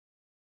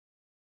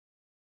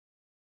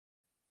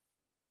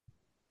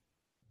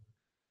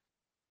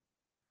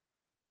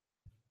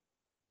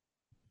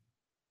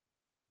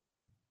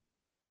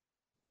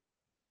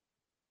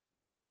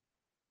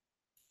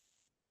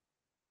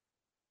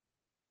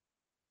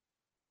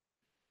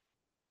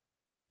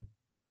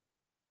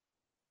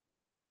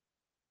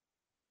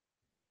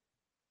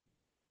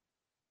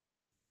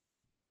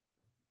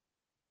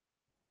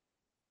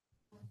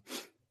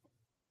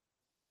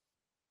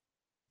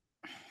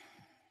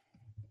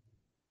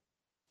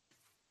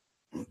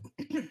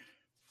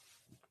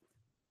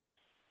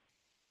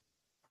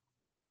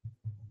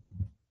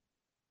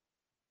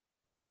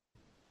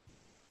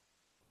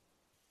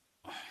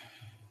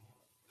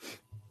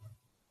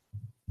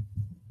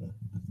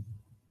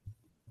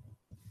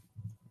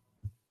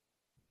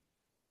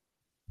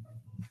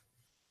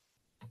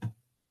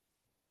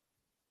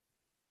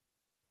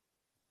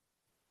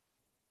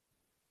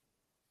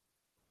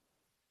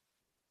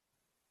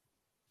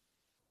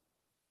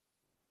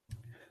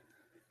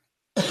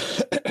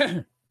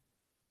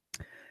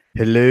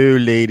Hello,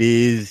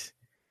 ladies.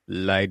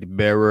 Light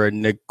bearer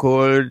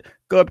Nicole.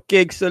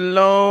 Cupcake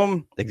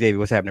Salome. Xavier,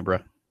 what's happening, bro?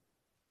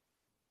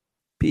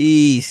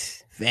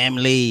 Peace.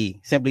 Family.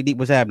 Simply Deep,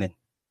 what's happening?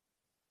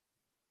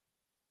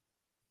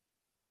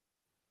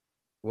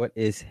 What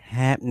is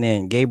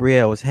happening?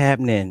 Gabriel, what's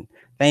happening?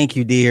 Thank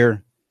you,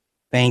 dear.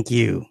 Thank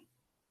you.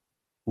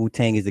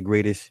 Wu-Tang is the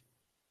greatest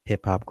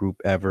hip-hop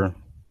group ever.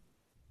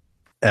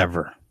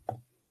 Ever.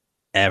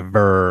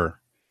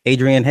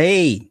 Adrian,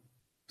 hey.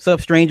 What's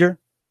up, stranger?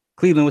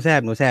 Cleveland, what's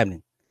happening? What's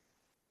happening?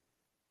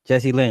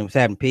 Jesse Lynn, what's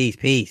happening?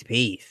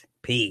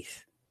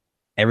 Peace.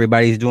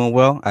 Everybody's doing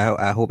well.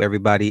 I hope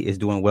everybody is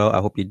doing well. I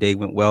hope your day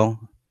went well.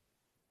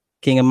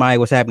 King of Maya,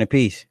 what's happening?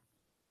 Peace.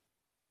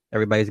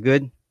 Everybody's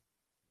good.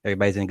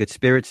 Everybody's in good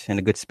spirits and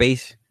a good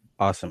space.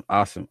 Awesome.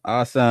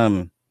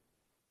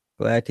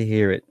 Glad to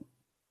hear it.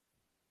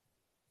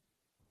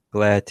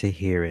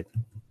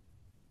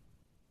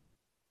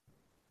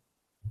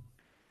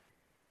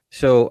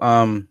 So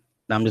I'm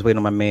just waiting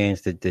on my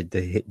mans to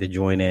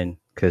join in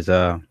because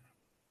I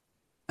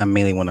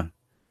mainly want to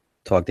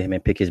talk to him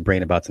and pick his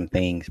brain about some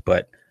things.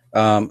 But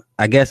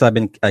I guess I've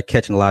been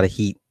catching a lot of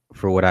heat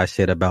for what I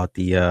said about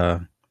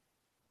the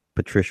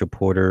Patricia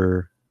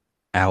Porter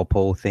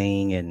Alpo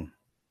thing, and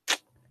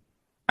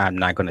I'm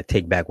not going to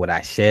take back what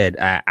I said.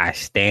 I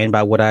stand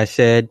by what I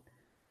said.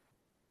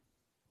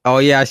 Oh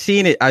yeah, I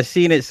seen it.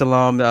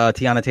 Salam,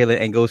 Tiana Taylor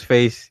and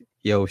Ghostface.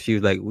 Yo, she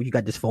was like, "What you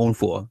got this phone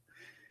for?"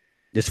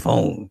 This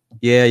phone.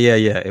 Yeah.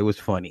 It was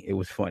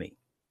funny.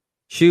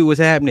 Shoot, what's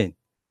happening?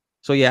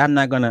 So yeah, I'm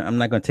not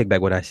gonna take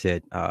back what I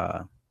said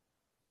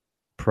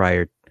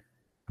prior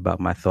about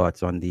my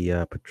thoughts on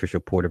the Patricia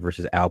Porter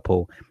versus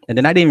Alpo, and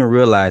then I didn't even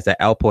realize that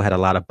Alpo had a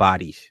lot of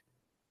bodies.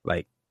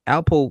 Like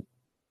Alpo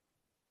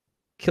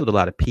killed a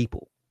lot of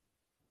people.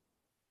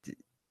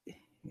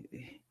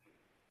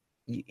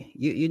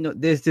 You know,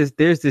 there's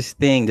this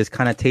thing, this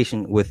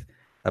connotation with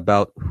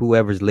about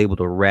whoever's labeled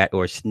a rat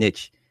or a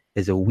snitch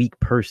is a weak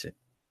person.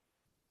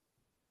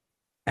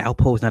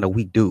 Alpo's not a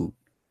weak dude.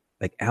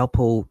 Like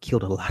Alpo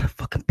killed a lot of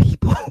fucking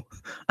people.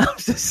 I'm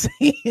just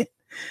saying.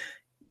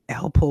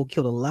 Alpo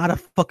killed a lot of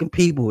fucking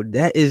people.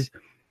 That is,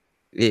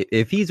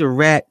 if he's a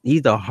rat,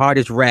 he's the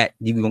hardest rat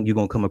you're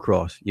gonna come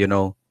across. You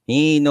know,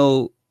 he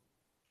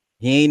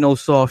ain't no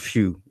soft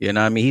shoe. You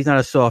know what I mean? He's not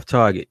a soft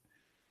target.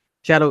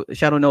 Shadow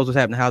knows what's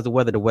happening. How's the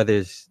weather? The weather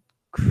is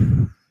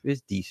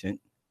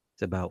decent.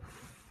 It's about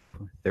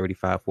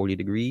 35, 40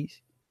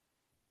 degrees.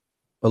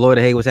 But Lord,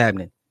 hey, what's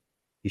happening?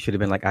 You should have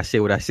been like, I said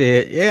what I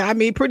said. Yeah, I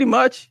mean, pretty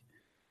much.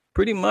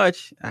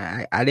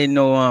 I didn't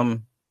know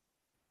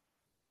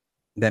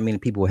that many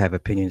people have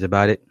opinions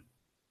about it.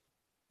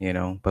 You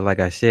know, but like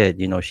I said,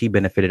 you know, she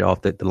benefited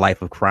off the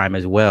life of crime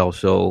as well.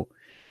 So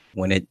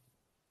when it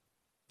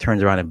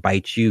turns around and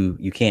bites you,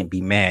 you can't be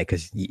mad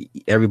because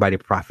everybody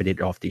profited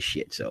off this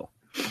shit. So,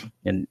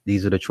 and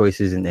these are the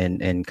choices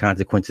and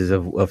consequences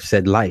of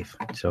said life.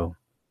 So,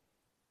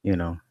 you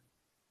know,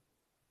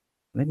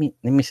 let me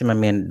send my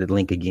man the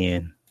link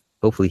again.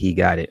 Hopefully he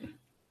got it.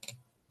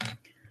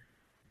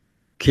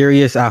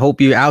 Curious, I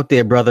hope you're out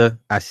there, brother.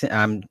 I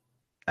sent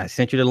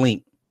you the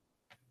link.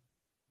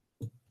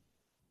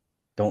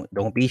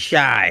 Don't be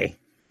shy.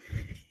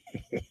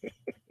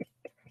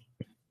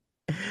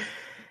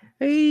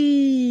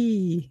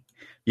 Hey.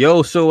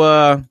 Yo,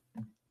 so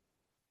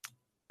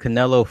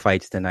Canelo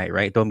fights tonight,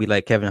 right? Don't be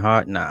like Kevin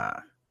Hart. Nah.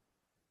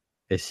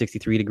 It's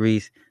 63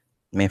 degrees.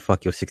 Man,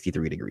 fuck your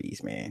 63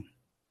 degrees, man.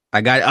 I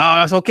got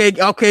that's okay.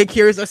 Okay,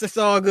 Curious. That's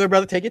all good,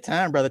 brother. Take your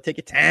time, brother. Take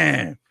your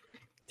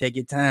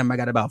time. I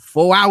got about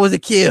 4 hours to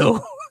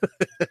kill.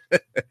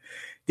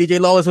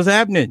 DJ Lawless, what's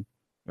happening?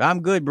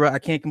 I'm good, bro. I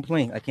can't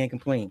complain.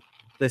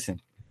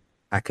 Listen,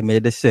 I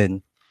committed a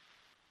sin.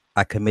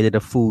 I committed a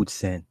food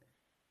sin.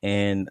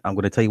 And I'm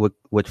going to tell you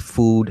what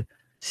food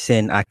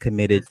sin I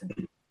committed.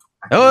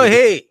 Oh,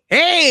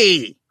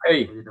 hey.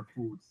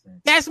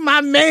 That's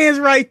my man's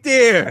right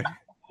there.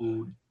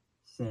 Food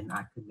sin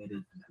I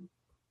committed.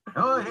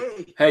 Oh,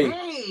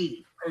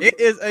 hey. It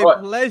is a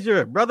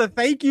pleasure, brother.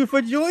 Thank you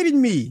for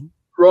joining me.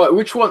 Right,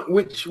 which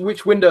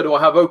window do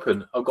I have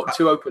open? I've got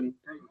two open.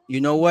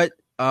 You know what?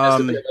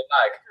 There's a bit of a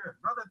lag.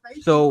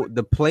 So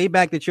the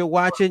playback that you're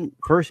watching,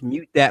 first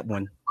mute that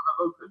one.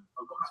 I've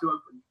got two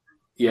open.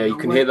 Yeah, you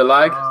can hear the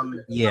lag.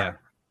 Yeah.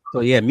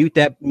 So yeah, mute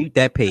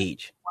that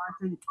page.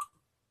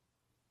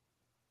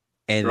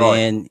 And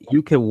then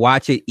you can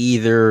watch it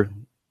either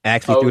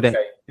actually through the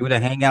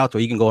Hangouts, or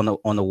you can go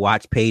on the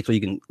watch page, so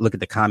you can look at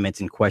the comments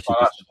and questions.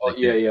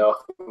 Yeah,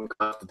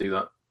 I have to do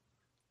that.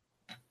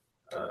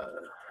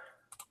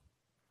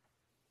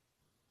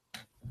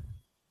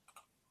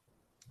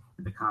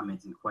 The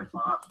comments and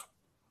questions.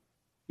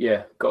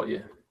 Yeah, got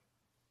you.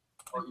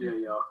 Yeah,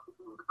 I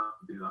have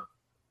to do that.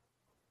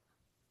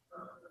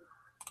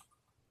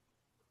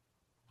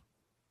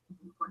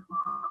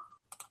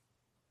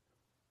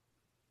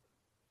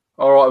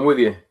 All right, I'm with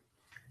you,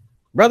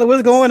 brother.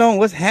 What's going on?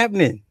 What's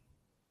happening?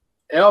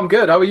 Yeah, I'm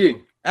good. How are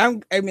you? I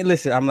mean,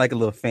 listen, I'm like a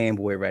little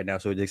fanboy right now,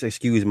 so just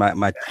excuse my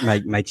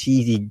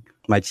cheesy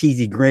my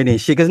cheesy grin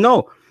and shit. Cause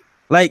no,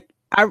 like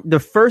the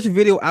first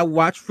video I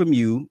watched from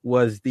you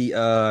was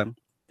the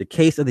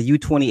case of the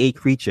U-28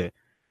 creature.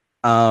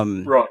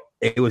 Right.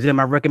 It was in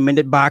my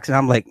recommended box, and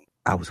I'm like,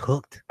 I was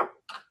hooked.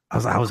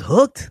 I was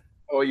hooked.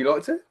 Oh, you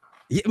liked it?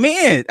 Yeah,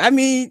 man. I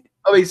mean,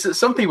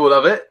 some people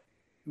love it,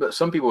 but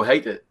some people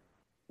hate it.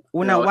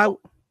 Well, now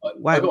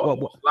why? I got a lot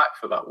of slack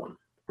for that one.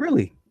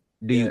 Really?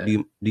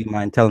 Do you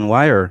mind telling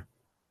why? Or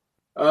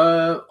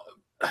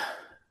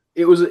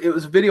it was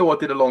a video I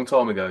did a long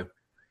time ago,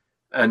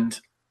 and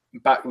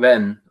back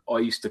then I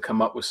used to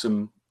come up with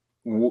some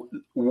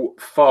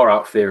far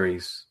out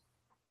theories.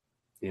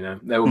 You know,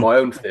 they were my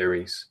own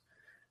theories,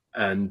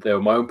 and they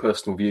were my own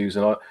personal views,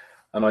 and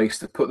I used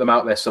to put them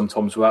out there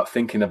sometimes without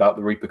thinking about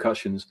the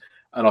repercussions.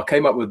 And I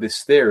came up with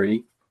this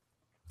theory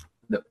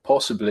that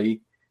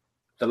possibly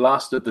the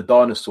last of the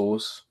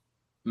dinosaurs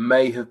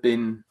may have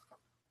been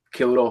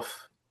killed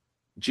off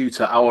due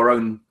to our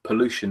own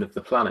pollution of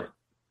the planet.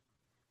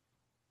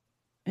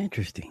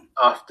 Interesting.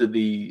 After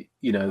the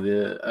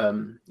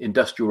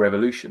Industrial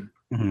Revolution,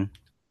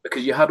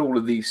 because you had all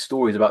of these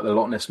stories about the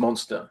Loch Ness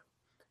monster,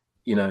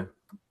 sort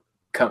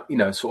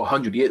of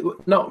 100 years,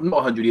 not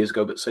 100 years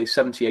ago, but say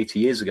 70, 80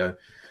 years ago,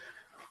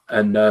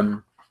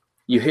 and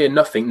you hear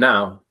nothing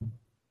now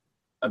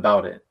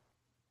about it,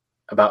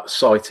 about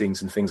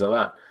sightings and things like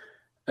that.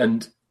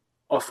 And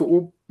I thought,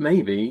 well,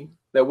 maybe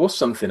there was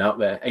something out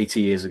there 80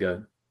 years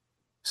ago,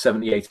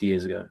 70, 80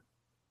 years ago.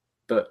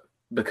 But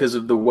because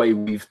of the way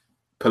we've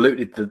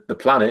polluted the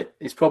planet,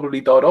 it's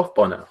probably died off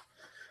by now.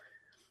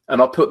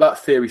 And I put that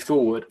theory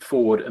forward,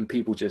 and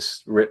people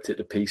just ripped it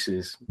to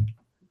pieces.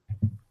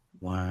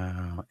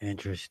 Wow,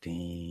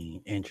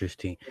 interesting.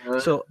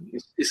 So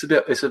it's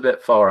a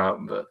bit far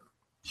out, but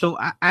so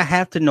I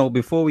have to know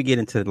before we get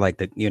into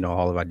like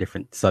all of our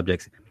different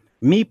subjects.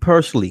 Me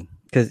personally,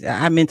 because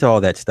I'm into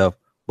all that stuff,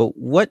 but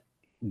what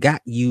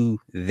got you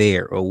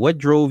there, or what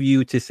drove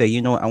you to say,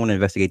 I want to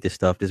investigate this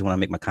stuff? This is what I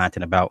make my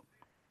content about.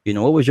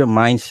 What was your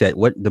mindset?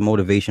 What the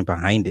motivation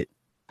behind it?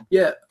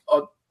 Yeah,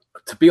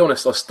 to be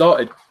honest, I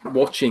started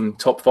watching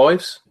Top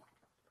Fives.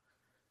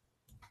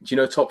 Do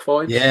you know Top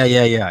Fives?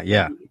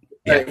 Yeah.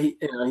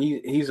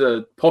 He's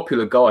a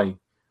popular guy,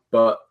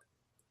 but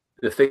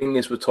the thing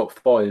is with Top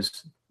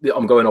Fives,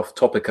 I'm going off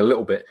topic a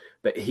little bit,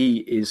 but he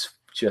is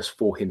just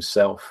for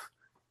himself.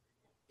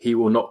 He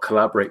will not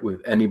collaborate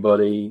with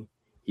anybody.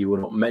 He will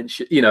not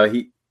mention,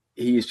 he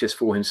is just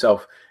for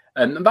himself.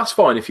 And that's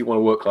fine if you want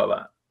to work like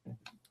that,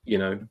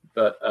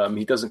 but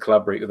he doesn't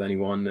collaborate with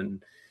anyone,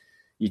 and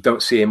you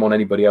don't see him on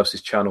anybody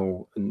else's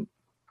channel.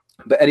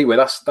 But anyway,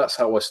 that's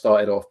how I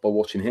started off, by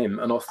watching him.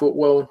 And I thought,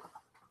 well,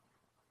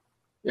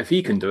 if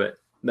he can do it,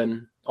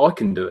 then I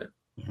can do it,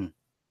 and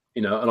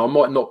I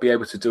might not be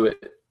able to do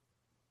it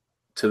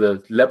to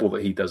the level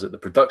that he does at the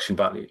production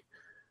value,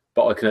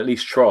 but I can at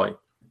least try.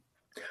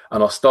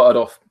 And I started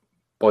off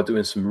by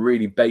doing some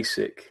really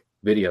basic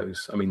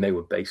videos. I mean, they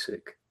were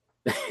basic.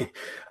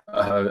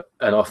 And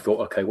I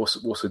thought, okay,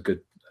 what's a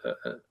good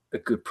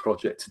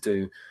project to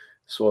do?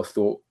 So I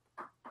thought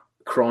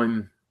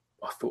crime.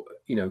 I thought,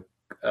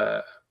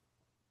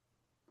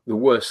 the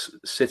worst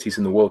cities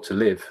in the world to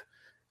live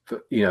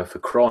for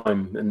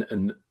crime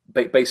and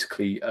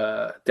basically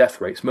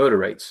death rates, murder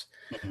rates.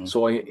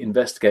 So I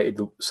investigated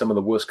some of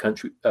the worst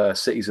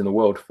cities in the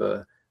world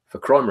for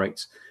crime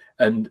rates,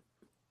 and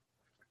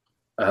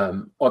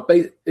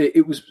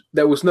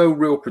there was no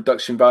real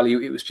production value.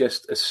 It was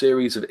just a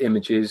series of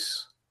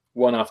images,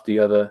 one after the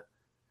other.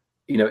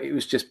 It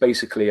was just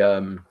basically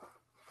like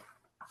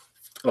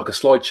a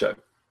slideshow.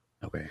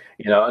 Okay.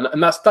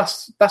 And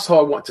that's how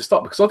I wanted to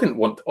start, because I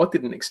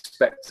didn't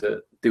expect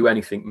to do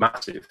anything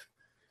massive.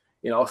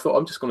 I thought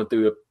I'm just going to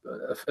do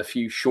a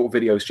few short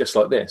videos just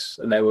like this,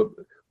 and they were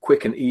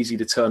quick and easy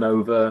to turn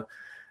over.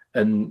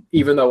 And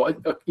even though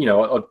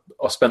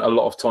I spent a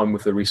lot of time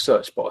with the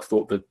research, but I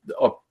thought that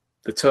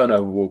the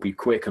turnover will be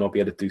quick, and I'll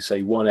be able to do,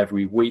 say, one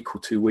every week or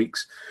 2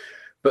 weeks.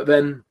 But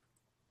then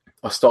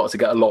I started to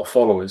get a lot of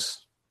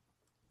followers,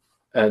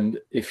 and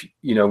if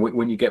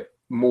when you get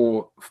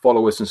more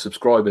followers and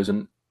subscribers,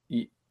 and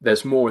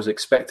there's more is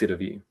expected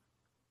of you,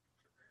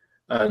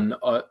 and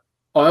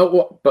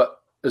but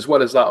as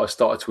well as that, I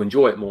started to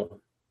enjoy it more,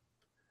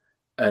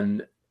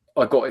 and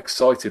I got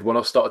excited when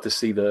I started to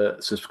see the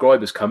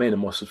subscribers come in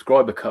and my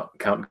subscriber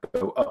count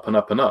go up and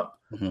up and up.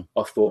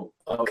 I thought,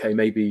 okay,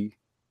 maybe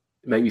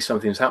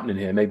something's happening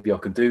here. Maybe I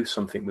can do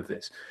something with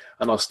this.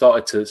 And I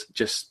started to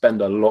just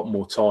spend a lot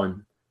more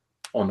time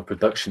on the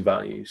production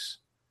values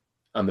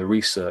and the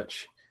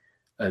research,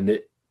 and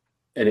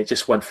it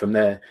just went from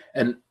there.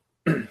 And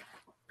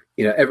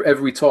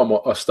every time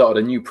I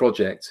started a new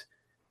project,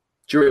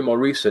 during my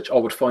research, I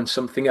would find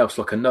something else,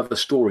 like another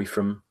story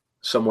from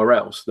somewhere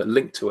else that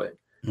linked to it.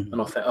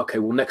 And I thought, okay,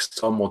 well, next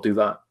time I'll do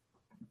that.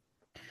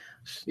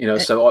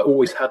 So I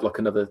always had like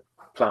another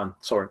plan.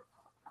 Sorry.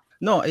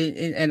 No,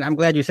 and I'm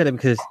glad you said it,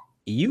 because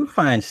you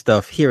find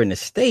stuff here in the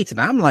States,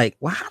 and I'm like,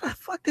 well, how the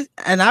fuck is?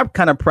 And I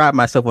kind of pride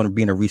myself on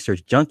being a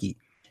research junkie.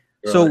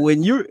 Right. So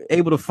when you're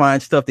able to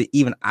find stuff that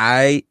even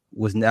I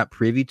was not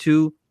privy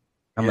to,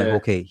 I'm like,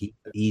 okay,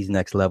 he's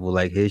next level.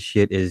 Like his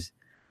shit is,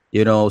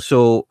 you know.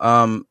 So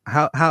how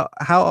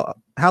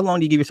long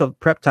do you give yourself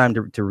prep time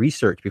to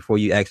research before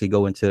you actually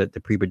go into the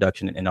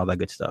pre-production and all that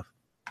good stuff?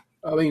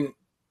 I mean,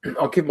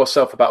 I'll give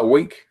myself about a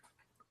week.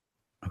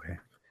 Okay.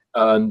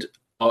 And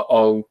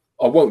I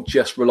won't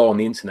just rely on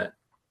the internet,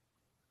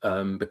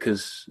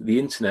 because the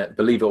internet,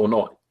 believe it or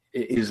not,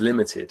 it is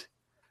limited.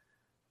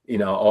 You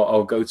know,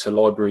 I'll go to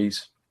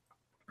libraries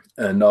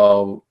and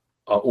I'll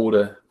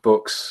order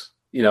books,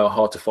 you know,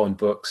 hard to find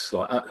books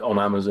like on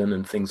Amazon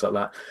and things like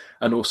that.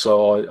 And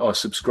also I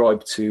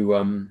subscribe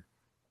to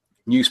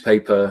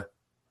newspaper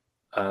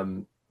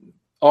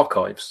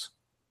archives.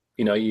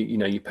 You know,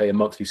 you pay a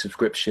monthly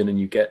subscription and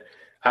you get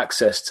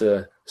access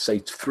to, say,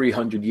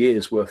 300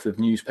 years worth of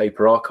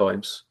newspaper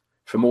archives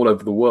from all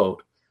over the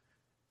world.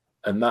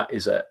 And that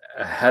is a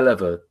hell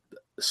of a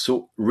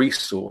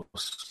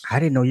resource. I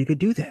didn't know you could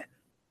do that.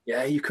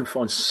 Yeah, you can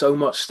find so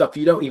much stuff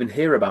you don't even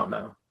hear about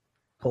now.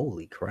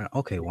 Holy crap.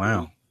 Okay,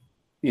 wow.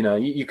 You know,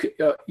 you could,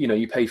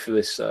 you pay for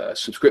this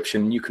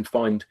subscription and you can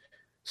find,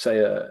 say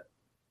a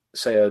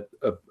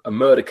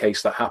murder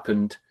case that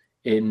happened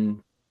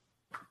in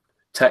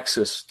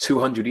Texas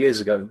 200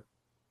 years ago,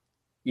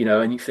 you know,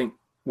 and you think,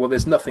 well,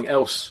 there's nothing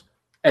else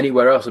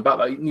anywhere else about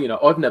that. You know,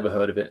 I've never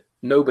heard of it.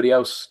 Nobody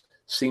else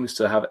seems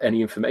to have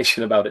any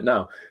information about it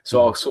now.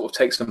 So I'll sort of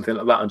take something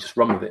like that and just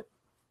run with it.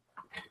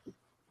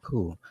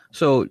 Cool.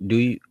 So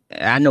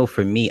I know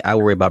for me, I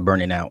worry about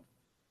burning out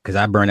because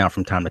I burn out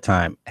from time to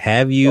time.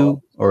 Have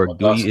you,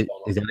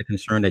 is that a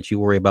concern that you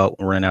worry about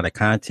running out of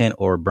content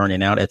or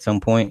burning out at some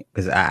point?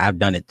 Because I've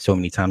done it so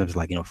many times. It's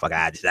like, you know, fuck,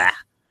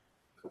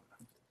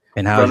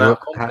 And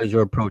how's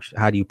your approach?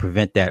 How do you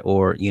prevent that,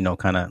 or, you know,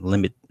 kind of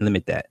limit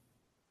that?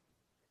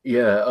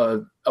 Yeah,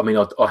 I mean,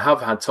 I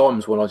have had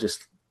times when I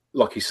just,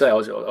 like you say,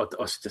 I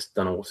just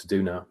don't know what to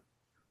do now.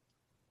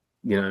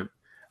 You know,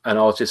 and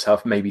I'll just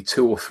have maybe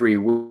 2 or 3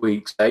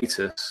 weeks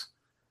status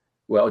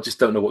where I just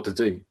don't know what to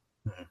do,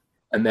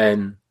 and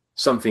then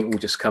something will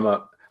just come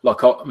up.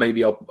 Like I'll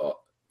be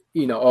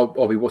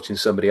watching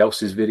somebody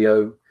else's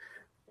video,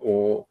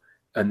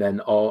 and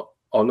then I'll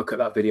look at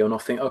that video and I'll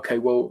think, okay,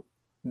 well,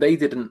 they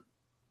didn't.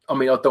 I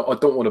mean, I don't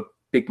want to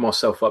big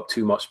myself up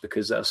too much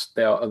because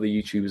there are other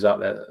YouTubers out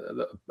there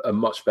that are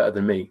much better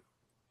than me.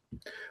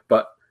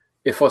 But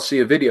if I see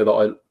a video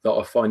that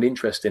I find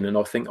interesting and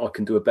I think I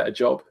can do a better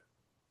job,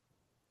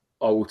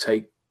 I will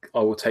take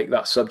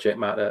that subject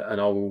matter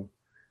and I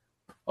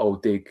will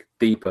dig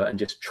deeper and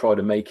just try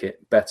to make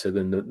it better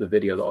than the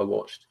video that I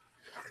watched.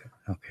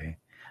 Okay.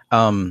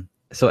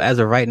 So as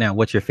of right now,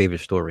 what's your favorite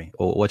story,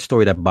 or what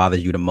story that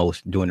bothers you the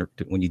most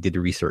when you did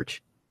the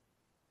research?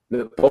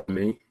 That bothered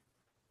me.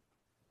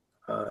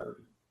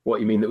 What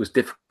you mean that was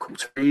difficult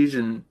to read?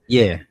 And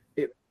yeah,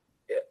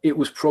 it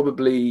was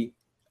probably,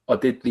 I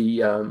did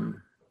the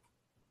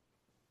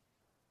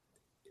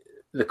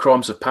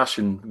Crimes of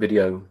Passion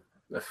video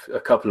a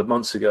couple of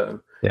months ago,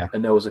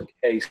 and there was a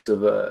case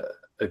of a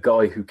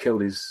guy who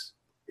killed his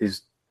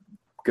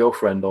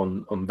girlfriend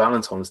on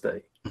Valentine's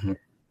Day,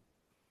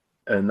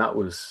 and that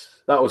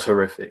was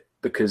horrific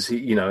because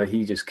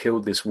he just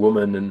killed this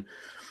woman and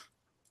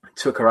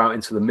took her out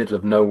into the middle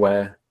of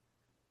nowhere.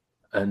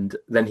 And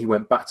then he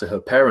went back to her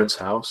parents'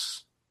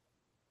 house,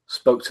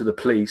 spoke to the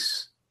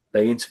police.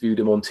 They interviewed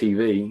him on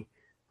TV.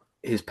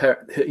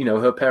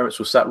 Her parents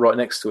were sat right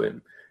next to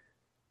him,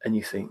 and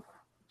you think,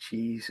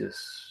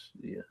 Jesus,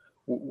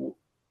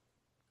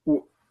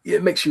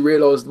 it makes you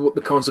realise what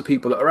the kinds of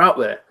people that are out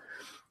there.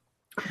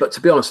 But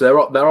to be honest, there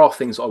are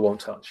things I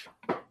won't touch.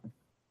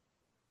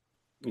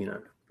 You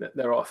know,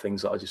 there are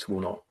things that I just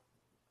will not.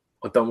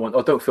 I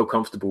don't feel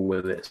comfortable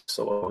with it,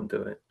 so I won't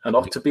do it.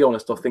 And to be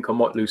honest, I think I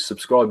might lose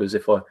subscribers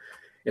if I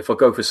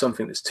go for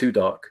something that's too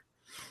dark.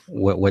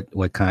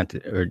 What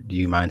content, or do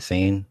you mind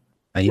saying?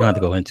 You don't have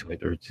to go into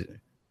it, or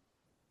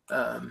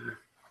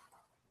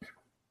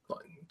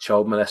like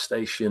child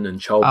molestation and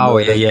child. Oh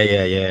murder.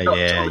 Yeah.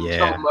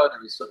 Child murder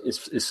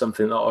is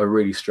something that I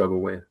really struggle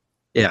with.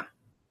 Yeah,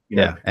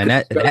 and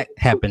that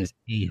happens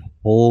a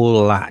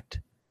whole lot.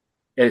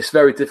 And it's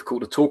very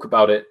difficult to talk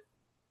about it.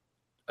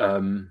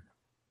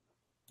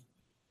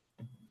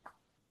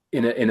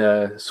 In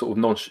a sort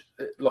of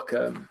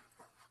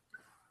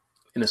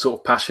in a sort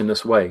of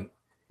passionless way,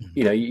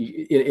 you know,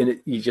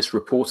 you're just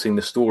reporting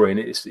the story, and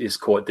it's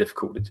quite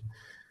difficult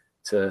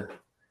to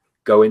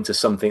go into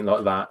something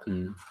like that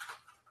and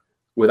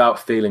without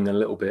feeling a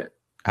little bit.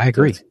 I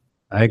agree.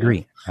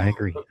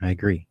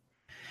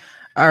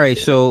 All right,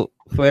 so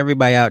for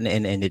everybody out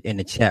in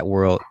the chat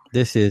world,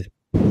 this is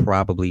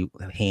probably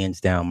hands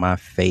down my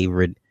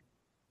favorite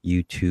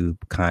YouTube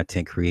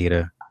content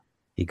creator.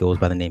 He goes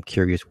by the name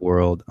Curious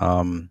World.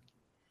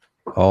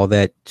 All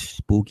that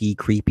spooky,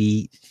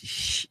 creepy.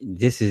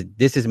 This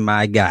is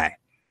my guy.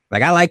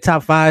 Like, I like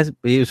top fives.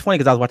 It was funny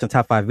because I was watching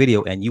top 5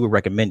 video and you would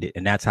recommend it,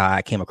 and that's how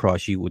I came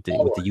across you with the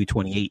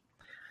U28.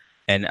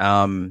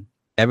 And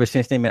ever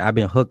since then, man, I've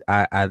been hooked.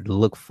 I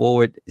look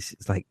forward.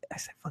 It's like, I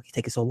said, fuck, it's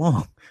taking so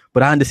long,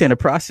 but I understand the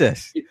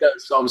process. It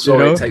does. I'm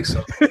sorry, it takes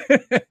so long.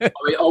 I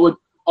mean,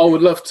 I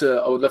would love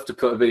to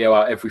put a video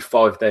out every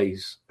 5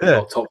 days. Yeah.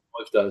 Like Top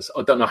 5 does.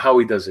 I don't know how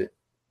he does it.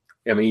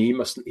 I mean, he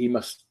must.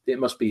 It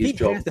must be his He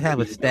job. has to have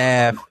a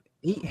staff.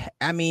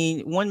 I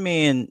mean, one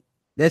man.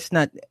 That's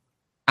not.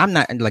 I'm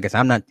not like I said.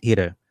 I'm not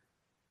here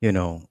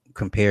to,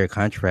 compare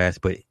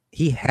contrast. But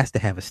he has to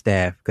have a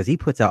staff because he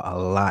puts out a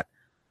lot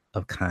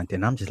of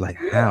content. I'm just like,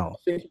 how?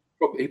 I think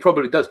he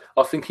probably does.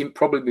 I think he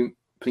probably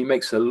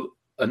makes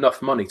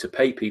enough money to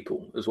pay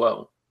people as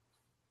well.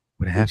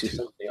 Would have which to. is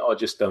something I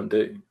just don't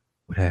do.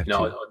 Would have to.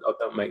 I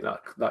don't make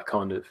that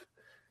kind of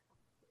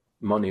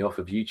money off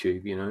of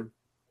YouTube.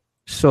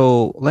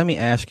 So let me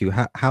ask you,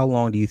 how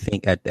long do you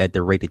think at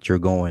the rate that you're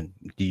going,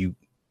 do you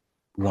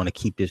want to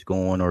keep this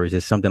going, or is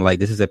this something like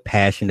this is a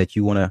passion that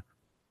you want to,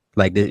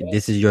 like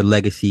this is your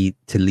legacy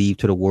to leave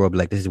to the world?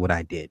 Like, this is what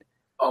I did.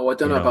 Oh, I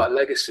don't know about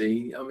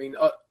legacy. I mean,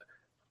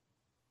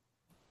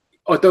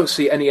 I don't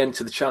see any end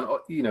to the channel.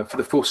 For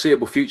the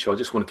foreseeable future, I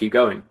just want to keep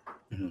going.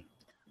 Mm-hmm.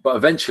 But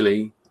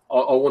eventually,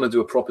 I want to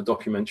do a proper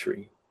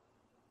documentary.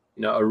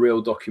 A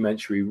real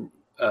documentary,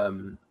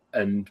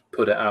 and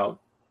put it out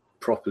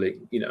properly.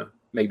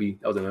 Maybe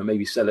I don't know.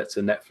 Maybe sell it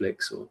to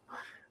Netflix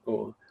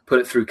or put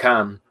it through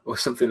Cannes or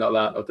something like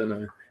that. I don't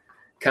know,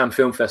 Cannes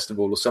Film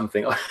Festival or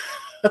something.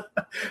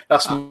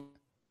 That's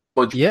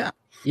yeah.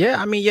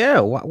 I mean, yeah.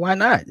 Why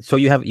not? So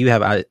you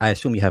have. I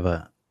assume you have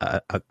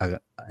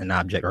an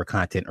object or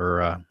content or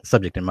a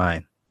subject in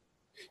mind.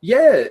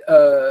 Yeah.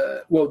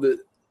 Well,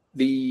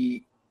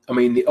 the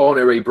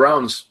Honorary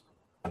Brown's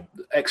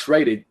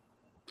X-rated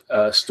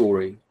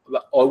story.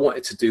 I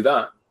wanted to do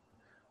that.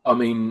 I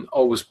mean, I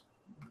was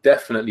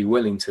definitely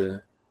willing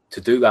to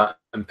do that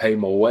and pay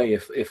more way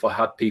if I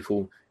had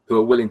people who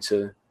are willing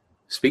to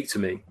speak to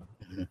me.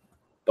 Mm-hmm.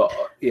 But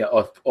yeah,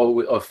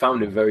 I've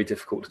found it very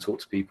difficult to talk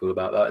to people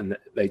about that, and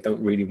they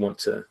don't really want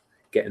to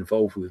get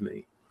involved with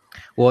me.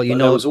 Well,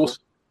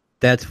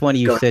 that's funny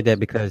you said that,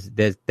 because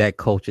there's that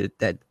culture,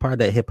 that part of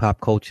that hip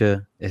hop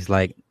culture is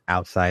like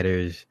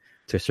outsiders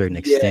to a certain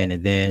extent,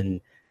 and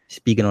then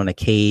speaking on a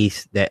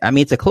case that, I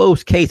mean, it's a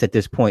closed case at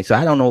this point. So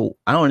I don't know.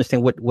 I don't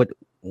understand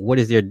what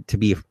is there to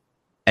be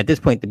at this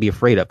point to be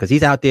afraid of, because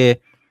he's out there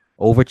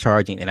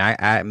overcharging. And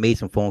I made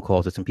some phone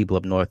calls to some people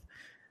up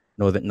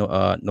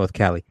North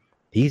Cali.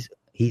 He's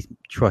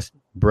trust,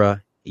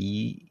 bruh.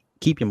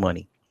 Keep your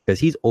money, because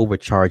he's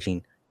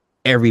overcharging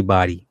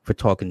everybody for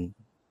talking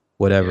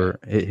whatever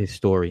his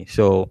story.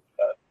 So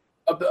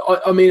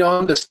I mean, I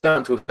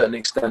understand to a certain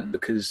extent,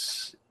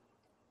 because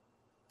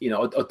I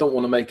don't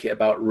want to make it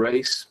about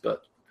race,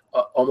 but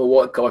I'm a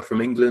white guy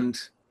from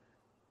England.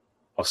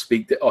 I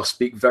speak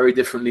very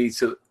differently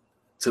to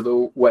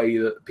the way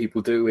that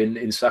people do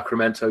in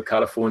Sacramento,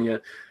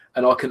 California,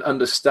 and I can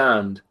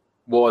understand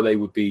why they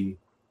would be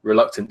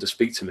reluctant to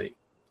speak to me.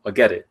 I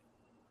get it,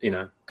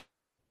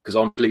 because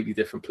I'm a completely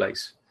different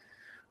place.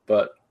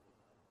 But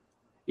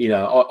I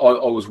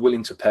was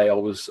willing to pay. I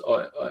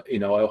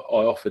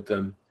offered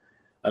them,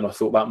 and I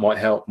thought that might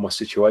help my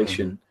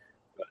situation. Mm-hmm.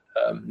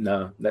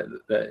 No,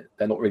 they're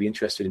not really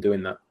interested in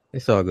doing that.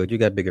 It's all good. You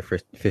got bigger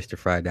fish to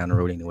fry down the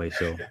road anyway.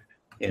 So,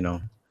 yeah,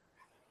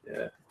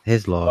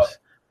 his loss.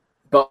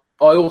 But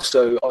I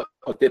also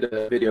I did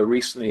a video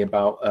recently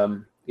about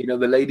the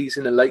Ladies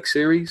in the Lake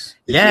series.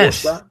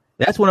 Yes,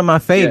 that's one of my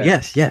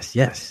favorites. Yeah.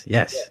 Yes.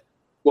 Yeah.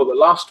 Well, the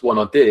last one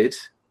I did,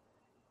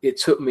 it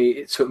took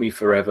me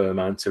forever,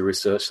 man, to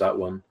research that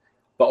one.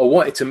 But I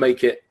wanted to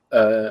make it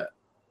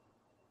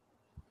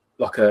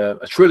like a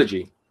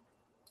trilogy,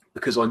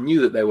 because I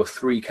knew that there were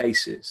 3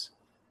 cases.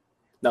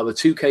 Now, the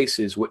 2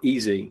 cases were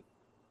easy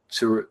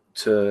to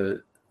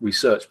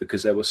research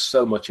because there was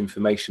so much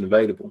information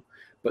available.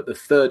 But the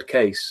 3rd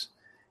case,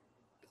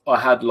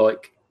 I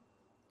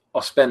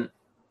spent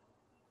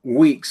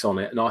weeks on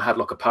it, and I had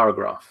like a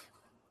paragraph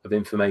of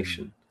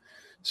information.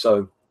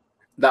 So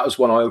that was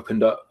when I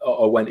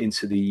went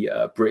into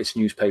the British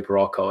newspaper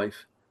archive,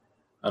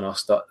 and I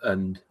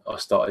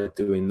started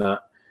doing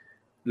that,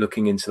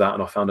 looking into that,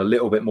 and I found a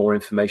little bit more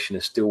information.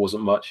 There still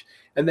wasn't much.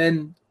 And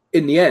then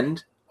in the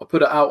end, I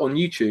put it out on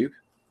YouTube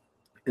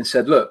and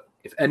said, look,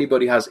 if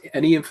anybody has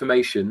any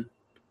information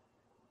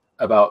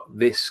about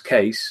this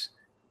case,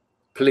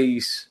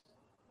 please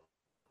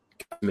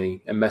give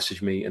me and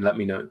message me and let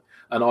me know.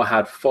 And I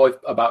had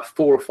about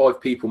 4 or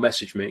 5 people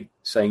message me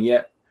saying,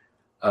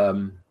 I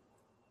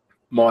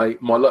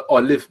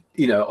live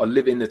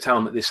in the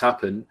town that this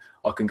happened.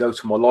 I can go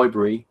to my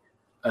library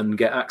and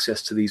get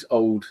access to these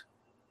old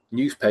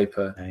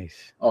newspaper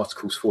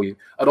articles for you,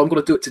 and I'm going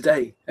to do it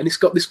today. And this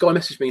guy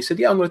messaged me and said,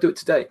 I'm going to do it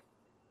today.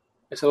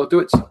 I said, I'll do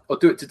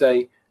it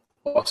today.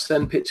 I'll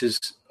send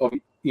pictures of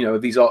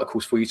these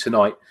articles for you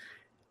tonight.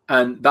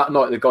 And that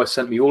night the guy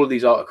sent me all of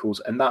these articles,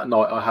 and that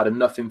night I had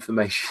enough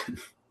information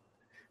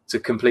to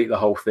complete the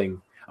whole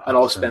thing. And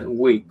I spent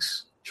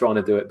weeks trying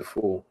to do it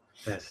before.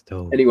 That's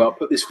dope. Anyway, I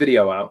put this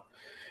video out,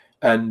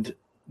 and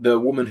the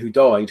woman who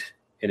died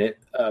in it,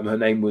 her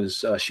name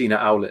was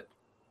Sheena Owlett.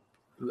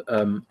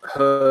 I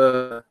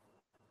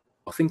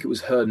think it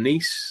was her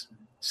niece,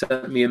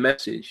 sent me a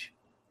message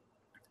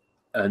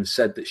and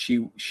said that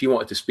she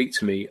wanted to speak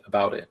to me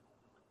about it.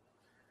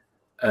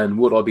 and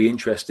would I be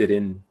interested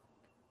in,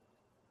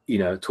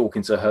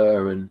 talking to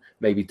her and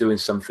maybe doing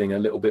something a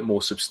little bit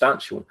more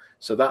substantial?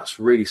 So that's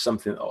really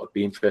something that I'd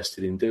be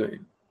interested in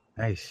doing.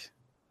 Nice.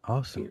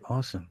 Awesome.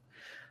 Awesome.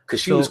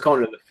 Because she was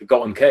kind of a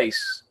forgotten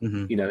case,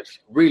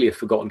 really a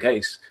forgotten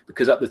case,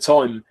 because at the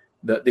time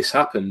that this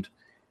happened,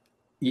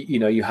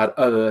 you had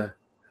other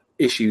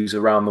issues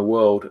around the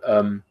world.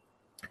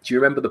 Do you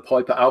remember the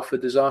Piper Alpha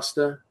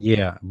disaster?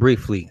 Yeah,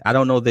 briefly. I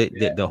don't know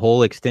the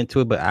whole extent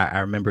to it, but I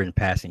remember in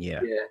passing.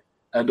 Yeah.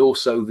 And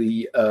also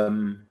the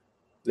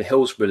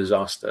Hillsborough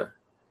disaster.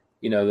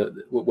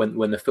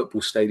 When the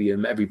football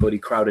stadium, everybody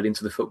crowded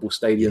into the football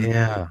stadium.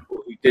 Yeah.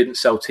 People who didn't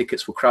sell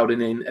tickets were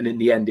crowding in, and in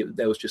the end,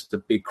 there was just a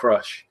big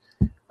crush,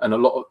 and a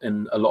lot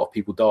of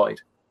people died.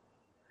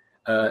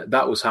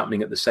 That was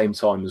happening at the same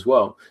time as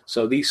well.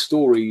 So these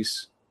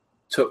stories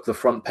took the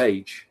front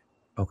page.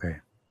 Okay.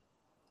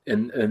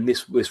 And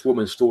this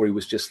woman's story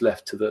was just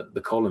left to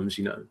the columns,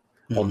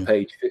 on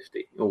page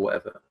 50 or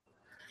whatever.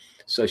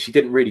 So she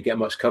didn't really get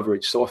much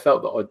coverage. So I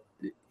felt that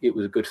it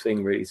was a good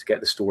thing really to get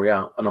the story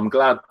out. And I'm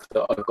glad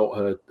that I got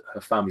her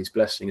family's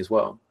blessing as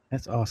well.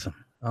 That's awesome.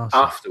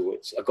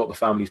 Afterwards, I got the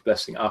family's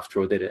blessing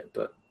after I did it.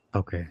 But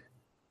okay,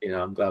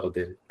 I'm glad I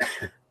did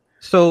it.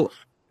 So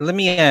let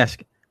me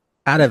ask,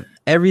 out of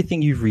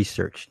everything you've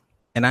researched,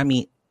 and I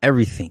mean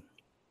everything,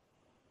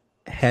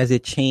 has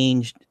it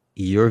changed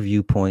your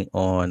viewpoint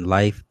on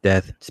life,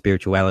 death,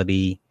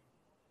 spirituality,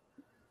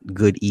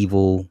 good,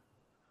 evil,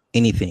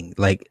 anything?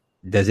 Like,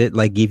 does it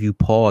like give you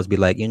pause, be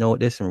like,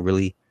 there's some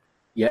really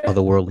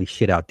otherworldly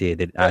shit out there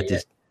that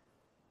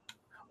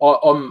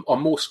I'm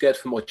more scared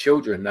for my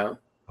children now.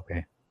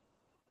 Okay.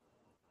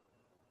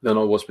 Than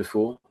I was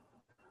before.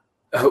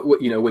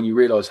 When you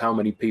realize how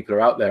many people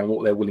are out there and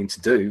what they're willing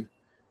to do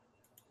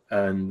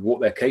and what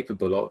they're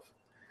capable of.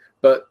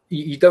 But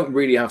you don't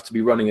really have to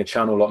be running a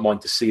channel like mine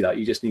to see that.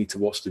 You just need to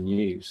watch the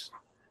news.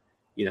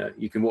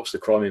 You can watch the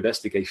crime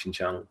investigation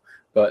channel,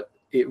 but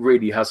it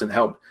really hasn't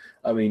helped.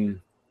 I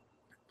mean,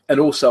 and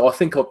also I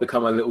think I've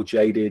become a little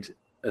jaded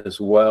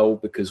as well,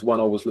 because when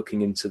I was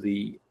looking into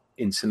the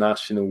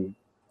international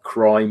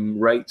crime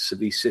rates of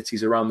these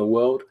cities around the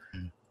world,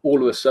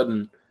 all of a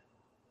sudden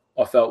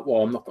I felt,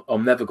 well,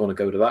 I'm never going to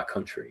go to that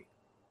country.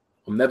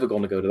 I'm never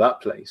going to go to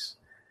that place.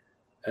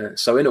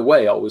 So in a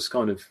way, I was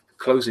kind of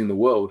closing the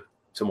world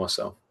to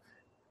myself,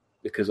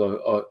 because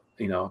I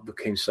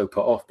became so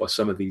put off by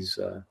some of these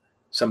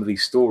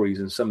stories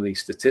and some of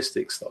these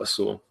statistics that I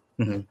saw.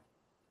 Mm-hmm.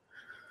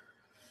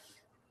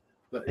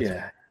 But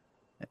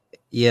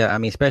I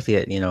mean, especially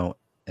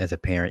as a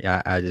parent,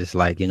 I just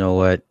like,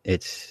 what,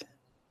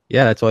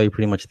 that's all you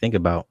pretty much think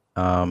about.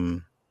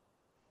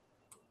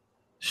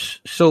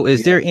 So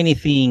is there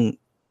anything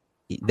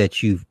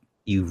that you've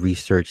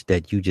researched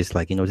that you just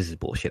like, this is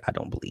bullshit, I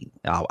don't believe?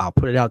 I'll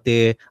put it out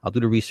there, I'll do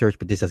the research,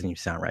 but this doesn't even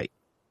sound right.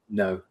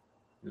 No.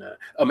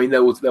 I mean,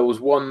 there was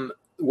one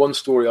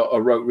story I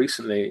wrote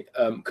recently,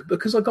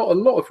 because I got a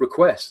lot of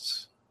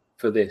requests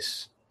for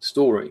this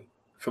story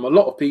from a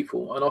lot of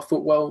people, and I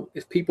thought, well,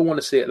 if people want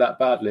to see it that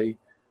badly,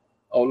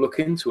 I'll look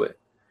into it.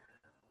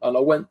 And I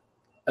went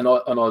and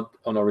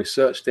I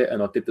researched it,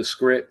 and I did the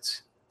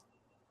script,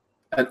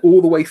 and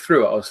all the way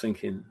through it, I was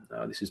thinking,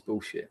 no, this is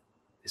bullshit.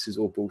 This is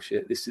all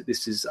bullshit. This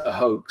is a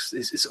hoax.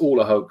 It's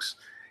all a hoax.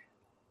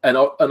 And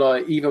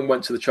I even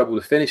went to the trouble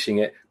of finishing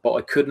it, but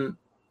I couldn't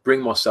bring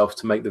myself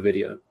to make the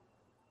video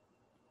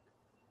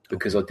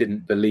because I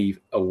didn't believe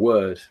a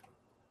word.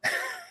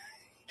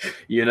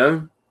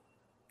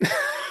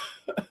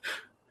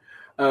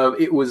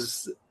 It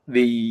was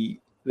the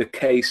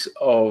case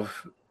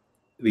of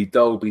the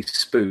Dalby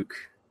spook.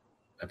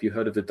 Have you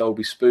heard of the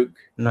Dalby spook?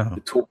 No.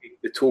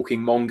 The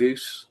talking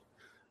mongoose.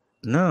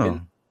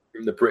 No.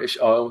 In the British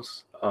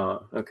Isles.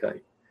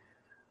 Okay.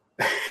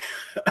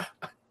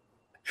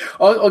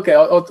 I'll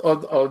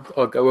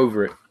go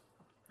over it.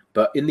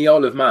 But in the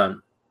Isle of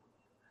Man,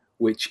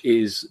 which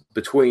is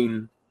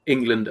between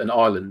England and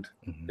Ireland,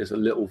 there's a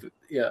little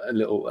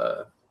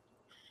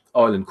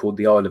island called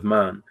the Isle of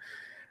Man,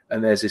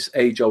 and there's this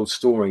age-old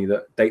story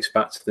that dates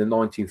back to the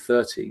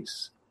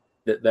 1930s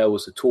that there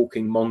was a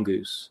talking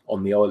mongoose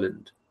on the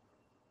island,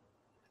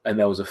 and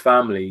there was a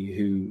family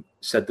who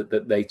said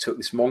that they took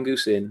this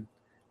mongoose in,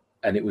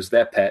 and it was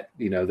their pet,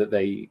 that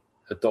they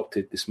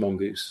adopted this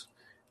mongoose,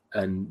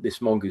 and this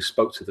mongoose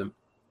spoke to them,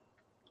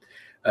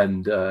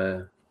 and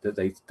that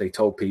they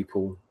told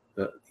people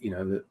that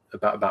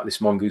that about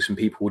this mongoose, and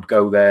people would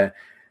go there,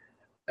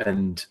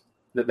 and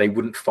that they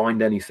wouldn't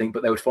find anything,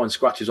 but they would find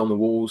scratches on the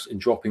walls and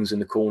droppings in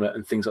the corner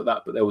and things like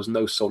that, but there was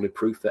no solid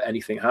proof that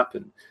anything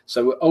happened.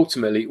 So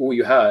ultimately, all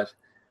you had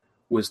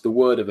was the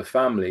word of a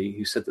family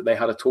who said that they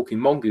had a talking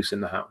mongoose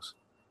in the house.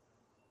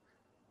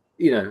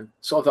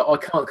 So I thought, I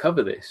can't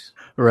cover this.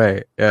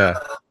 Right. Yeah.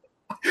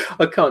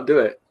 I can't do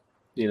it.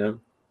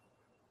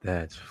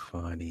 That's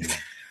funny.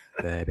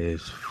 That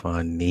is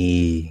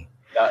funny.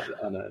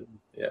 I know.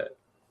 Yeah.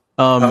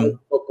 I'm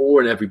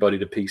boring everybody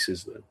to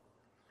pieces though.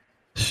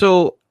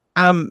 So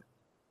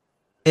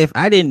if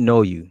I didn't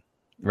know you,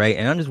 right,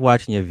 and I'm just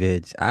watching your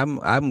vids,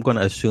 I'm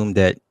gonna assume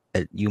that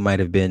you might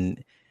have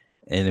been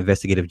an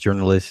investigative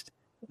journalist,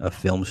 a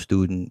film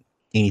student,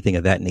 anything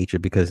of that nature,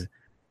 because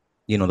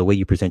the way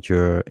you present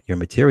your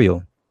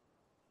material,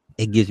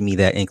 it gives me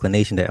that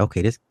inclination that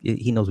okay,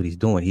 he knows what he's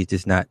doing. He's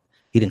just not,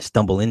 he didn't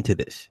stumble into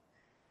this.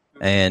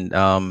 And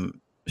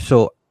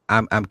so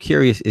I'm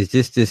curious, is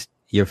this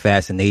your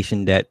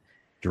fascination that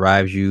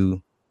drives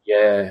you?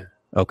 Yeah.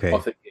 Okay. I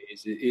think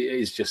it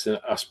is just an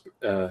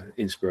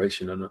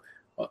inspiration,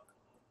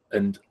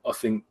 and I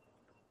think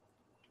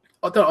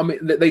I mean,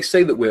 they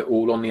say that we're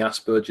all on the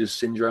Asperger's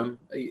syndrome,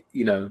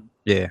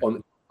 Yeah.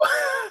 On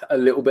a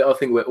little bit. I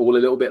think we're all a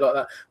little bit like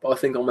that, but I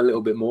think I'm a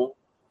little bit more.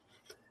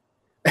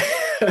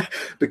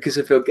 Because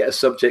if I get a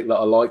subject that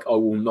I like, I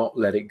will not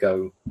let it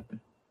go.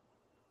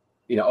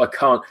 I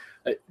can't.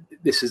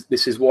 This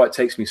is why it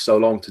takes me so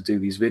long to do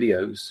these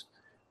videos,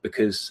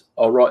 because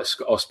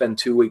I'll spend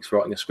 2 weeks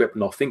writing a script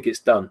and I'll think it's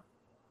done,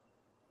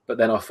 but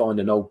then I find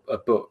a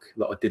book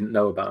that I didn't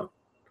know about,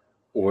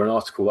 or an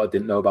article that I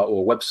didn't know about,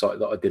 or a website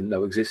that I didn't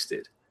know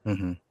existed,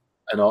 and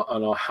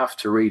I have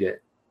to read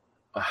it.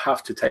 I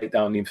have to take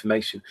down the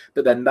information,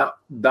 but then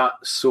that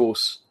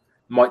source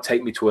might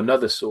take me to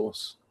another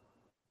source,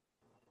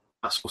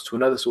 to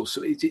another source.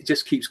 So it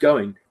just keeps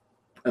going,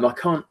 and I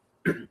can't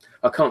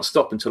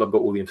stop until I've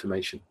got all the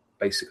information.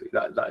 Basically,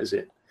 that is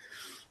it.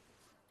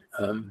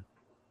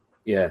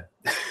 Yeah.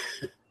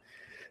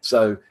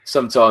 So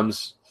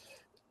sometimes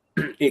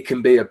it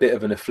can be a bit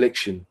of an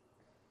affliction,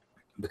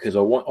 because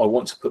I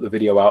want to put the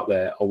video out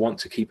there. I want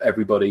to keep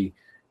everybody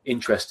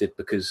interested,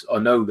 because I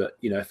know that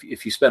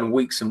if you spend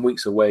weeks and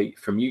weeks away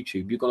from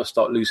YouTube, you're going to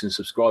start losing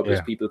subscribers.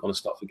 Yeah. People are going to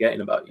start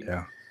forgetting about you.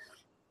 Yeah.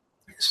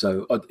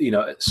 So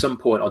at some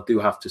point I do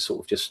have to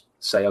sort of just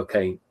say,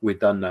 okay, we're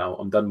done now.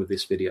 I'm done with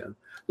this video.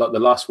 Like the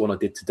last one I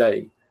did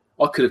today,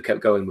 I could have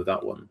kept going with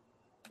that one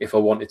if I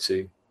wanted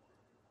to,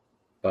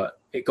 but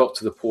it got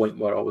to the point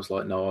where I was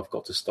like, no, I've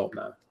got to stop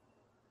now.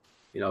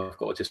 I've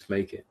got to just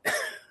make it.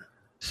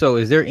 So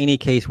is there any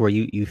case where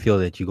you feel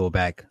that you go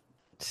back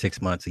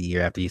 6 months, a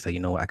year after you say,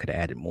 I could have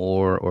added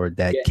more, or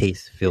that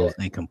case feels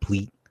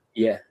incomplete?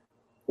 Yeah,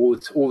 all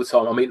the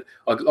time. I mean,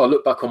 I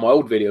look back on my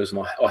old videos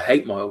and I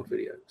hate my old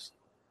videos.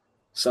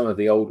 Some of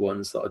the old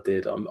ones that I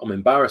did, I'm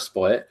embarrassed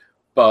by it,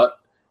 but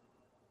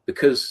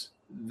because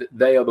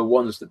they are the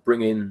ones that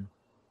bring in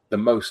the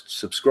most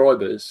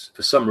subscribers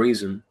for some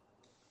reason,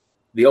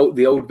 the old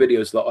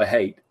videos that I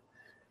hate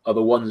are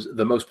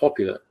the most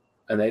popular,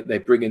 and they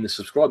bring in the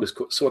subscribers,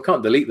 so I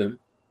can't delete them.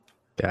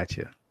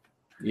 Gotcha.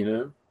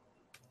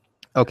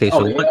 Okay,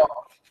 so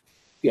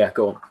yeah,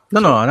 go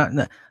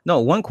on. No.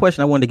 One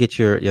question I wanted to get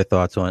your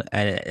thoughts on,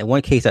 and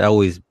one case that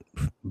always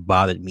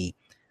bothered me.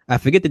 I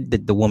forget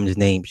the woman's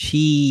name.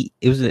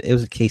 It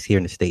was a case here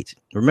in the States.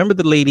 Remember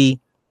the lady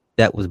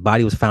that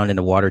body was found in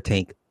the water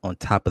tank on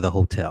top of the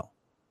hotel?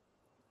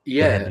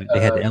 Yeah, they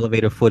had the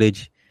elevator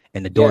footage,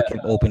 and the door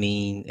kept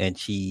opening, and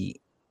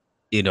she,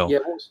 Yeah,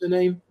 what's the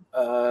name?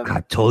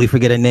 I totally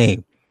forget her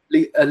name.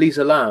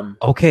 Elisa Lam.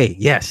 Okay,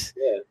 yes.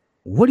 Yeah.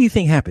 What do you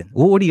think happened?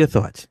 What are your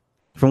thoughts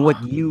from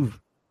what you've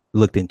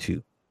looked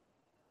into?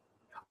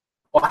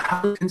 I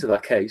haven't looked into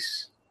that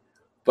case,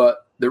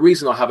 but the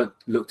reason I haven't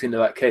looked into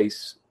that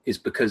case is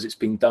because it's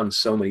been done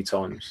so many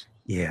times.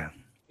 Yeah.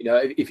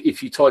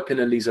 If you type in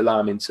Elisa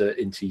Lam into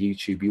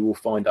YouTube, you will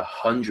find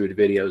 100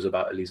 videos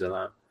about Elisa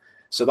Lam.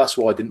 So that's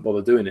why I didn't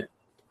bother doing it.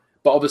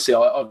 But obviously,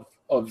 I've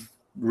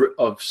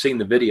seen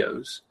the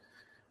videos,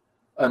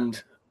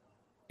 and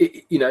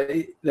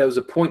there was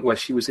a point where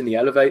she was in the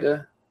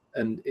elevator,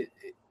 and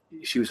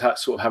she was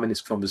sort of having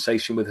this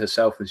conversation with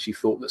herself, and she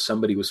thought that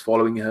somebody was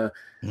following her.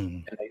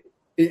 And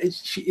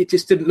it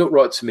just didn't look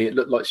right to me. It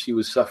looked like she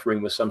was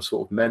suffering with some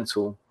sort of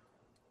mental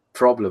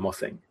problem, I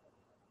think.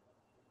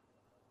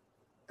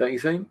 Don't you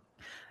think?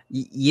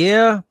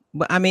 Yeah,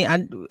 but I mean,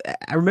 I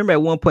remember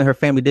at one point her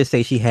family did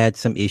say she had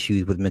some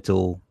issues with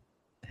mental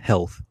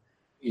health.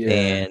 Yeah,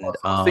 and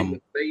I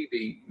think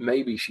that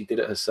maybe she did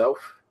it herself.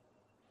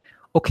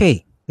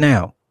 Okay,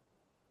 now,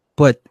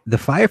 but the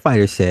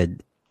firefighter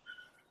said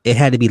it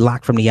had to be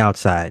locked from the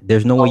outside.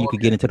 There's no way you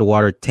could get into the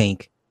water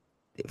tank.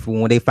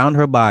 When they found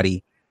her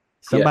body,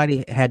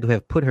 somebody had to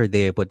have put her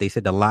there, but they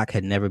said the lock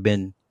had never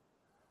been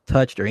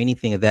touched or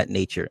anything of that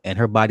nature, and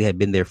her body had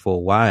been there for a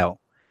while.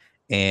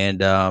 And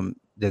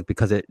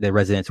because the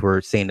residents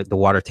were saying that the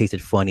water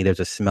tasted funny, there's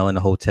a smell in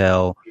the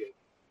hotel.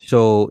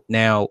 So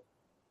now,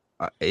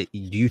 do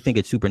you think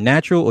it's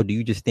supernatural, or do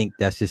you just think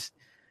that's just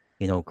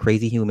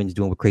crazy humans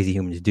doing what crazy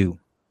humans do?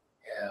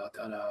 Yeah, I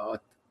don't know.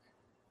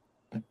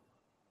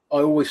 I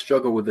always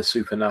struggle with the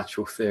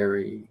supernatural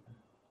theory.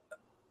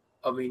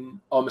 I mean,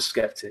 I'm a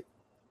skeptic.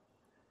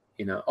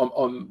 I don't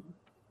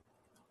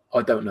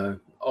know.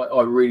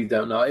 I really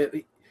don't know.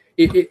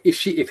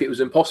 If it was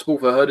impossible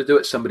for her to do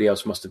it, somebody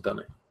else must have done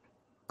it.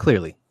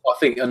 Clearly. I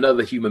think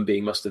another human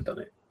being must have done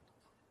it.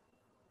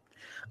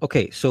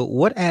 Okay, so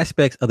what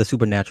aspects of the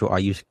supernatural are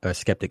you a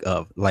skeptic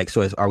of? Like,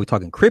 are we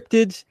talking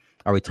cryptids?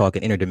 Are we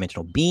talking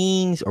interdimensional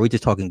beings? Or are we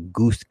just talking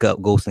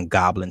ghosts and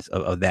goblins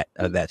of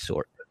that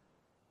sort?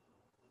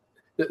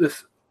 I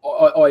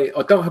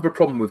don't have a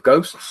problem with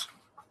ghosts.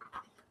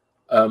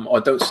 I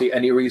don't see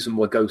any reason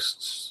why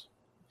ghosts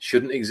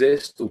shouldn't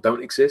exist or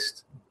don't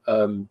exist,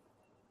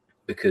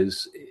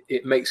 because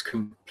it makes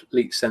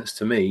complete sense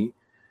to me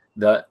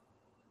that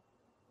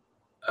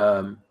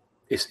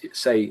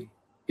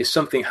if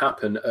something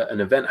happened,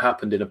 an event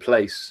happened in a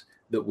place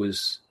that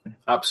was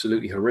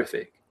absolutely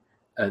horrific,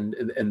 and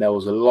there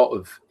was a lot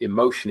of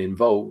emotion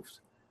involved,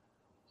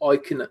 I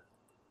can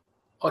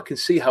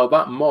see how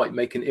that might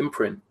make an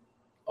imprint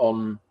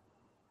on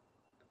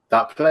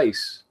that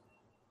place,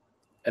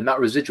 and that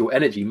residual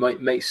energy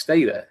may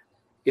stay there.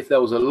 If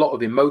there was a lot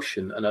of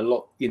emotion and a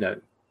lot,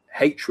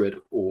 hatred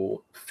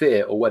or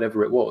fear or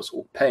whatever it was,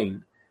 or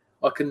pain,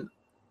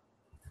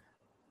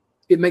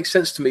 it makes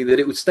sense to me that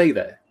it would stay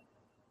there.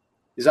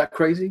 Is that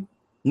crazy?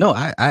 No,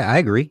 I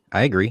agree.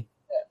 I agree.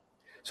 Yeah.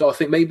 So I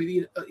think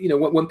maybe,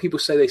 when people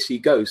say they see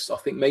ghosts, I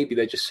think maybe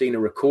they're just seeing a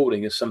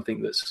recording of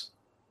something that's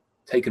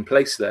taken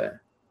place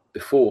there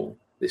before.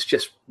 It's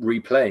just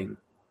replaying.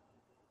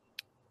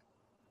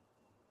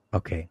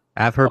 Okay.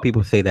 I've heard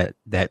people say that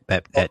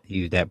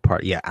use that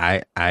part. Yeah,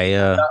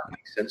 that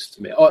makes sense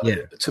to me. Yeah.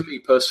 To me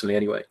personally,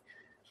 anyway.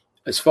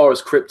 As far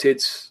as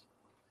cryptids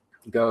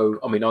go,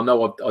 I mean, I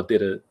know I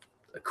did a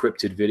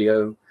cryptid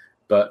video,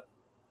 but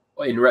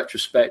in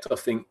retrospect, I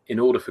think in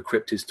order for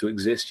cryptids to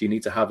exist, you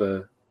need to have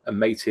a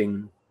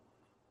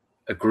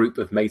group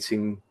of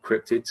mating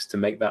cryptids to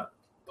make that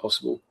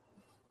possible.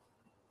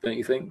 Don't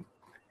you think?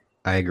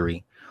 I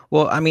agree.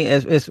 Well, I mean,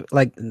 it's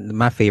like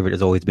my favorite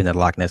has always been the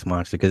Loch Ness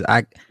monster, because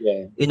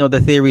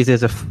the theories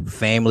there's a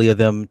family of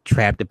them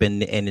trapped up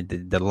in, and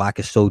the loch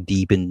is so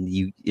deep,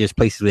 and there's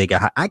places where they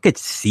got. I could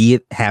see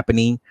it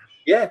happening.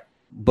 Yeah.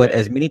 But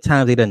as many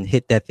times they done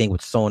hit that thing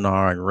with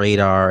sonar and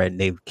radar, and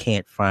they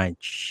can't find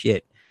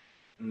shit.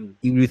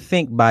 You would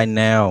think by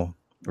now,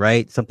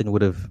 right? Something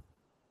would have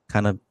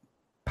kind of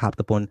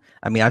popped up on.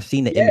 I mean, I've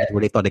seen the image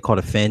where they thought they caught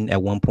a fin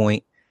at one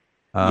point.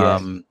 I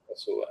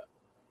saw that.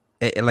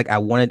 Like I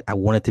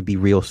wanted to be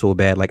real so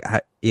bad. Like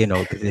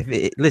because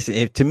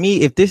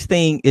if this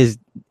thing is,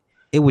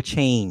 it would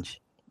change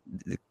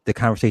the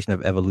conversation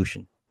of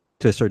evolution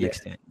to a certain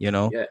extent.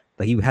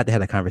 Like you had to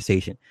have that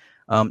conversation.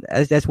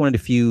 That's one of the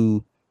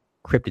few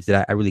cryptids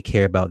that I really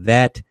care about.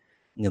 That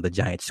the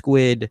giant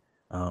squid,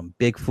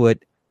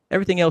 Bigfoot,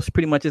 everything else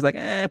pretty much is like,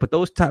 but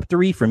those top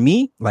three for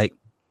me, like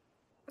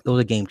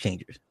those are game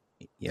changers.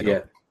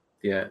 Yeah.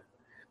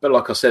 But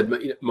like I said,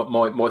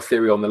 my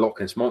theory on the Loch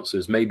Ness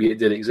monsters, maybe it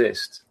did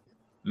exist.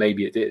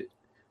 Maybe it did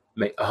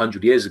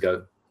 100 years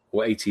ago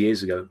or 80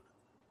 years ago.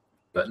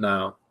 But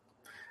now,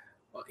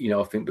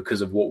 I think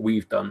because of what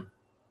we've done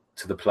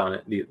to the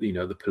planet,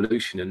 the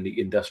pollution and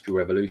the Industrial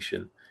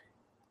Revolution,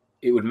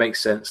 it would make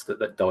sense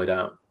that died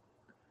out.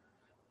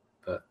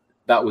 But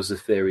that was the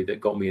theory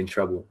that got me in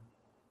trouble.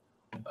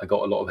 I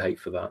got a lot of hate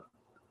for that.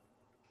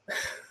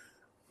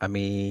 I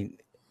mean,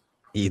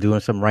 you're doing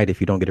something right if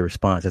you don't get a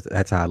response.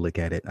 That's how I look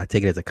at it. I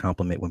take it as a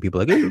compliment when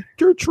people are like, hey,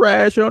 you're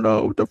trash. I don't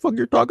know what the fuck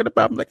you're talking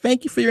about. I'm like,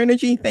 thank you for your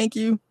energy. Thank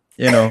you.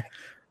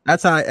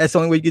 That's the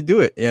only way you could do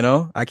it.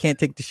 I can't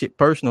take the shit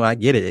personal. I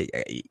get it.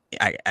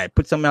 I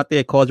put something out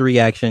there, caused a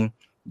reaction,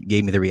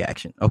 gave me the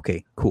reaction.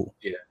 Okay, cool.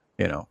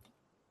 Yeah.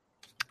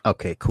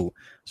 Okay, cool.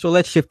 So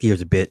let's shift gears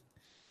a bit.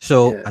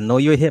 So I know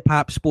you're a hip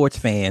hop sports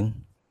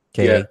fan.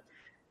 Okay. Yeah.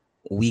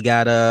 We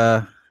got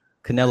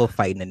Canelo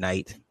fighting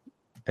tonight.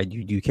 Do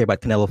you care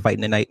about Canelo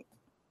fighting tonight?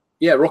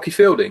 Yeah, Rocky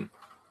Fielding,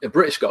 a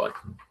British guy.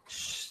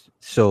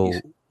 So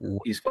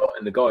he's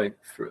fighting the guy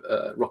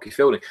for Rocky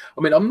Fielding.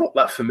 I mean, I'm not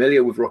that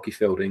familiar with Rocky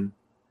Fielding.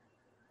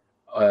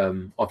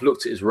 I've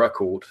looked at his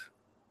record,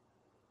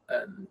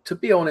 and to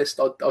be honest,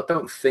 I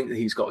don't think that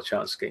he's got a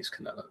chance against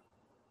Canelo.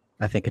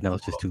 I think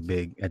Canelo's just too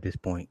big at this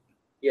point.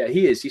 Yeah,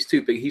 he is. He's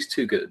too big. He's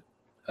too good.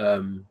 I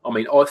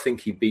mean, I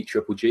think he beat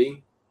Triple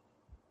G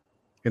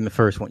in the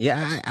first one.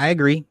 Yeah, I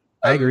agree.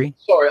 I agree.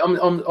 Sorry,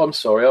 I'm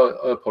sorry.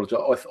 I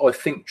apologize. I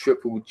think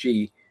Triple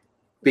G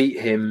beat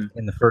him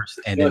in the first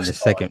and in the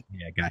second.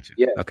 Yeah, gotcha.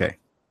 Yeah. Okay.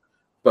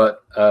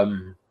 But I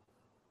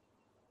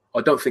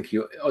don't think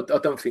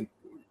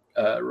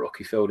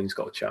Rocky Fielding's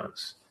got a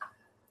chance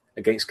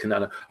against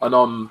Canelo, and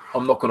I'm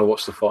not going to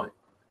watch the fight.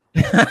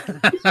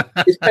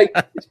 It's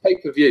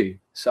pay-per-view,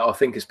 so I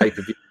think it's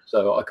pay-per-view.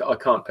 So I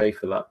can't pay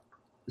for that.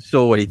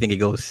 So what do you think? It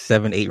goes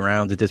 7-8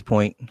 rounds at this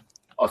point?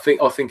 I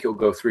think it'll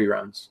go 3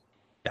 rounds.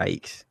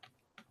 Yikes.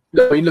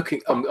 No, I mean,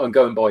 I'm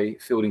going by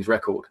Fielding's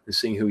record and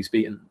seeing who he's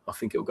beaten. I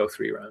think it'll go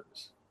 3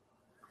 rounds.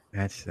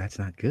 That's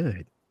not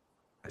good.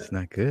 That's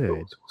not good.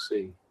 We'll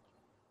see.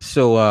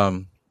 So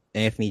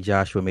Anthony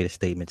Joshua made a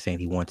statement saying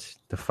he wants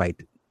to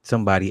fight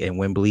somebody in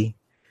Wembley.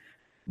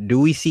 Do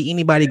we see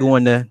anybody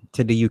going to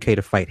the UK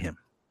to fight him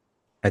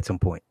at some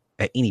point?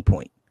 At any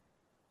point?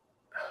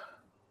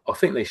 I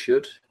think they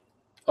should.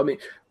 I mean,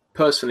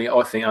 personally,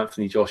 I think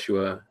Anthony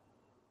Joshua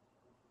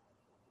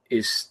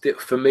is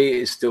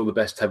still the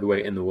best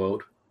heavyweight in the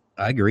world.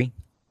 I agree.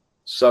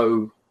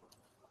 So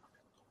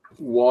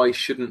why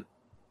shouldn't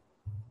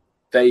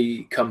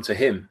they come to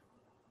him?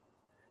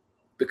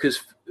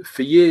 Because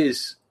for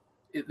years,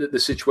 the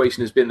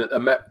situation has been that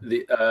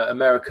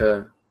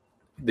America,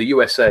 the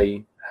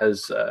USA,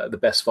 has the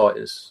best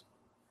fighters.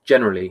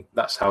 Generally,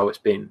 that's how it's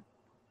been.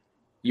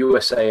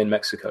 USA and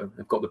Mexico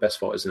have got the best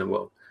fighters in the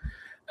world.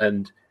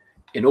 And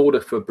in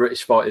order for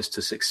British fighters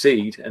to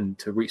succeed and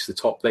to reach the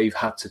top, they've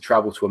had to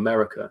travel to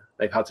America.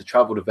 They've had to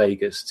travel to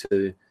Vegas,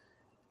 to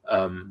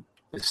to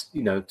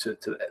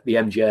the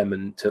MGM,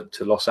 and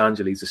to Los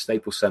Angeles, the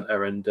Staples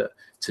Center, and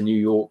to New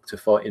York to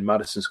fight in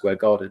Madison Square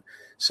Garden.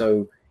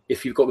 So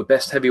if you've got the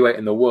best heavyweight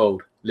in the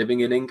world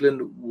living in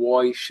England,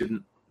 why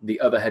shouldn't the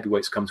other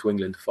heavyweights come to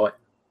England to fight?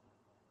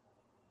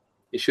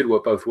 It should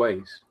work both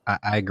ways.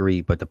 I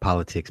agree, but the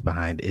politics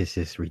behind it is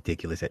just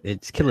ridiculous.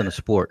 It's killing the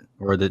sport,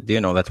 or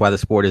that's why the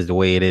sport is the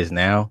way it is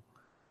now.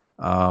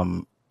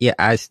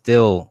 I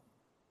still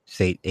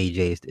say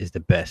AJ is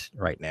the best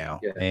right now.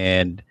 Yeah.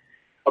 And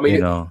I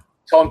mean,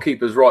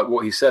 Timekeeper's right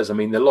what he says. I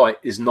mean, the light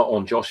is not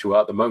on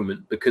Joshua at the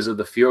moment because of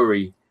the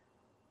Fury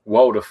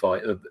Wilder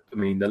fight. I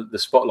mean, the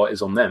spotlight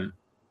is on them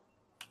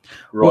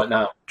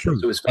now. True.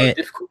 So it's very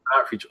difficult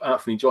for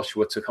Anthony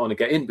Joshua to kind of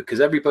get in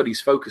because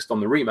everybody's focused on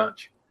the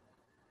rematch.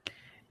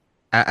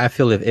 I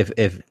feel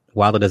if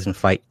Wilder doesn't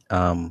fight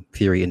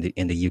Fury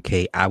in the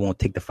UK, I won't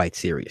take the fight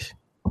serious.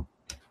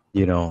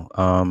 We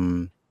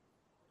had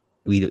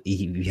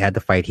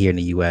the fight here in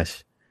the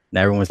US.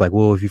 Now everyone's like,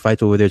 well, if he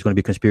fights over there, it's going to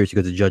be a conspiracy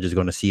because the judges are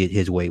going to see it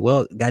his way.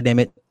 Well, goddamn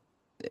it,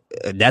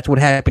 that's what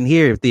happened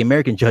here with the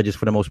American judges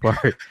for the most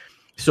part.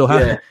 So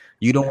how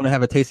you don't want to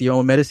have a taste of your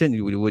own medicine?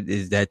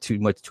 Is that too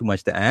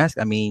much to ask?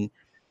 I mean,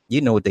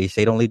 you know what they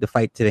say: don't leave the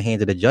fight to the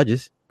hands of the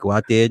judges. Go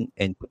out there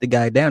and put the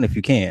guy down if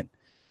you can.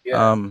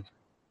 Yeah.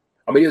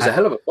 I mean, it was a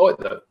hell of a fight,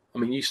 though. I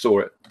mean, you saw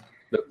it.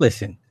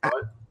 Listen,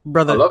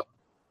 brother,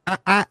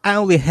 I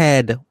only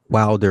had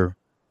Wilder.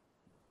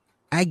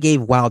 I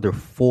gave Wilder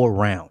 4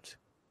 rounds.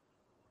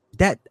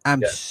 That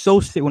I'm so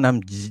sick when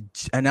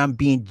I'm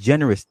being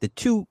generous. The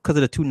 2 because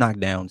of the 2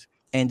 knockdowns,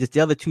 and just the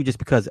other 2 just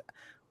because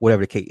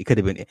whatever the case it could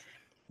have been.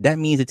 That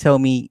means to tell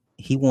me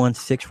he won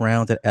 6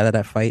 rounds out of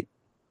that fight.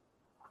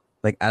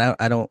 Like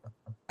I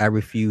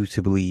refuse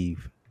to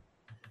believe.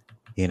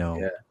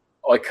 Yeah.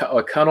 I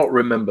cannot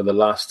remember the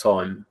last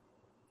time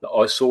that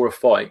I saw a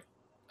fight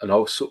and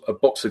a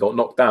boxer got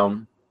knocked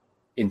down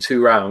in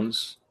 2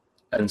 rounds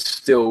and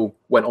still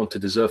went on to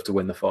deserve to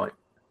win the fight.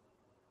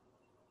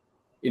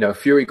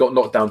 Fury got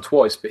knocked down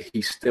twice, but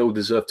he still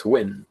deserved to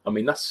win. I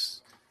mean,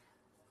 that's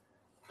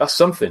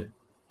something.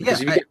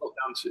 Because if you get knocked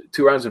down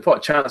 2 rounds in a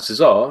fight,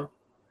 chances are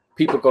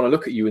people are going to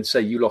look at you and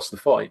say you lost the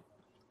fight.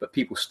 But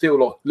people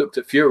still looked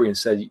at Fury and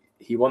said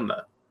he won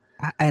that.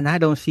 And I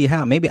don't see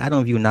how. Maybe I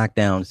don't view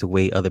knockdowns the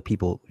way other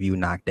people view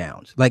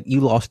knockdowns. Like, you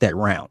lost that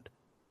round.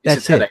 That's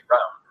it's a 10-8 round,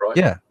 right?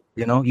 Yeah.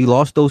 You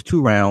lost those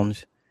 2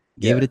 rounds,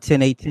 gave it a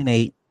 10-8,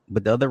 10-8,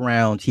 but the other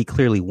rounds he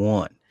clearly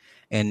won.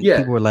 And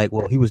people were like,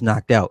 well, he was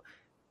knocked out.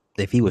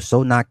 If he was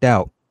so knocked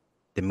out,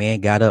 the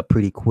man got up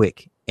pretty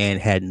quick and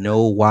had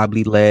no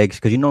wobbly legs.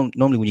 Because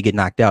normally when you get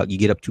knocked out, you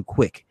get up too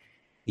quick.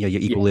 Your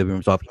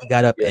equilibrium's off. He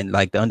got up and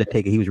like the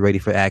Undertaker, he was ready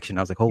for action.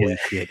 I was like, holy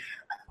shit.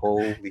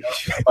 Holy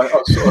shit. I saw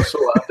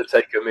that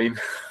Undertaker meme.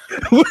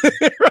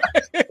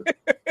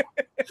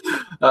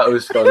 That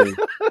was funny.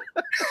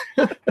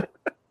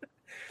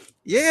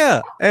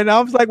 Yeah. And I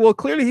was like, well,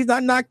 clearly he's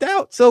not knocked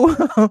out. So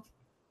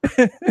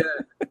yeah,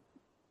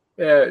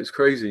 it's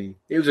crazy.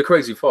 It was a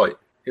crazy fight.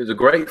 It was a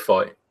great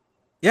fight.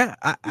 Yeah,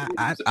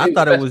 I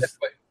thought it was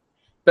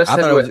best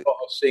heavyweight fight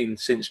I've seen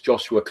since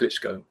Joshua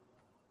Klitschko.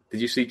 Did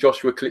you see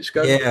Joshua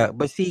Klitschko? Yeah,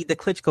 but see the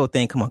Klitschko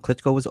thing. Come on,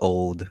 Klitschko was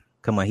old.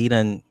 Come on, he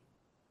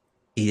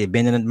had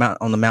been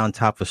on the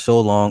mountaintop for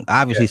so long.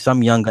 Obviously,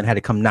 some young gun had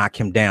to come knock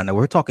him down. Now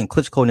we're talking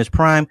Klitschko in his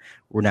prime.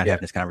 We're not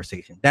having this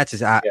conversation. That's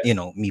just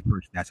me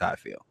personally. That's how I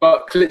feel.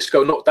 But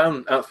Klitschko knocked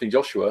down Anthony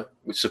Joshua,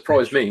 which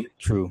surprised me.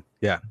 True.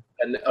 Yeah.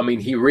 And I mean,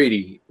 he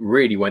really,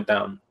 really went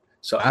down.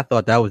 So I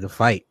thought that was a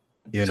fight.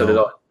 So did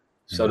I.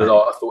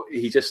 I thought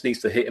he just needs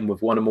to hit him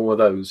with one or more of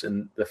those,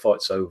 and the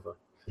fight's over.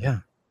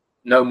 Yeah.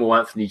 No more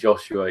Anthony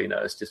Joshua.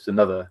 It's just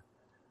another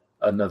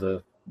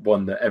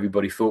one that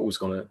everybody thought was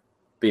going to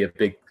be a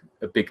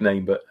big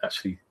name, but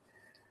actually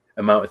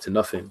amounted to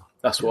nothing.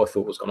 That's what I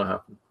thought was going to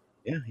happen.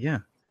 Yeah.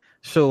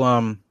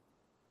 So,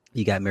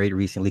 you got married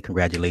recently.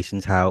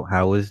 Congratulations.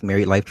 How is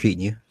married life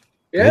treating you?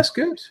 Yeah, it's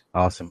good.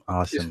 Awesome.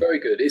 It's very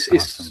good.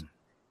 It's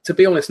to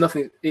be honest,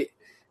 nothing.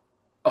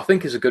 I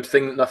think it's a good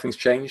thing that nothing's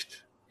changed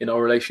in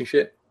our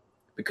relationship,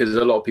 because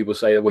a lot of people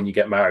say that when you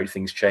get married,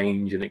 things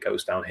change and it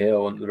goes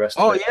downhill and the rest.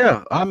 Oh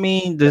yeah, I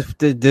mean the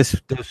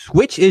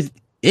switch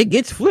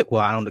gets flipped.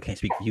 Well, I can't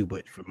speak for you,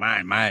 but for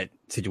my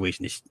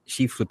situation,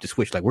 she flipped the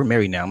switch. Like, we're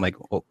married now. I'm like,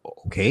 oh,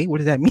 okay, what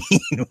does that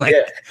mean? Like,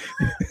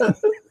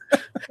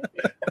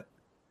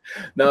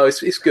 No,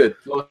 it's good.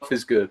 Life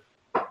is good.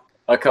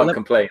 I can't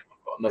complain.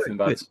 I've got nothing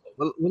bad to say.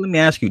 Well, let me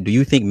ask you: do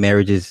you think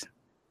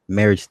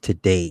marriage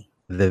today?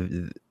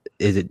 Do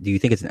you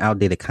think it's an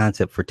outdated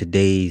concept for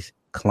today's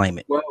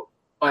climate? Well,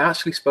 I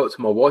actually spoke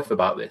to my wife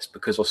about this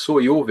because I saw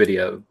your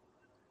video.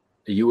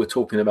 You were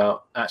talking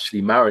about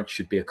actually marriage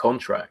should be a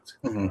contract.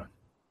 Mm-hmm.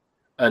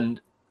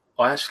 And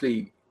I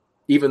actually,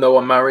 even though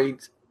I'm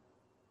married,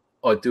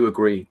 I do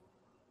agree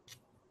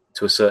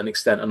to a certain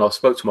extent. And I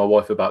spoke to my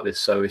wife about this,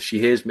 so if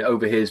she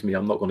overhears me,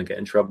 I'm not going to get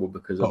in trouble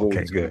because I've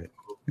already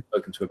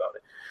spoken to her about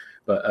it.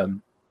 But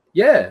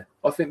yeah,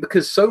 I think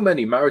because so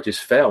many marriages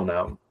fail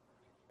now,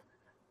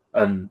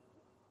 and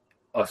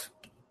I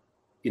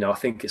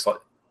think it's like,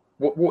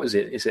 what is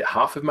it? Is it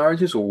half of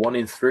marriages or 1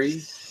 in 3?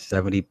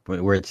 70.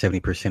 We're at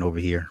 70% over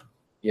here.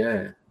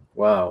 Yeah.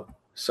 Wow.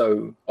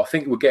 So I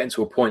think we're getting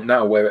to a point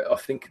now where I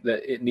think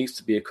that it needs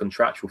to be a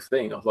contractual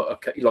thing. I was like,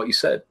 okay, like you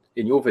said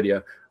in your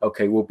video,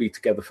 okay, we'll be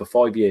together for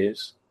 5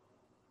 years.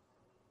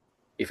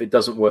 If it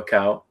doesn't work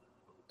out,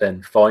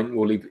 then fine,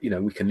 we'll leave.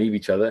 We can leave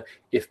each other.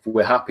 If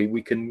we're happy,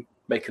 we can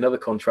make another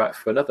contract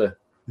for another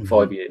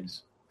 5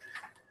 years.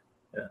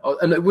 Yeah.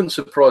 And it wouldn't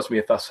surprise me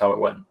if that's how it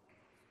went,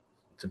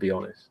 to be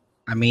honest.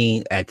 I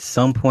mean, at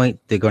some point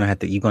you're gonna have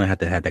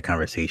to have that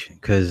conversation,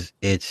 because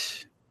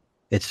it's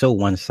so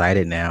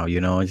one-sided now.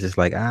 It's just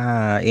like,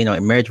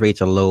 marriage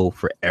rates are low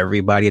for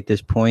everybody at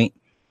this point.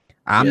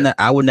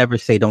 I would never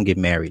say don't get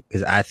married,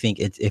 because I think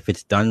if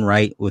it's done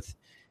right, with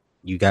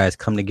you guys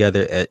come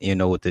together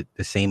with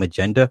the same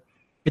agenda,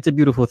 it's a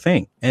beautiful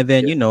thing. And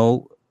then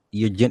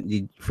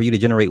for you to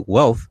generate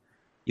wealth,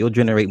 you'll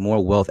generate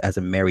more wealth as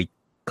a married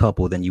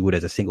couple than you would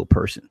as a single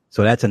person.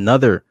 So that's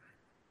another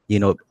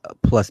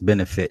plus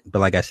benefit. But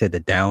like I said, the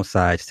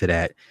downsides to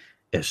that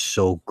is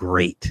so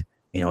great.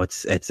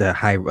 It's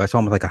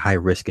almost like a high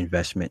risk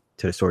investment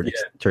to a certain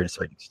extent.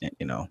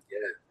 Yeah.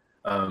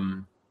 I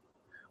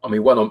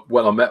mean,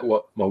 when I met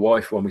my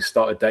wife, when we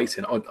started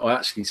dating, I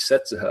actually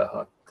said to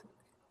her,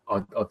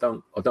 I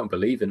don't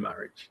believe in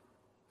marriage.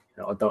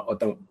 I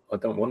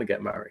don't want to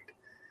get married.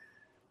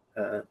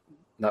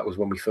 That was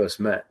when we first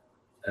met,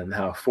 and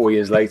how 4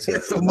 years later.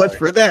 So much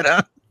for that,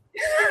 huh?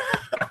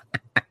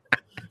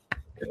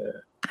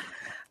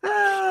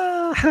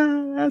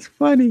 That's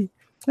funny.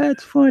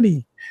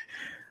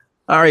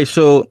 All right,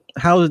 so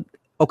I want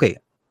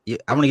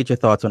to get your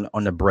thoughts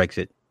on the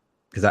Brexit,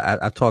 because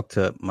I've talked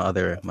to my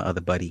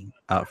other buddy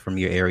out from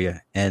your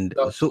area, and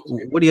so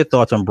what are your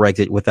thoughts on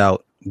Brexit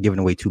without giving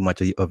away too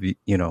much of if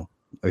you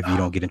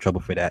don't get in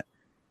trouble for that?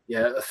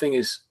 Yeah, the thing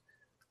is,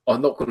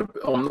 I'm not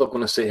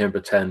gonna sit here and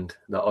pretend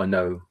that I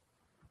know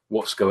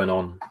what's going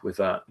on with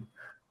that.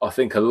 I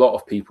think a lot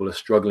of people are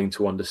struggling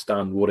to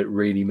understand what it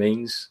really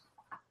means,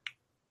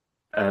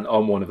 and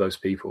I'm one of those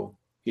people.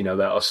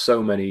 There are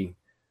so many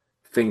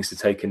things to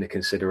take into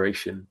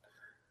consideration,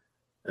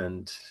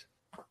 and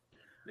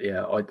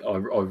yeah,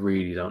 I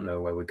really don't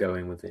know where we're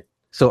going with it.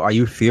 So are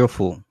you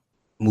fearful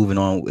moving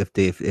on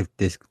if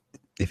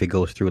it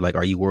goes through? Like,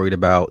 are you worried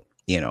about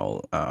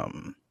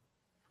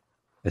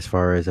as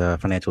far as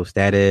financial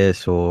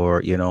status,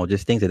 or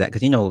just things like that?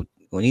 Because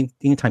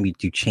anytime you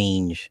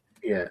change,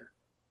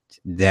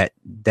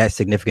 that's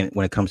significant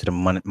when it comes to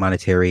the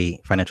monetary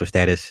financial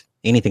status,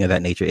 anything of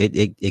that nature.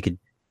 It could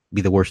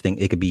be the worst thing.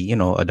 It could be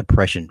a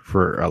depression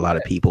for a lot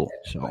of people.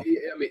 So I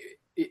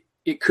mean,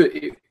 it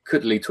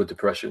could lead to a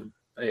depression.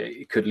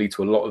 It could lead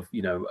to a lot of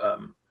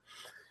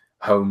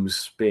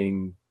homes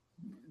being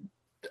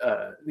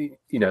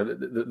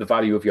the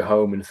value of your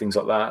home and things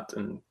like that.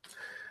 And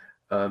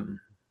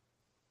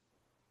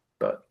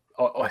but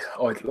I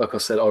like I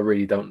said, I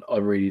really don't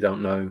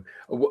know.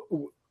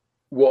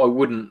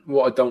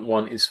 What I don't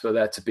want is for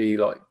there to be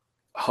like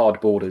hard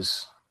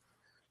borders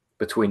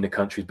between the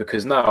countries,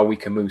 because now we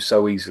can move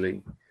so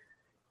easily.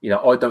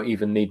 I don't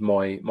even need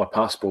my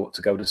passport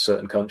to go to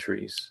certain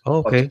countries.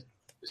 Okay. I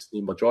just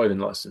need my driving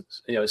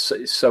license.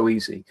 It's so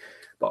easy.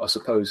 But I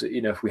suppose that,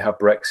 if we have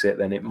Brexit,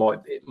 then it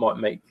might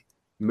make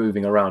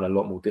moving around a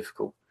lot more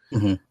difficult.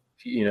 Mm-hmm.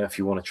 If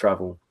you want to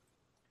travel.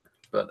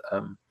 But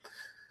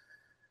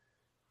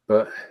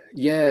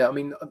yeah, I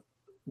mean,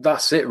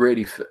 that's it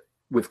really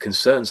with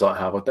concerns I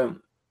have.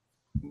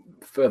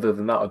 Further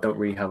than that, I don't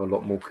really have a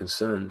lot more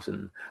concerns.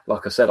 And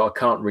like I said, I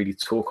can't really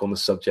talk on the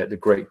subject a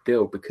great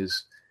deal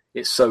because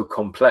it's so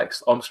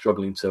complex. I'm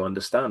struggling to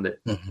understand it.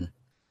 Mm-hmm.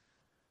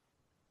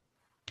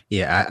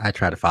 Yeah, I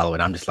try to follow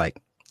it. I'm just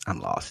like,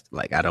 I'm lost.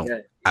 Like,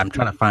 I'm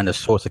trying to find a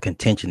source of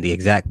contention, the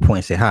exact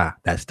point, say,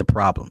 that's the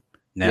problem.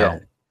 Now,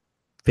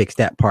 fix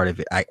that part of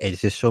it.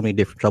 It's just so many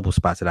different trouble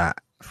spots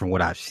that from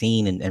what I've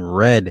seen and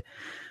read,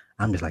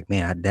 I'm just like,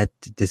 man, that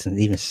doesn't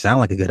even sound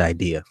like a good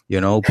idea,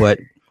 but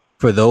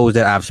for those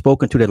that I've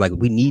spoken to, they're like,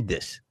 we need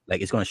this. Like,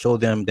 it's going to show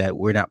them that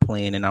we're not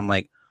playing. And I'm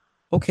like,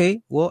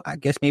 okay, well, I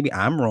guess maybe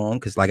I'm wrong.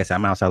 Cause like I said,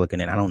 I'm outside looking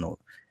in. I don't know.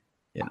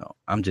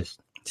 I'm just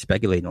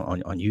speculating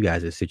on you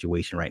guys'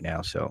 situation right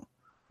now. So,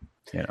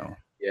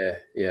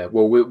 Yeah.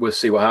 Well, we'll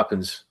see what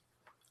happens.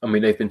 I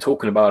mean, they've been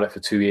talking about it for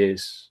 2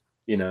 years.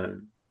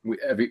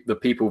 The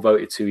people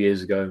voted 2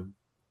 years ago.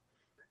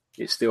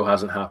 It still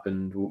hasn't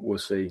happened. We'll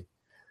see.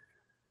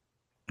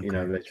 Okay.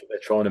 They're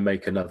trying to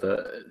make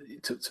another.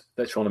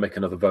 They're trying to make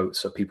another vote,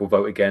 so people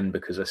vote again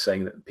because they're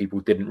saying that people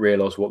didn't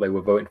realize what they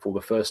were voting for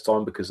the first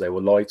time because they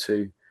were lied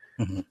to.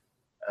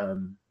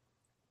 Mm-hmm.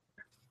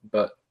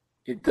 But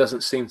it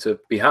doesn't seem to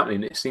be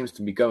happening. It seems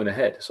to be going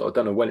ahead. So I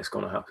don't know when it's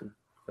going to happen.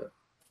 But.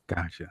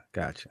 Gotcha.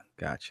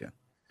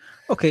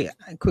 Okay,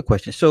 quick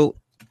question. So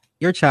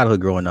your childhood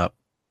growing up.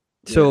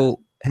 So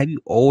have you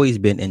always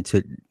been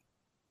into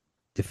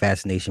the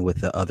fascination with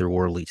the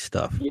otherworldly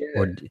stuff?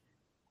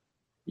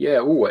 Yeah,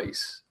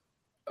 always.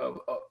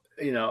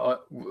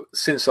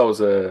 Since I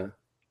was a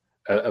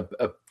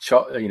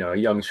child, a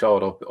young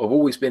child, I've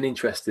always been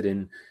interested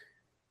in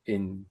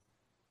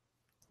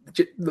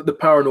the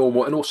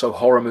paranormal and also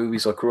horror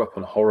movies. I grew up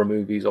on horror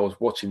movies. I was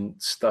watching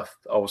stuff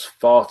I was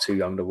far too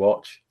young to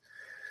watch,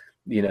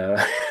 and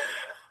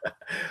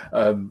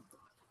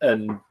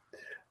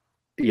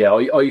yeah,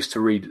 I used to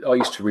read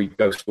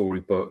ghost story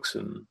books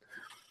and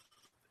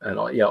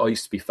I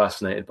used to be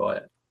fascinated by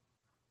it.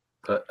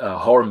 But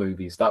horror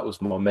movies, that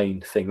was my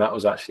main thing. That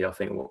was actually, I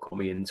think, what got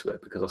me into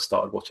it, because I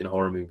started watching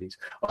horror movies.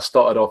 I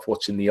started off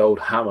watching the old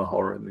Hammer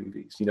horror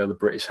movies, the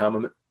British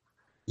Hammer.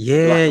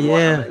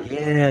 Yeah. Because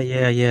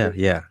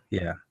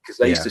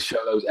they used to show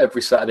those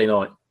every Saturday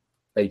night.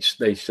 They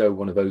show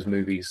one of those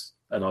movies,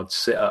 and I'd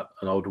sit up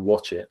and I would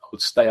watch it. I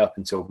would stay up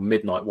until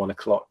midnight, 1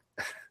 o'clock.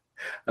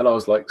 And I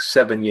was like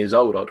 7 years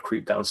old. I'd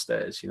creep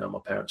downstairs. My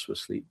parents were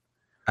asleep.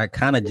 I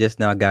kind of just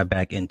now got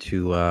back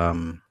into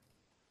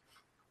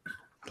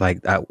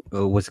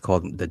what's it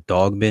called, the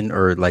Dogmen,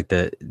 or like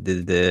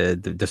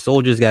the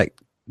soldiers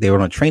they were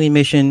on a training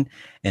mission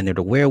and they're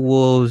the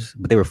werewolves,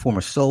 but they were former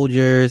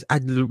soldiers. I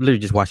literally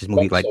just watched this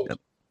movie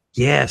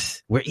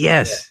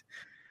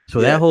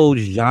So that whole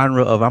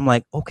genre of, I'm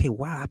like, okay,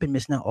 wow, I've been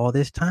missing out all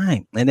this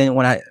time. And then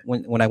when I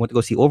went to go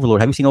see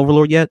Overlord, have you seen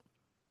Overlord yet?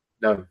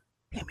 No.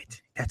 Damn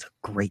it, that's a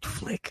great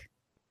flick.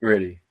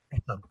 Really?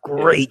 It's a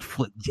great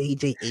flick.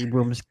 J.J.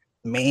 Abrams,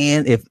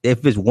 man,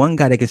 if there's one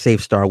guy that can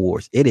save Star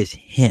Wars, it is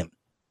him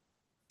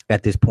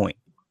at this point.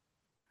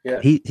 Yeah.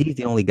 He's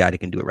the only guy that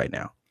can do it right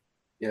now.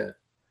 Yeah.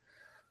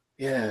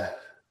 Yeah.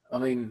 I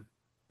mean,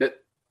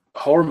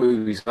 horror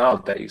movies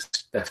nowadays,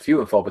 they're few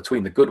and far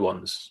between. The good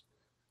ones,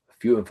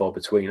 few and far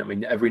between. I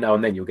mean, every now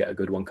and then you'll get a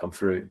good one come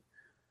through.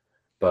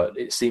 But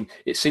it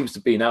seems to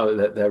be now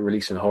that they're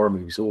releasing horror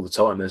movies all the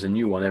time. There's a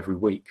new one every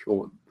week,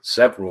 or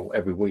several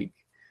every week.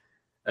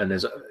 And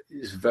it's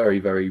very,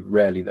 very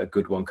rarely that a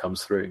good one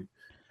comes through.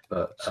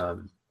 But I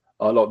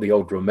like the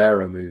old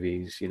Romero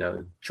movies,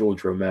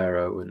 George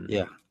Romero and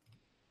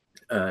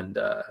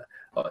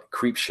like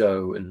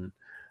Creepshow and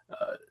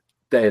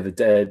Day of the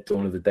Dead,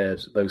 Dawn of the Dead,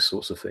 those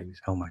sorts of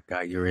things. Oh my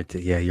God, you're into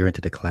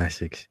the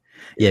classics.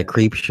 Yeah,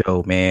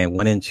 Creepshow, man,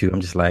 1 and 2.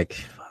 I'm just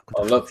like,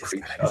 I love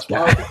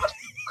Creepshow.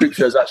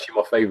 Creepshow is actually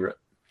my favorite.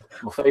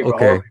 Okay.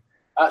 Horror.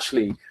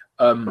 Actually,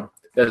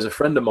 there's a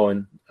friend of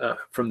mine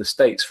from the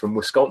States, from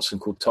Wisconsin,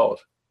 called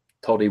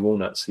Toddy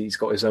Walnuts. He's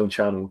got his own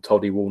channel,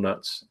 Toddy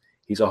Walnuts.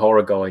 He's a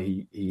horror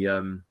guy. He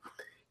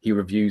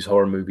reviews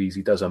horror movies.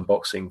 He does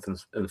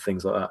unboxings and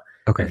things like that.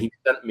 Okay. And he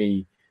sent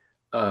me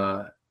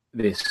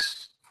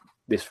this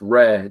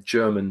rare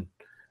German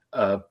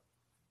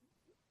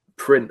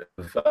print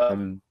of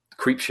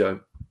Creepshow,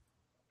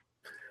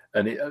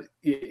 and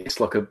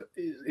it's like a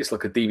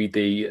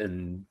DVD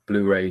and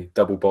Blu-ray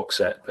double box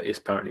set, but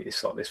it's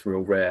like this real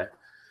rare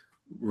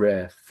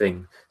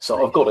thing.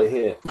 So I've got it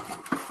here.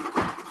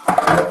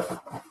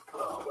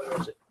 Oh, where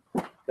is it?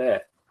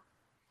 There.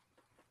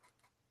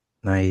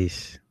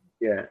 Nice.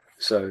 Yeah.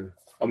 So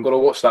I'm gonna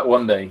watch that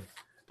one day,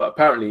 but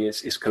apparently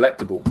it's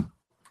collectible.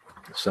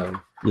 So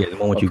yeah, the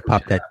moment you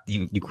pop that,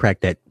 you crack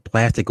that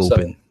plastic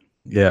open.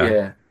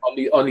 Yeah.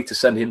 I need to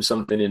send him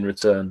something in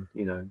return.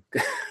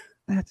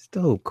 That's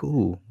dope.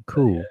 Cool.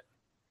 Yeah.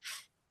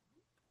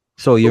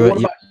 So you're.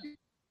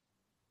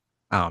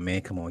 Oh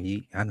man, come on!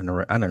 I don't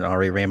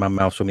already ran my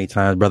mouth so many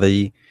times, brother.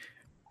 I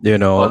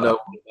know.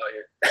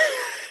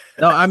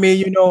 No, I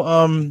mean,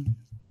 I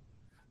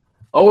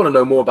want to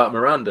know more about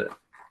Miranda.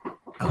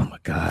 Oh my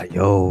God,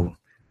 yo!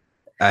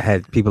 I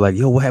had people like,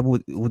 yo, what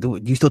happened? Do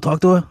you still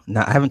talk to her?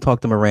 No, I haven't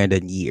talked to Miranda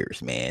in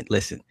years, man.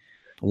 Listen,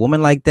 a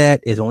woman like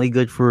that is only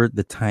good for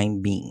the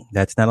time being.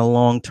 That's not a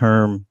long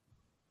term.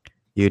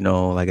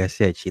 Like I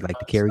said, she liked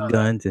to carry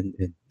guns and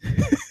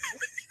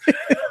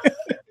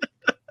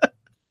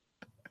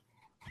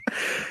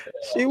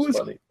she was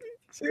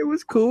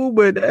cool,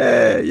 but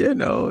the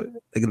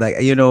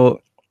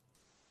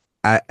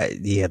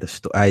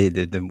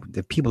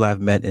people I've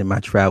met in my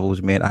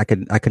travels, man, I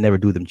could never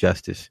do them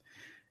justice.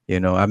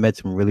 I met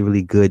some really,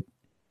 really good,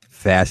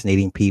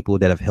 fascinating people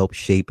that have helped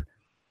shape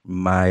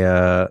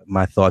my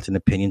my thoughts and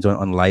opinions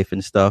on life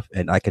and stuff,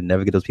 and I can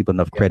never give those people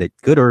enough credit,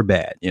 good or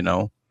bad.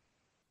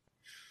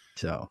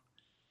 So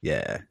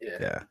yeah.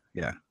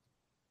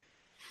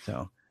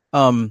 So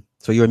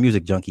so you're a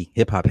music junkie,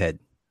 hip hop head,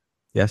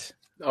 yes?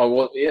 Oh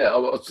well, yeah.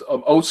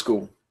 I'm old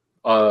school.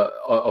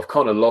 I've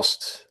kind of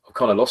lost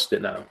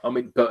it now. I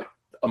mean, but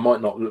I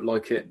might not look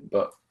like it,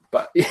 but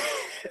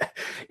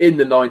in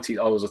the 90s,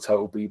 I was a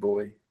total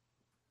b-boy.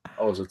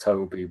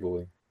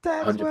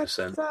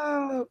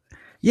 100%.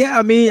 Yeah,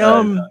 I mean,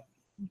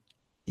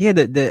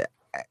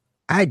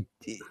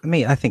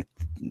 I think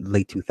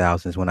late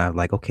 2000s when I was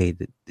like, okay,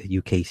 the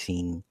UK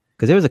scene,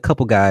 because there was a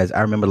couple guys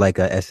I remember, like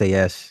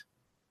SAS,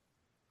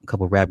 a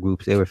couple rap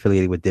groups, they were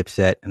affiliated with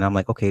Dipset, and I'm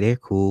like, okay, they're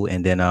cool.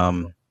 And then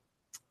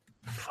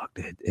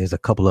there's a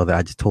couple other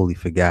I just totally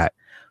forgot.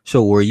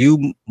 So were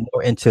you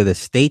more into the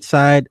state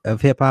side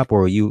of hip hop,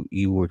 or you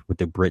were with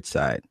the Brit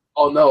side?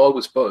 Oh no, I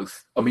was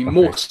both. I mean, Okay.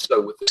 more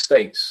so with the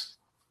States,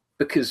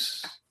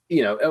 because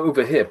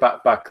over here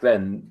back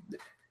then,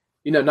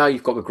 now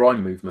you've got the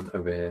grime movement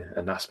over here,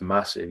 and that's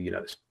massive.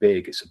 It's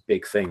big. It's a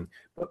big thing.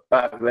 But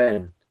back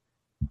then,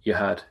 you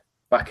had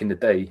back in the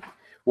day,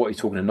 what are you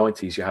talking the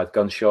 90s? You had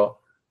Gunshot,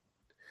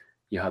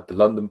 you had the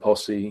London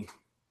Posse,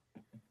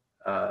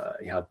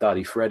 you had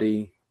Daddy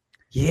Freddy.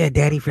 Yeah,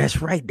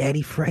 that's right.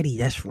 Daddy Freddy,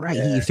 that's right. He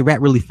Yeah. used to rap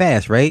really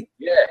fast, right?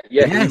 Yeah.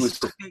 Yes.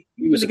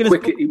 He was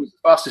Okay. he was the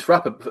fastest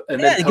rapper,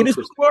 and then Tongue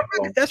Twister came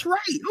along. That's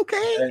right.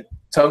 Okay. And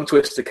Tongue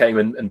Twister came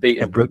and beat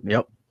him.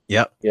 Yep.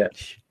 Yeah.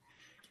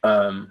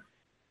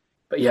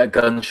 But yeah,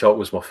 Gunshot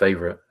was my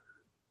favorite.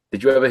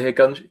 Did you ever hear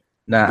Gunshot?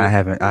 Nah, I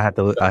haven't. I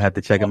have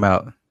to check him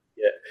out.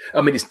 Yeah,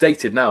 I mean, it's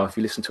dated now. If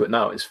you listen to it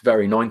now, it's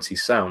very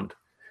 90s sound.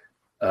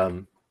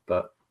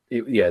 But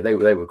they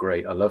were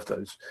great. I love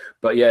those.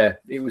 But yeah,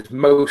 it was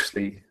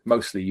mostly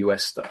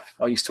US stuff.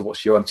 I used to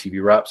watch Yo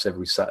MTV Raps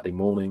every Saturday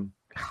morning.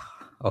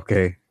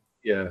 Okay.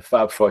 Yeah,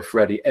 Fab Five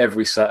Freddy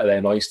every Saturday,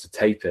 and I used to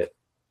tape it.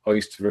 I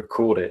used to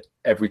record it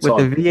every time.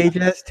 With the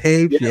VHS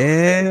tapes,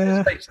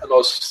 yeah. And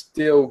I've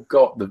still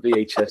got the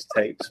VHS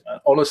tapes. Man.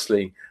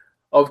 Honestly,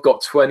 I've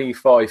got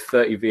 25,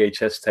 30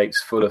 VHS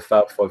tapes full of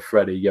Fab Five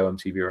Freddy, Yo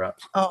MTV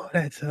Raps. Oh,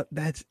 that's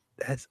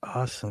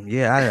awesome.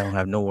 Yeah, I don't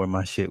have nowhere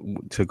my shit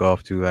took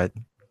off to. I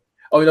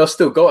mean, I've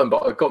still got them,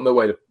 but I've got no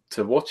way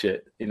to watch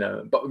it,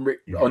 But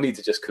I need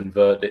to just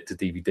convert it to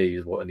DVD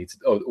is what I need to,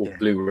 or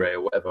Blu-ray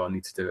or whatever. I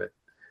need to do it.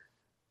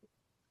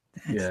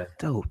 That's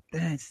dope.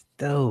 That's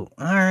dope.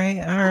 All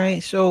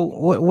right. So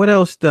what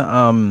else?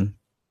 I mean,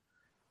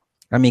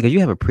 because you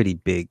have a pretty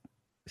big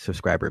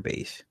subscriber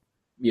base.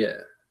 Yeah.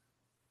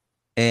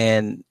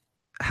 And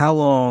how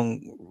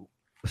long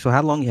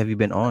have you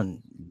been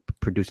on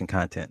producing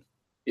content?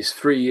 It's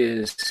 3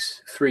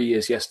 years. 3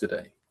 years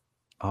yesterday.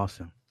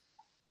 Awesome.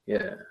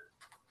 Yeah.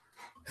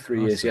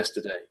 3 years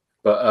yesterday.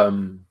 But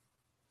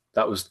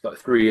that was like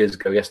 3 years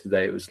ago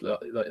yesterday. It was like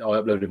I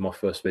uploaded my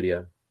first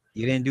video.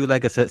 You didn't do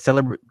like a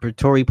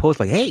celebratory post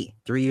like, hey,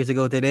 3 years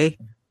ago today?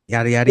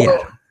 Yada, yada,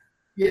 yada.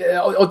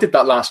 Yeah, I did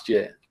that last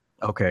year.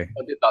 Okay.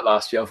 I did that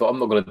last year. I thought I'm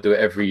not going to do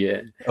it every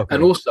year. Okay.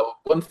 And also,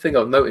 one thing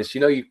I've noticed,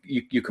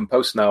 you can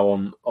post now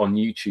on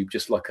YouTube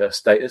just like a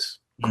status.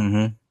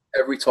 Mm-hmm.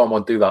 Every time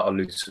I do that, I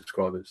lose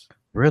subscribers.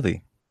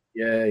 Really?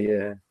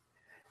 Yeah.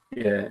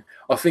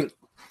 I think,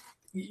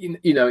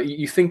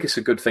 you think it's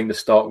a good thing to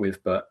start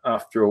with, but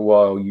after a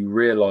while, you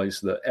realize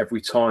that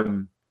every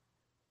time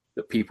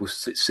that people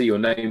see your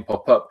name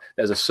pop up,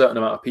 there's a certain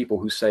amount of people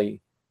who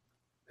say,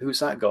 who's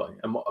that guy?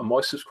 Am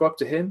I subscribed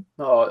to him?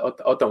 No,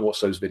 I don't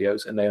watch those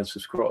videos, and they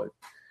unsubscribe.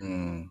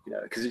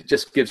 Because it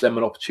just gives them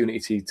an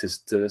opportunity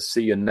to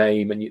see your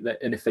name, and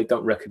if they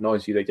don't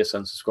recognize you, they just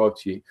unsubscribe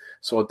to you.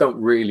 So I don't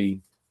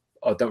really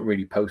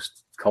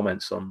post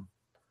comments on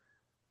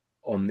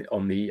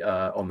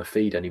the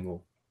feed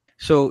anymore.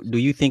 So do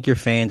you think your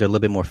fans are a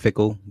little bit more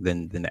fickle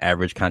than the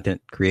average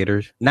content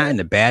creators? Not in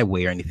a bad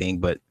way or anything,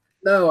 but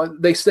no,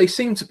 they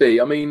seem to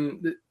be. I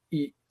mean,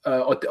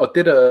 I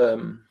did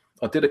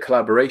a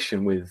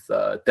collaboration with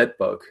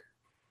Deadbug.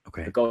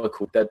 Okay. A guy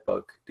called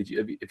Deadbug.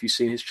 Have you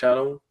seen his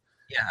channel?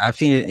 Yeah, I've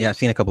seen it. Yeah, I've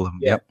seen a couple of them.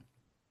 Yeah. Yep.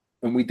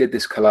 And we did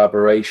this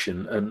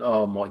collaboration, and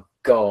oh my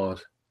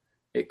God,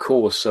 it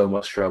caused so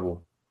much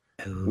trouble.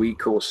 Ooh. We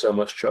caused so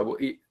much trouble.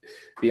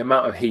 The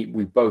amount of heat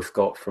we both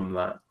got from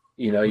that.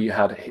 You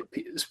had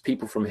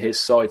people from his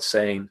side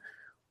saying,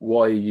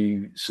 why are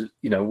you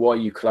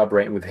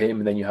collaborating with him?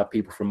 And then you have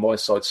people from my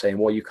side saying,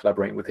 why are you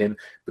collaborating with him?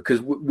 Because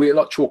we're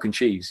like chalk and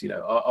cheese.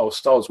 Our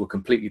styles were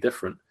completely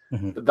different.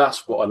 Mm-hmm. But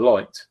that's what I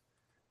liked.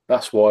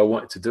 That's why I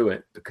wanted to do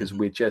it, because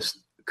we're just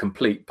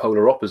complete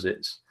polar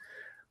opposites.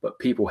 But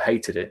people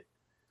hated it.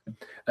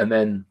 And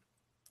then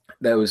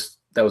there was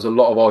a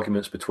lot of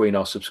arguments between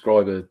our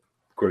subscriber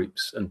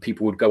groups, and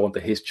people would go onto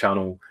his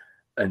channel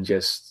and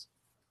just,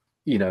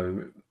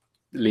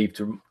 leave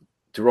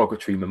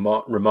derogatory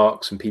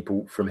remarks, and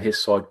people from his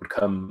side would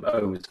come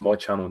over to my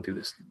channel and do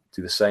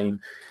the same.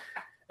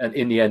 And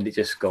in the end, it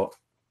just got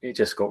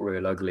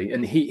real ugly.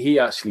 And he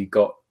actually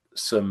got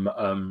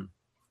some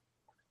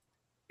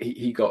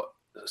he got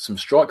some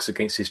strikes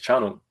against his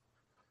channel,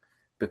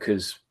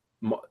 because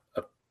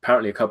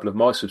apparently a couple of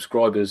my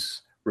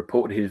subscribers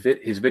reported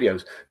his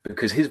videos,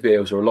 because his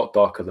videos are a lot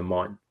darker than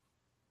mine.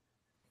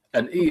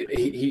 And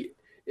he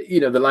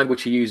the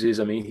language he uses,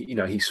 I mean,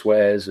 he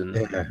swears, and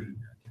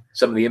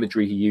some of the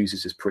imagery he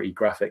uses is pretty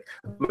graphic.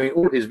 I mean,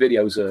 all of his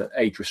videos are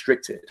age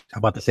restricted. I'm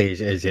about to say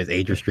it's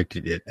age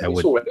restricted. So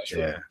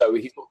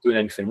he's not doing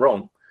anything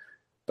wrong.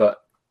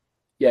 But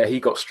yeah, he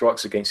got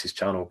strikes against his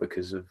channel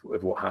because of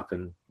what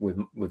happened with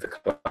the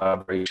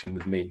collaboration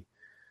with me.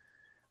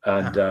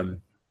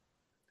 And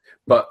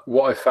but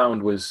what I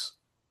found was,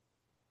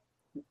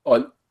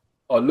 I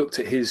looked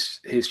at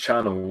his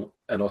channel,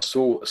 and I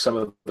saw some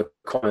of the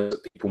comments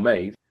that people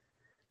made,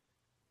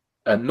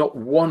 and not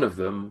one of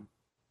them,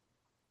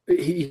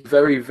 he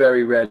very,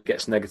 very rarely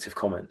gets negative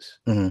comments.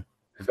 Mm-hmm.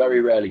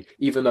 Very rarely,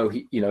 even though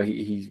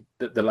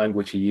the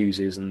language he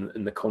uses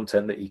and the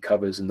content that he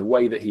covers and the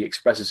way that he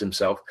expresses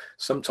himself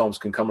sometimes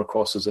can come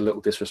across as a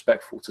little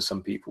disrespectful to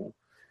some people,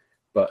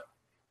 but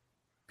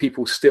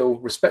people still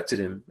respected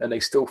him and they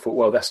still thought,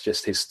 well, that's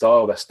just his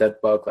style, that's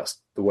Deadbug, that's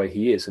the way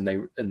he is, and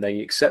they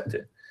accept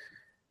it.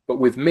 But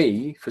with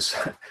me, for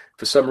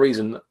some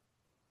reason,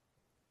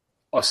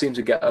 I seem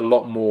to get a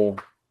lot more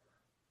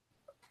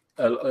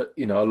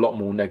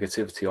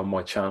negativity on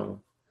my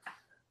channel.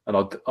 And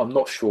I'm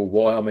not sure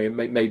why. I mean,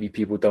 maybe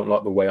people don't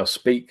like the way I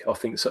speak. I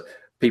think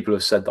people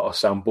have said that I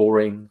sound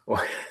boring or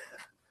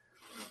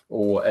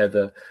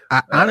whatever.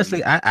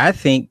 Honestly, I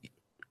think,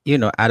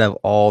 out of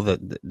all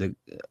the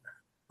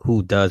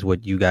who does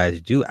what you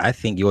guys do, I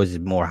think yours is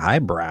more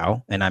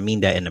highbrow, and I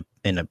mean that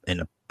in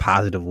a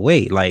positive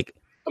way. Like,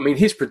 I mean,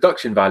 his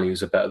production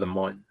values are better than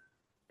mine,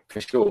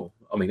 for sure.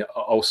 I mean,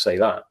 I'll say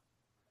that.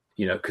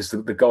 Because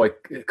the guy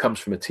comes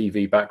from a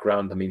TV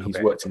background. I mean, he's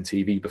worked in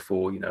TV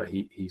before.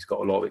 He's got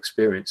a lot of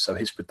experience, so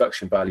his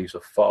production values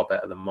are far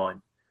better than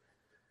mine.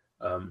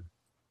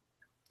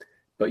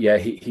 But yeah,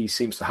 he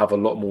seems to have a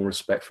lot more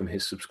respect from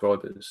his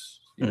subscribers.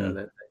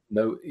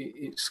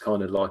 It's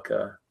kind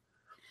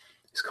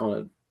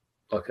of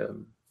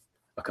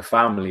like a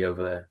family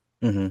over there.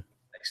 Mm-hmm.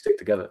 They stick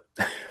together.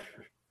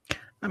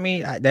 I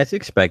mean, that's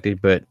expected,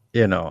 but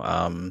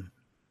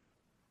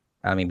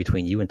I mean,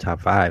 between you and Top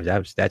 5,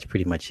 that's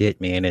pretty much it,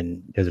 man.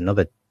 And there's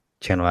another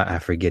channel I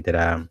forget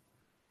that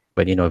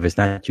but if it's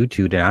not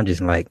YouTube, then I'm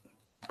just like,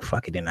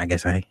 fuck it. Then I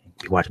guess I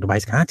be watching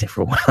nobody's content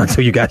for a while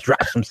until you guys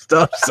drop some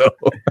stuff. So,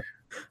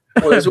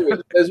 well, there's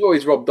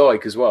always Rob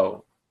Dyke as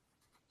well.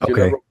 Do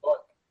okay.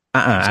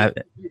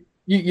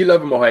 You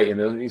love him or hate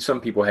him. I mean,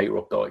 some people hate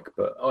Rob Dyke,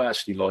 but I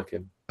actually like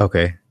him.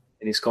 Okay.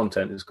 And his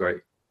content is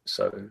great.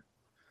 So,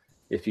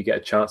 if you get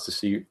a chance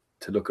to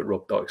look at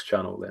Rob Dyke's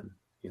channel, then.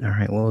 All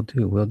right, we'll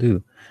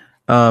do.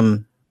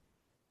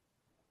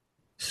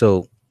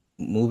 So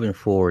moving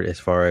forward, as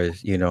far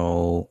as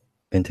into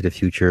the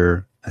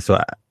future,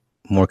 so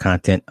more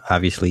content,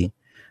 obviously.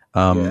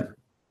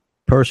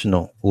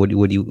 Personal. What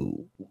do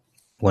you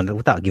want,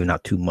 without giving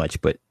out too much?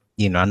 But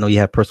I know you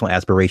have personal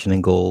aspiration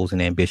and goals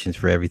and ambitions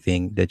for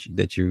everything that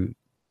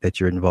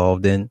you're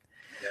involved in.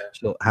 Yeah.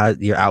 So how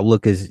your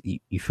outlook is?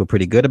 You feel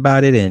pretty good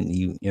about it, and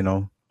you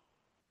know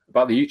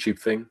about the YouTube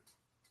thing.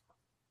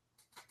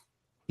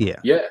 Yeah,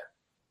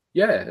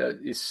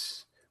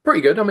 it's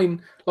pretty good. I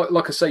mean,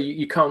 like I say,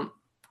 you can't.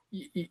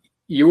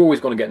 You're always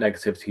going to get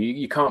negativity.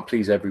 You can't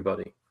please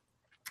everybody,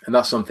 and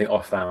that's something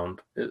I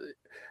found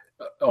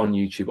on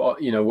YouTube.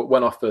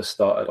 When I first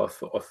started, I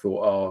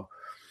thought,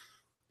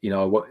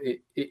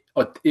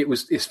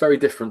 it's very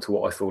different to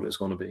what I thought it was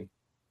going to be.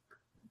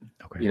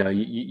 Okay.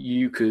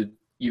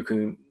 You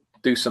can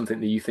do something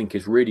that you think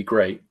is really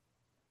great,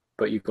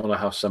 but you're going to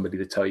have somebody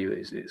to tell you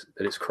that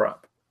it's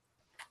crap.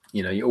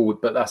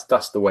 But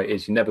that's the way it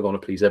is. You're never going to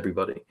please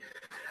everybody,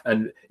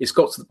 and it's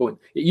got to the point.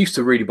 It used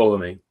to really bother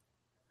me,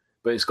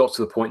 but it's got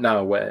to the point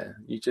now where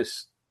you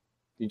just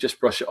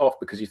brush it off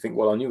because you think,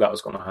 well, I knew that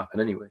was going to happen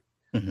anyway.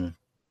 Mm-hmm.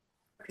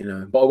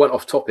 But I went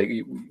off topic.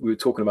 We were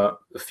talking about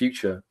the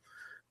future,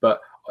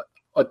 but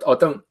I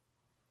don't.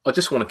 I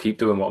just want to keep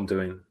doing what I'm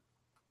doing,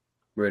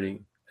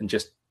 really, and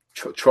just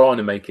trying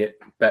to make it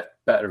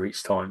better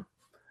each time.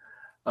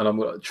 And I'm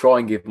going to try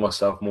and give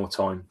myself more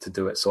time to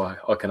do it, so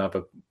I can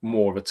have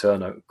more of a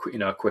turnover,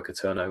 a quicker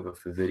turnover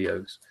for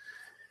videos.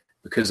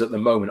 Because at the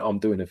moment, I'm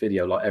doing a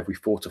video like every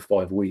 4 to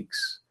 5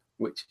 weeks,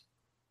 which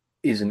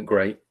isn't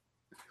great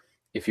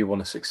if you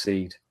want to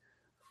succeed.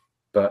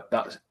 But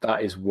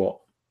that is what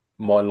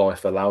my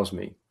life allows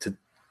me to,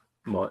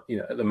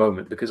 at the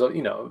moment. Because like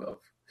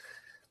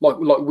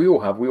we all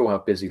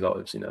have busy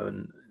lives,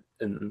 and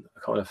kind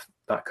of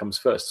that comes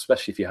first,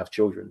 especially if you have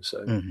children.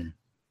 So. Mm-hmm.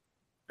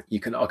 I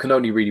can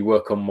only really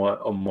work on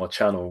my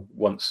channel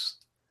once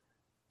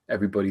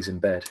everybody's in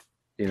bed.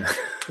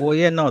 Well,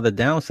 yeah, no. The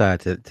downside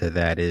to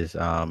that is,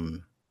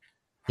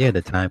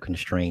 the time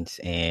constraints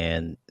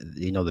and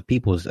the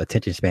people's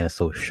attention span is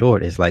so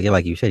short. It's like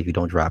you said, if you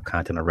don't drop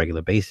content on a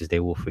regular basis, they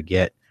will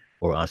forget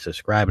or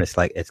unsubscribe.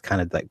 And it's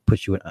kind of like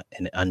puts you in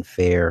an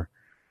unfair,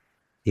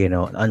 an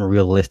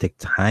unrealistic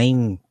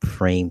time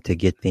frame to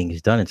get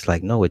things done. It's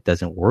like, no, it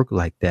doesn't work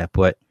like that.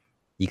 But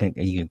you can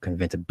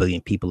convince 1 billion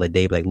people a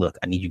day, like, look,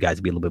 I need you guys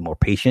to be a little bit more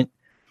patient,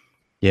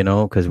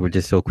 because we're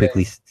just so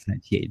quickly,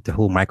 the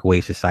whole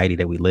microwave society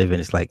that we live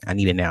in. It's like, I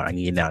need it now.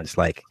 It's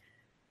like,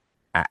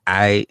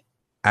 I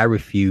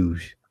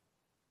refuse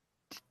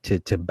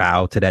to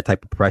bow to that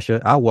type of pressure.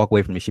 I'll walk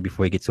away from this shit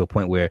before it gets to a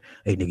point where,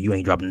 hey, nigga, you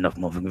ain't dropping enough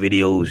motherfucking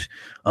videos.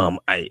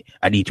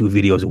 I need 2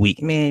 videos a week.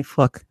 Man,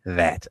 fuck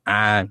that.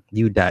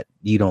 You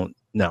don't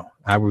know.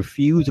 I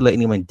refuse to let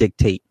anyone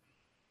dictate.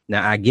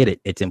 Now, I get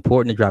it. It's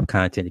important to drop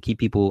content to keep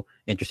people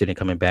interested in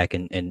coming back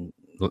and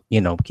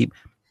keep.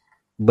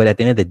 But at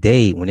the end of the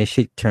day, when this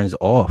shit turns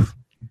off,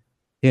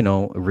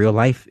 real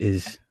life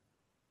is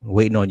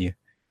waiting on you.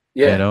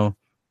 Yeah.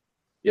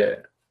 Yeah.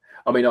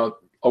 I mean, I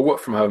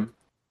work from home,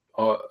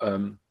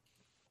 and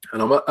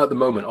I'm at the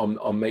moment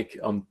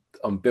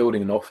I'm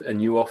building a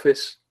new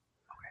office.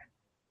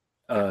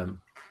 I'm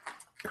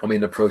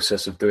in the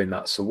process of doing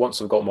that. So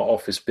once I've got my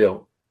office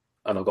built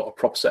and I've got a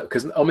proper set,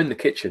 because I'm in the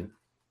kitchen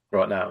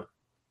right now,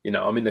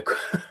 I'm in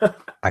the.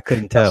 I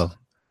couldn't tell.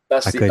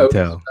 That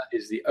tell.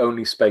 is the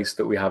only space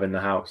that we have in the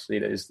house.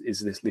 Is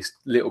this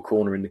little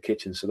corner in the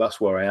kitchen. So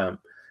that's where I am.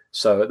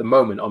 So at the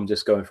moment, I'm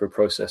just going through a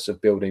process of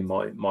building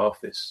my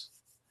office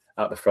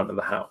out the front of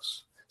the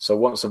house. So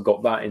once I've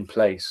got that in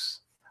place,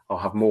 I'll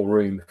have more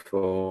room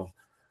for,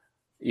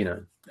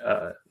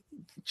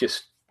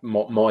 just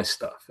my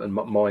stuff and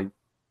my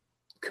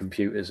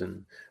computers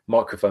and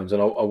microphones.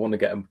 And I want to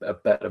get a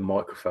better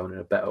microphone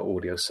and a better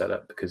audio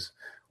setup, because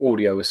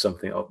audio is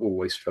something I've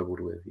always struggled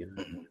with,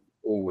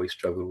 always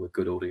struggled with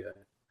good audio.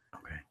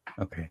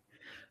 Okay.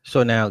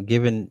 So now,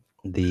 given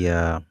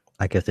the,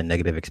 I guess the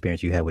negative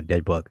experience you had with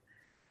Deadbug,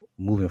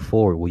 moving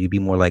forward, will you be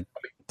more like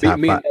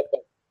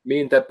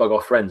me and Deadbug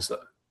are friends though?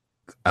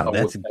 Oh,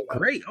 that's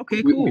great.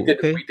 Okay, we, cool. We did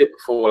the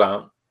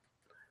Fallout.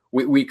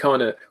 We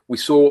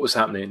saw what was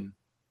happening,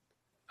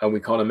 and we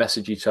kind of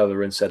messaged each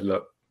other and said,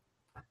 look,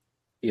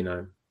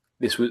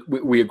 this was,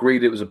 we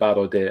agreed it was a bad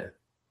idea,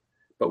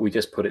 but we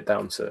just put it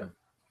down to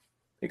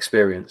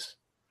experience.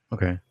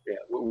 Okay. Yeah,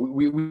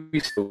 we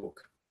still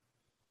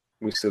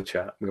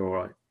chat. We're all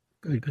right.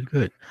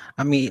 Good.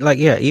 I mean,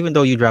 even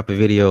though you drop a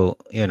video,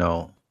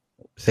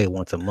 say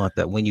once a month,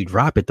 that when you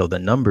drop it though, the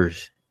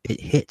numbers, it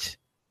hits.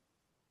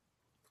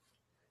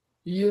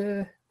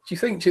 Yeah. Do you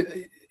think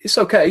it's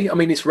okay? I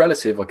mean, it's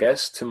relative, I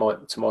guess, to my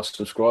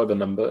subscriber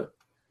number.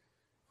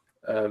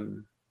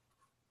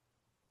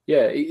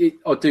 Yeah,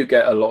 I do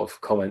get a lot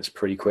of comments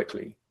pretty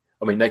quickly.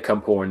 I mean, they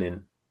come pouring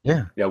in.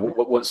 Yeah. Yeah.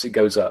 Once it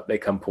goes up, they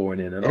come pouring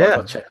in, and yeah.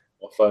 I'll check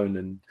my phone.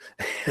 And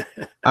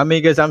I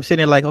mean, because I'm sitting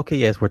there like, okay,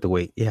 yeah, it's worth the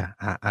wait. Yeah,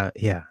 I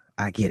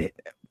get it.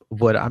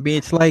 But I mean,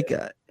 it's like,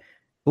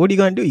 what are you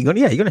gonna do? You're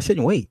gonna sit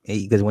and wait,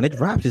 because when it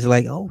drops, it's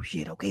like, oh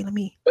shit, okay, let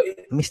me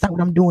stop what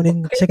I'm doing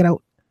and check it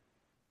out.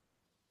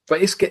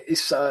 But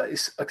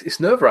it's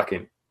nerve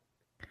wracking.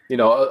 I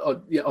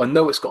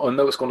know it's going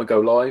to go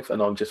live,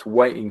 and I'm just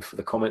waiting for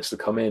the comments to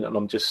come in, and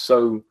I'm just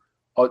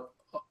I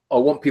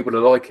want people to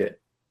like it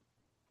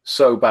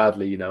so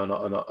badly, and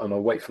I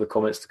wait for the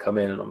comments to come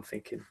in, and I'm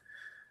thinking,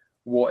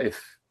 what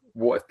if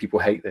people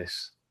hate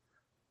this?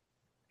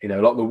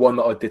 Like the one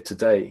that I did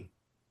today,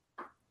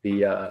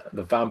 the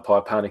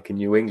Vampire Panic in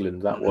New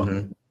England, that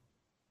one,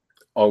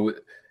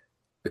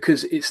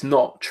 because it's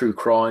not true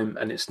crime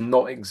and it's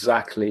not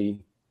exactly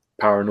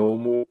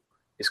paranormal.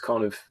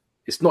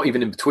 It's not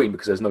even in between,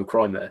 because there's no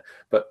crime there.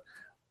 But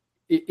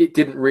it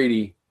didn't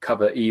really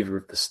cover either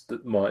of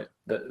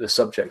the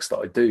subjects that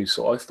I do.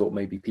 So I thought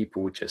maybe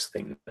people would just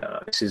think,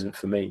 this isn't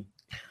for me.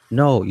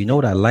 No, you know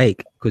what I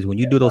like? Because when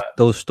you do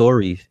those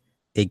stories,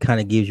 it kind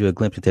of gives you a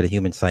glimpse into the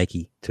human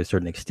psyche to a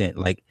certain extent.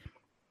 Like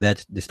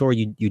that's the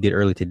story you did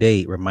earlier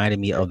today reminded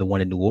me of the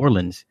one in New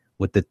Orleans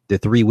with the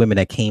three women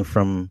that came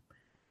from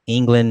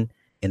England,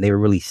 and they were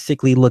really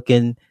sickly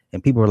looking,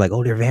 and people were like,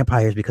 "Oh, they're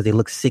vampires because they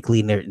look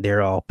sickly and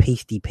they're all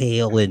pasty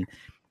pale." And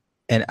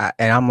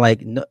I'm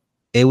like, no,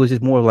 it was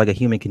just more of like a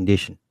human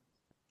condition,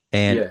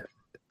 and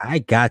I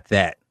got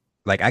that.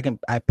 Like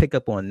I pick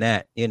up on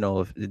that.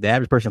 If the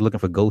average person looking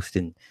for ghosts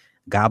and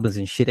goblins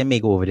and shit, it may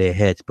go over their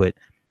heads, but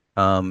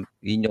when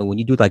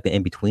you do like the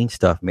in between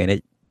stuff, man,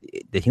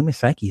 the human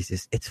psyche is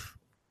just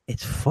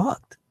it's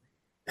fucked.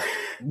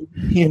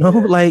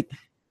 Like.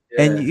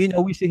 Yeah.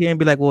 And we sit here and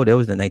be like, well, that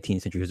was the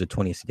 19th century, it was the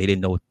 20th. They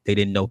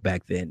didn't know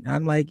back then.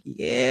 I'm like,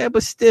 yeah,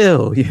 but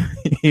still,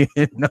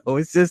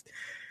 it's just,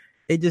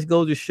 it just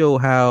goes to show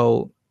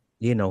how,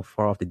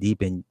 far off the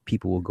deep end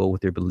people will go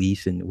with their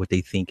beliefs and what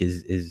they think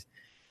is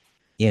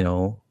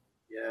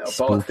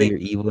spooky or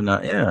evil.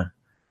 I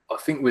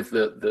think with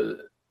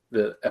the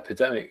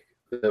epidemic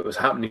that was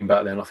happening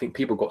back then, I think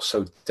people got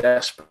so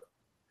desperate,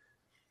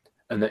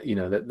 and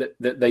that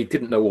that they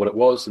didn't know what it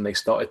was, and they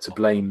started to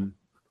blame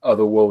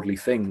otherworldly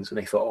things, and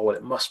they thought, oh well,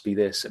 it must be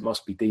this, it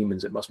must be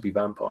demons, it must be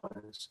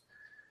vampires.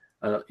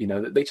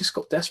 They just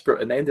got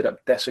desperate, and they ended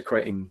up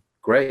desecrating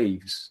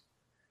graves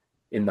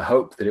in the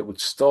hope that it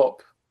would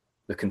stop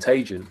the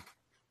contagion,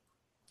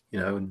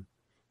 and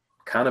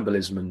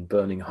cannibalism and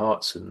burning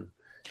hearts and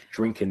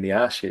drinking the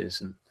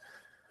ashes. And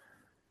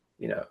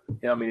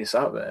I mean, it's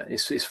out there,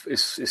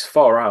 it's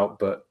far out,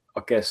 but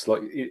I guess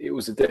like it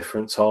was a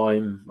different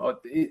time.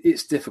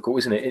 It's difficult,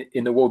 isn't it,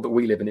 in the world that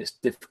we live in? It's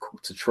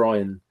difficult to try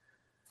and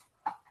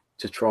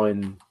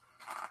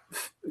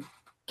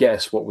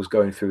guess what was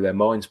going through their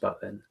minds back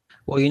then.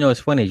 Well, it's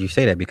funny as you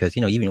say that, because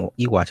even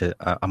you watch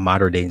a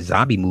modern day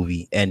zombie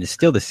movie, and it's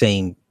still the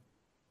same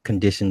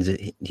conditions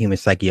that human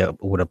psyche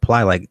would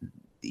apply. Like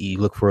you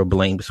look for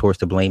a source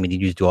to blame, and you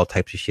just do all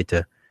types of shit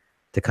to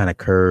kind of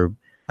curb.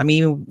 I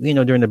mean,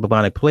 during the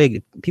bubonic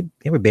plague,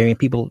 they were burying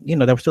people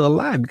that were still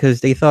alive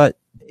because they thought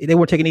they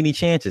weren't taking any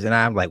chances. And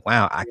I'm like,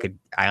 wow,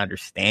 I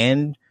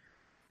understand.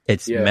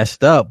 It's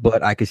messed up,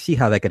 but I could see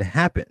how that could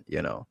happen,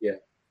 Yeah.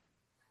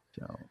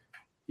 So.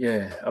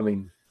 Yeah, I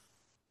mean,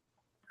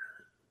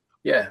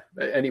 yeah.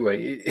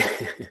 Anyway,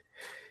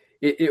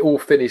 it all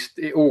finished.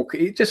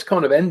 It just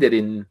kind of ended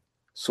in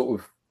sort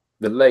of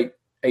the late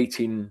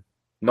 1890s,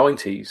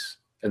 90s,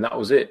 and that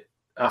was it.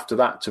 After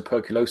that,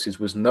 tuberculosis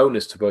was known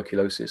as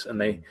tuberculosis, and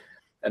they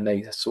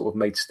sort of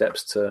made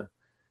steps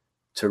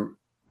to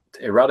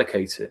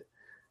eradicate it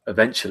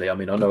eventually. I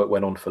mean, I know it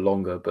went on for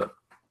longer, but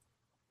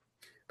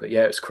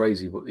yeah, it's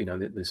crazy. You know,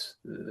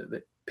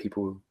 that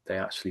people, they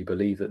actually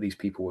believe that these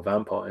people were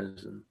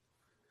vampires. And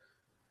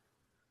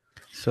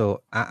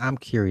So I'm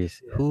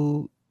curious,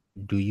 who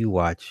do you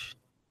watch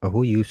or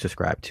who you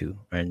subscribe to,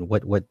 and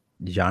what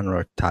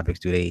genre topics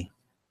do they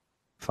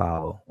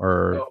follow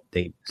or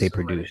they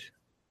produce?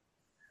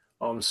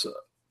 I'm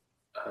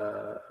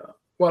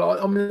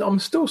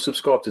still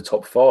subscribed to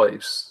Top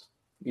Fives,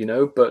 you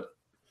know, but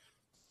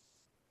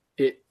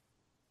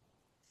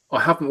I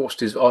haven't watched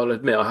his. I'll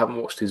admit I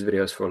haven't watched his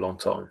videos for a long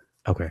time.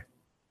 Okay.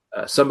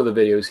 Some of the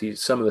videos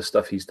some of the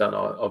stuff he's done,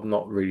 I'm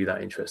not really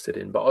that interested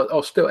in. But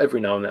I'll still, every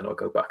now and then, I'll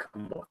go back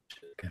and watch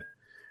it. Okay.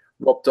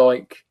 Rob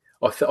Dyke.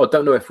 I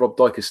don't know if Rob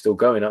Dyke is still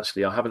going.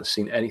 Actually, I haven't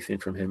seen anything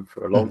from him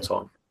for a long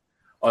time.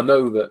 I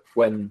know that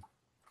when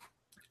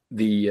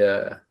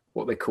the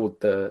what they called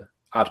the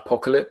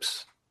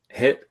adpocalypse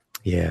hit,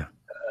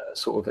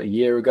 sort of a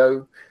year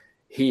ago,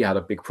 he had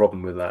a big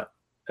problem with that,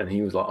 and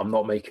he was like, "I'm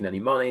not making any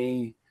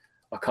money.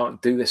 I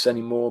can't do this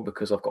anymore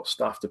because I've got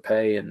staff to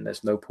pay and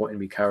there's no point in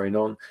me carrying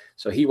on."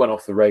 So he went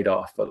off the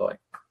radar for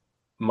like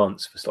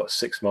months, for like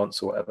 6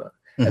 months or whatever.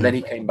 Mm-hmm. And then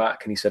he came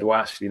back and he said, "Well,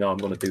 actually, no, I'm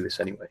going to do this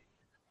anyway."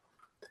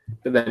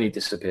 But then he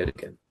disappeared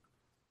again.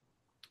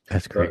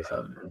 That's crazy.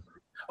 But,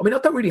 I mean, I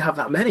don't really have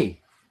that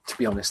many, to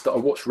be honest, that I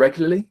watch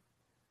regularly.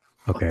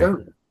 Okay. I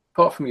don't.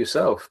 Apart from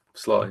yourself,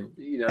 Sly.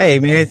 You know. Hey,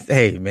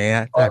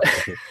 man.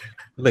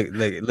 Look. At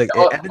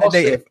the end of the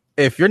day,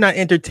 if you're not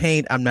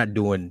entertained, I'm not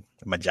doing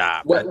my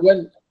job.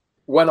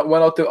 When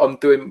I'm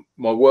doing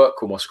my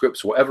work or my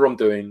scripts or whatever I'm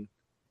doing,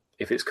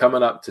 if it's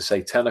coming up to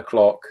say 10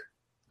 o'clock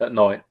at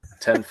night,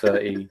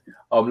 10:30,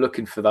 I'm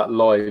looking for that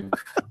live.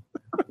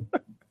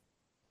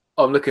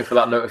 I'm looking for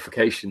that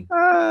notification.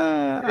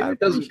 If it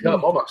doesn't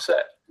come, I'm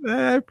upset.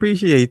 I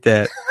appreciate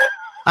that.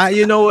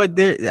 You know what?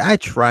 I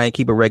try and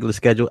keep a regular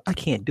schedule. I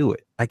can't do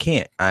it. I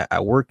can't. I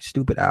work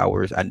stupid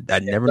hours. I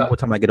never know what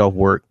time I get off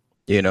work,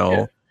 you know.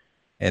 Yeah.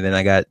 And then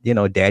I got, you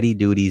know, daddy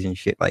duties and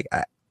shit. Like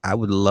I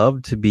would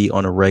love to be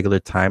on a regular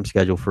time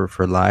schedule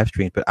for live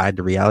streams, but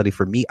the reality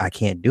for me, I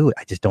can't do it.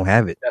 I just don't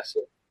have it. That's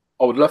it.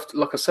 I would love to,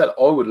 like I said,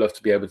 I would love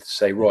to be able to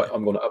say, right,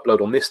 I'm going to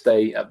upload on this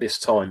day at this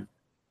time,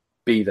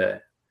 be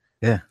there.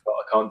 Yeah. But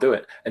I can't do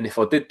it. And if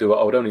I did do it,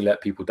 I would only let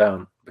people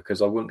down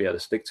because I wouldn't be able to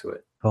stick to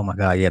it. Oh my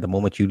God. Yeah. The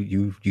moment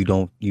you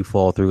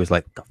fall through, it's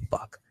like, the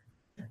fuck.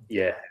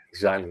 Yeah,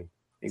 exactly.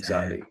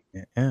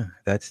 Yeah.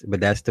 That's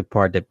the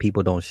part that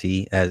people don't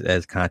see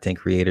as content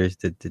creators,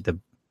 the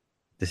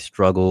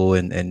struggle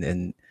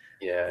and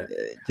yeah.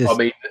 I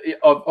mean,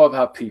 I've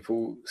had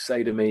people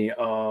say to me,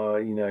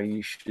 you know,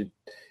 you should,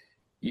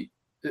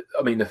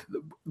 I mean,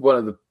 one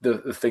of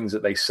the things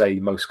that they say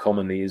most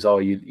commonly is,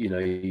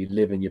 you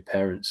live in your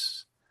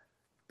parents'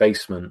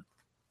 basement.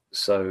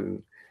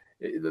 So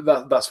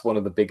that's one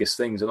of the biggest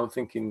things. And I'm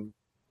thinking,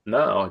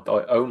 no,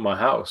 I own my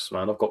house,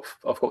 man. I've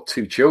got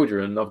 2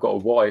 children. I've got a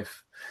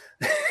wife.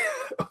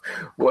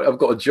 I've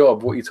got a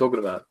job. What are you talking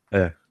about?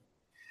 Yeah.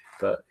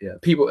 But yeah,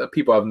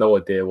 people have no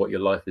idea what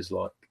your life is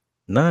like.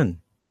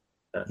 None.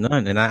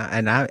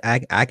 And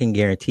I can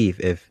guarantee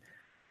if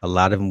a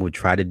lot of them would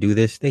try to do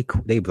this, they'd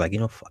be like, you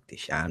know, fuck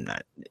this shit. I'm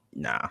not.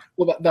 Nah.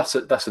 Well, that's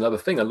another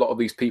thing. A lot of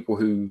these people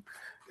who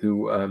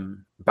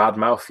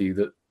badmouth you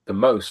that the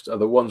most are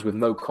the ones with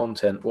no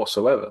content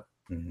whatsoever.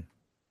 Mm-hmm.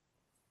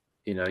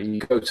 You know, you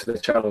go to their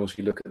channels,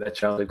 you look at their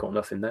channel, they've got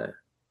nothing there.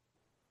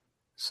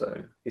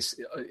 So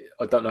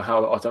I don't know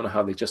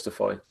how they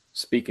justify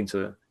speaking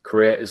to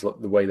creators like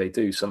the way they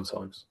do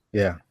sometimes.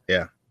 Yeah.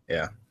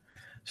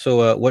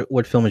 So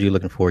what film are you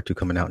looking forward to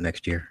coming out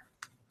next year?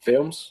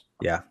 Films?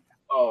 Yeah.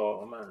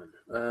 Oh man,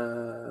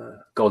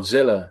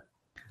 Godzilla,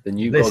 the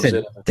new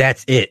Godzilla.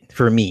 That's it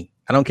for me.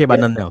 I don't care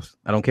about nothing else.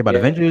 I don't care about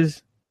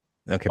Avengers.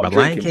 I don't care about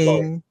Lion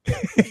King.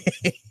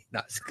 No,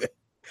 it's good.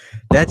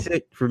 That's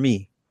it for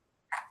me.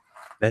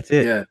 That's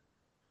it.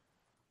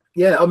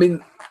 Yeah. I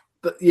mean,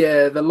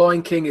 the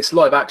Lion King, it's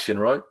live action,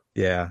 right?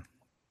 Yeah.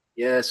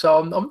 Yeah. So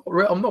I'm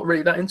not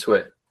really that into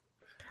it.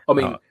 I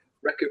mean,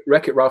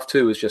 Wreck-It Ralph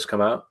 2 has just come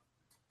out.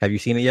 Have you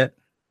seen it yet?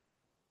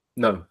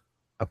 No.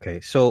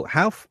 Okay. So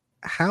how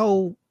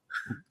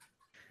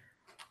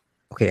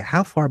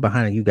far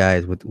behind are you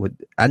guys with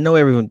I know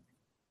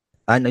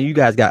you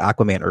guys got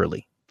Aquaman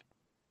early.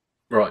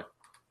 Right.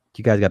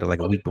 You guys got it like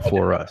a week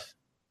before us.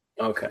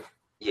 Okay.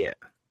 Yeah.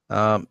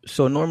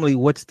 So normally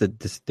what's the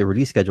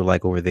release schedule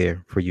like over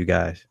there for you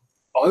guys?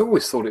 I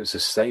always thought it was the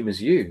same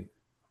as you.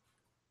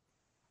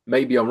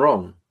 Maybe I'm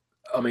wrong.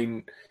 I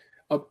mean,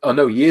 I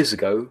know years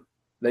ago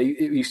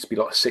it used to be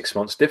like a 6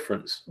 months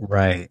difference.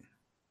 Right.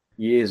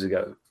 Years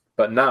ago.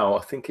 But now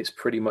I think it's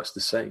pretty much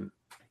the same.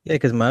 Yeah,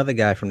 because my other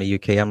guy from the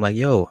UK, I'm like,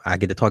 yo, I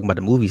get to talking about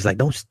the movie. He's like,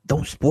 don't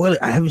spoil it.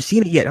 I haven't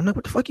seen it yet. I'm like,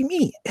 what the fuck you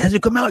mean? It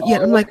hasn't come out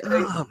yet. I'm like,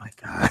 oh my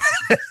God.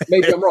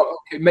 Maybe I'm wrong.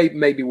 Okay,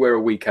 maybe we're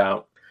a week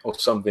out or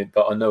something,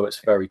 but I know it's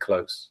very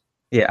close.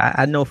 Yeah,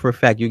 I know for a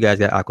fact you guys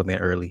got Aquaman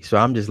early, so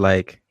I'm just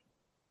like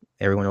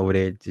everyone over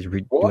there just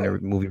doing Why? their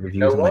movie You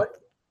know reviews. I'm why? like,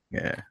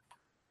 yeah, Do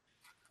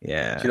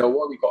yeah, you know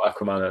why we got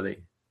Aquaman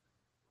early?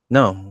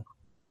 no,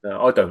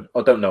 No, I don't.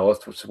 I don't know. I was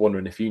just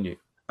wondering if you knew.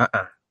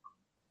 uh-uh.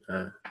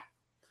 Uh,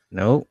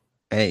 No,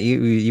 and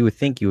you would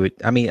think you would.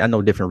 I mean, I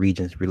know different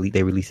regions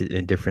they release it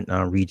in different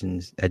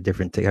regions at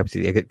different times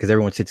because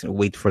everyone sits and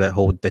waits for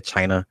the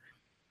China.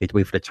 They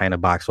wait for the China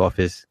box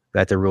office.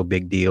 That's a real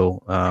big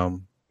deal. yeah.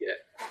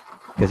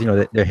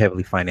 Because they're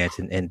heavily financed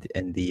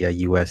in the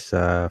U.S.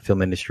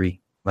 Film industry.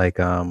 Like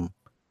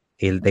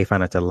they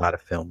finance a lot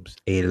of films,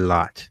 a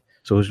lot.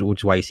 So which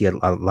is why you see a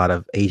lot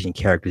of Asian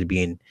characters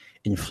being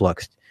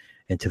influxed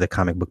into the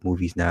comic book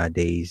movies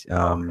nowadays.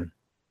 Okay.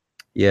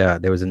 Yeah,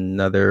 there was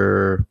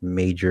another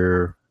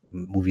major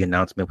movie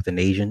announcement with an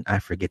Asian. I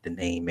forget the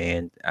name,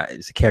 man.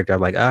 It's a character. I'm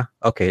like,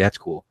 okay, that's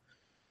cool,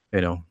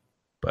 you know.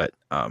 But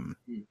Hmm.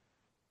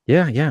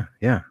 yeah.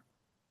 Yeah.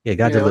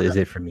 Godzilla is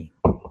it for me.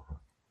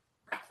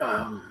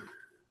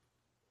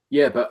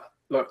 Yeah, but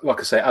like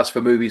I say, as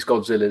for movies,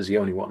 Godzilla is the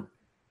only one.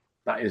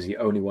 That is the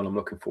only one I'm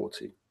looking forward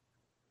to.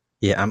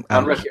 Yeah,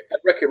 And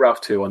Wreck-It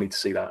Ralph 2, I need to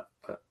see that.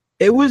 But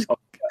it was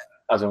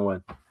as and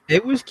when.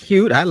 it was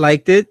cute. I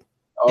liked it.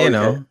 Oh, You okay.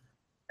 know,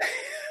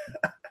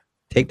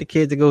 take the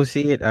kids to go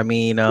see it. I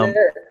mean, Yeah.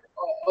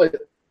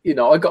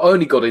 I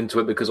only got into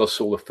it because I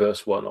saw the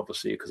first one,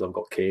 obviously, because I've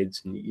got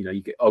kids, and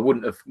I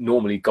wouldn't have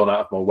normally gone out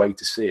of my way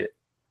to see it.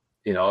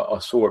 I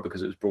saw it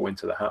because it was brought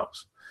into the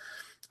house,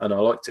 and I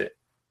liked it.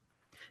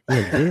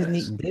 yeah,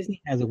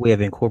 Disney has a way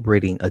of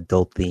incorporating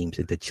adult themes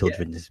into Yeah,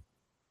 children's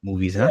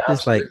movies, and yeah, I'm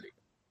just like, absolutely.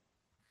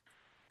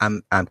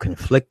 I'm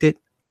conflicted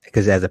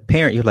because as a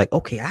parent, you're like,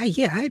 okay,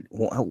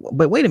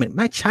 but wait a minute,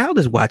 my child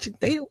is watching.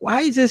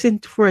 Why is this in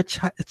for a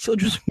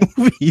children's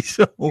movie?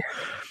 So,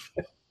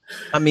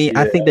 I mean,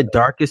 I Yeah, think the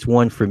darkest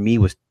one for me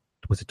was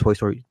a Toy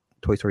Story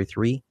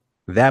 3.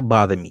 That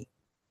bothered me.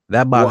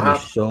 That what bothered me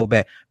happened? so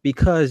bad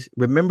because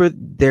remember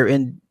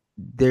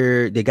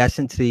they got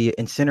sent to the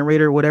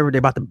incinerator or whatever. They're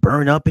about to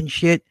burn up and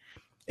shit,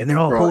 and they're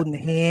all Right. holding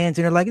hands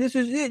and they're like, "This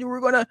is it. We're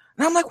gonna."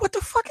 And I'm like, "What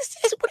the fuck is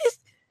this? What is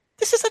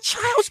this? Is a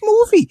child's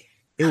movie."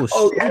 It was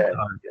Oh so yeah.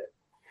 dark.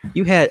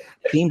 You had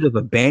themes of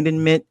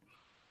abandonment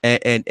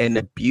and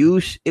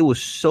abuse. It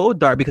was so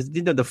dark because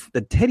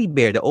the teddy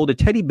bear, the older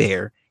teddy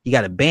bear, he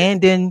got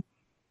abandoned.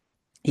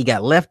 He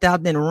got left out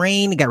in the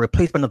rain. He got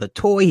replaced by another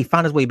toy. He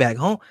found his way back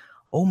home.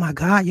 Oh my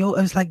God, yo.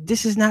 I was like,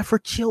 this is not for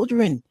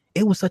children.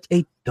 It was such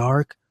a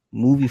dark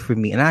movie for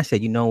me. And I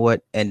said, you know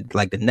what? And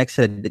like the next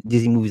set of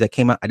Disney movies that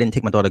came out, I didn't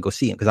take my daughter to go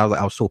see them because I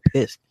was so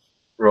pissed.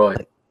 Right.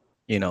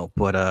 Like,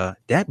 but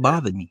that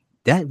bothered me.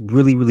 That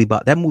really, really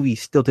bothered. That movie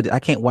still I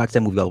can't watch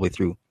that movie all the way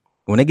through.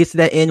 When it gets to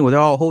that end where they're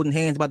all holding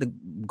hands about to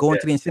go Yeah.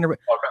 into the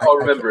incinerator, I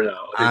remember it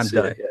now. I did I'm see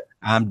done. it. Yeah.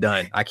 I'm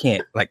done. I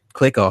can't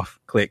click off,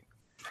 click.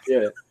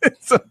 Yeah.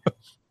 So,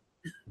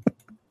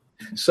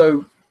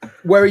 So,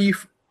 where are you?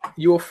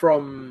 You're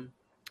from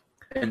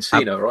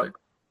Encino, right?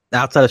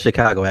 outside of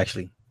Chicago,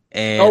 actually. All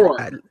And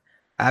right.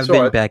 I've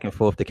been back and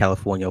forth to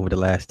California over the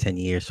last 10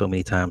 years so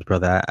many times,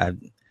 brother.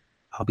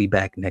 I'll be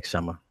back next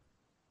summer.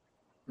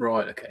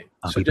 Right. Okay.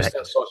 I'll So be just back.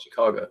 outside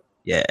Chicago.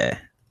 Yeah.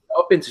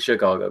 I've been to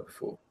Chicago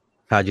before.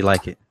 How'd you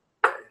like it?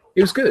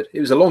 It was good. It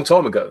was a long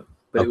time ago,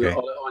 but Okay.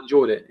 I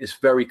enjoyed it. It's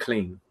very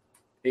clean.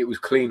 It was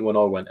clean when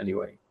I went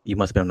anyway. You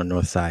must have been on the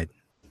north side.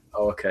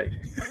 Oh, okay.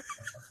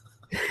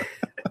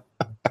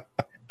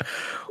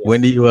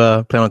 When do you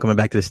plan on coming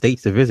back to the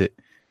States to visit?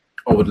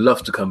 I would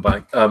love to come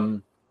back.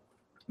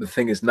 The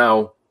thing is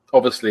now,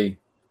 obviously,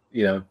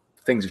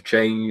 things have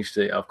changed.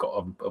 I've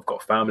got a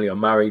family. I'm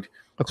married,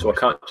 so I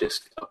can't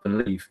just up and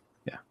leave.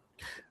 Yeah.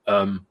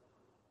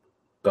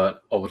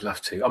 But I would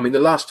love to. I mean, the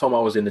last time I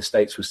was in the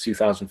States was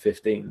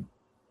 2015.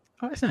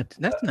 Oh, that's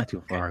not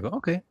too far ago.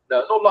 Okay.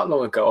 No, not that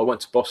long ago. I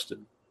went to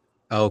Boston.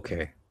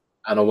 Okay.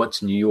 And I went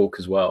to New York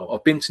as well.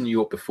 I've been to New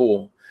York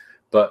before,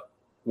 but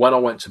when I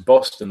went to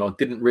Boston, I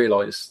didn't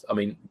realize. I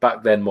mean,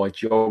 back then my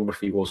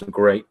geography wasn't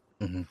great.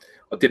 Mm-hmm.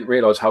 I didn't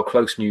realize how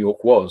close New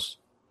York was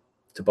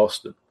to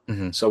Boston.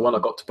 Mm-hmm. So when I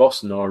got to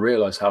Boston and I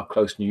realized how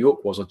close New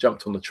York was, I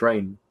jumped on the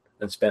train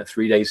and spent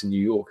 3 days in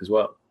New York as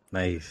well.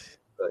 Nice.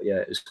 But yeah,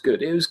 it was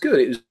good. It was good.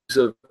 It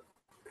was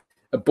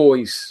a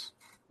boys'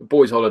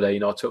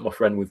 holiday. I took my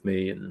friend with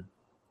me and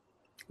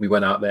we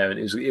went out there, and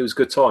it was a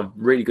good time,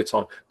 really good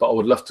time. But I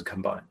would love to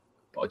come back,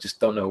 but I just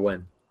don't know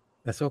when.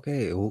 That's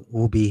okay.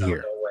 We'll be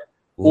here.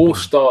 All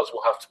stars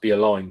will have to be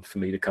aligned for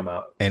me to come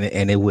out, and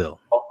it will.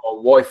 My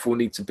wife will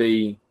need to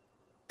be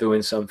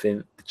doing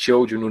something. The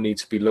children will need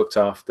to be looked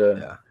after.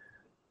 Yeah.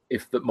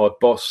 If my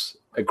boss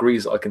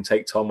agrees that I can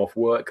take time off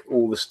work,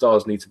 all the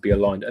stars need to be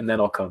aligned, and then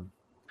I'll come.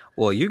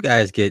 Well, you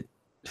guys get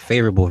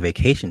favorable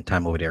vacation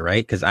time over there,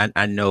 right? Because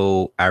I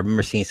know I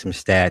remember seeing some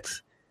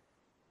stats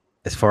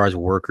as far as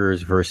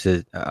workers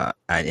versus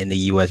in the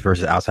U.S.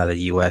 versus outside of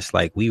the U.S.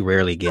 Like we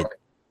rarely get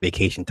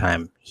vacation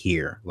time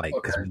here, like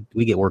because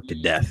we get worked to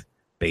death,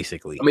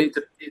 basically. I mean,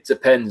 it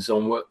depends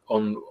on what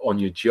on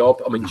your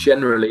job. I mean,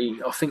 generally,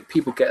 I think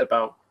people get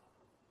about,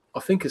 I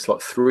think it's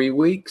like 3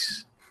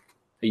 weeks,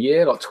 a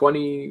year, like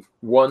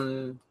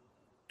 21,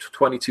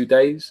 22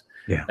 days.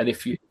 Yeah. And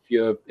if you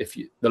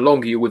the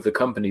longer you're with the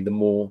company, the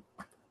more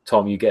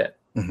time you get.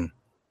 Mm-hmm.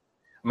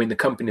 I mean, the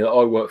company that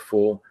I work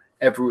for,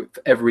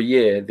 every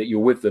year that you're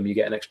with them, you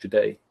get an extra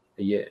day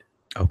a year.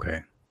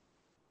 Okay.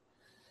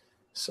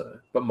 So,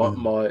 but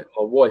my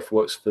wife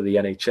works for the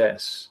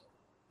NHS,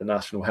 the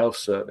National Health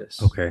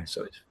Service. Okay.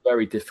 So it's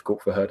very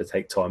difficult for her to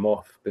take time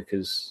off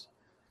because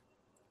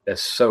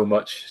there's so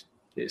much.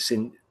 It's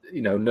in,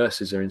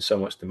 nurses are in so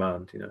much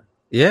demand.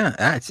 Yeah,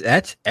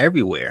 that's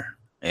everywhere.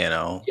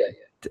 Yeah.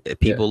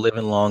 People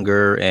living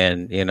longer,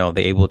 and they're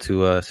able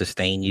to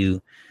sustain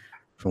you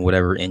from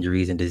whatever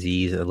injuries and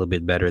disease a little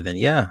bit better than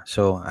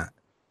So,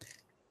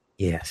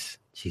 yes,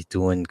 she's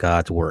doing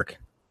God's work,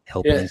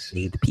 helping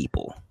save the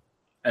people.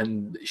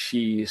 And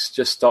she's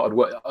just started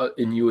work.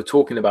 And you were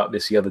talking about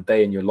this the other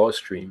day in your live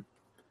stream.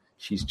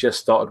 She's just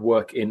started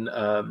work in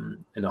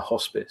a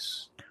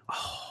hospice.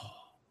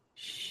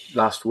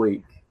 Last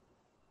week.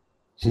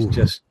 She's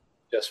just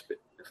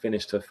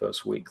finished her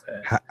first week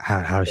there.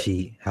 How's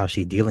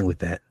she dealing with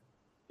that?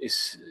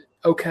 It's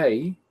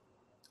okay.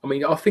 I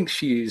mean, I think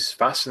she's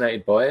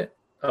fascinated by it.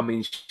 I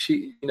mean,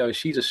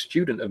 she's a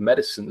student of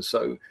medicine,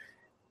 so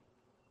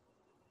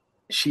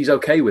she's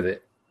okay with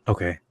it.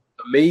 Okay.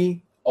 For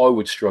me, I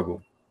would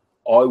struggle.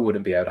 I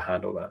wouldn't be able to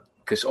handle that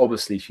because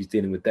obviously she's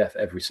dealing with death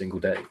every single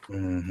day.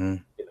 Mm-hmm.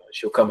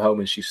 She'll come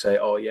home and she'll say,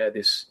 "Oh yeah,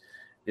 this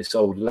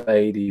old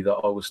lady that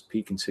I was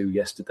speaking to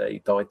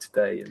yesterday died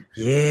today." And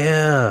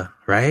yeah,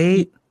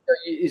 right.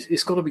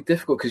 It's got to be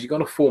difficult because you're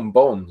going to form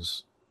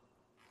bonds.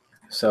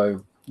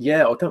 So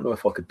yeah, I don't know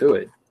if I could do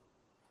it.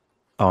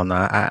 Oh no,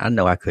 I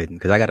know I couldn't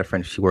because I got a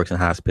friend. She works in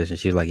hospice, and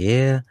she's like,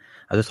 "Yeah,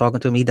 I was just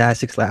talking to him. He died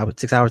 6 hours.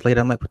 6 hours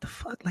later." I'm like, "What the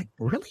fuck? Like,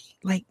 really?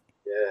 Like,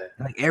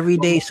 like every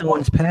day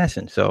someone's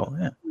passing." So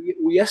yeah.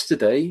 Well,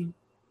 yesterday,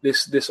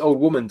 this old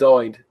woman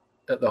died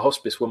at the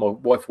hospice where my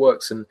wife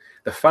works, and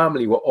the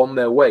family were on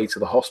their way to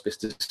the hospice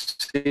to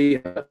see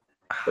her,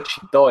 but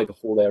she died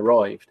before they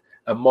arrived.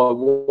 And my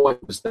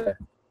wife was there.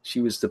 She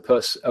was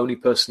the only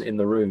person in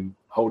the room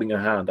holding her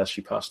hand as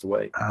she passed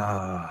away.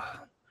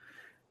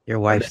 Your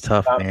wife's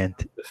tough, man.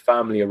 The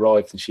family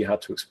arrived, and she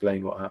had to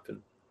explain what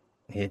happened.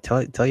 Yeah,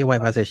 tell your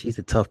wife I said she's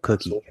a tough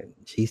cookie.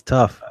 She's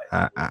tough.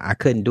 I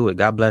couldn't do it.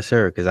 God bless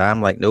her, because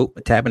I'm like, nope,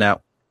 tapping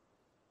out.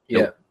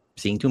 Nope. Yeah,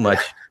 seeing too much.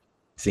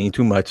 Seeing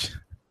too much.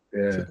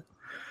 Yeah.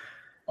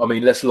 I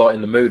mean, let's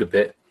lighten the mood a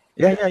bit.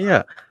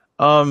 Yeah.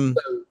 So,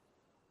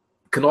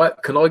 can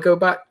I go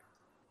back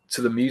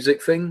to the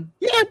music thing?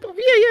 Yeah.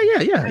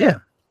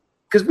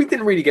 Because we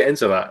didn't really get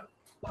into that.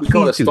 We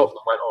kind of stopped and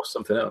went off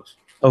something else.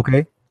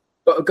 Okay.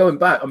 But going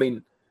back, I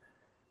mean,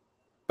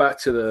 back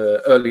to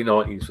the early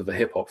 90s with the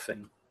hip hop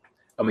thing.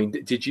 I mean,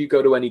 did you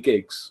go to any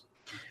gigs?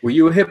 Were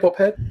you a hip hop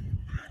head?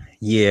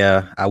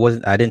 Yeah, I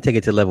wasn't. I didn't take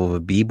it to the level of a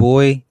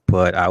b-boy,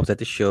 but I was at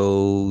the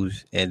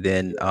shows, and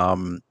then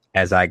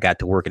as I got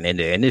to work in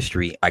the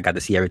industry, I got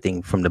to see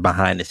everything from the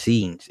behind the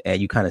scenes,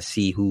 and you kind of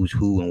see who's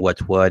who and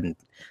what's what, and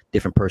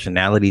different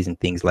personalities and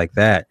things like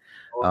that.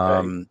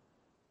 Okay.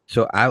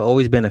 So I've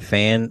always been a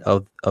fan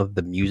of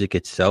the music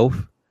itself.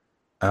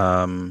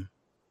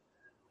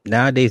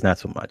 Nowadays, not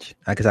so much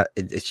because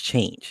it's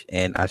changed,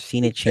 and I've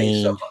seen it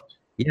change. So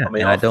yeah, I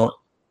mean, and I don't.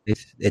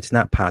 It's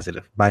not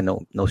positive by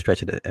no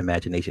stretch of the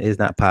imagination. It's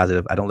not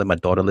positive. I don't let my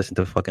daughter listen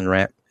to fucking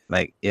rap.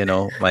 Like,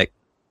 like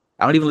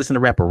I don't even listen to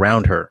rap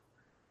around her.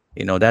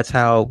 That's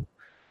how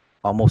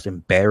almost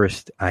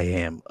embarrassed I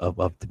am of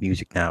the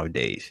music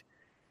nowadays.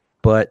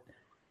 But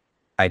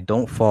I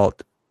don't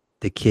fault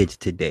the kids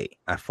today.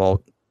 I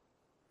fault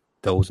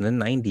those in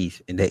the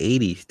 90s and the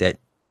 80s that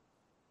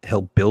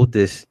helped build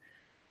this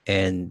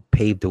and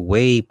paved the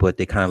way, but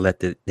they kind of let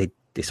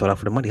they sold out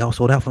for the money. They all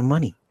sold out for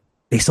money.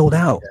 They sold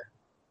out.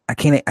 I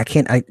can't,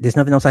 there's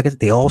nothing else I can say.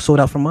 They all sold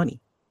out for money.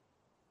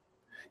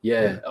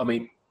 Yeah. I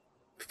mean,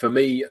 for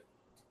me,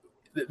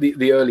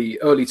 the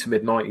early to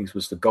mid 90s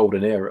was the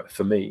golden era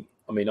for me.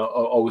 I mean, I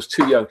was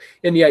too young.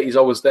 In the 80s,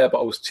 I was there,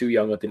 but I was too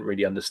young. I didn't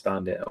really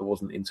understand it. I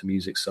wasn't into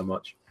music so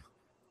much.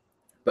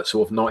 But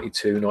sort of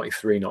 92,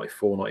 93,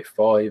 94,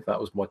 95, that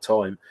was my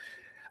time.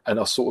 And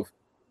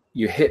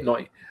you hit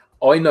 90.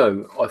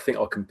 I think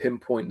I can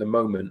pinpoint the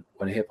moment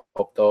when hip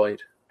hop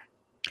died.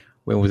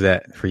 When was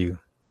that for you?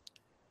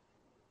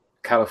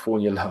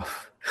 California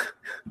Love.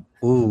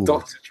 Ooh.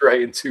 Dr.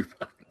 Dre and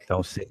Tupac.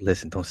 Don't say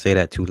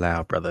that too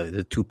loud, brother.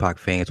 The Tupac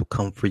fans will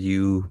come for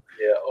you.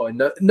 Yeah, I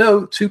know.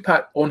 No,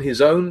 Tupac on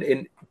his own,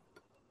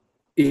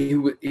 he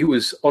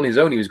was on his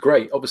own. He was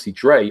great. Obviously,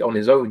 Dre on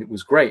his own, it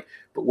was great.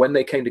 But when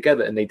they came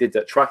together and they did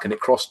that track and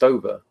it crossed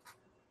over,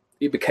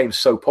 it became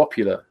so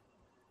popular.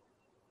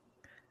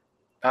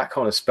 That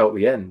kind of spelt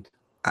the end.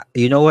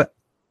 You know what?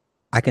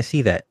 I can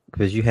see that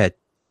because you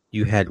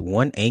had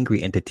one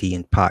angry entity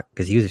in Pac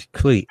because he was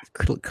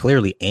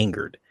clearly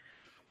angered,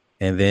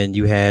 and then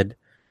you had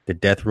the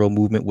death row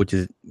movement, which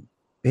is,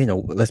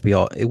 let's be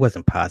all, it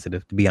wasn't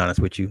positive, to be honest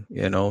with you.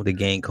 The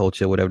gang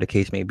culture, whatever the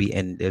case may be,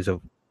 and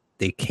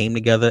they came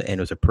together and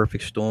it was a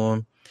perfect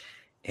storm,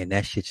 and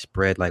that shit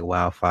spread like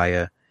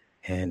wildfire.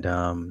 And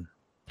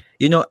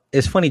You know,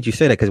 it's funny you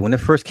say that because when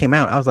it first came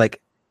out, I was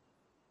like,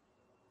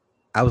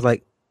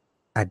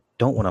 I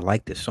don't want to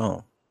like this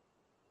song.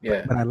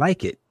 Yeah, but I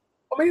like it.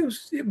 I mean,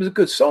 it was a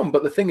good song,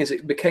 but the thing is,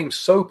 it became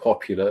so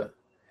popular,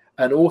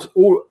 and all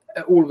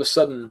of a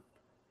sudden,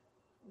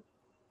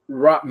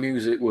 rap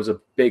music was a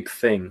big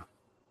thing.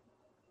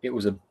 It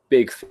was a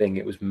big thing.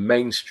 It was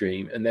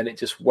mainstream, and then it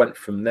just went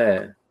from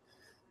there.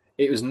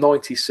 It was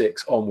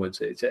 96 onwards.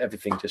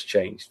 Everything just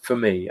changed for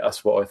me.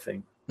 That's what I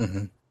think.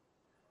 Mm-hmm.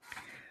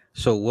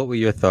 So, what were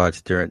your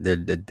thoughts during the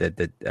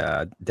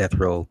Death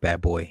Row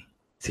Bad Boy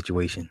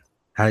situation?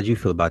 How did you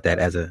feel about that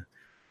as a,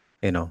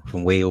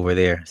 from way over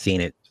there,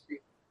 seeing it?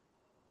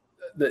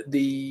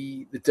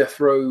 The Death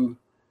Row,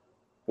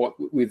 what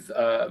with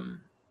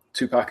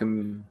Tupac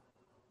and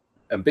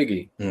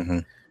Biggie. Mm-hmm.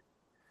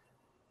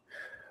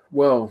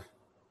 Well,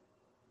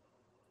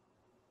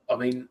 I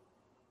mean,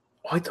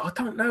 I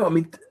don't know. I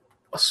mean,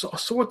 I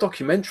saw a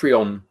documentary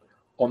on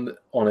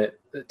it.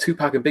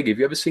 Tupac and Biggie. Have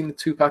you ever seen the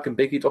Tupac and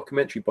Biggie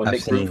documentary by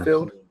Nick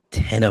Broomfield?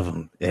 10 of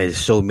them. There's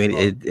so many.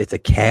 It's a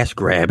cash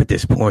grab at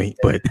this point,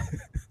 but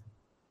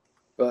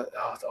I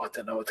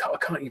don't know. I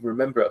can't even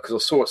remember it because I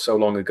saw it so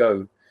long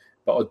ago.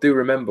 But I do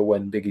remember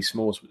when Biggie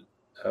Smalls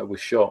was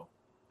shot.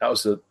 That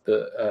was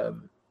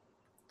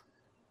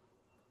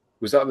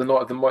was that the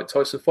night of the Mike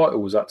Tyson fight, or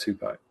was that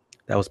Tupac?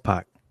 That was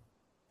Pac.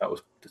 That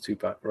was the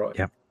Tupac, right?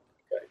 Yeah.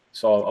 Okay.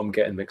 So I'm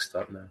getting mixed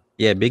up now.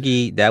 Yeah,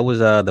 Biggie. That was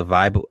the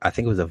Vibe. I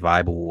think it was the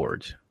Vibe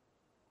Awards.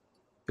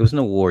 It was an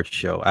awards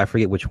show. I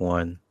forget which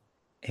one.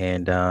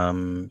 And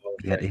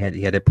he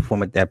had to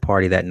perform at that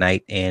party that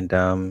night. And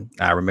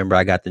I remember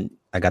I got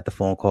the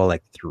phone call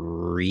like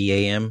 3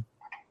 a.m.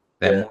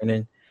 that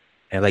morning.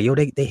 And like, yo,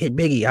 they hit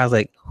Biggie. I was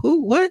like,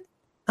 who? What?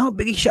 Oh,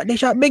 they shot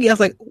Biggie. I was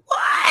like,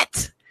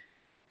 what?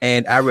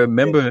 And I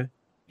remember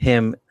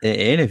him in an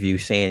interview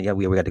saying, yeah,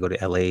 we got to go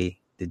to LA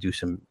to do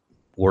some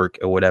work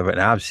or whatever.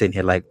 And I was sitting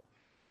here like,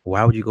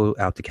 why would you go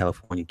out to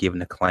California given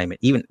the climate?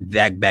 Even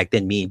that back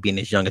then, me being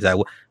as young as I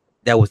was,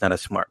 that was not a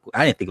smart move.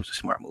 I didn't think it was a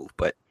smart move,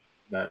 but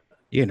the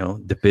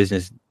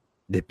business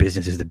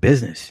is the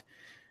business,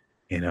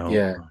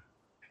 Yeah.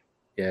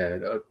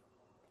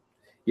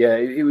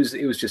 It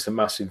was just a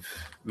massive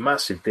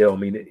deal. I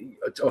mean,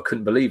 I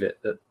couldn't believe it.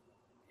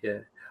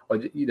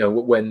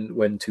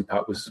 When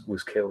Tupac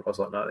was killed, I was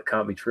like, no, that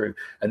can't be true.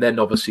 And then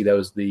obviously there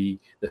was the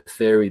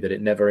theory that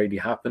it never really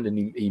happened,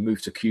 and he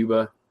moved to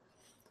Cuba,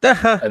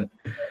 and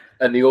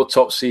the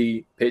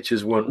autopsy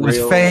pictures weren't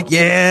real. Fake.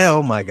 Yeah.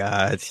 Oh my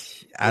God.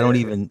 I don't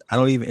even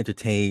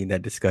entertain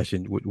that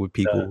discussion with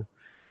people.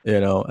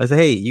 I say,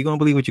 hey, you're gonna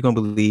believe what you're gonna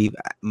believe.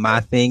 My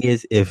thing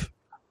is, if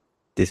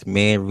this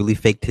man really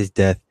faked his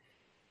death,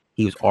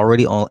 he was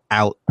already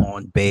out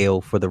on bail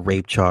for the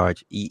rape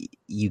charge.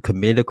 You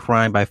committed a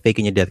crime by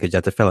faking your death because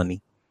that's a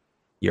felony.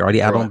 You're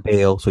already out on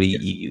bail, so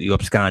you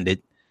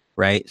absconded,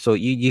 right? So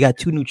you got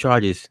 2 new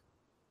charges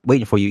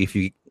waiting for you if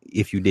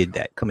you did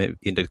that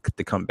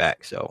to come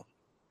back. So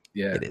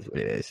it is what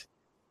it is.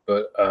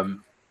 But I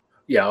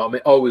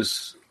mean, I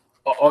was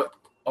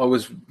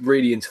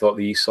really into like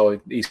the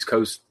East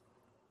Coast.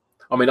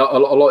 I mean, I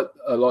like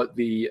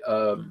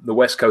the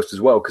West Coast as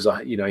well because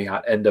you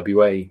had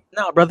NWA.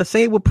 No, brother,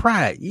 say it with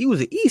pride. You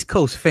was an East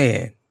Coast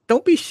fan.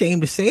 Don't be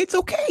ashamed to say it. It's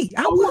okay.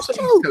 I was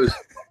too.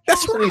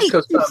 That's right. East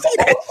Coast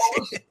fan.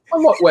 I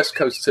like West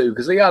Coast too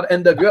because they had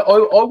NWA.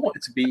 I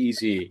wanted to be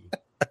Eazy-E.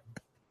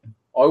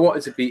 I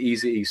wanted to be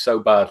Eazy-E so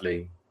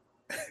badly.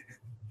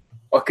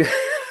 I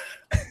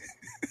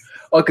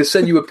could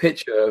send you a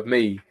picture of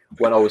me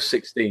when I was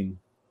 16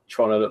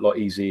 trying to look like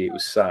Eazy-E. It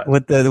was sad.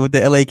 With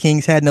the LA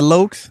Kings hat and the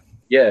Lokes?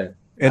 Yeah.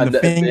 And the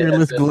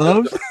fingerless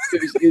gloves?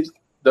 It was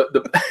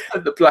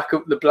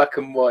the black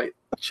and white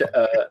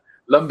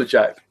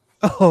lumberjack.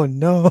 Oh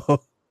no.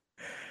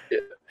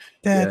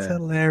 That's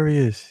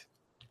hilarious.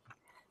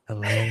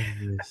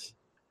 Hilarious.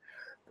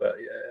 But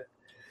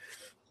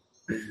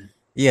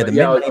I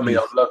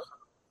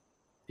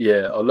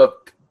love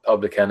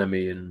Public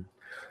Enemy and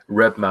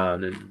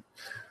Redman and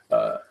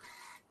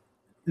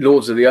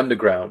Lords of the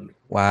Underground.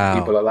 Wow.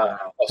 People like that.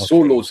 I saw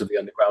Lords of the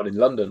Underground in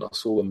London. I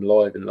saw them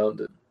live in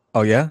London.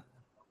 Oh yeah?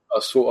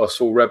 I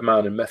saw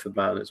Redman and Method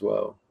Man as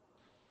well.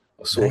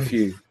 I saw a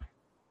few.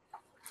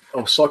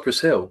 Oh, Cypress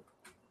Hill.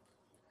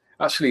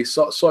 Actually,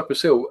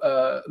 Cypress Hill,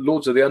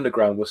 Lords of the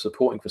Underground were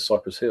supporting for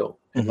Cypress Hill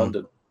in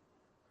London.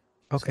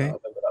 Okay. So I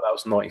remember that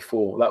was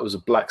 94. That was a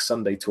Black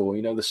Sunday tour.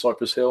 You know the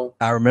Cypress Hill?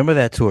 I remember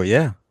that tour,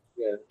 yeah.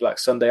 Yeah, Black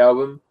Sunday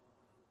album.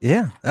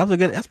 Yeah,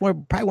 that's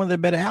probably one of their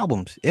better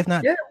albums, if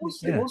not. Yeah, it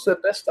was their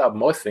best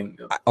album, I think.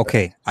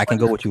 Okay, I can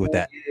go with you with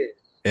that. Years.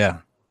 Yeah.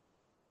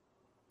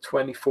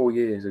 24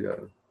 years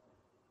ago.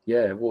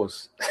 Yeah, it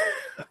was.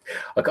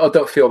 I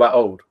don't feel that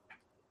old.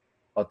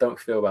 I don't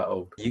feel that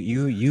old.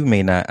 You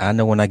may not. I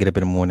know when I get up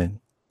in the morning,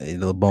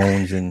 the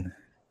bones and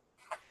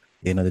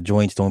the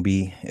joints don't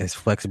be as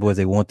flexible as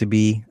they want to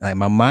be. Like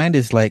my mind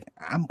is like,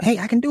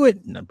 I can do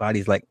it. And the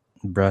body's like,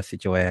 bruh,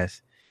 sit your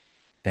ass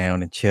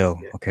down and chill.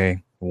 Yeah.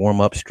 Okay,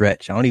 warm up,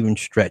 stretch. I don't even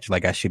stretch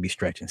like I should be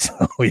stretching.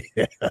 So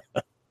yeah.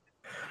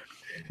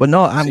 But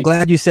no, I'm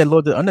glad you said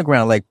Lords of the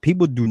Underground. Like,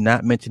 people do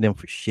not mention them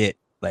for shit.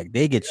 Like,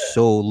 they get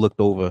so looked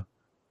over.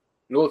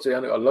 Lords of the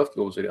Underground. I loved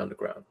Lords of the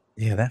Underground.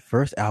 Yeah, that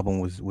first album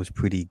was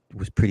pretty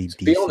decent.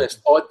 To be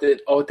honest, I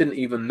didn't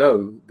even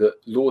know that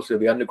Lords of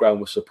the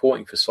Underground was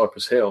supporting for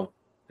Cypress Hill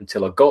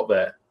until I got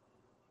there.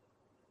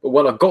 But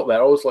when I got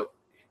there, I was like,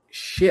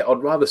 shit,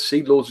 I'd rather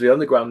see Lords of the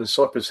Underground than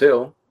Cypress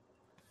Hill.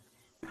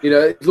 You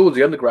know, Lords of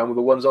the Underground were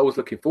the ones I was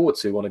looking forward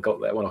to when I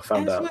got there, when I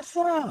found out. What's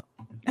up.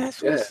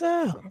 That's what's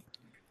up.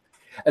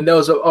 And there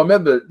was I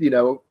remember, you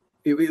know,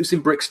 it was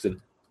in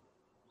Brixton.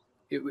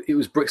 It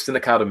was Brixton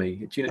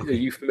Academy. Are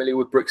you familiar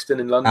with Brixton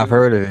in London? I've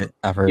heard of it.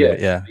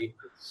 Yeah.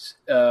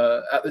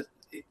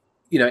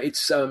 You know,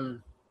 it's I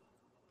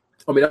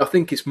mean, I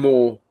think it's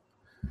more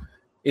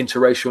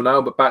interracial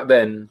now, but back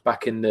then,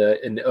 back in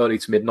the early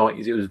to mid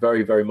 90s, it was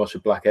very, very much a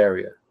black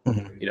area.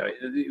 Mm-hmm. You know,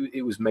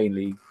 it was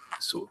mainly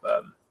sort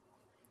of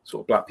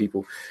black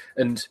people,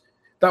 and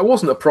that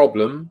wasn't a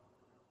problem.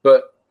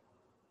 But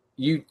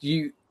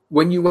you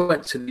when you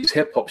went to these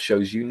hip hop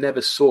shows, you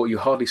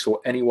hardly saw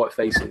any white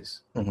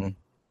faces,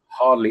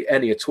 hardly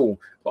any at all.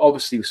 But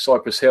obviously,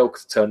 Cypress Hill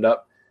turned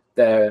up.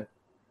 They're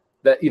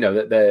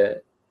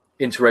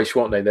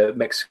interracial, aren't they? They're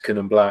Mexican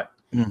and black.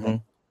 Mm-hmm.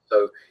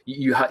 So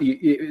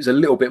it was a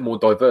little bit more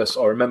diverse.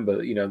 I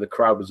remember, you know, the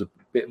crowd was a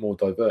bit more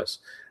diverse.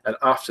 And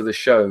after the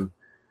show,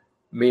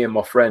 me and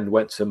my friend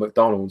went to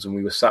McDonald's, and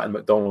we were sat in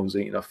McDonald's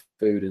eating our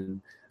food,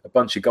 and a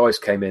bunch of guys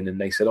came in and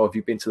they said, "Oh, have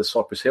you been to the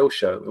Cypress Hill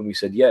show?" And we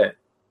said, "Yeah."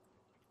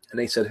 And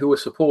they said, "Who are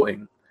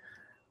supporting?"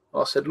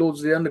 I said,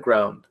 "Lords of the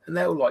Underground." And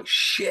they were like,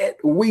 "Shit,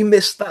 we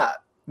missed that.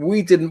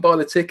 We didn't buy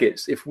the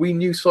tickets. If we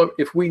knew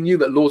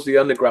that Lords of the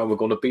Underground were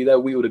going to be there,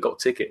 we would have got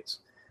tickets."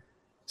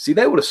 See,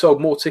 they would have sold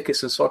more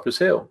tickets than Cypress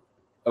Hill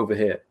over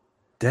here.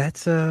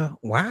 That's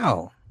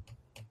wow.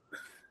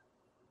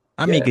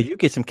 I mean, because you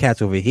get some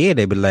cats over here,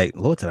 they'd be like,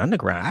 Lords of the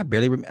Underground.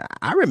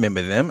 I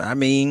remember them. I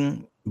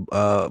mean,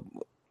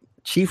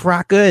 Chief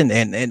Rocker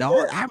and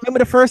all. I remember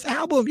the first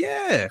album.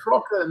 Yeah,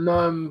 Rocker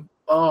and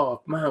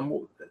oh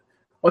man,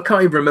 I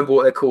can't even remember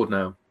what they're called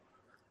now.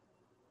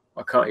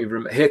 I can't even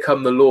remember. Here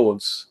Come the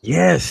Lords.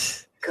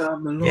 Yes. Here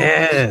Come the Lords.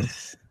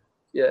 Yes.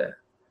 Yeah.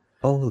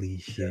 Holy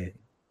shit.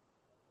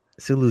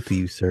 Salute to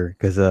you, sir.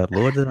 Because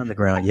Lords of the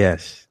Underground,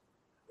 yes.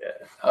 Yeah.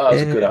 Oh, that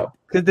was a good album.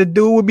 Because the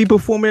dude would be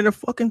performing in a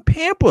fucking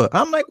Pamper.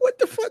 I'm like, what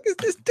the fuck is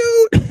this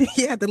dude?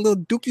 He had the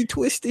little dookie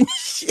twist and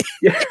shit.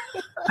 Yeah.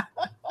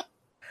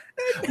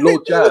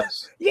 Lord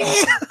Jazz.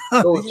 Yeah.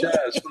 Lord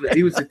Jazz.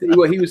 He was the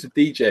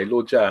DJ,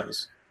 Lord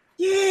Jazz.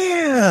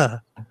 Yeah.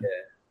 Yeah.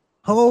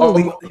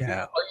 Holy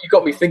cow. You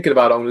got me thinking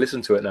about it. I'm going to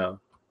listen to it now.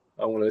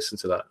 I want to listen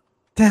to that.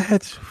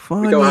 That's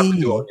funny. We don't have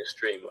to do it on your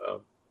stream.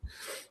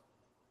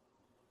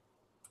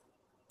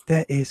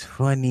 That is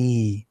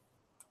funny.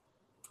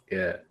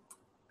 Yeah.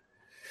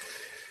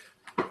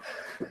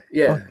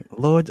 Yeah.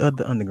 Lords of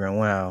the Underground.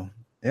 Wow.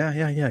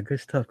 Yeah. Good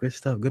stuff.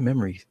 Good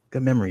memories.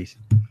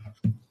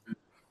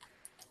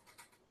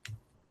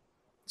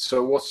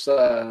 So what's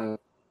it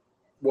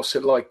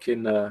like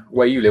in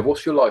where you live?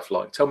 What's your life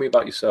like? Tell me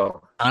about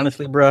yourself.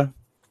 Honestly, bro,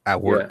 I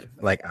work. Yeah.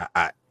 Like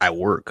I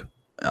work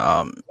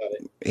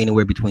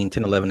anywhere between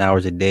 10 11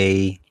 hours a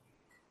day.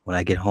 When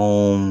I get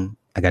home,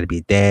 I got to be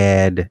a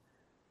dad.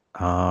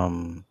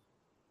 You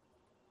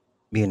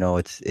know,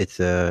 it's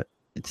a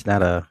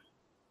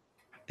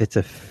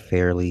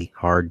fairly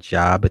hard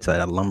job. It's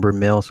a lumber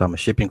mill, so I'm a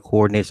shipping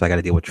coordinator, so I got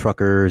to deal with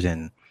truckers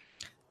and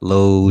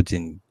loads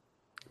and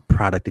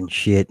product and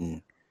shit.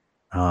 And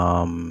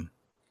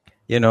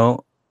you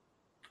know,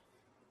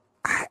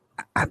 I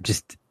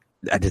just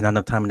not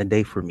enough time in the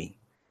day for me,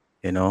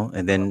 you know.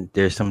 And then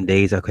there's some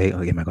days, okay,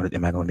 am I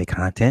gonna make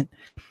content?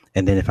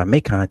 And then if I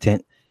make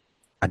content,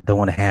 I don't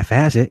want to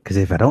half-ass it, because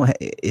if I don't,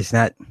 it's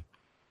not,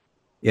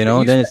 you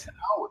know. Then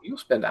you'll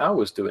spend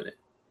hours doing it.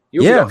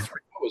 You'll be like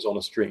 3 hours on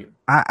a stream.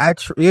 I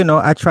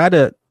try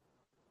to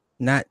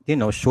not,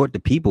 short the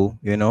people,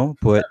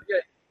 but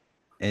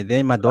and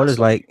then my daughter's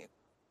like,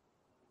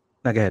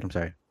 no, go ahead. I'm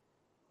sorry.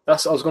 I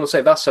was going to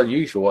say that's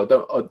unusual. I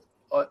don't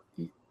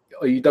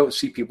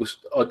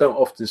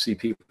often see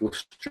people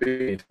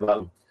streaming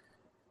for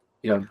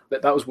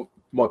that. That was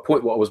my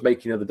point. What I was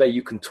making the other day.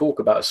 You can talk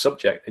about a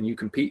subject and you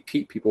can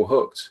keep people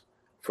hooked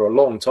for a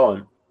long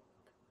time.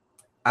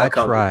 I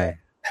try.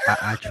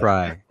 I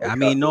try. I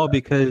mean, no,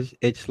 because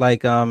it's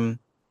like I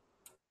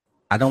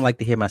don't like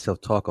to hear myself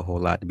talk a whole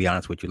lot, to be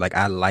honest with you. Like,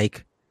 I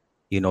like,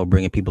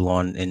 bringing people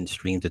on in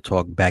streams to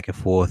talk back and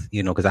forth,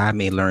 because I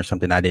may learn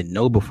something I didn't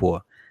know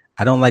before.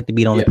 I don't like to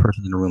be the only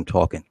person in the room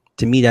talking.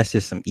 To me, that's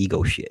just some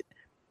ego shit.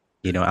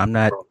 I'm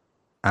not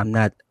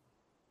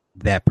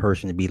that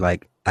person to be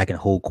like, I can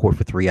hold court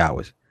for 3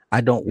 hours.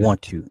 I don't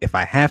want to. If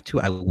I have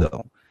to, I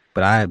will.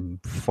 But I'm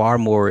far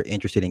more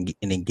interested in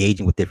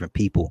engaging with different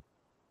people,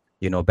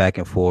 back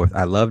and forth.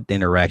 I love the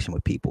interaction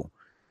with people.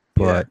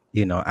 But,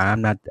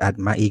 I'm not,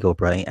 my ego,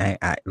 bro.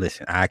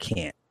 Listen, I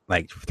can't.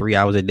 Like 3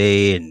 hours a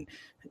day and,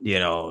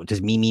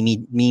 just me.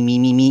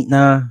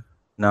 Nah,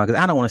 because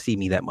I don't want to see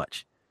me that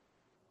much.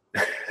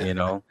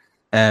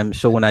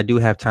 So when I do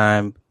have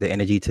time, the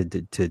energy to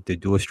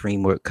do a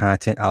stream with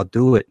content, I'll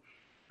do it.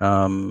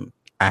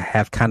 I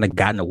have kind of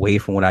gotten away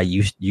from what I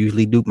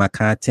usually do my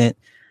content,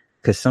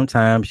 because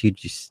sometimes you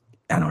just,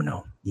 I don't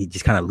know, you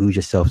just kind of lose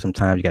yourself.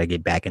 Sometimes you got to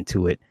get back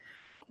into it,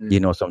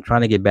 so I'm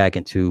trying to get back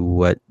into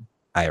what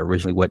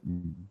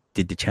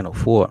did the channel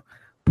for.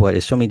 But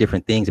there's so many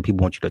different things that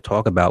people want you to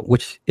talk about,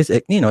 which is,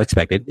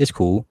 expected. It's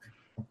cool,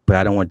 but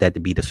I don't want that to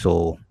be the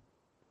sole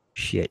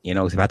shit,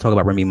 because if I talk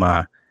about Remy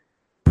Ma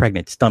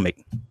pregnant stomach,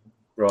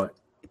 right,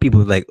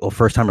 people like,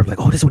 first timers like,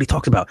 oh, this is what he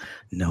talks about.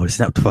 No, this is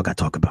not what the fuck I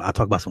talk about. I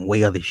talk about some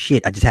way other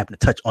shit. I just happen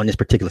to touch on this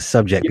particular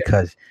subject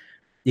because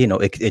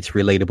it's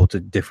relatable to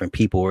different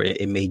people, or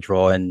it may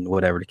draw in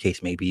whatever the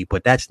case may be.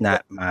 But that's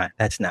not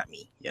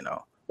me.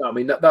 No, I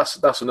mean,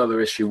 that's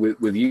another issue with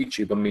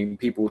YouTube. I mean,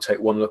 people will take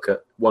one look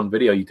at one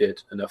video you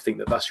did, and I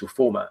think that's your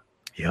format.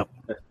 Yep.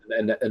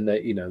 And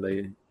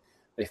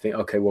they think,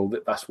 okay, well,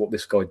 that's what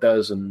this guy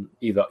does, and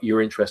either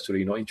you're interested or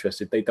you're not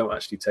interested. They don't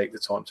actually take the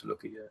time to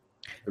look at you.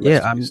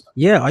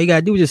 All you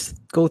gotta do is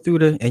just go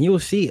through and you'll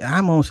see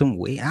I'm on some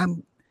way. I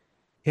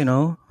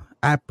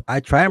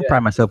try and pride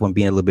myself on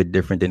being a little bit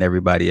different than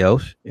everybody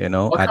else. I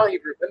can't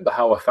even remember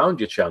how I found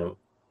your channel.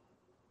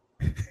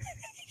 I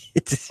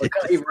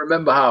can't even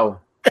remember how.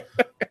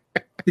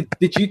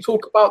 Did you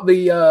talk about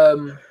the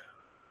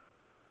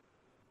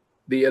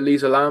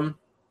Elisa Lam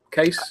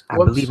case?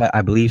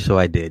 I believe so.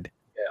 I did.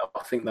 Yeah,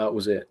 I think that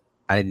was it.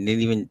 I didn't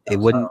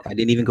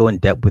even go in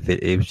depth with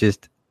it. It was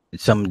just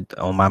something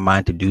on my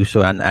mind to do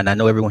so, and I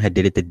know everyone had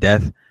did it to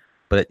death,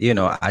 but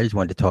I just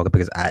wanted to talk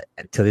because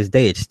to this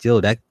day, it's still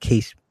that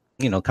case.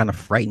 Kind of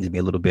frightens me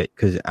a little bit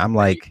because I'm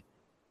like.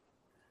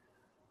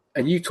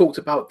 And you talked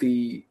about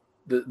the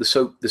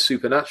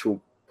supernatural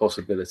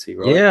possibility,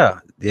 right?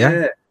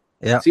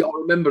 Yeah. See, I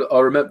remember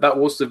that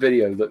was the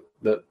video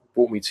that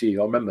brought me to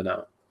you. I remember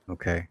now.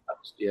 Okay.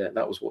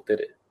 That was what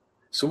did it.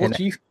 So what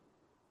do you?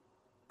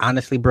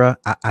 Honestly, bro,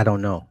 I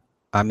don't know.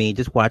 I mean,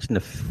 just watching the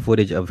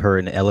footage of her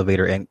in the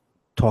elevator and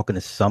talking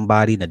to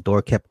somebody, and the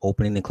door kept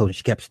opening and closing.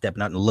 She kept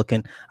stepping out and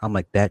looking. I'm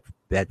like, that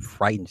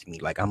frightens me.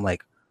 Like, I'm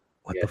like,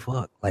 what the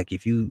fuck? Like,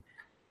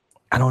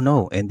 I don't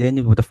know. And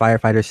then what the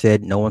firefighter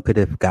said, no one could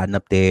have gotten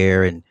up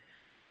there, and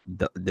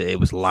it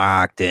was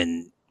locked,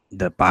 and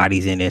the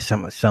body's in there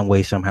some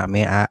way, somehow.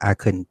 Man, I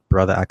couldn't,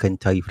 brother. I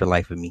couldn't tell you for the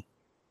life of me.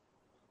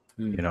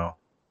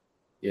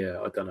 Yeah,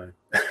 I don't know.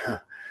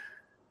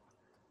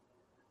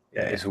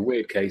 It's a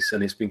weird case,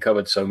 and it's been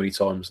covered so many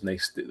times, and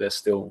they're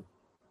still.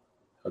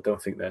 I don't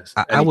think there's.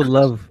 I would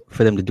love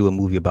for them to do a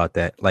movie about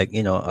that, like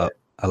a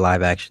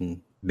live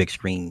action big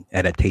screen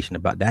adaptation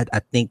about that. I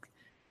think.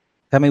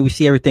 I mean, we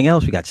see everything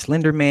else. We got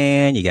Slender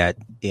Man. You got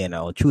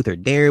Truth or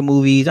Dare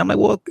movies. I'm like,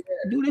 well,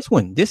 do this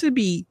one. This would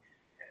be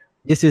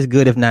just as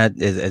good, if not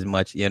as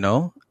much. And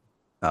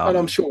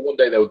I'm sure one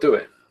day they'll do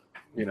it.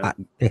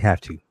 They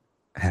have to.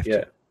 Have to.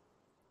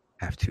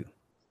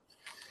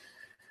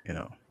 Yeah.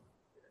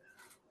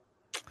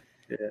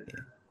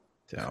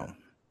 So,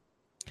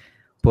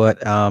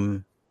 but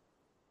I'm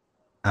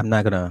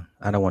not gonna.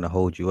 I don't want to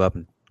hold you up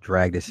and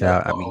drag this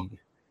out. I mean,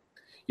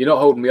 you're not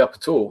holding me up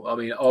at all. I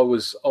mean, I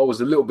was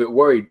a little bit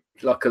worried.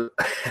 Like,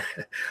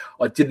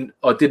 I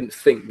didn't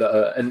think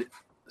that, and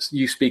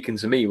you speaking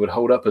to me would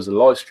hold up as a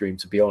live stream.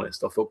 To be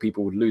honest, I thought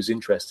people would lose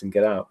interest and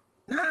get out.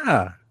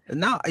 Nah.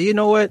 You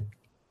know what?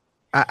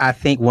 I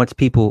think once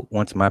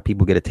my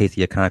people get a taste of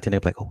your content,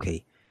 they're like,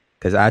 okay,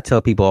 because I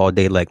tell people all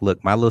day, like,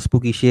 look, my little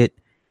spooky shit.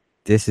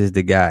 This is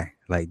the guy.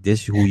 Like,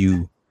 this is who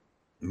you.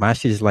 My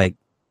shit is like,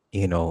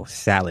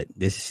 salad.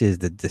 This is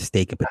the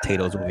steak and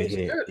potatoes over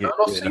here.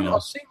 I've seen your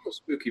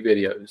spooky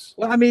videos.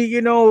 Well, I mean,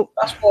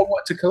 that's why I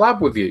wanted to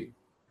collab with you.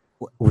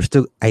 We're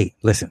still. Hey,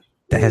 listen,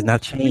 that has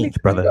not changed,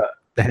 brother.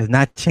 That has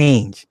not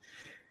changed.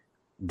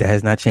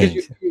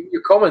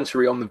 Your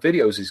commentary on the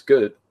videos is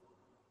good.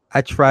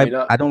 I try.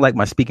 I don't like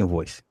my speaking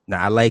voice.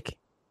 Now I like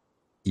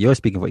your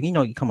speaking voice.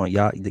 Come on,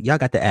 y'all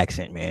got the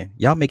accent, man.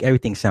 Y'all make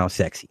everything sound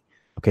sexy.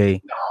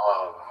 Okay. No,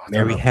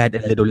 Mary had a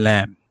little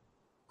lamb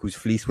whose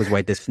fleece was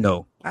white as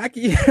snow. What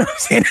I'm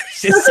saying? That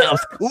shit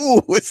sounds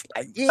cool. It's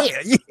like,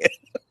 yeah.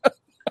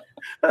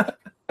 I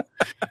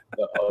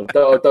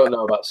don't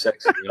know about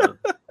sexy,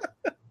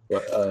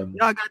 but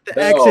y'all got the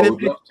accent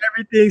and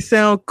everything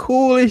sound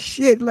cool as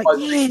shit. Like,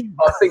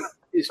 I think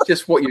it's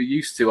just what you're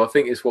used to. I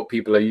think it's what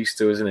people are used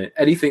to, isn't it?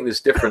 Anything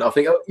that's different. I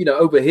think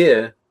over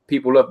here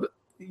people love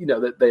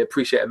that they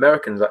appreciate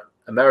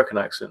American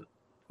accent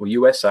or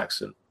US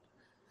accent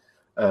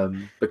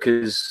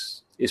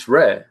because it's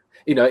rare.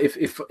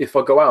 If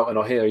I go out and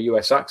I hear a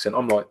US accent,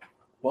 I'm like,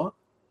 what?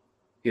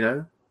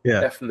 They're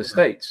from the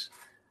States.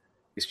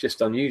 It's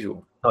just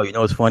unusual. Oh,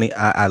 it's funny?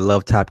 I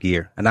love Top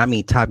Gear. And I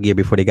mean Top Gear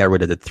before they got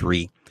rid of the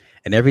 3.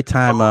 And every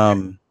time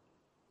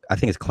I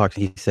think it's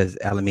Clarkson, he says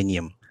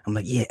aluminium. I'm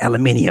like, yeah,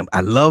 aluminium.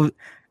 I love,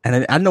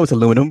 and I know it's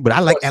aluminum, but I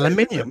like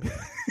aluminium.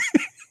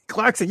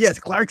 Clarkson, yes,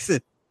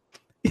 Clarkson.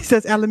 He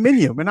says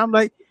aluminium. And I'm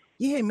like,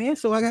 yeah, man,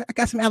 so I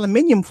got some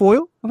aluminium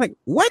foil. I'm like,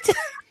 what?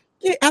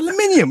 Yeah,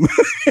 aluminium.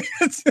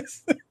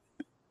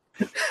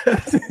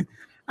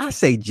 I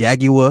say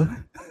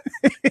Jaguar.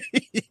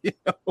 You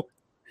know?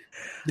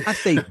 I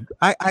say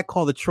I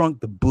call the trunk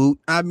the boot.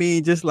 I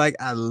mean, just like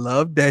I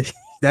love that.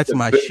 That's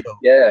my show.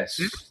 Yes,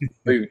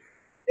 boot.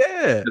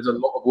 Yeah. There's a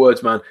lot of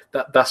words, man.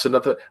 That's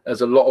another.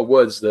 There's a lot of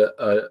words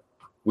that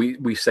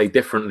we say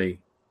differently,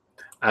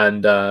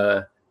 and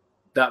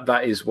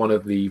that is one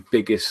of the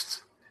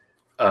biggest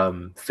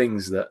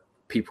things that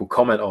people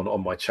comment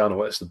on my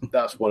channel.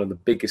 That's one of the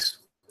biggest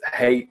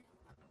hate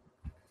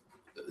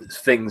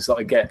things that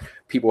I get.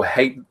 People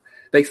hate.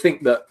 They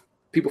think that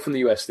people from the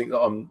US think that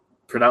I'm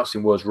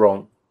pronouncing words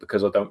wrong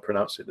because I don't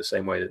pronounce it the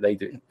same way that they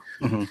do.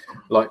 Mm-hmm.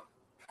 Like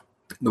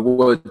the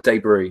word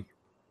debris.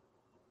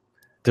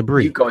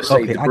 Debris. You guys say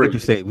okay, debris. I get you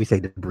say we say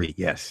debris.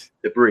 Yes.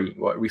 Debris.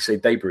 Right? We say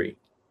debris.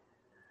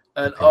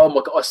 And okay. oh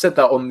my god, I said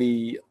that on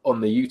the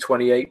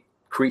U28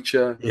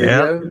 creature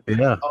video.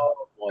 Yeah.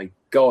 Oh my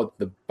god,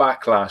 the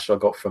backlash I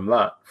got from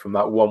that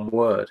one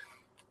word.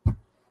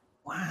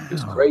 Wow. It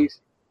was crazy.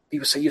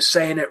 People say you're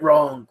saying it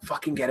wrong.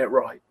 Fucking get it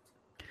right.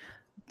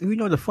 You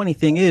know the funny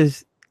thing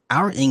is,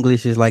 our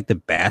English is like the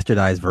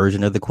bastardized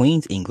version of the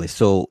Queen's English.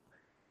 So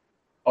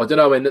I don't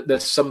know. I mean,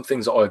 there's some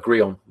things that I agree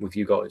on with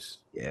you guys.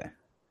 Yeah.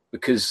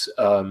 Because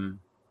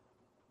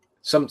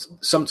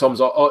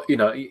sometimes I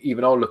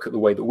even I'll look at the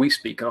way that we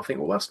speak and I think,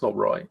 well, that's not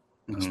right.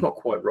 That's not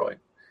quite right.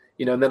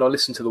 You know, and then I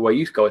listen to the way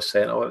you guys say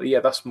it. And I'm like, yeah,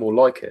 that's more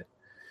like it.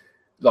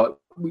 Like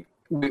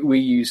we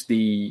use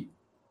the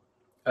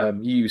you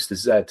use the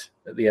Z at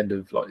the end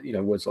of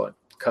words like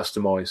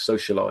customize,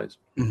 socialize.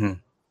 Mm-hmm.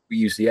 We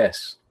use the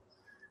S.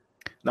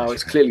 Now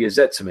it's clearly a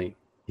Z to me.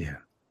 Yeah.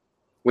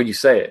 When you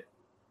say it,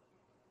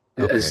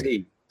 okay. a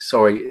Z.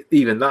 Sorry,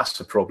 even that's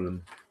the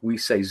problem. We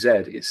say Z.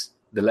 It's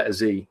the letter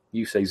Z.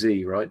 You say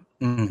Z, right?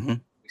 Mm-hmm.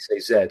 We say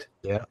Z.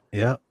 Yeah.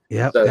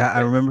 So, I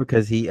remember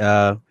because he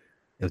was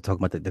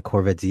talking about the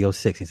Corvette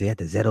Z06. He said, "Yeah,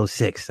 the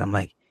Z06." I'm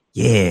like,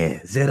 "Yeah,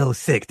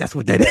 Z06. That's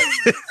what that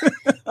is."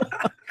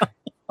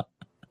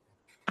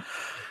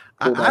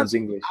 I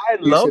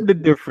love the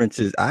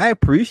differences. I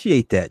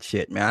appreciate that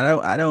shit, man.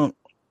 I don't.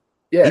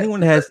 Yeah.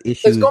 Anyone has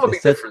issues. There's got to be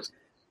differences.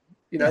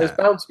 You know, there's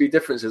bound to be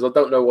differences. I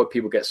don't know why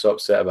people get so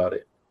upset about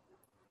it.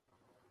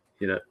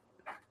 You know.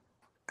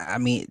 I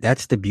mean,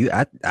 that's the beauty.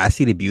 I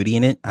see the beauty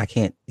in it. I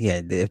can't.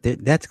 Yeah,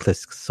 that's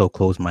so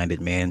close-minded,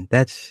 man.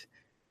 That's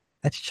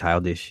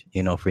childish.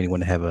 You know, for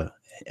anyone to have a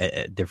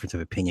difference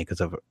of opinion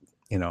because of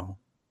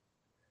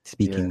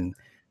speaking. Yeah.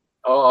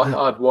 Oh, I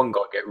had one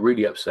guy get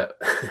really upset.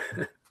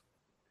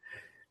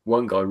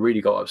 One guy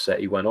really got upset.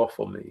 He went off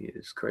on me.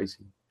 It's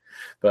crazy.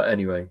 But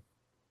anyway,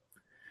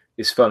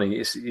 it's funny.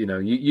 It's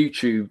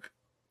YouTube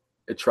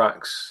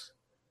attracts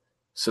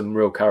some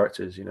real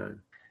characters.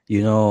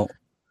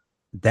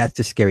 That's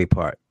the scary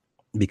part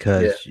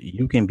because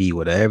you can be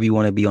whatever you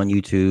want to be on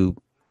YouTube,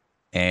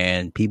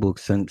 and people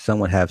some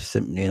would have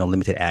some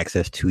limited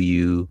access to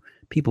you.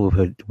 People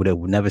would have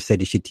never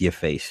said this shit to your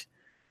face,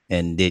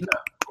 and did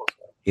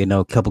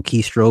a couple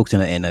keystrokes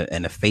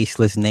and a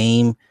faceless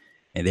name,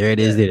 and there it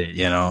is.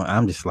 There,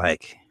 I'm just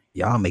like,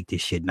 y'all make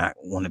this shit not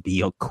want to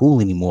be cool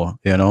anymore.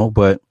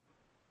 But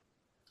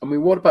I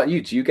mean, what about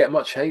you? Do you get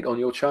much hate on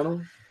your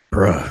channel?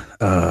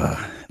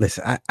 Bruh,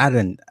 listen,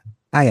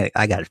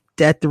 I got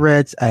death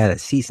threats. I had a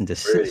cease and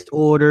desist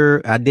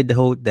order. I did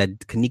that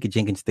Kanika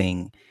Jenkins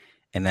thing,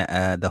 and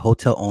the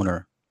hotel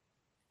owner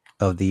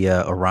of the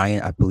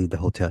Orion, I believe the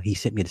hotel, he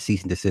sent me the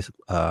cease and desist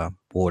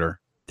order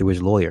through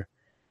his lawyer,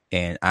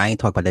 and I ain't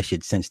talked about that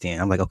shit since then.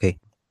 I'm like, okay,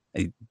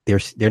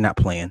 they're not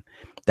playing.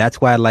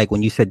 That's why, like,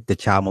 when you said the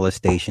child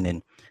molestation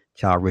and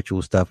child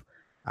ritual stuff,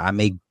 I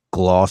may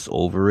gloss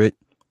over it,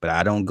 but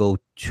I don't go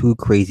too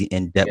crazy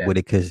in depth with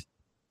it because.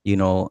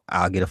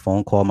 I'll get a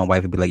phone call. My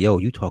wife would be like, "Yo,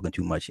 you talking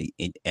too much,"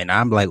 and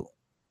I'm like,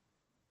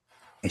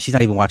 and she's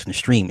not even watching the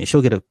stream, and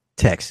she'll get a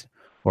text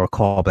or a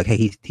call like,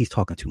 "Hey, he's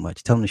talking too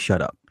much. Tell him to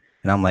shut up."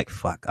 And I'm like,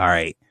 "Fuck, all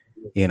right,"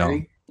 yeah.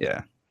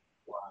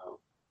 Wow.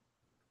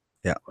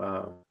 Yeah.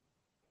 Wow.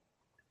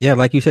 Yeah,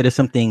 like you said, there's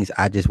some things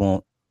I just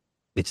won't.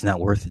 It's not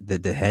worth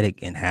the headache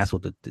and hassle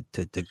to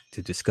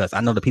discuss.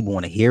 I know that people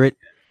want to hear it,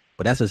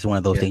 but that's just one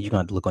of those things you're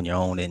gonna have to look on your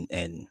own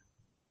and.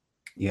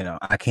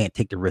 I can't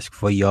take the risk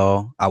for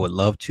y'all. I would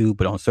love to,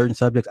 but on certain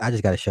subjects, I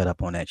just got to shut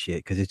up on that shit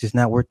because it's just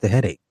not worth the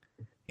headache.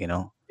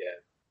 Yeah.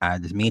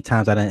 There's many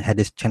times I done had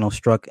this channel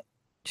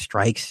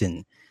strikes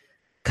and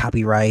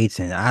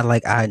copyrights, and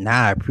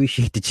I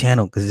appreciate the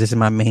channel because this is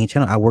my main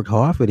channel. I worked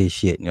hard for this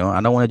shit.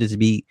 I don't want to just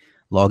be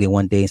logging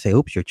one day and say,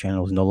 "Oops, your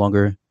channel is no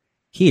longer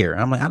here."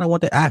 I'm like, I don't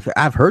want that.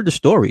 I've heard the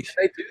stories.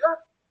 They do that.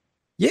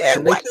 Yeah,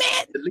 what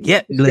man?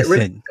 Yeah,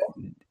 listen.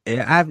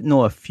 I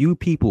know a few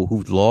people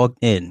who've logged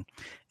in.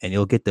 And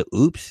you'll get the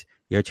oops,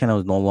 your channel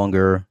is no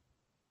longer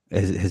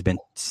has been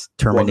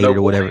terminated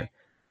or whatever.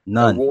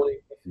 None.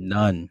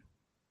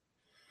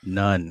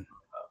 And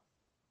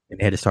they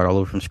had to start all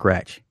over from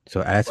scratch.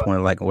 So that's one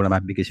of my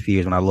biggest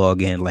fears when I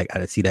log in. Like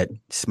I see that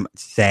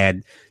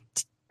sad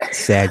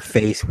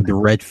face with the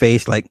red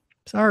face. Like,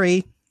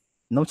 sorry,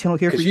 no channel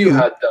here for you.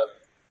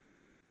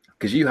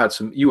 Because you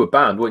were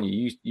banned, weren't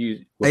you?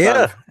 You were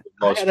banned.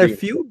 I had a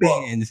few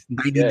bans,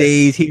 90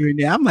 days here and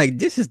there. I'm like,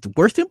 this is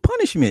worse than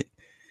punishment.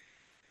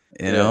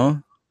 You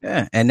know,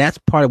 yeah, and that's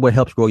part of what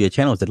helps grow your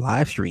channel is the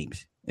live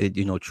streams.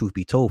 Truth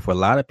be told, for a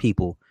lot of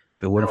people,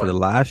 if it weren't for the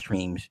live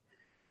streams,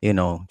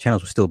 channels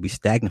would still be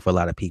stagnant for a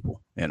lot of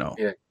people.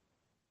 Yeah.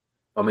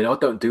 I mean, I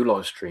don't do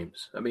live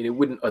streams. I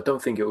mean, I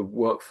don't think it would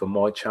work for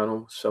my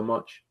channel so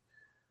much.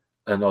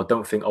 And I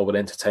don't think I would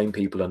entertain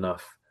people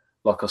enough.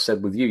 Like I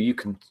said with you, you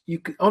can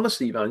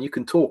honestly, man, you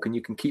can talk and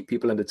you can keep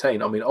people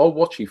entertained. I mean, I'll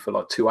watch you for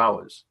like 2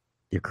 hours.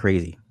 You're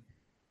crazy.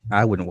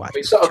 I wouldn't watch.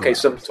 Okay,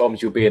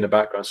 sometimes you'll be in the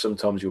background,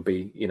 sometimes you'll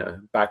be,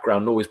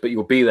 background noise, but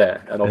you'll be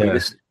there and I'll be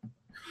listening.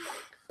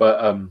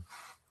 But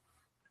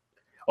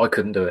I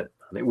couldn't do it,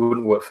 and it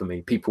wouldn't work for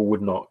me. People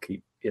would not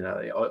keep,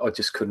 I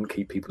just couldn't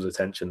keep people's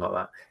attention like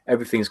that.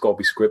 Everything's got to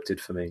be scripted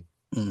for me.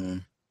 Mm-hmm.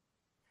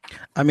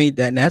 I mean,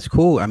 that's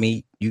cool. I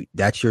mean,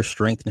 that's your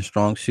strength and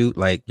strong suit.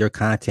 Like, your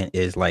content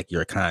is like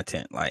your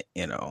content. Like,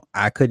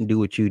 I couldn't do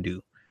what you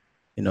do,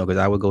 because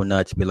I would go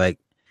nuts, be like,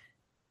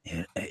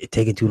 it's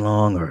taking too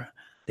long, or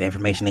the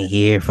information ain't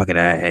here. Fuck it,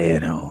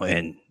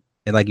 and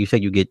like you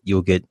said,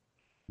 you'll get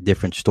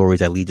different stories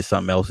that lead to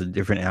something else.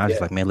 Different. And I was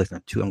just like, man,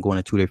 listen, I'm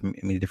going to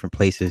many different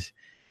places.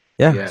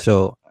 Yeah.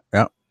 So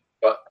yeah.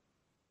 But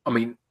I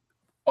mean,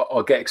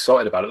 I'll get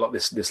excited about it. Like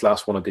this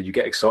last one I did, you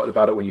get excited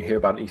about it when you hear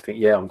about it. And you think,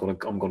 yeah, I'm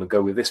gonna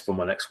go with this for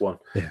my next one.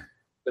 Yeah.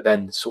 But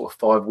then, sort of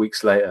 5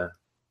 weeks later,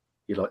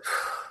 you're like,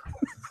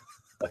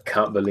 I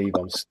can't believe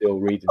I'm still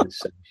reading the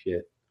same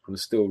shit. I'm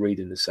still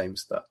reading the same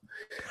stuff,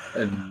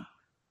 and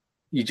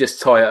you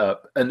just tie it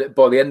up. And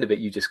by the end of it,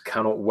 you just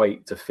cannot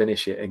wait to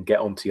finish it and get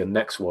onto your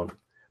next one,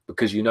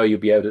 because you'll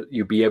be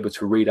able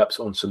to read up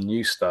on some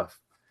new stuff,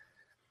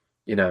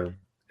 and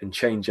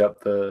change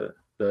up the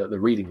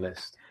reading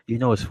list.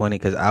 It's funny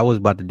because I was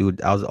about to do.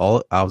 I was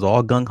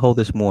all gung ho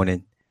this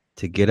morning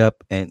to get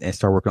up and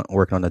start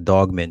working on the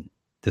Dogman,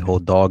 the whole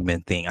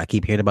Dogman thing. I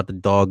keep hearing about the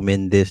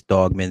Dogman this,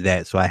 Dogman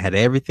that. So I had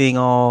everything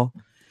all,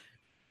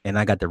 and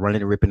I got the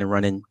running and ripping and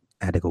running.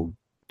 I had to go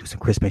do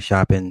some Christmas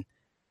shopping,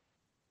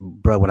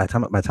 bro. By the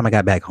time I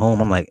got back home,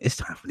 I'm like, it's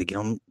time for me to get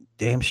on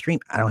damn stream.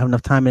 I don't have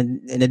enough time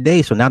in the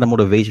day. So now the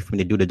motivation for me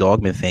to do the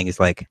Dogman thing is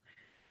like,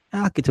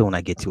 I'll get to it when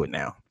I get to it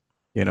now.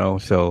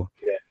 So.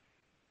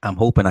 I'm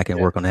hoping I can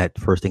work on that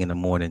first thing in the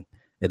morning.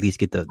 At least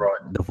get the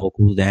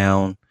vocals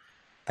down.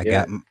 I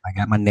got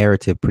my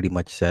narrative pretty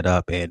much set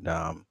up, and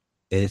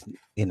it's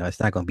it's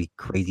not going to be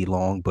crazy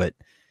long, but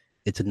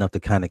it's enough to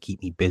kind of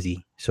keep me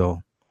busy.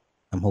 So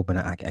I'm hoping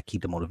I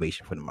keep the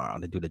motivation for tomorrow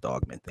to do the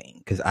Dogman thing,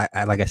 because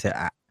I like I said,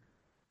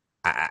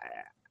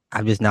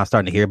 I'm just now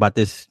starting to hear about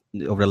this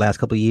over the last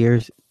couple of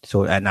years.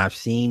 So, and I've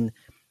seen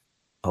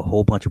a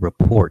whole bunch of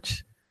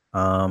reports,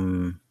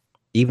 even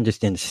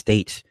just in the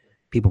States.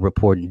 People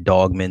reporting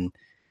Dogman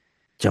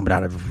jumping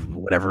out of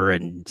whatever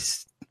and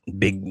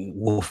big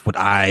wolf with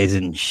eyes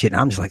and shit.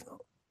 And I'm just like,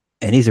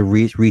 and these are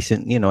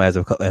recent,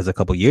 as a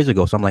couple years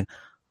ago. So I'm like,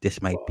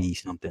 this might be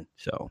something.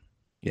 So,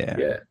 yeah.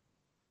 Yeah.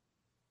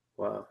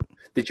 Wow.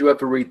 Did you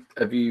ever read?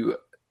 Have you?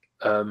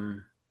 I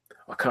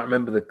can't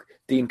remember the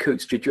Dean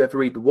Koontz. Did you ever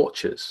read The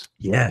Watchers?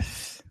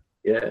 Yes.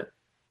 Yeah.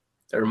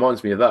 It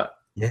reminds me of that.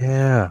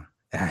 Yeah.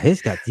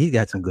 He's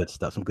got some good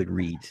stuff, some good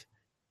reads.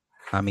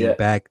 I mean,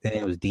 back then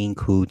it was Dean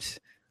Koontz,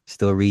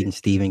 still reading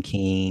Stephen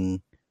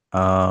King,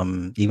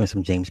 even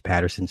some James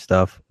Patterson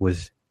stuff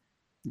was,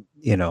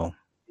 but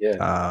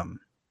yeah.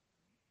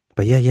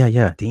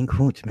 Dean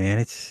Koontz, man,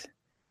 it's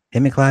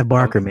him and Clive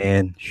Barker,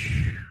 man.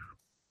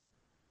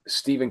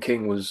 Stephen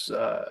King was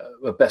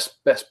the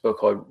best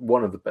book.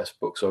 One of the best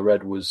books I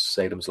read was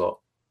Salem's Lot.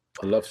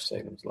 I love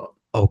Salem's Lot.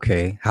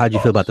 Okay, how did you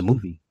feel about the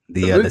movie?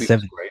 The movie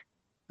was great.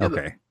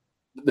 Okay,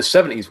 the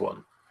 70s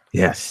one.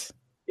 Yes.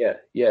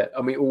 Yeah.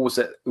 I mean, or was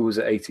it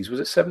 80s? Was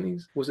it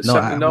 70s? Was it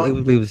 79? No, I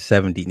believe it was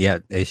 70. Yeah,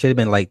 it should have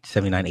been like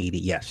 79, 80.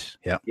 Yes.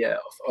 Yeah. Yeah,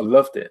 I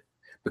loved it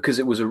because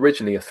it was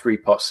originally a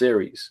 3-part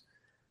series.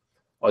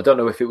 I don't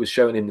know if it was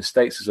shown in the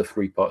States as a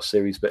 3-part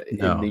series, but in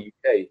the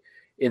UK,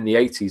 in the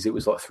 80s, it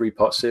was like a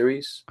 3-part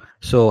series.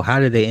 So how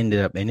did they end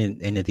up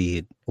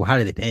how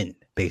did it end,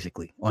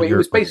 basically? It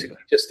was basically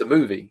just a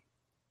movie.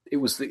 It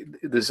was the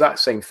exact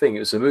same thing. It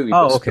was a movie.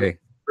 Oh, okay.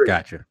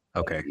 Gotcha.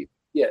 Okay.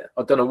 Yeah,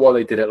 I don't know why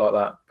they did it like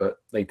that, but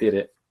they did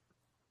it.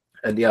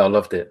 And yeah, I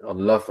loved it. I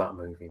love that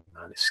movie,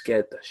 man. It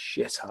scared the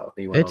shit out of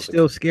me. It's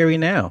still scary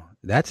now.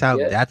 That's how.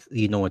 That's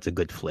it's a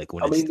good flick.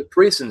 I mean, the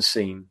prison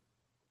scene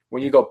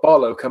when you got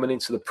Barlow coming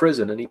into the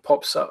prison and he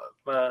pops up,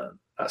 man,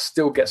 that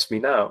still gets me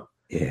now.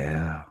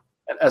 Yeah.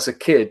 And as a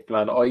kid,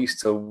 man, I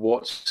used to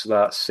watch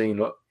that scene.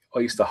 I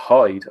used to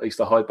hide. I used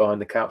to hide behind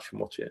the couch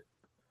and watch it.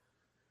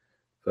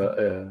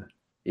 But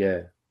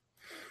yeah,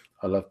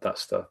 I love that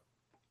stuff.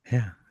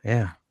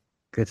 Yeah.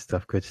 Good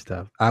stuff.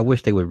 I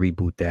wish they would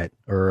reboot that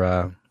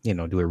or,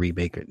 do a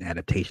remake or an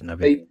adaptation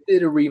of it. They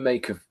did a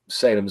remake of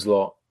Salem's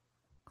Lot.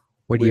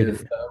 What do you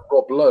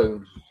Rob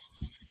Lowe.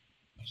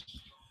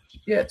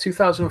 Yeah,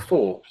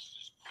 2004.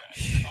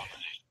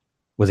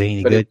 Was it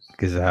any good?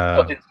 Because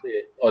I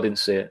didn't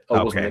see it.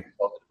 I wasn't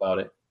excited about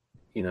it.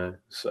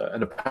 So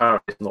and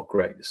apparently it's not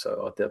great.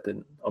 So I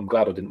didn't. I'm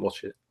glad I didn't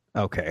watch it.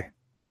 Okay,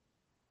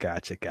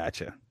 gotcha.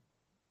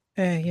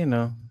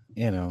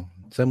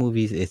 Some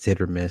movies it's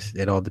hit or miss.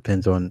 It all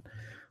depends on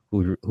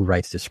who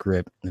writes the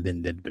script and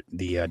then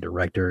the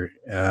director.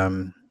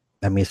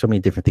 I mean, so many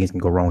different things can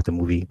go wrong with the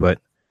movie, but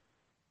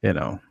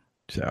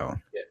so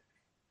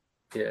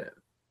yeah.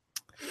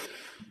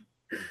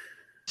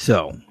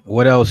 So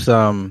what else?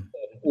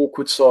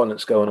 Awkward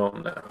silence going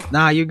on now.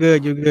 Nah, you're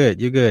good. You're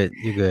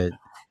good.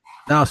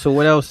 Now, so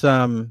what else?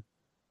 So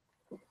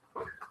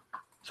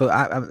so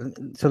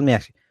let me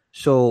ask you.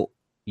 So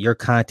your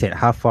content,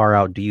 how far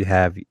out do you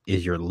have?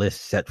 Is your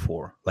list set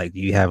for? Like, do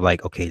you have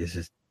like, okay, this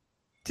is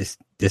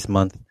this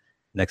month,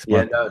 next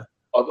month? No,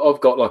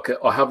 I've got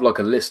I have like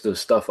a list of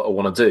stuff that I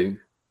want to do,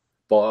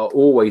 but I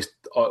always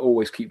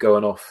keep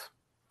going off.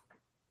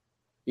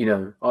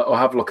 I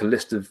have like a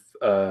list of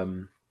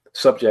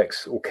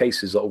subjects or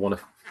cases that I want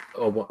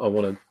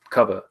to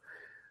cover,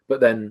 but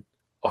then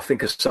I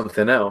think of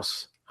something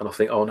else and I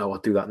think, oh no, I'll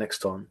do that next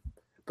time.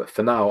 But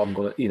for now, I'm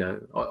gonna,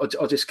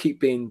 I just keep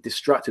being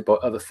distracted by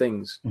other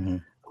things. Mm-hmm.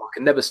 I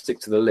can never stick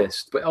to the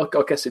list, but I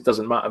guess it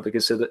doesn't matter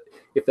because so that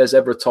if there's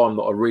ever a time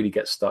that I really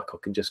get stuck, I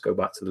can just go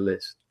back to the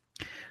list.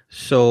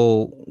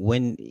 So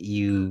when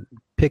you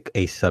pick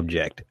a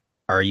subject,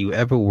 are you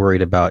ever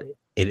worried about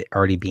it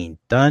already being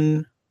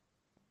done?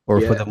 Or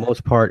for the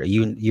most part,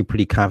 you're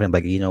pretty confident,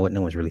 like, you know what,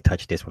 no one's really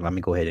touched this one. Let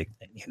me go ahead and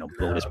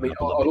blow this one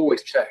up a little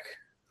bit.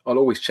 I'll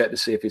always check to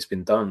see if it's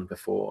been done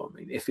before. I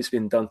mean, if it's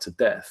been done to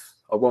death,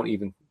 I won't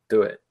even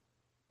do it.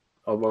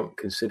 I won't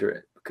consider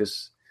it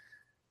because,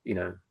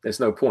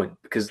 there's no point.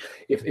 Because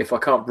if I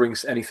can't bring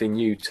anything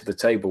new to the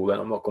table, then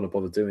I'm not going to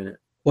bother doing it.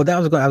 Well, I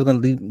was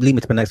going to lead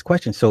me to my next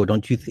question. So,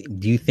 do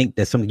you think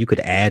there's something you could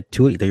add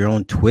to it, your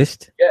own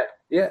twist?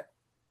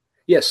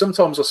 Yeah.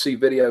 Sometimes I see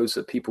videos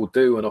that people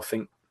do, and I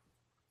think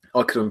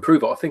I could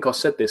improve it. I think I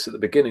said this at the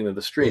beginning of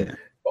the stream,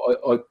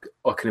 but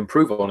I can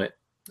improve on it.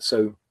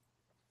 So,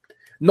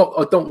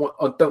 I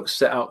don't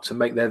set out to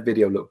make their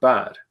video look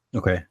bad.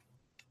 Okay.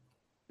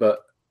 But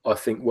I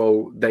think,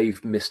 well,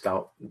 they've missed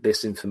out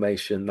this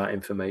information, that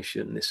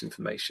information, this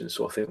information.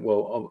 So I think,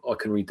 well, I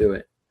can redo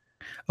it.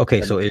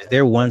 Okay. So is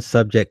there one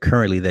subject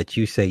currently that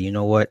you say, you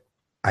know what,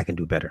 I can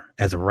do better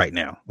as of right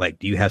now? Like,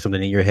 do you have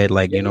something in your head?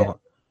 Like,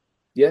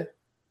 Yeah.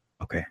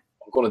 Okay.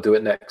 I'm going to do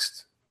it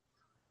next.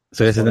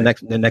 So this is the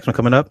next one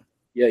coming up?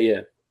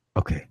 Yeah.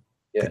 Okay.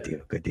 Yeah.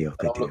 Good deal.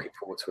 I'm looking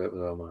forward to it as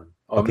well, man.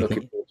 I'm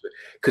looking forward to it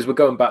because we're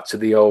going back to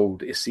the old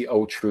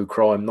true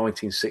crime,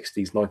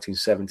 1960s,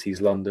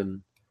 1970s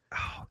London.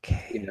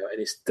 Okay. And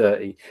it's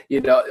dirty.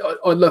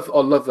 I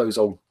love those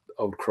old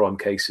crime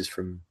cases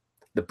from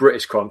the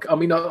British crime. I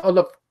mean, I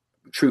love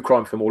true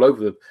crime from all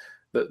over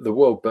the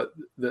world, but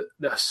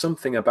there's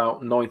something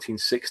about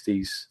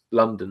 1960s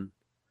London,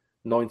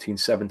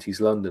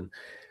 1970s London.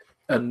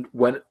 And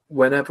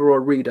whenever I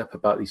read up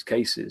about these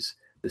cases,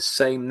 the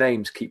same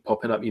names keep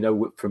popping up,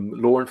 from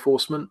law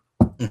enforcement.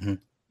 Mm-hmm.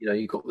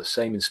 You've got the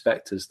same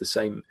inspectors, the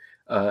same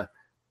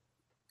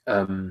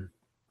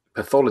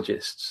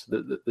pathologists,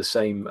 the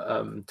same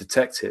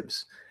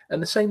detectives,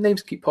 and the same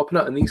names keep popping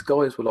up. And these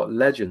guys were like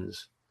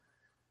legends.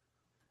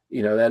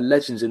 They're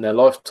legends in their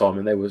lifetime,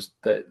 and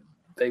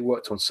they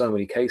worked on so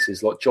many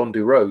cases, like John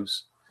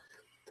Durose,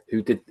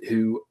 he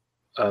didn't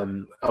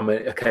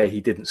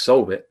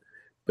solve it,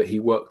 but he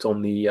worked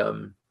on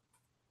the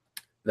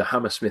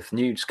Hammersmith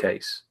Nudes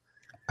case.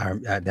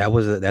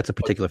 That's a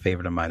particular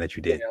favorite of mine that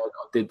you did. Yeah,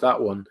 I did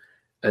that one,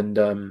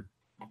 and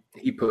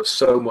he put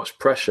so much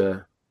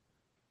pressure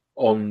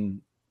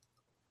on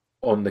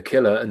the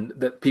killer, and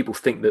that people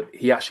think that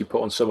he actually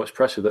put on so much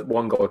pressure that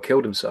one guy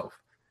killed himself.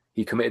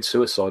 He committed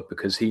suicide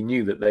because he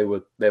knew that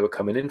they were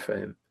coming in for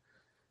him.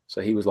 So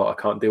he was like, I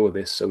can't deal with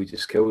this, so he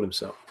just killed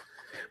himself.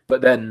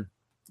 But then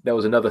there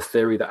was another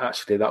theory that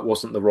actually that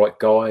wasn't the right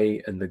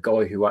guy, and the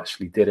guy who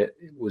actually did it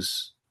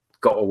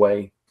got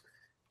away,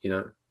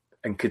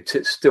 and could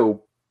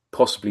still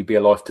possibly be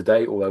alive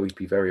today, although he'd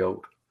be very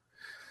old.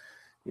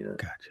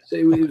 Gotcha. So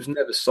it was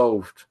never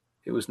solved.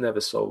 It was never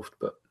solved.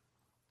 But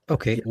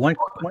okay, one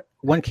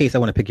case I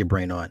want to pick your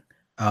brain on,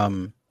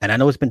 and I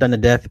know it's been done to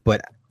death,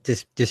 but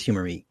just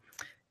humor me.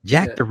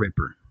 Jack the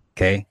Ripper.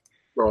 Okay,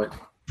 right.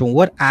 From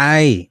what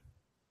I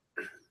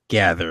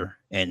gather,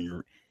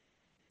 and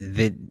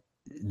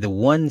the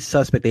one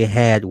suspect they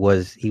had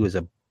he was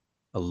a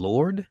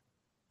lord,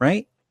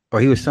 right? Or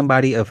he was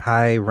somebody of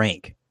high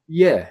rank.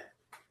 Yeah.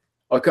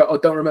 I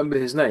don't remember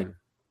his name,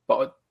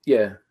 but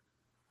yeah.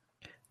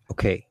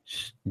 Okay.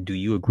 Do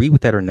you agree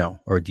with that or no?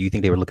 Or do you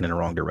think they were looking in the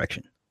wrong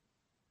direction?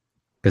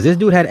 Because this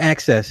dude had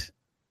access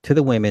to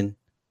the women.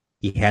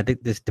 He had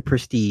the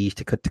prestige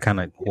to kind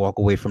of walk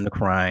away from the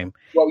crime.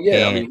 Well,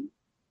 yeah. I mean,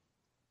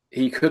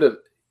 he could have.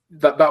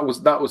 That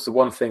was the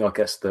one thing, I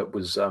guess, that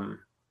was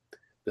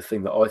the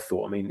thing that I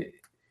thought. I mean,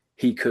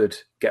 he could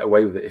get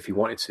away with it if he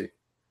wanted to.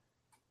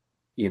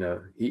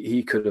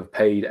 He could have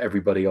paid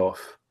everybody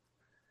off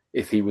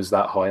if he was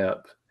that high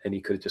up, and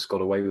he could have just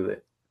got away with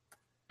it.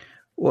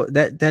 Well,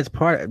 that's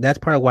part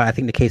of why I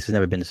think the case has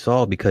never been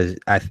solved, because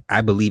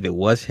I believe it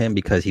was him,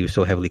 because he was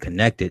so heavily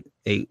connected.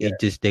 They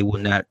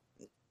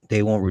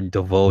won't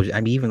divulge.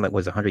 I mean, even like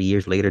 100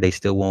 years later, they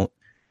still won't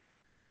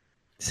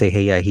say,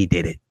 "Hey, yeah, he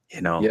did it."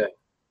 Yeah.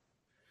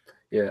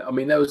 Yeah, I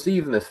mean, there was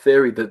even a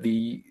theory that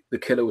the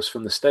killer was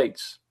from the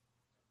States.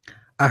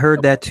 I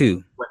heard that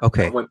too.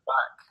 Okay. Went back.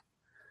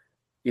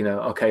 You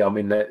know, okay, I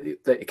mean,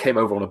 they came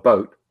over on a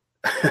boat,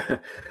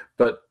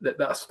 but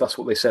that's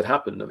what they said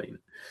happened. I mean,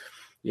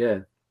 yeah,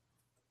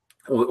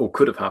 or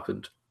could have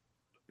happened,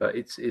 but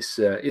it's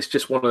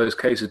just one of those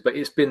cases. But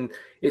it's been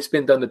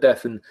done to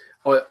death, and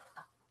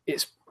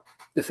it's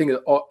the thing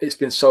that it's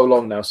been so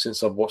long now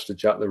since I've watched a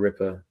Jack the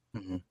Ripper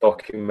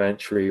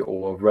documentary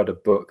or read a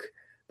book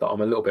that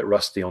I'm a little bit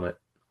rusty on it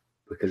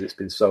because it's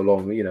been so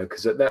long. You know,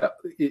 because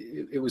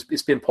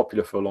it's been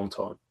popular for a long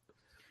time.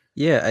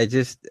 Yeah, I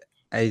just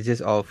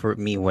all for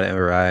me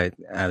whenever I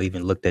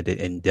even looked at it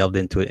and delved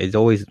into it, it's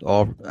always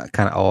all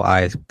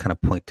eyes kind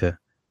of point to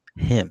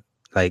him.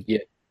 Like, Yeah.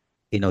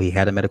 you know, he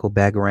had a medical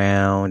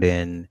background,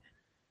 and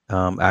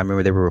I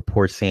remember there were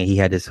reports saying he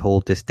had this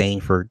whole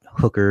disdain for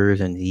hookers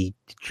and he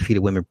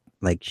treated women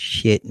like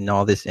shit and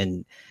all this.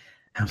 And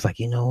I was like,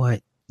 you know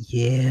what?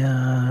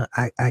 Yeah,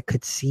 I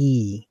could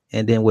see.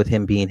 And then with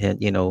him being him,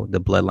 you know,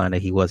 the bloodline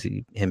that he was,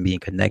 him being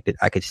connected,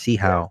 I could see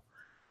how,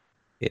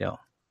 you know,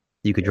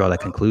 you could draw that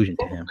conclusion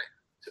to him.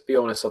 To be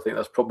honest, I think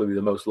that's probably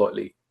the most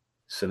likely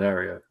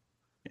scenario.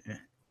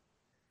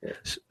 Yeah.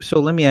 So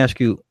let me ask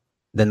you,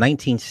 the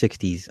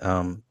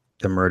 1960s,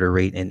 the murder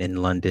rate in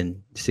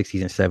London,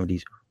 60s and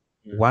 70s.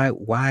 Why?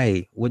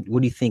 What do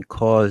you think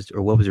caused,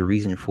 or what was the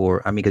reason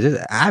for? I mean, because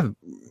I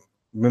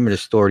remember the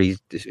stories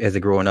as a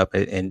growing up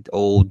and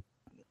old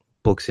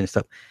books and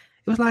stuff.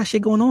 It was a lot of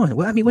shit going on.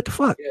 Well, I mean, what the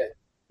fuck?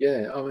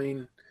 Yeah. I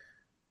mean,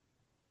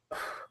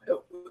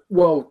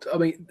 well, I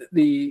mean,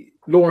 the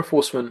law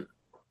enforcement,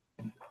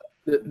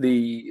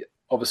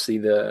 obviously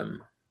there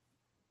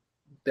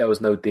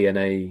was no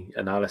DNA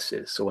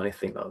analysis or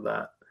anything like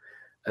that,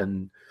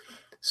 and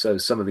so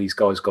some of these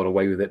guys got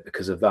away with it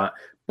because of that.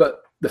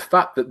 But the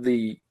fact that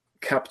the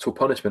capital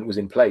punishment was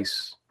in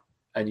place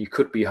and you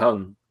could be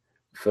hung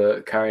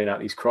for carrying out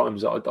these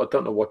crimes, I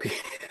don't know why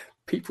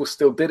people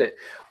still did it.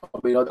 I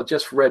mean, I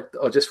just read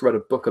a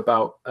book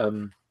about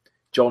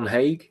John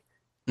Haig.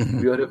 Mm-hmm.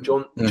 Have you heard of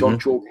John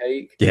George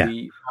Haig,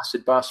 the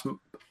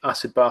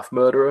acid bath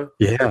murderer?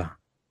 Yeah,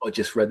 I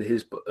just read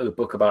the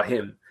book about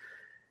him,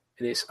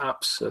 and it's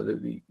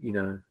absolutely, you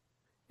know,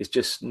 it's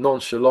just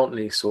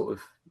nonchalantly sort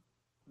of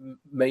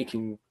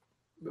making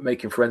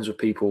friends with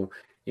people,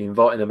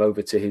 inviting them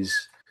over to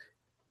his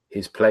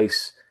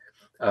place.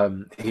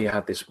 He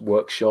had this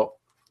workshop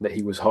that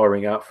he was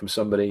hiring out from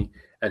somebody,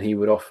 and he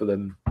would offer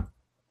them,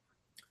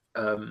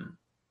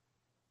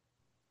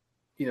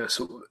 you know,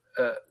 sort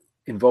of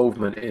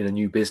involvement in a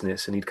new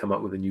business, and he'd come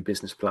up with a new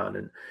business plan,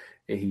 and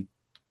he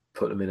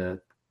put them in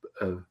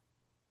a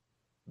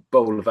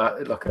bowl of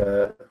like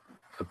a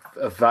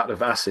vat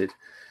of acid,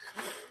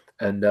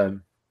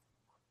 and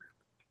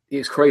it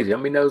was crazy. I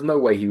mean, there was no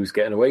way he was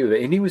getting away with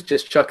it, and he was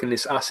just chucking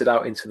this acid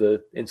out into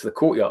the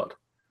courtyard,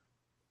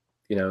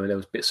 you know, and there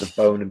was bits of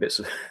bone and bits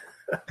of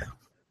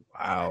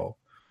wow,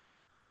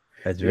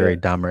 that's very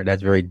Dahmer.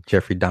 That's very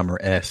Jeffrey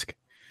Dahmer-esque.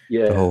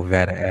 Yeah, the whole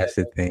vat of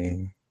acid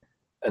thing.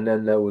 And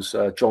then there was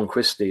John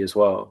Christie as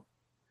well.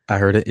 I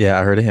heard it. Yeah,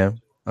 I heard of him.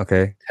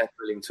 Okay. 10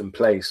 Rillington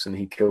Place, and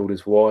he killed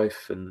his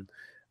wife and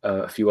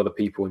a few other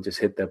people and just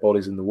hid their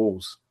bodies in the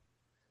walls.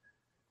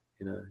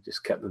 You know,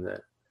 just kept them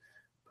there.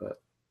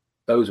 But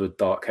those were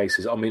dark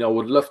cases. I mean, I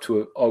would love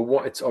to. I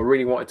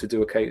really wanted to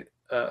do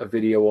a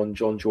video on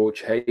John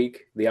George Haig,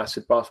 the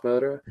acid bath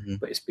murderer,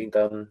 but it's been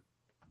done.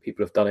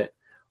 People have done it.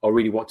 I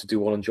really want to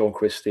do one on John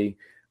Christie,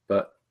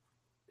 but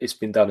it's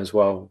been done as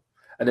well.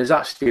 And there's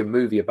actually a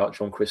movie about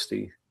John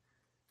Christie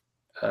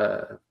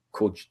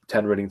called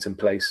 10 Rillington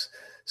Place.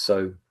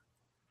 So,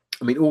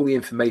 I mean, all the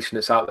information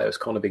that's out there has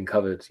kind of been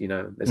covered. You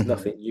know, there's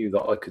nothing new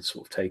that I could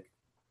sort of take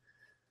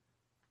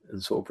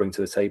and sort of bring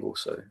to the table.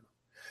 So,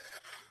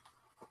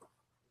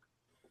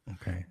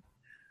 okay,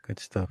 good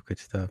stuff.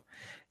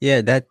 Yeah,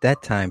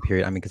 that time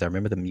period. I mean, because I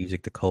remember the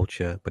music, the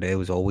culture, but it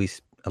was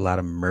always a lot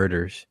of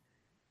murders.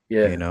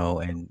 Yeah, you know,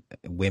 and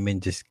women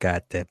just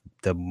got the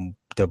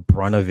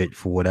brunt of it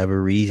for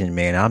whatever reason,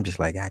 man. I'm just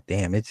like, God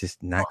damn, it's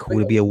just not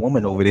cool to be a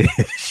woman over there.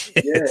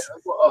 Yeah,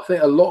 I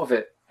think a lot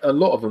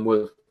of them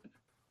were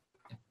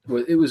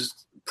it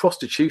was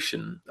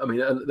prostitution. I mean,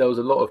 there was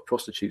a lot of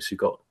prostitutes who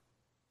got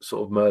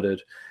sort of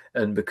murdered,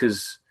 and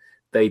because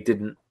they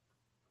didn't,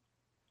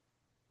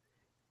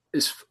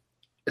 as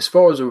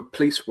far as the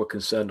police were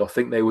concerned, I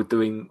think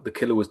the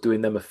killer was doing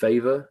them a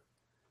favor,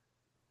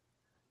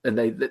 and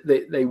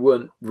they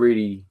weren't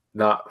really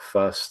that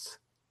fussed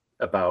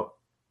about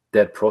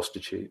dead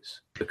prostitutes,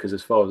 because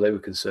as far as they were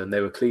concerned,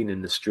 they were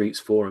cleaning the streets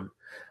for them.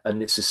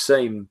 And it's the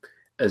same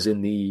as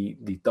in the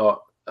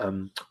dark,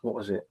 what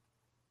was it?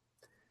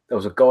 There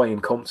was a guy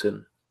in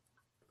Compton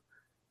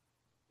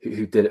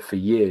who did it for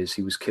years.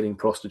 He was killing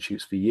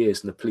prostitutes for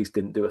years, and the police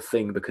didn't do a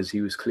thing because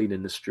he was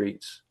cleaning the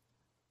streets.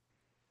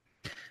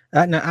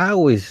 Now, I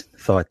always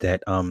thought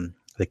that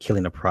the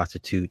killing of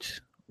prostitutes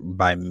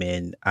by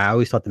men, I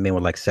always thought the men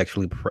were like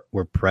sexually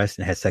repressed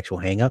and had sexual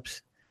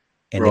hangups,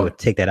 and they would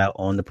take that out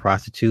on the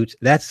prostitutes.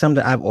 That's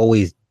something I've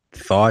always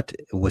thought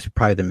was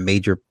probably the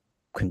major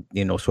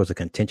source of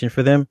contention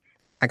for them.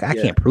 I Yeah.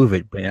 can't prove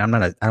it, but I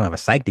don't have a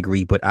psych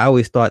degree, but I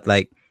always thought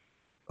like,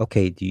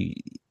 okay,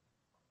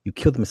 you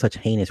kill them in such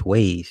heinous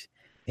ways,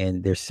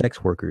 and they're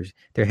sex workers.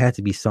 There has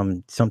to be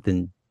some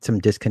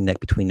disconnect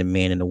between the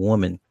man and the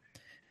woman.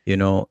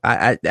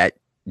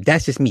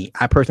 That's just me.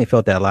 I personally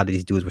felt that a lot of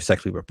these dudes were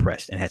sexually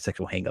repressed and had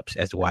sexual hangups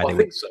as to why I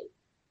think so.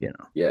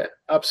 Yeah,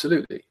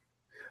 absolutely.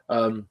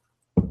 I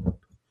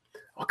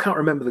can't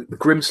remember the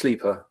Grim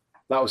Sleeper.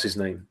 That was his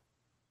name.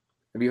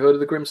 Have you heard of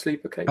the Grim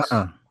Sleeper case?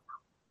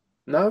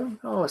 No.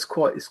 Oh, it's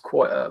quite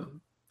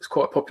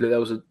popular. There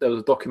was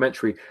a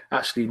documentary.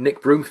 Actually,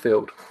 Nick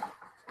Broomfield,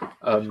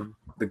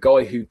 the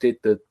guy who did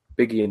the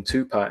Biggie and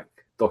Tupac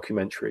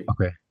documentary,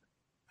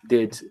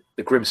 did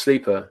the Grim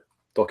Sleeper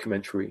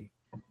documentary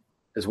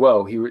as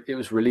well. It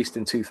was released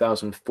in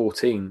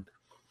 2014.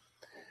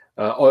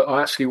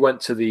 I actually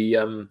went to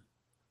the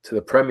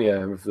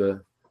premiere of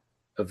the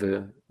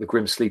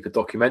Grim Sleeper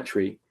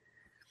documentary,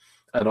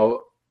 and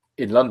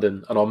in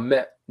London, and I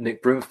met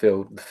Nick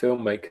Broomfield, the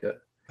filmmaker,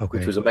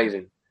 which was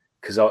amazing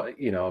because I'm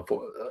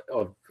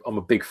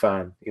a big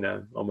fan.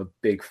 I'm a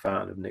big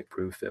fan of Nick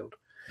Broomfield.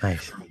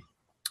 Nice,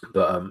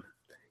 but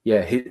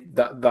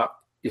that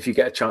if you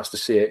get a chance to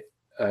see it,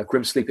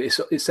 Grim Sleeper, it's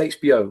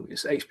HBO.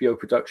 It's HBO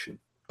production.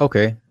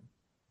 Okay.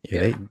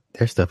 Yeah,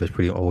 their stuff is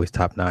always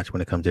top notch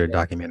when it comes to their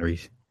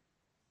documentaries.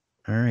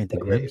 All right, the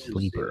Grim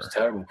Sleeper. It was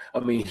terrible. I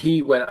mean,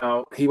 he went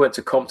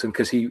to Compton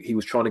because he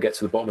was trying to get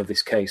to the bottom of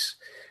this case,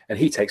 and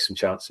he takes some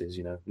chances.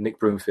 Nick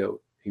Broomfield,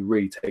 he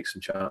really takes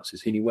some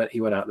chances. He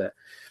went out there,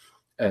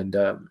 and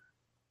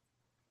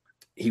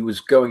he was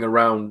going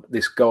around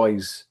this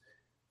guy's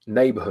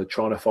neighborhood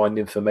trying to find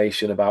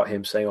information about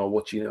him, saying, "Oh,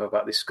 what do you know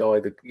about this guy?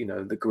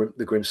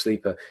 The Grim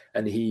Sleeper,"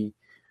 and he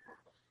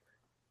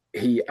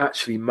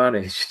actually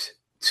managed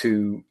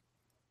to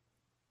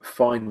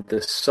find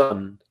the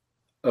son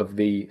of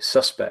the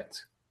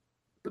suspect,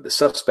 but the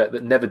suspect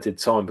that never did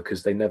time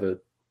because they never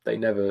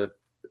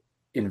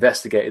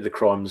investigated the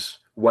crimes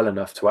well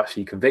enough to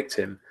actually convict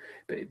him.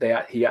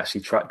 But he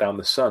actually tracked down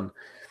the son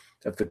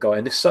of the guy,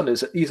 and this son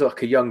he's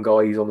like a young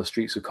guy. He's on the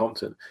streets of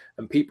Compton,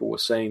 and people were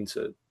saying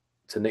to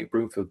Nick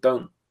Broomfield,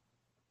 don't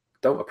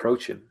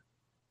approach him,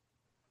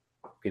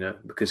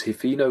 because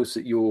if he knows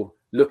that you're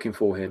looking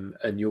for him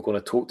and you're going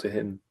to talk to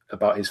him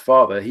about his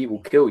father, he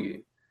will kill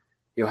you.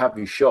 He'll have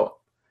you shot.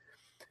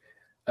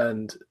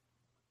 And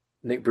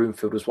Nick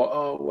Broomfield was like,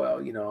 "Oh, well,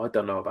 I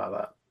don't know about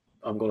that.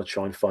 I'm going to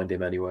try and find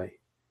him anyway."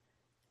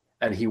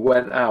 And he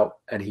went out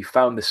and he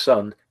found the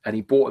son and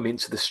he brought him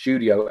into the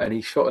studio and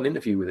he shot an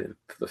interview with him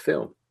for the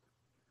film.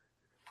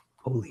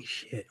 Holy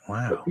shit.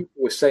 Wow. But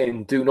people were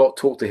saying, do not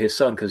talk to his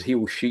son because he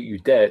will shoot you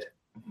dead.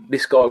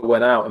 This guy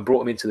went out and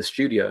brought him into the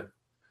studio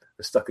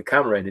and stuck a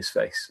camera in his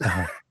face.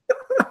 Uh-huh.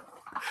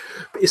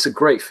 But it's a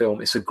great film.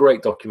 It's a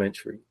great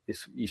documentary.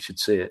 You should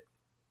see it.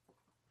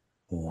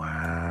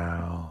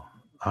 Wow.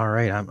 All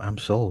right. I'm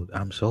sold.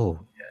 Yeah,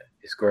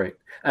 it's great.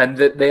 And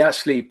they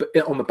actually,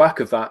 on the back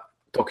of that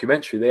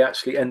documentary, they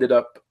actually ended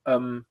up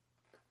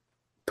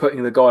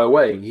putting the guy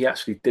away. He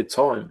actually did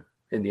time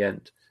in the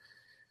end.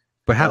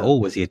 But how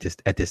old was he at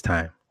this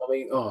time? I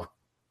mean,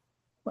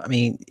 what are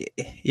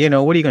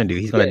you going to do?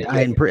 He's going to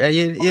die in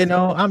prison.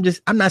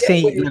 I'm not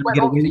saying it went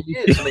on for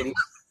years. I mean,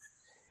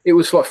 it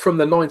was like from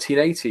the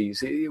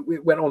 1980s.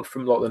 It went on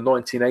from like the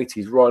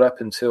 1980s right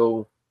up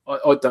until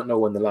I don't know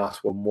when the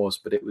last one was,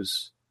 but it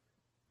was,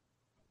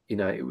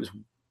 it was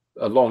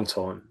a long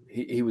time.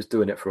 He was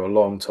doing it for a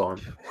long time.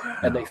 Wow.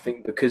 And they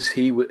think because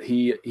he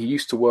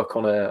used to work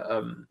on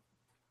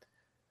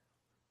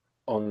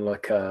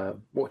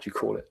what do you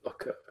call it?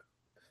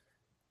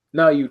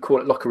 No, you'd call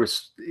it like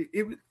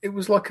it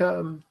was like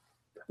a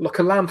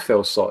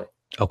landfill site.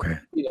 Okay.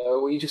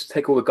 Where you just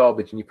take all the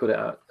garbage and you put it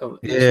out.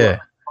 Yeah.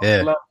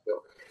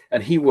 Landfill.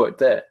 And he worked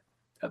there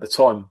at the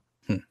time,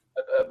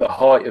 at the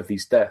height of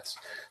these deaths.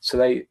 So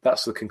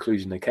that's the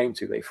conclusion they came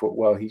to. They thought,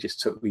 well, he just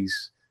took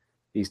these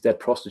dead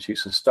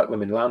prostitutes and stuck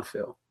them in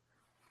landfill.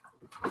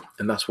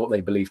 And that's what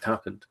they believed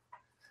happened.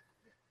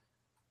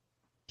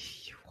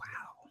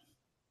 Wow.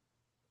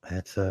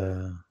 That's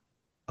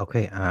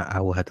okay. I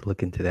will have to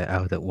look into that. I'll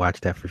have to watch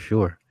that for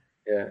sure.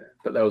 Yeah,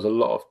 but there was a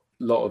lot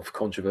of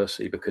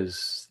controversy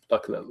because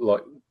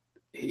like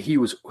he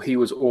was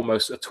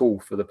almost a tool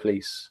for the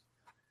police,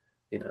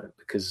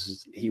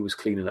 because he was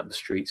cleaning up the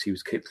streets. He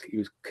was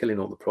killing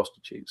all the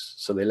prostitutes,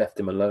 so they left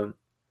him alone.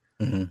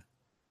 Mm-hmm.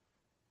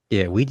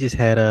 Yeah, we just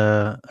had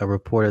a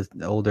report.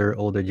 An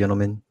older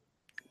gentleman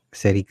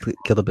said he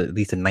killed up at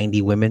least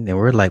 90 women, and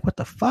we're like, what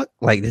the fuck?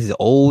 Like, this is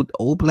old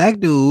black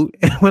dude,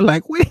 and we're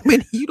like, wait a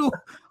minute, you don't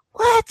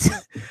what?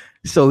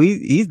 So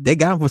they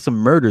got him for some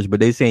murders, but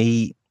they say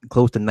he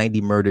close to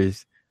 90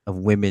 murders of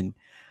women.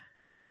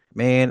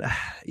 Man,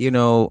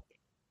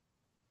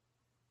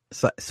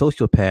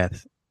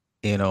 sociopaths,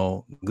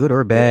 good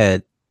or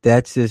bad,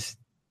 that's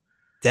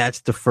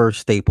the first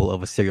staple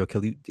of a serial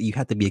killer. You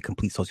have to be a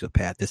complete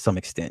sociopath to some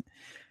extent.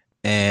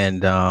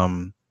 And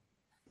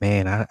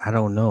man, I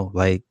don't know.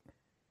 Like,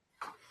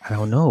 I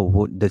don't know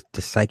what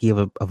the psyche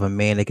of a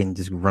man that can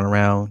just run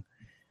around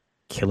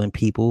killing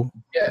people.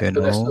 Yeah, You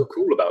but they're know, still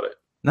cool about it.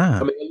 nah.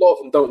 I mean, a lot of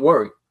them don't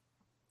worry.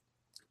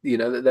 You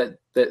know, that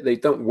they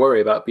don't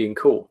worry about being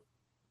cool.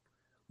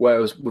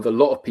 Whereas with a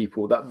lot of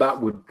people,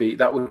 that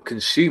would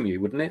consume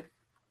you, wouldn't it?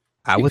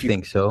 I If would you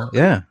think so.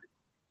 Yeah.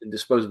 and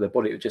dispose of their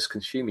body, it would just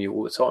consume you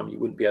all the time. You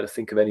wouldn't be able to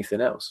think of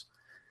anything else.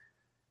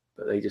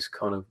 But they just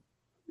kind of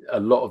a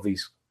lot of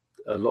these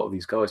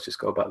guys just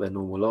go about their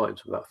normal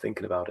lives without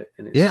thinking about it.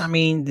 And it's, Yeah, I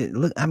mean,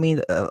 look, I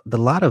mean, the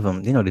lot of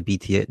them, you know, the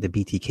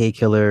BTK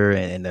killer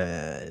and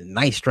the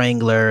Night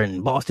Strangler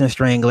and Boston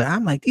Strangler.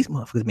 I'm like, these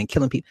motherfuckers been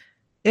killing people,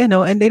 you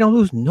know, and they don't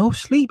lose no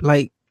sleep.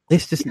 Like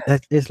it's just,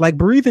 it's like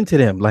breathing to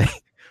them. Like,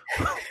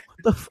 what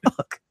the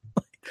fuck?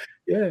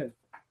 yeah.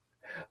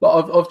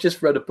 Like I've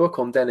just read a book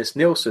on Dennis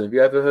Nilsson. Have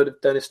you ever heard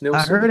of Dennis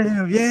Nilsson? I heard of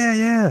him.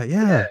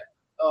 Yeah.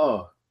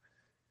 Oh,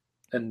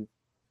 and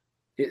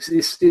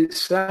it's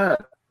sad.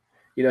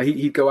 You know,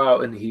 he'd go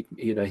out and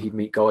he'd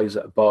meet guys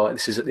at a bar.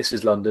 This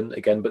is London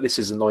again, but this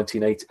is the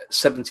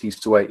 70s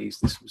to 80s.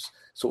 This was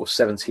sort of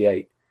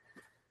 78,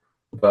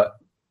 but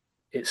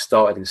it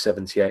started in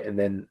 78, and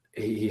then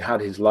he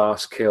had his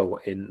last kill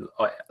in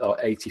like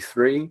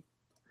 83,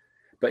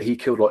 but he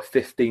killed like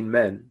 15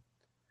 men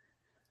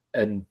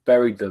and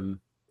buried them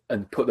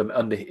and put them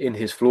in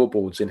his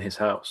floorboards in his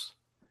house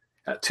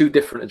at 2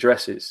 different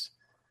addresses.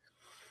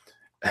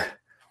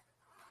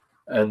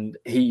 And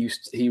he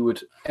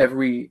would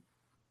every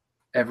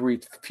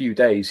few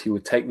days he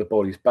would take the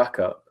bodies back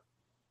up,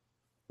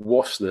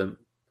 wash them,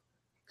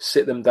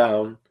 sit them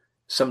down.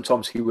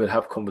 Sometimes he would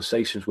have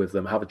conversations with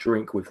them, have a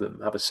drink with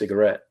them, have a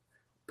cigarette,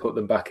 put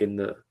them back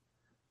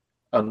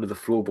under the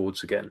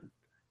floorboards again.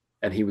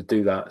 And he would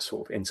do that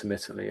sort of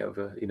intermittently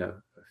over, a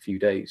few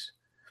days.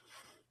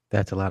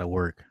 That's a lot of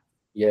work.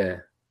 Yeah.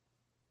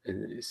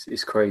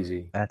 It's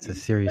crazy. That's a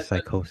serious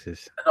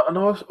psychosis. And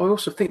I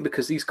also think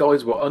because these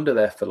guys were under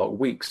there for like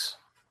weeks.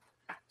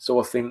 So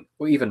I think,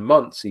 or even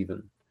months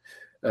even.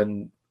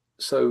 And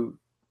so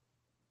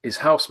his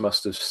house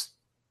must have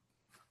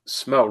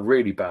smelled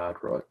really bad,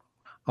 right?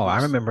 Oh,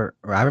 I remember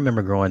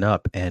growing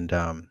up, and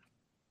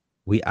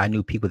I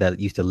knew people that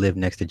used to live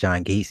next to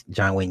John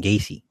Wayne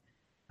Gacy,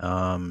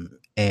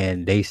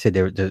 and they said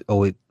they were just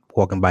always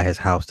walking by his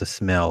house to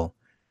smell.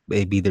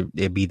 It'd be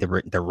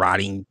the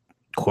rotting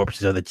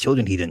corpses of the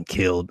children he done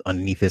killed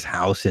underneath his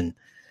house, and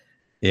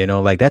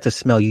like that's a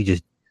smell you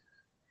just.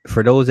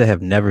 For those that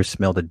have never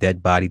smelled a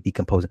dead body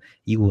decomposing,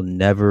 you will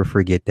never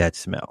forget that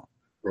smell.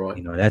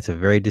 Right. That's a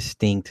very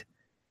distinct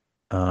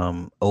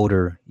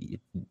odor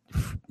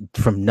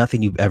from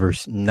nothing you've ever,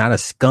 not a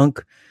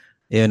skunk,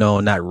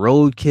 not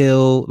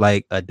roadkill,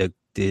 like the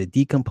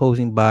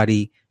decomposing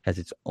body has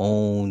its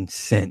own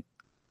scent.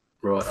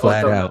 Right.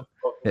 Flat out.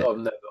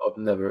 I've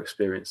never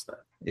experienced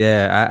that.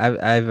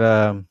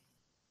 Yeah.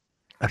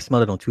 I've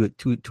smelled it on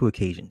two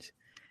occasions.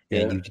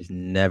 And Yeah. you just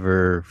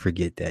never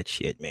forget that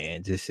shit,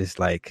 man. It's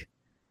like,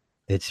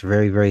 it's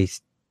very, very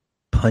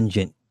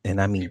pungent. And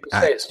I mean, People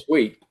say it's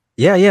sweet.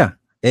 Yeah.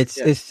 It's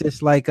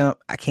just like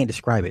I can't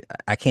describe it.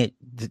 I can't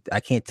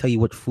tell you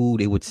what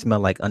food it would smell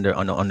like on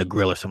the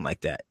grill or something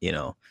like that.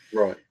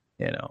 Right.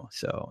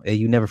 So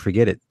you never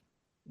forget it.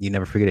 You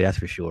never forget it. That's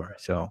for sure.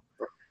 So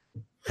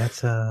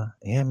that's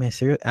yeah, man.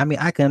 I mean,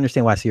 I can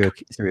understand why serial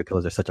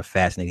killers are such a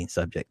fascinating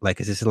subject. Like,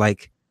 it's just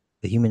like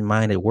the human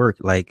mind at work.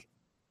 Like.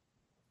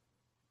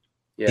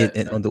 Yeah,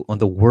 on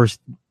the worst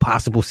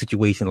possible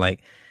situation,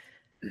 like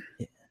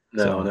I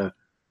know,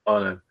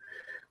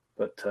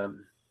 but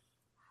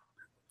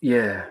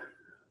yeah.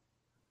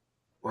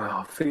 Well,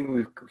 I think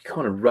we're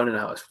kind of running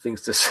out of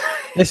things to say.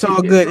 It's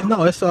all good.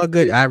 No, it's all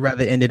good. I'd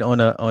rather end it on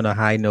a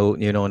high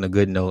note, on a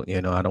good note. I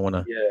don't want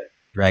to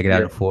drag it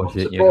out and force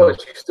it. You've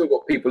still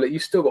got people. You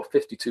still got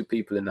 52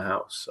 people in the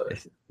house. So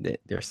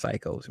they're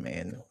psychos,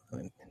 man.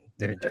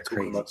 They're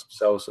crazy. Amongst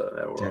themselves,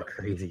 they're right.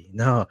 Crazy.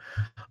 No,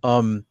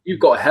 you've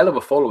got a hell of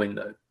a following,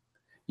 though.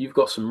 You've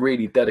got some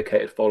really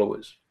dedicated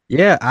followers.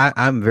 Yeah,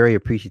 I'm very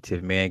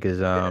appreciative, man.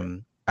 Because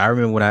I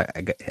remember when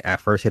I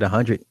first hit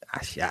 100,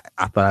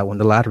 I thought I won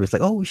the lottery. It's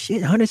like, oh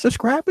shit, 100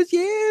 subscribers,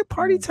 yeah,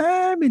 party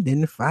time. And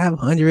then the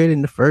 500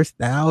 and the first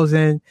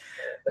 1,000.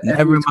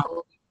 Every time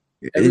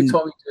you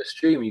do a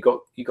stream, you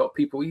got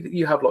people.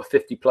 You have like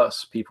 50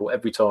 plus people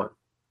every time.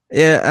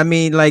 Yeah, I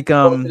mean, like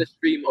in a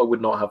stream, I would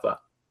not have that.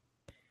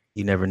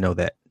 You never know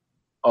that.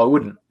 I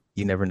wouldn't.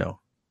 You never know.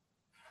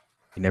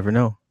 You never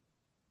know.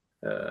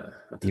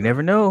 You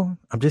never know.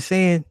 I'm just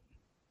saying.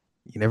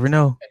 You never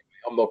know.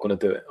 I'm not going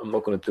to do it. I'm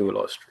not going to do a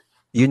live stream.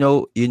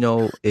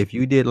 If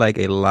you did like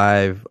a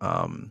live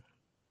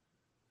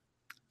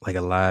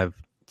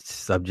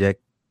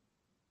subject,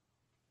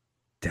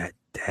 that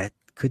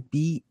could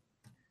be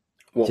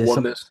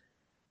one that's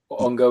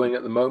ongoing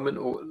at the moment,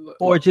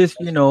 or just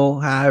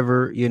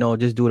however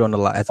just do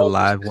it as a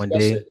live one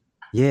day. It.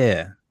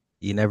 Yeah,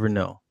 you never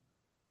know.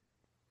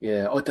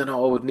 Yeah, I don't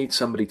know. I would need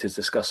somebody to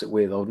discuss it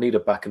with. I would need a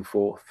back and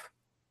forth.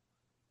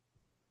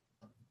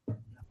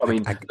 I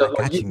mean, I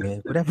got you,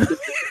 man. Whatever.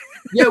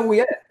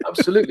 Yeah,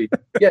 absolutely.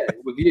 Yeah,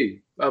 with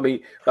you. I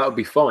mean, that would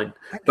be fine.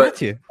 I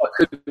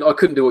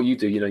couldn't do what you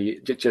do.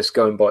 You just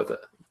going by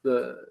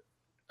the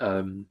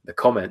the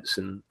comments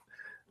and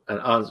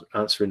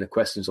answering the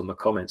questions on the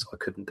comments. I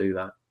couldn't do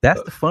that.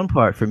 That's the fun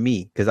part for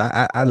me, because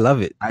I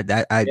love it.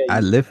 I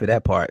live for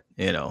that part,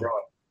 you know. Right.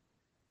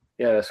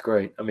 Yeah, that's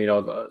great. I mean,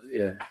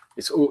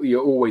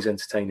 you're always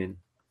entertaining.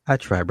 I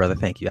try, brother.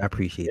 Thank you. I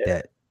appreciate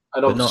that.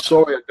 And I'm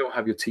sorry I don't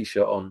have your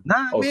t-shirt on.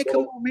 Nah, man,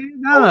 come on, man.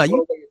 Nah, you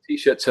got your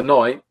t-shirt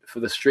tonight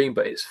for the stream,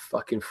 but it's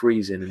fucking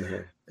freezing in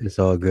here. It's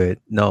all good.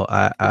 No,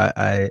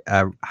 I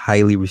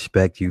highly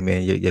respect you,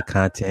 man. Your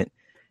content,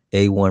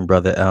 A1,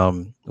 brother.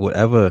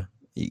 Whatever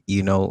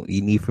you know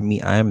you need from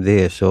me, I am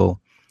there. So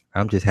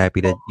I'm just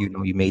happy that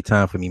you made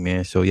time for me,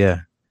 man. So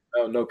yeah.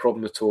 No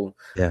problem at all.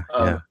 Yeah.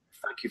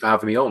 Thank you for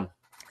having me on.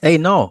 Hey,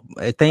 no,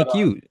 thank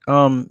you.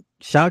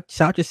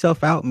 Shout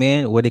yourself out,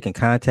 man. Where they can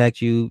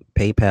contact you,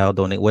 PayPal,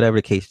 donate, whatever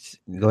the case.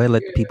 Go ahead,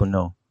 let the people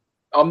know.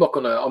 I'm not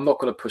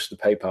gonna push the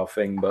PayPal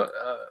thing, but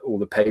or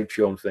the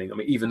Patreon thing. I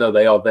mean, even though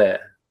they are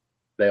there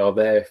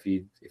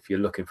if you're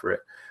looking for it.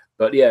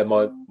 But yeah,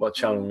 my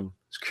channel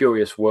is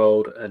Curious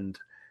World, and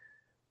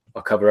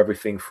I cover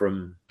everything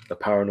from the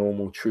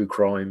paranormal, true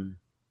crime,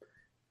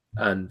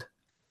 and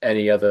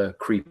any other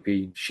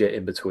creepy shit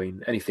in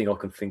between. Anything I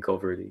can think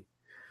of, really.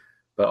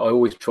 But I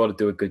always try to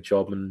do a good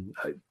job, and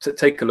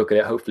take a look at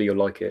it. Hopefully you'll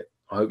like it.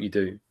 I hope you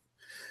do.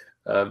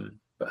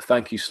 But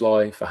thank you,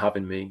 Sly, for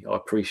having me. I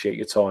appreciate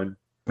your time.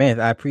 Man,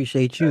 I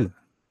appreciate you.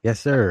 Yes,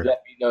 sir.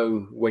 Let me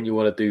know when you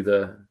want to do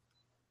the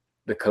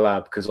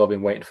collab, because I've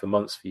been waiting for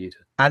months for you to.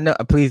 I know.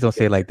 Please don't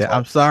say it like that.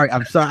 I'm sorry.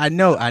 I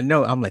know.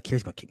 I'm like,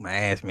 Kira's gonna kick my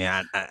ass,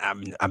 man.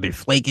 I've been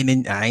flaking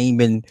and I ain't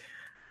been,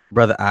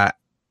 brother.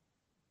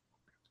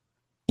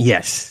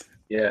 Yes.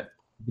 Yeah.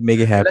 Make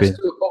it happen. Let's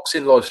do a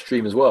boxing live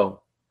stream as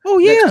well. Oh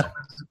yeah.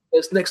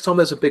 Next time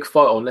there's a big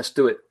fight on, let's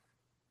do it.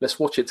 Let's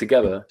watch it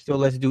together. So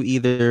let's do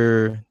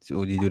either.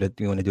 So you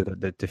want to do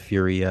the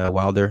Fury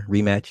Wilder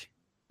rematch?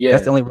 Yeah,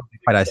 that's the only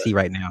fight I see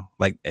right now,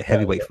 like a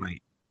heavyweight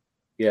fight.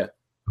 Yeah.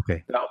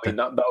 Okay. That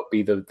would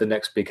be the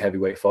next big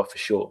heavyweight fight for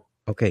sure.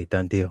 Okay,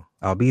 done deal.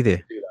 I'll be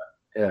there. Do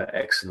that. Yeah,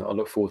 excellent. I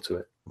look forward to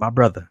it. My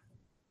brother.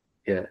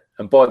 Yeah,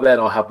 and by then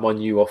I'll have my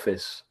new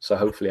office, so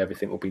hopefully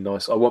everything will be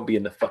nice. I won't be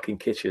in the fucking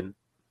kitchen.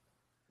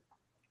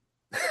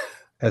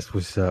 That's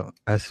what's up.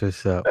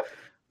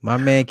 My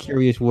man,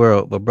 Curious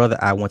World. But brother,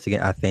 once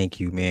again I thank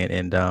you, man,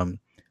 and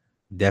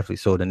definitely.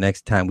 So the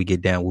next time we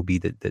get down will be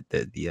the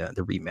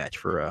rematch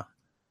for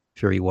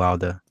Fury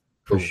Wilder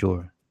for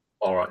sure.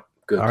 All right,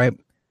 good. All right,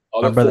 I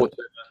look forward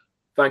to it, man.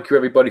 Thank you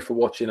everybody for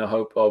watching. I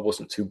hope I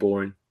wasn't too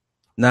boring.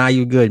 Nah,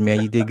 you good,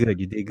 man. You did good.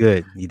 You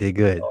did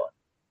good.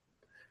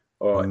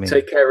 All right.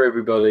 Take care,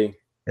 everybody.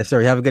 Yes,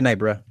 sir. Have a good night,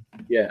 bro.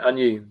 Yeah, and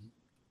you.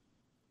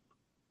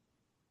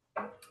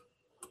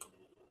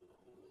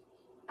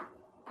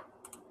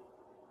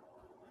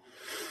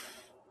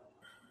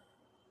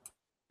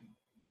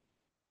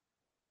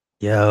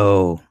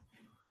 Yo,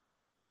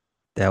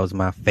 that was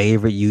my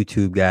favorite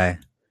YouTube guy,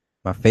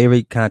 my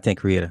favorite content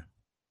creator,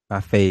 my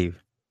fave.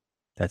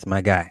 That's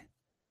my guy.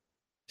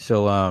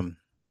 So I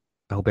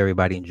hope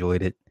everybody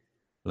enjoyed it,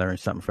 learned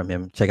something from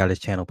him. Check out his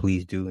channel,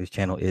 please do. His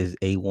channel is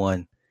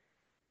A1.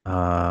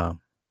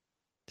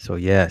 So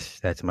yes,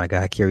 that's my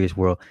guy, Curious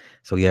World.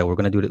 So yeah, we're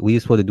gonna do it. We were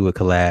supposed to do a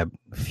collab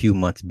a few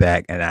months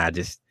back, and I've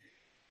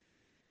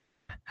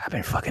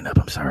been fucking up.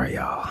 I'm sorry,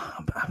 y'all.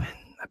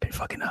 I've been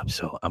fucking up.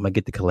 So I'm gonna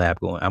get the collab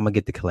going. I'm gonna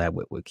get the collab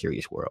with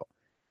Curious World.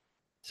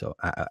 So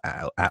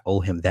I owe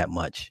him that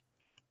much.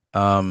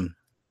 The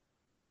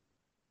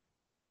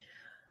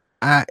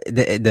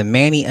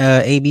Manny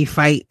AB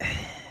fight.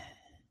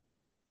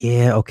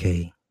 Yeah,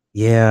 okay.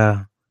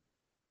 Yeah.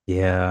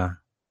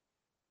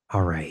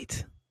 All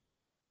right.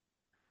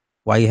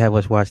 Why you have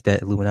us watch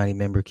that Illuminati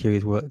member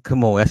Curious World?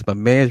 Come on, that's my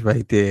man's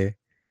right there.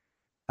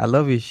 I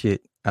love his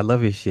shit.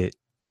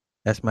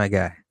 That's my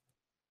guy.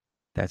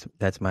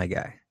 That's my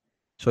guy.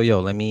 So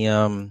yo, let me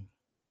I'm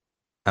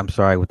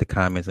sorry with the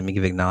comments. Let me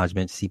give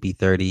acknowledgement.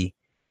 CP30.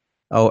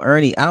 Oh,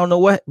 Ernie, I don't know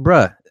what,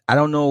 bruh. I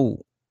don't know.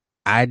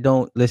 I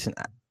don't listen.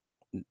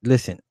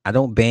 I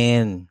don't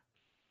ban.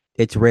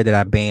 It's rare that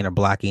I ban or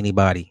block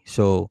anybody.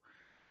 So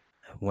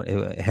when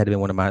it had to be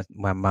one of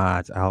my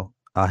mods, I'll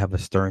have a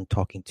stern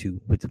talking to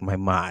with my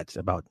mods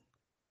about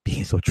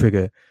being so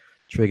trigger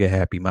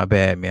happy. My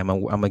bad, man.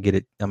 I'm gonna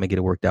get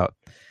it worked out.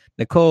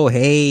 Nicole,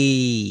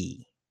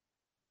 hey.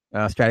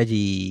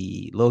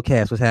 Strategy, low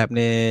cast, what's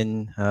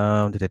happening?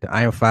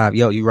 Iron 5,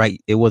 yo, you're right.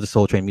 It was a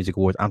Soul Train Music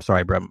Awards. I'm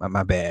sorry, bro.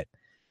 My bad.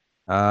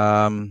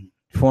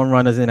 Form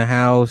runners in the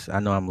house. I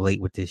know I'm late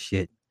with this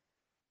shit.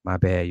 My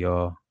bad,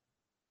 y'all.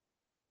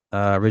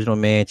 Original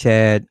man,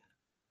 Chad.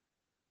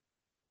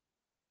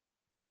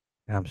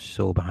 I'm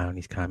so behind on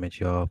these comments,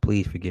 y'all.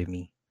 Please forgive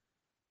me.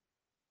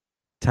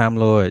 Time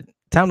Lord,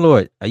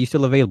 are you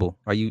still available?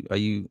 Are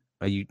you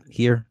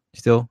here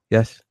still?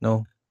 Yes?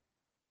 No?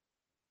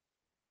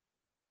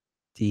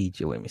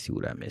 DJ, let me see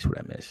what I miss.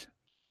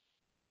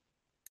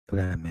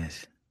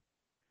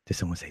 Did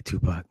someone say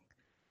Tupac?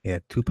 Yeah,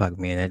 Tupac,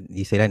 man.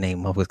 You say that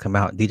name, motherfuckers come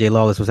out. DJ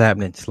Lawless, what's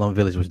happening? Slum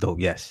Village was dope,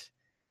 yes.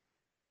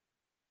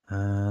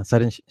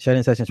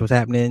 Shut-in sessions, what's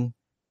happening?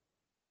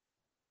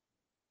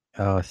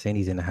 Oh,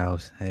 Sandy's in the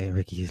house. Hey,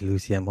 Ricky, is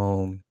Lucy? I'm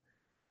home.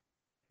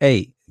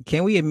 Hey,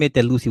 can we admit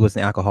that Lucy was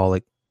an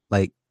alcoholic?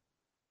 Like,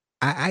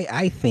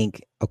 I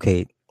think.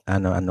 Okay, I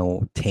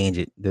know,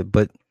 tangent.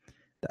 But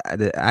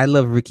the I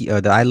love Ricky.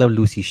 The I love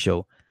Lucy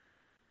show.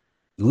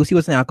 Lucy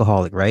was an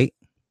alcoholic, right?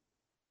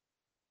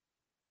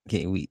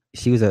 Okay,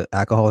 she was an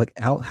alcoholic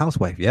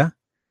housewife. Yeah,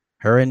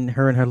 her and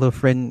her little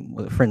friend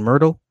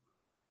Myrtle,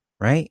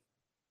 right?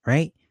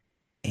 Right?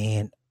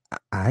 And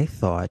I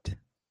thought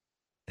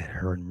that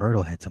her and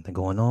Myrtle had something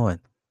going on,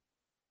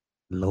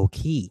 low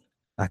key.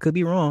 I could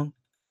be wrong.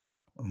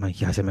 Oh my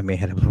gosh, my man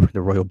had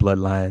the royal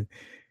bloodline.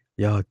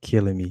 Y'all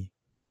killing me.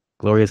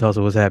 Glorious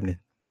Hustle, what's happening?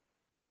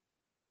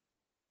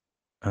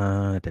 Da.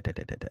 Let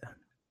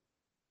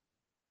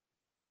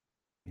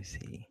me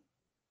see.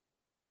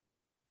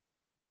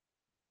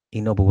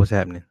 But what's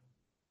happening?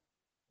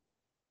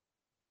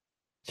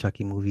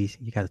 Chucky movies.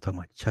 You guys are talking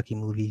about Chucky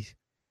movies.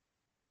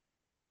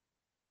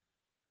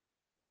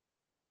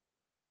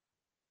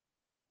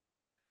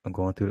 I'm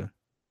going through the.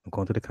 I'm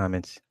going through the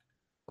comments.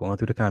 Going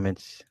through the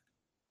comments.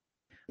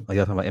 Oh,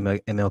 y'all talking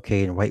about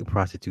MLK and white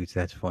prostitutes.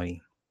 That's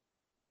funny.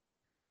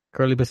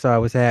 Curly Bassar,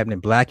 what's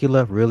happening?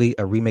 Blackula, really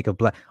a remake of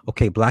Black?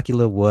 Okay,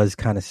 Blackula was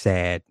kind of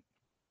sad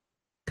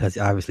because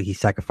obviously he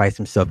sacrificed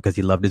himself because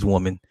he loved his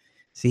woman.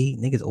 See,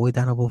 niggas always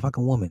down over a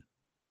fucking woman.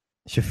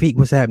 Shafiq,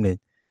 what's happening?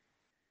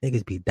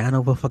 Niggas be down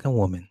over a fucking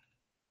woman.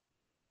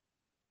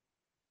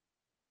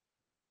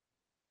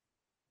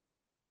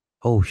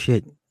 Oh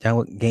shit!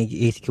 Down gang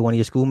ACQ one of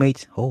your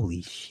schoolmates.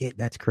 Holy shit,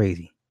 that's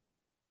crazy.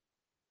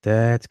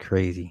 That's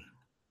crazy.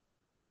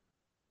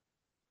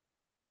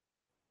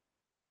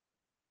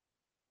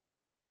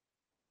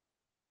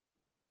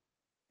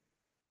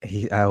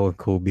 He out with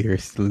cold beer,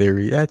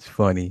 Slurry. That's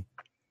funny.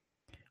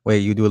 Wait,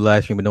 you do a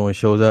live stream but no one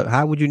shows up.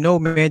 How would you know,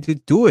 man?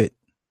 Just do it.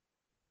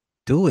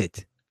 Do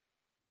it.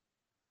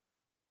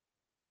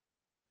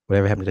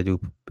 Whatever happened to do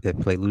that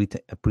play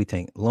Booty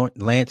Tank?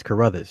 Lance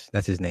Carruthers.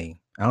 That's his name.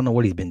 I don't know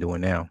what he's been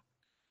doing now.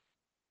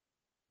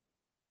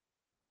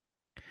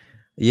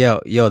 Yo,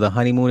 the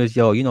honeymooners.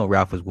 Yo, you know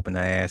Ralph was whooping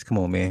that ass. Come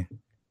on, man.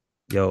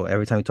 Yo,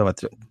 every time you talk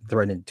about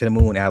threatening to the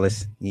moon,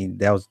 Alice,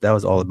 that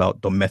was all about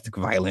domestic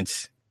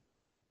violence.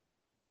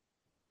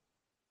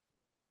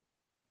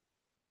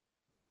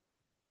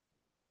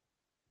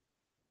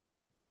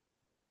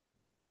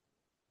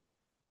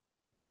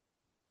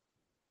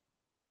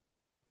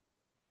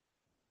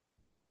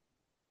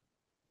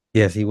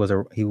 Yes, he was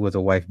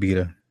a wife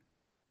beater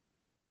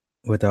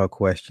without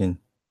question.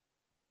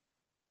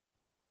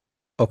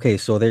 Okay,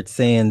 so they're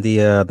saying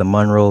the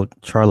Monroe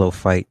Charlo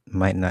fight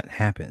might not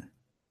happen.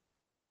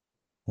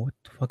 What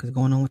the fuck is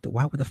going on with the?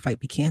 Why would the fight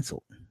be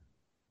canceled?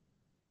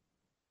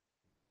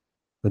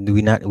 But do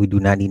we not? We do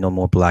not need no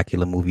more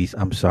Blackula movies.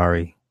 I'm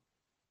sorry,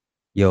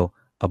 yo.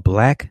 A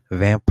black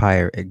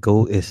vampire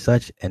is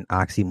such an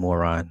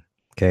oxymoron.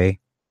 Okay,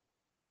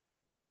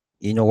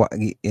 you know what?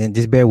 And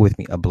just bear with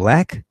me. A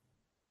black,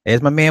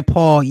 there's my man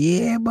Paul.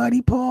 Yeah,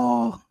 buddy,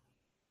 Paul.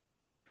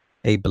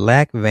 A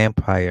black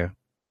vampire,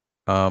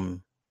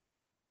 um,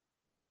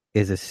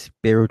 is a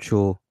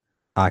spiritual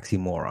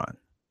oxymoron.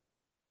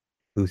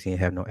 Lucy ain't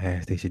have no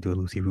ass. They should do a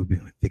Lucy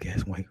Rubin with thick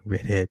ass white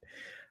redhead.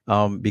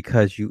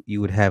 Because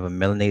you would have a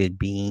melanated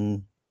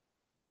being,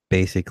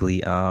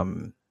 basically. I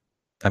mean,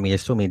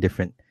 there's so many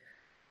different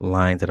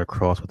lines that are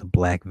crossed with a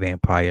black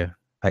vampire.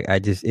 I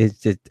just it's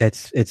just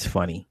it's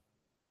funny.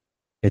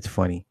 It's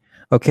funny.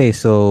 Okay,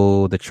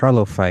 so the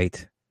Charlo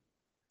fight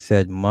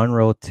said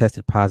Monroe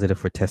tested positive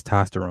for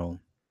testosterone.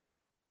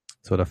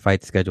 So the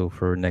fight's scheduled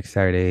for next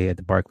Saturday at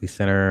the Barclays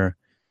Center.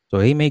 So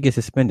he may get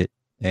suspended,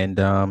 and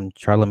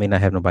Charlo may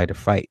not have nobody to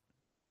fight,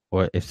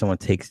 or if someone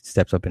takes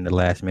steps up in the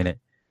last minute.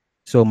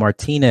 So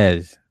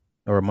Martinez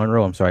or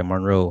Monroe, I'm sorry,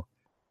 Monroe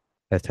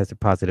has tested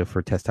positive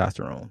for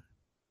testosterone.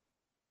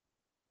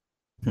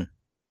 Hmm.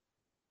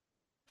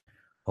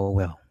 Oh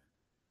well.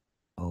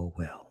 Oh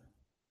well.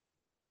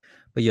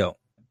 But yo,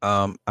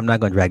 I'm not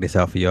gonna drag this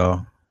out for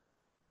y'all.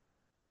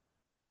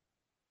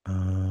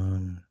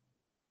 Um,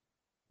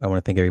 I want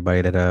to thank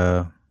everybody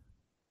that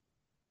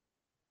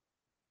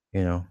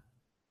you know.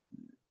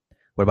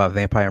 What about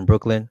Vampire in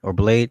Brooklyn or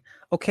Blade?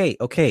 Okay.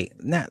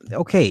 Now,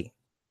 okay.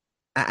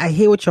 I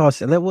hear what y'all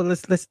saying.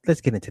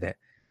 Let's get into that.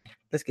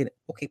 Let's get it.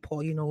 Okay,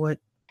 Paul. You know what?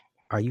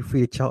 Are you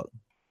free to talk?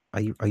 Are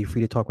you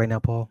free to talk right now,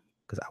 Paul?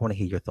 Because I want to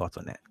hear your thoughts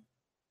on that.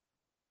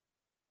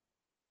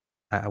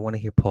 I want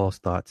to hear Paul's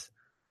thoughts.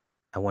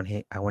 I want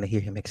to hear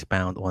him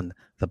expound on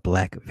the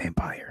Black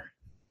Vampire.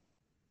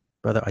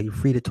 Brother, are you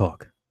free to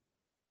talk?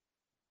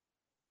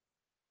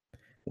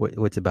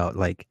 What's about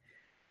like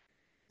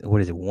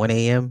what is it, 1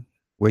 a.m.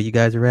 where you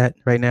guys are at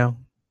right now?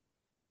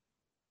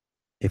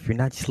 If you're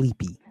not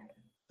sleepy,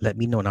 let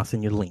me know and I'll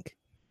send you a link.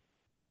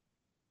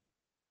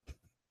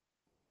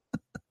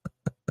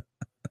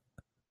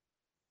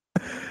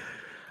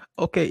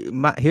 Okay,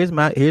 here's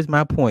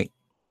my point.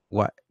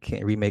 What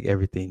can't remake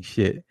everything?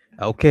 Shit.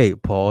 Okay,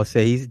 Paul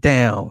says he's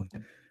down.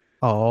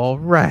 All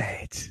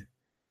right.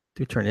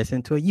 To turn this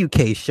into a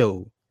UK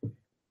show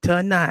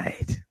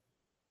tonight.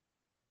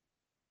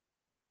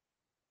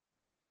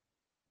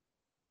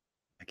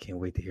 can't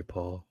wait to hear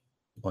Paul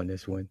on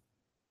this one.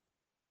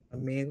 I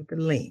mean, with the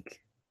link.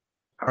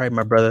 All right,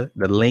 my brother,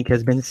 the link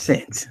has been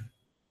sent.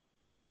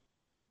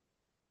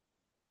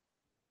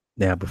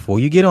 Now, before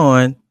you get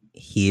on,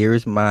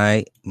 here's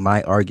my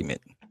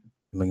argument.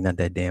 I mean, not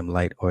that damn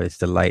light, or it's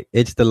the light.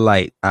 It's the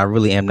light. I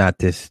really am not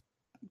this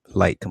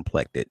light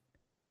complected.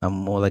 I'm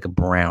more like a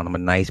brown. I'm a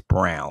nice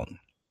brown.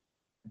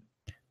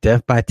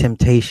 Death by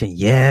Temptation.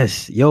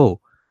 Yes. Yo,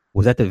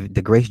 was that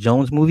the Grace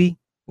Jones movie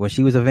when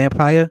she was a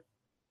vampire?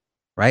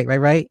 Right.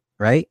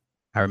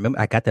 I remember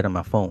I got that on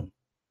my phone.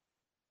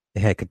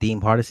 It had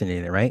Kadeem Hardison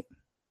in it, right?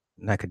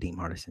 Not Kadeem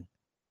Hardison.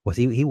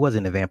 He was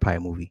in the vampire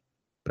movie.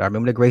 But I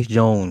remember the Grace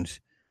Jones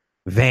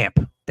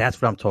Vamp.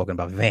 That's what I'm talking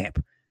about.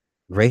 Vamp.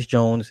 Grace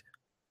Jones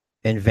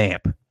and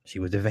Vamp. She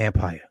was the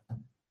vampire.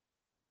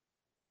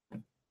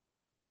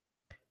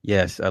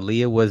 Yes,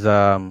 Aaliyah was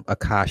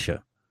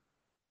Akasha.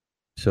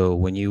 So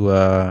when you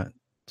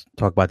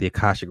talk about the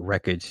Akashic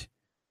records,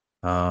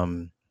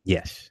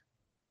 yes.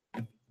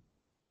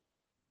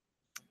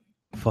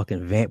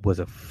 Fucking Vamp was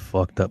a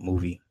fucked up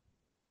movie.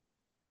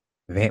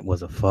 Vamp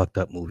was a fucked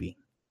up movie.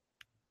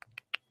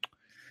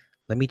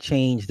 Let me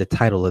change the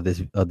title of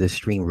this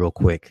stream real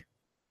quick,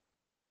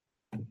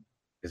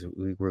 because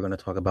we're going to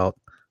talk about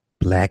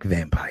black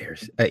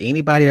vampires.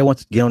 Anybody that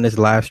wants to get on this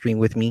live stream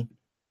with me,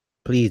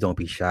 please don't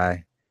be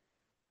shy.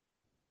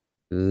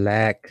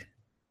 Black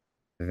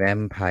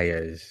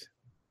vampires.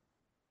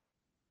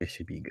 This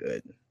should be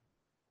good.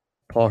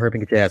 Paul Herpin,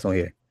 get your ass on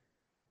here.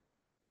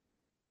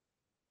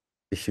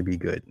 This should be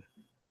good.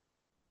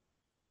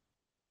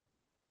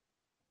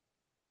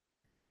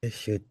 This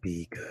should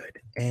be good.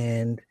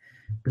 And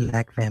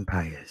black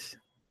vampires.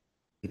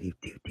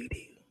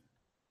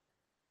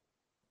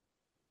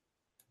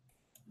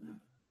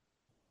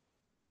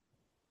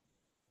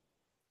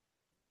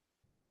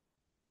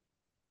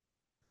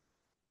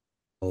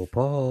 Oh,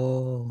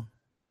 Paul.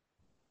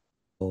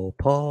 Oh,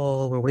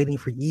 Paul, we're waiting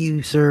for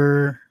you,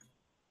 sir.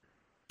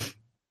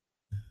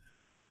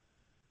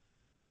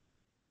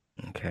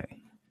 Okay.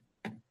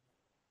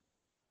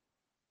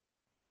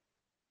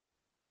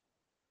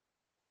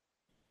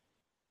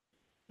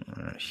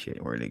 Oh,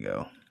 shit, where'd he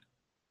go?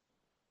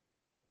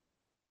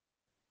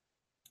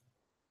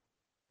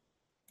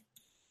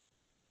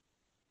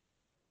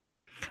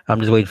 I'm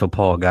just waiting for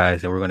Paul,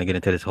 guys, and we're going to get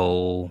into this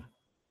whole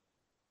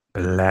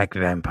black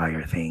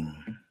vampire thing.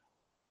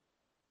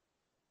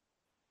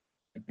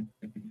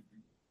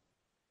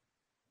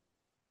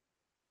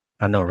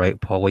 I know, right?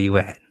 Paul, where you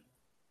at?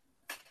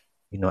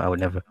 You know, I would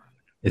never.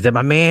 Is that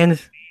my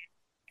man's?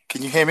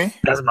 Can you hear me?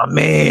 That's my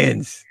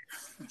man's.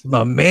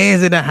 My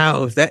man's in the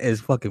house. That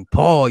is fucking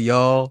Paul,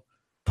 y'all.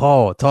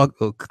 Paul, talk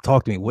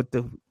to me. What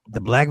the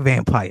black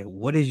vampire?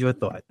 What is your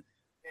thought?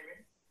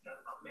 That's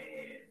my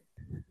man.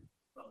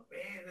 My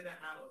man's in the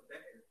house.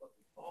 That is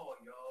fucking Paul,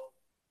 y'all.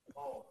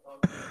 Paul, talk to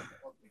me.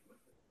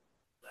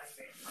 Black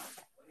vampire.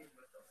 What is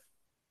your thought?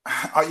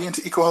 Are you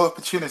into equal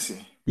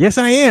opportunity? Yes,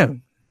 I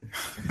am.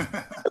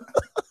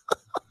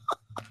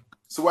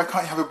 So why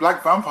can't you have a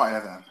black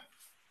vampire then?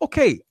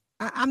 Okay,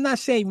 I'm not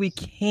saying we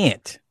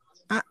can't.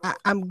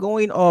 I'm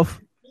going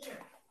off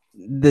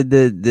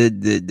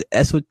the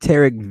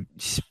esoteric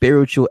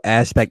spiritual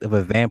aspect of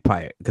a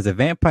vampire, because a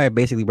vampire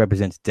basically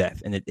represents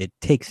death, and it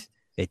takes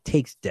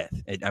death.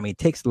 It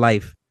takes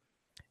life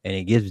and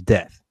it gives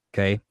death.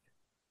 Okay,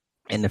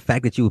 and the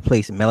fact that you would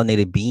place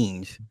melanated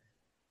beings,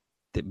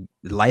 the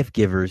life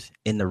givers,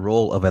 in the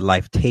role of a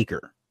life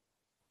taker,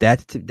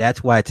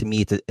 that's why to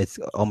me it's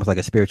almost like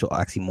a spiritual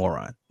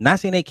oxymoron. Not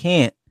saying they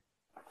can't,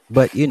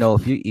 but you know,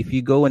 if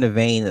you go in a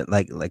vein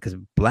like because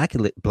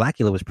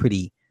Blackula was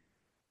pretty,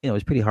 you know, it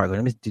was pretty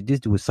hardcore. This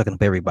dude was sucking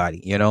up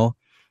everybody, you know,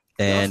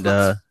 and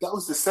that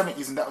was the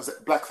 70s, and that was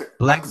black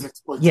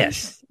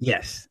exploitation.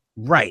 Yes,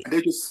 right. And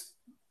they just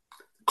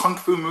kung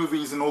fu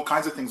movies and all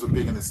kinds of things were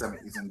big in the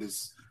 70s, and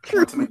this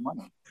wanted to make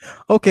money.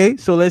 Okay,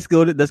 so let's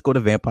go to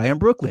Vampire in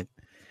Brooklyn.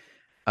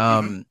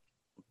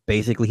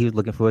 Basically, he was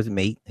looking for his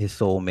mate, his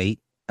soulmate.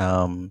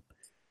 The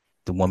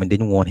woman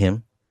didn't want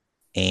him,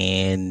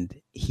 and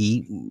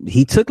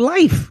he took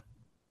life.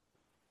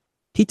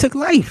 He took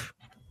life.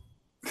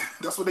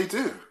 That's what they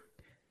do.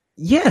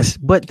 Yes,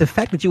 but the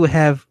fact that you would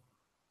have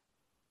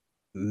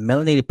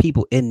melanated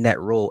people in that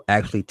role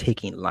actually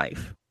taking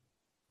life,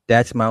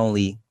 that's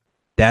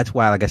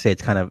why, like I said,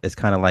 it's kind of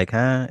like,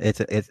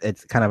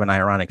 it's kind of an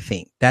ironic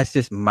thing. That's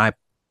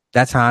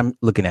how I'm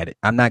looking at it.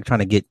 I'm not trying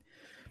to get,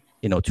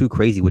 you know, too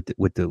crazy with the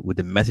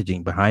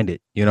messaging behind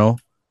it, you know.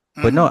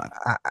 But no,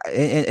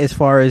 as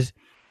far as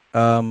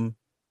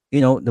you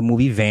know, the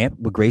movie Vamp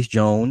with Grace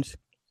Jones,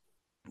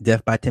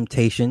 Death by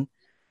Temptation,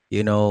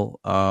 you know,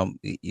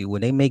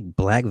 when they make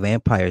black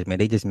vampires, man,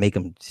 they just make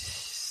them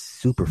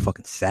super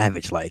fucking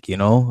savage, like, you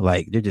know,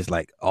 like they're just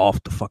like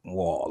off the fucking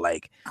wall,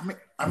 like I mean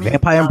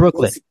Vampire in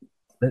Brooklyn.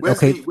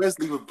 Wesley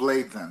with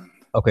Blade then.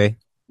 Okay.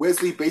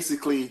 Wesley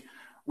basically,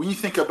 when you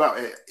think about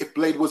it, if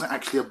Blade wasn't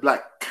actually a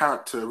black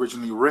character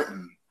originally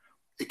written,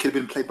 it could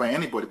have been played by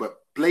anybody, but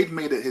Blade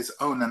made it his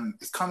own, and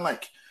it's kind of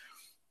like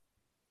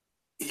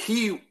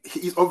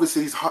he's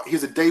obviously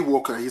he's a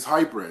daywalker. He's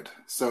hybrid,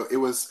 so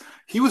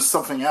he was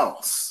something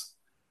else.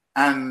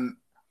 And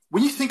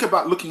when you think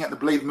about looking at the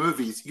Blade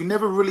movies, you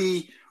never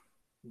really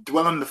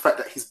dwell on the fact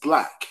that he's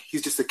black.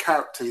 He's just a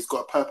character. He's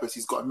got a purpose.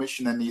 He's got a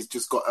mission, and he's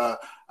just got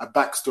a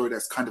backstory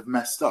that's kind of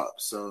messed up.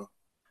 So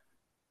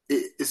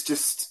it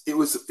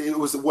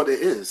was what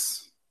it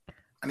is,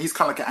 and he's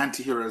kind of like an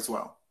anti-hero as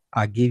well.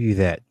 I give you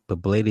that,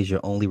 but Blade is your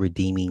only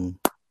redeeming.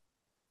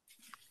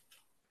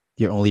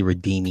 That's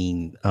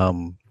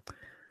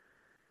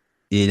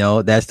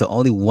the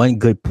only one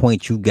good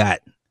point you got.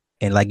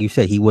 And like you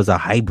said, he was a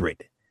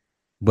hybrid.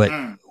 But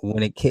in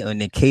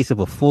the case of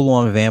a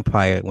full-on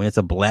vampire, when it's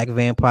a black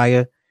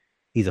vampire,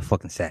 he's a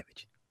fucking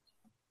savage.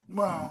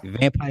 Wow.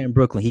 Vampire in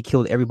Brooklyn, he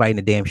killed everybody in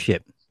the damn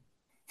ship.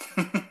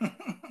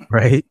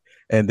 Right?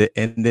 And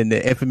then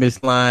the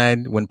infamous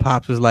line when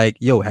Pops was like,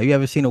 "Yo, have you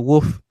ever seen a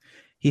wolf?"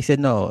 He said,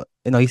 "No."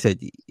 He said,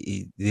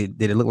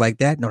 "Did it look like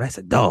that?" "No, that's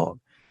a dog."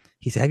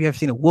 He said, "Have you ever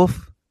seen a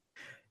wolf?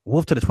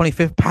 Wolf to the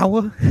 25th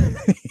power?" You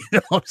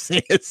know what I'm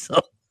saying?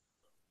 So,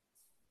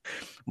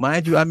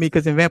 mind you, I mean,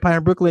 because in Vampire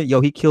in Brooklyn,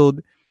 he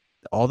killed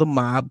all the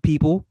mob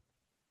people.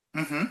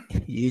 Mm-hmm.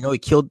 He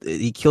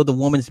killed the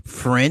woman's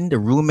friend, the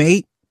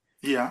roommate.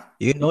 Yeah.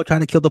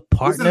 Trying to kill the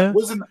partner.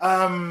 Wasn't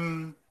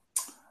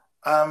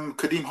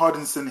Kadeem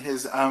Hardison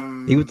his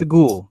He was the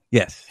ghoul.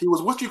 Yes. He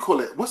was, what do you call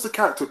it? What's the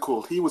character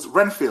called? He was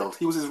Renfield.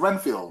 He was his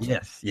Renfield.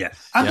 Yes.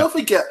 And don't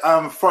forget,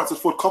 Francis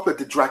Ford Coppola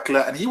did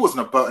Dracula, and he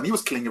wasn't a boat, and he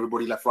was killing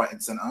everybody left, right,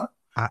 and center.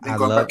 Then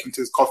going back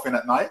into his coffin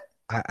at night.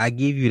 I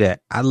give you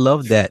that. I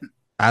love that.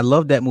 I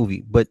love that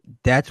movie, but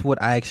that's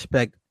what I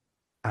expect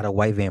out of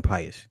white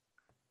vampires.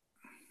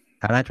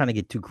 I'm not trying to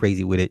get too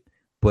crazy with it,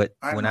 but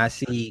when I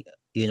see,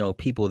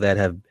 people that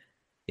have,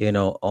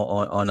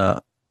 on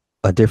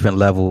a different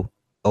level,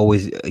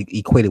 always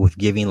equated with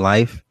giving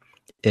life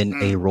in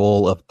a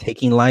role of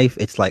taking life,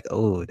 it's like,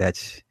 oh,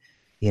 that's,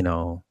 you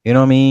know what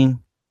I mean?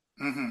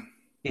 Mm-hmm.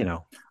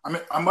 I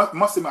mean, I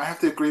must admit, I have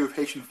to agree with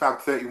Haitian Fab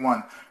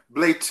 31.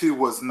 Blade 2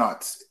 was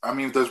nuts. I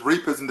mean, those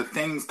reapers and the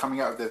things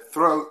coming out of their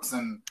throats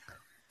and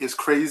it's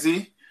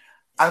crazy.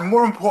 And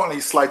more importantly,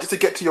 Sly, just to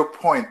get to your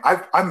point,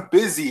 I'm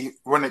busy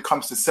when it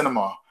comes to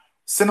cinema.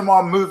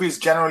 Cinema movies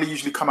generally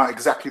usually come out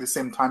exactly the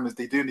same time as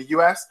they do in the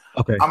US.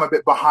 Okay. I'm a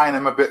bit behind.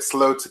 I'm a bit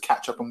slow to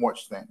catch up and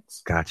watch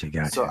things. Gotcha.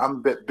 So I'm a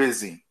bit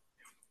busy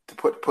to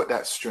put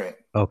that straight.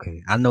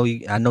 Okay. I know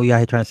you out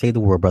here trying to save the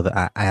world,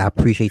 brother. I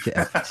appreciate your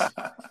efforts.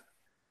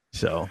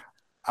 So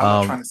I'm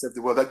not trying to save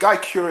the world. That guy,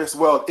 Curious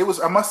World,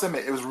 I must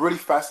admit, it was really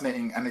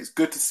fascinating, and it's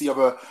good to see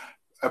other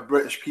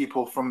British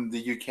people from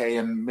the UK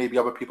and maybe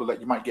other people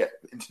that you might get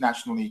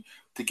internationally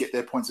to get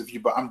their points of view.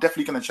 But I'm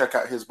definitely going to check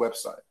out his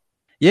website.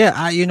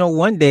 Yeah,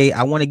 one day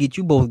I want to get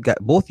you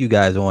both you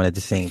guys on at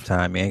the same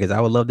time, man, because I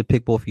would love to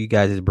pick both of you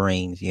guys'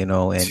 brains, and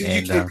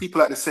two UK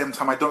people at the same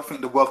time. I don't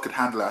think the world could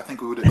handle it. I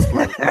think we would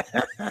explode.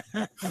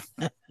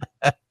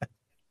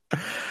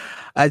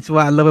 That's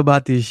what I love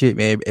about this shit,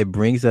 man. It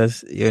brings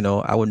us,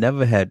 I would never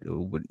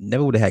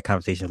would have had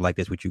conversations like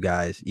this with you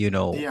guys,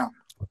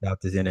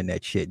 without this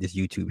internet shit, this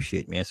YouTube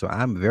shit, man. So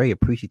I'm very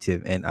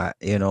appreciative, and I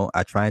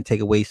try and take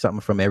away something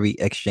from every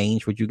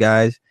exchange with you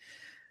guys,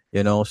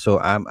 So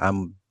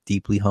I'm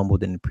deeply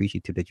humbled and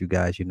appreciative that you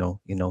guys,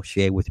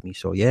 share with me.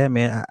 So yeah,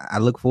 man, I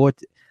look forward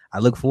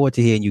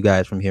to hearing you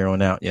guys from here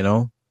on out.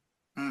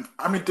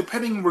 I mean,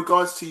 depending in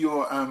regards to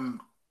your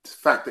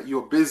fact that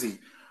you're busy,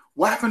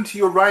 what happened to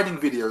your riding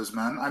videos,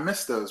 man? I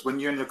miss those when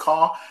you're in your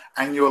car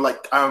and you're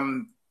like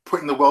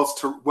putting the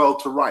world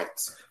to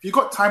rights. If you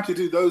got time to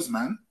do those,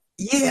 man.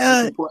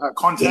 Yeah. Put out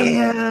content.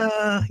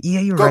 Yeah,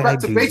 you're right. Go back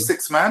to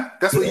basics, man.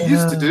 That's what you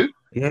used to do.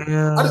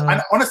 Yeah.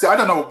 Honestly, I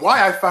don't know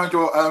why I found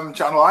your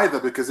channel either,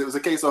 because it was a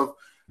case of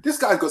this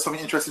guy's got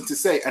something interesting to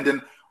say. And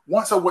then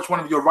once I watch one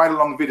of your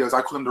ride-along videos,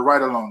 I call them the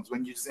ride-alongs,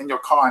 when you're just in your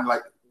car and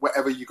like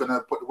wherever you're going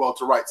to put the world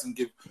to rights and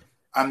give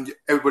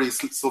everybody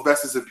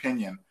Sylvester's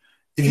opinion.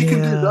 If you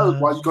can do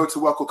those while you go to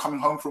work or coming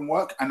home from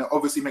work, and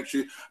obviously make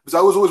sure, because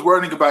I was always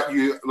worrying about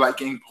you like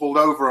getting pulled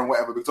over and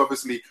whatever, because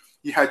obviously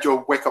you had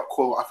your wake-up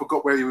call. I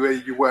forgot where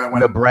you were.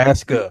 When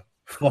Nebraska.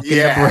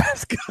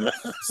 Nebraska.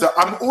 So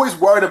I'm always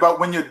worried about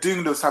when you're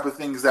doing those type of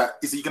things, that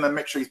is he going to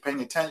make sure he's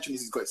paying attention?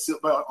 Is he got his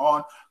seatbelt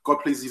on? God,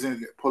 please, he's going to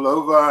get pulled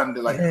over. And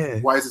they're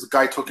like, why is this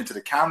guy talking to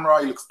the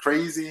camera? He looks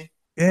crazy.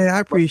 Yeah, I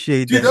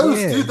appreciate that.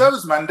 Do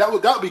those, man. That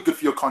would be good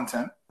for your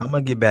content. I'm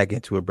gonna get back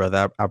into it,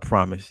 brother. I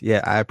promise.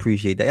 Yeah, I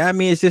appreciate that. I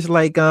mean, it's just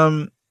like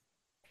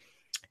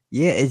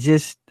it's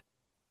just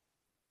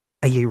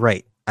you're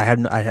right.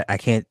 I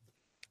can't.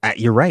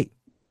 You're right.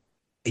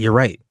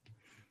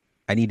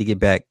 I need to get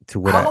back to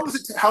what.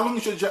 How long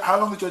is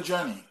your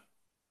journey?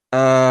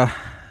 Do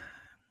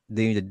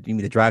you mean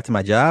to drive to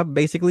my job,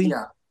 basically?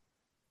 Yeah.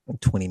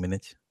 20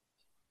 minutes.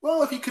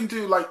 Well, if you can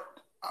do like,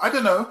 I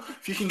don't know,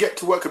 if you can get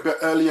to work a bit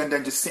earlier and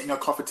then just sit in your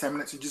car for 10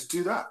 minutes and just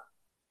do that.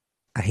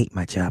 I hate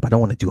my job. I don't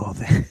want to do all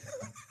that.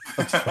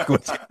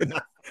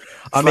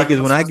 I mean,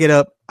 because when I get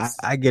up,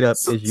 I get up.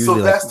 It's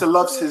usually Sylvester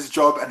loves his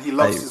job and he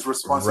loves his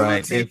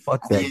responsibility. Right, and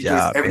fuck and that he enjoys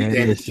job, every man.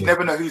 day. Listen, You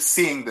never know who's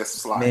seeing this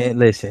slide. man,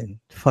 listen,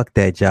 fuck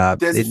that job.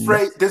 There's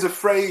a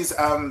phrase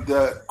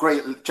the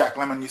great Jack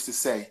Lemmon used to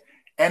say: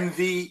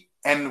 "NV,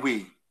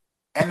 NW,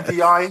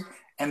 NVI,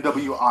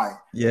 NWI."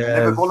 Yes.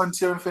 Never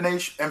volunteer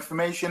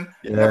information.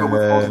 Never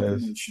withhold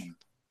information.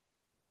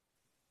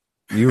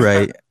 You're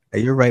right.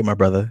 You're right, my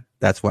brother.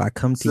 That's why I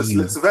come to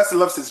you. Sylvester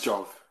loves his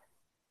job.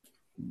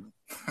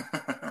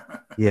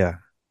 Yeah.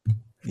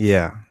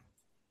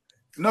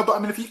 No, but I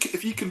mean,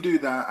 if you can do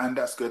that, and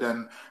that's good.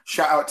 And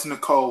shout out to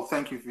Nicole.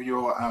 Thank you for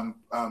your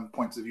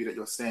points of view that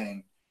you're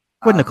saying.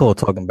 What Nicole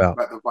talking about?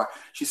 The vibe.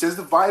 She says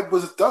the vibe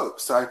was dope,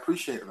 so I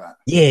appreciate that.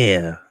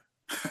 Yeah,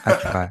 I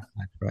try.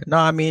 No,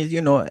 I mean,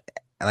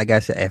 like I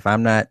said, if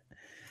I'm not,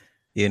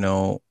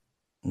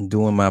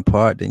 doing my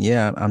part, then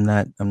yeah, I'm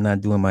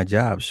not doing my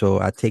job. So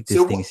I take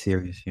this thing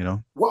serious,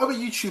 What other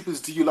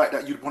YouTubers do you like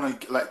that you'd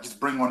want to like just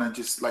bring on and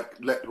just like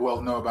let the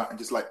world know about and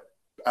just like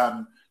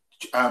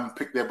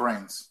pick their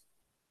brains?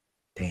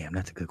 Damn,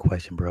 that's a good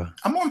question, bro.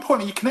 And more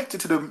importantly, you're connected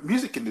to the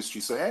music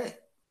industry, so hey.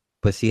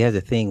 But see, here's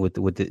the thing with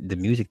the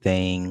music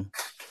thing,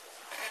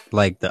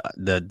 like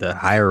the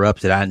higher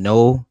ups that I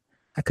know,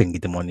 I couldn't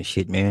get them on this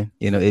shit, man.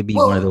 It'd be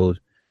one of those.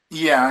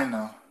 Yeah, I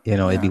know.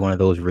 It'd be one of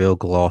those real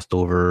glossed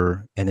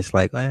over, and it's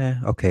like,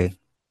 okay.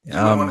 You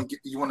want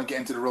to get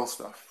into the real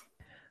stuff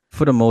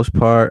for the most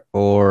part,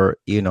 or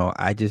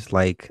I just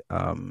like,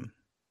 man,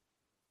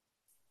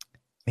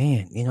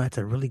 that's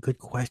a really good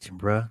question,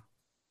 bro.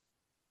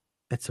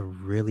 That's a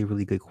really,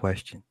 really good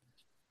question.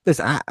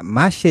 Listen,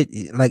 my shit,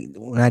 like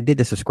when I did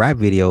the subscribe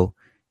video,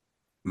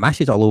 my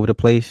shit's all over the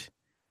place.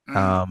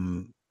 But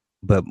I'm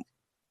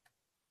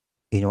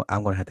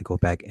gonna have to go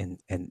back and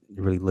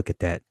really look at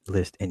that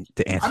list and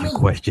to answer your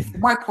question.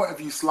 From my point of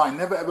view, Sly,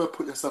 never ever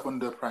put yourself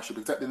under pressure,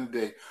 because at the end of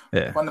the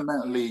day,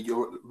 fundamentally,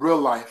 your real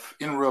life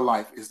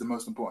is the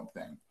most important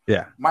thing.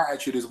 Yeah. My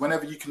attitude is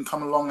whenever you can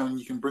come along and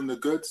you can bring the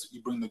goods,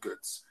 you bring the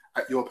goods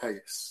at your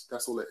pace.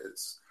 That's all it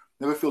is.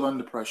 Never feel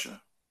under pressure.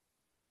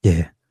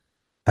 Yeah,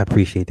 I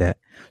appreciate that.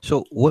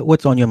 So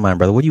what's on your mind,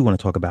 brother? What do you want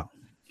to talk about?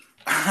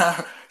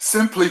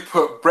 Simply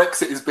put,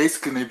 Brexit is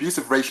basically an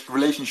abusive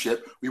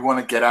relationship we want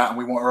to get out, and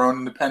we want our own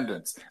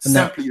independence.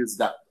 Simply as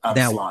that,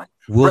 Sly.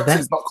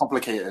 Brexit's not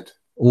complicated.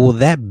 Will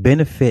that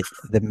benefit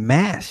the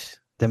mass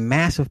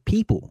of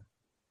people?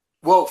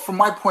 Well, from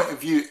my point of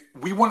view,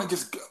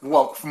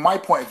 from my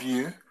point of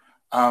view,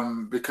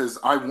 because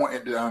I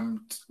wanted,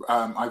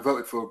 I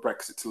voted for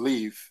Brexit to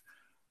leave.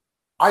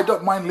 I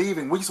don't mind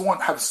leaving. We just want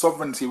to have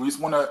sovereignty. We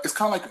just want to. It's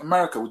kind of like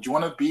America. Would you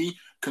want to be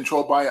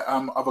controlled by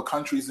other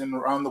countries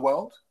around the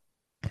world?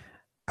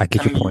 I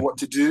get your point. What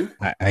to do?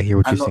 I hear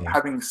what you're saying. Not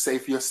having say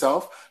for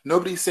yourself.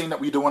 Nobody's saying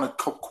that we don't want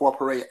to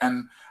cooperate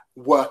and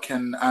work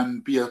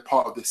and be a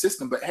part of the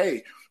system. But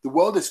hey, the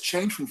world has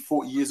changed from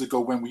 40 years ago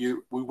when we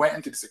went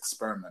into this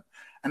experiment.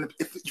 And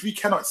if you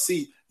cannot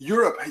see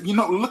Europe, you're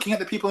not looking at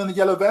the people in the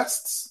yellow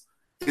vests.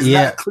 Is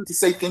that clear to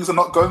say things are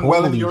not going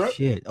well in Europe?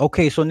 Shit.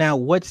 Okay, so now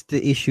what's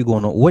the issue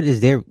going on? What's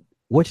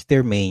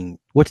the main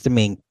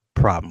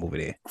problem over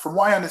there? From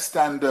what I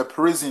understand, the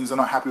Parisians are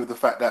not happy with the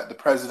fact that the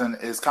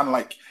president is kind of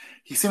like,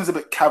 he seems a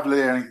bit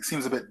cavalier and he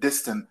seems a bit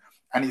distant,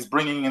 and he's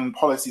bringing in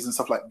policies and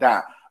stuff like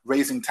that,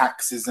 raising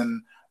taxes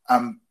and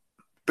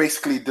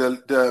basically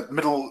the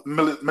middle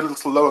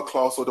to lower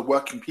class or the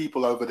working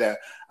people over there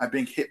are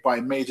being hit by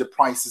major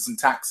prices and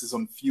taxes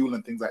on fuel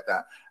and things like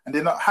that, and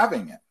they're not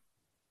having it.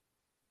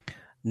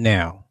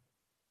 Now,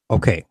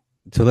 okay,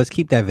 so let's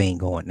keep that vein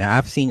going. Now,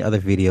 I've seen other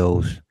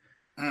videos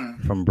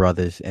from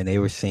brothers, and they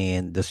were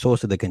saying the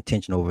source of the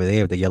contention over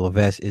there, the yellow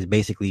vest, is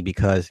basically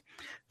because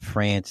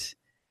France,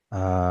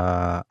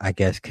 I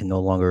guess, is no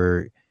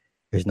longer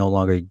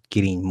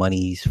getting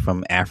monies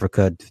from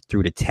Africa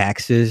through the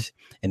taxes,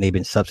 and they've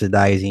been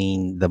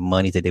subsidizing the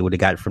money that they would have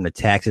got from the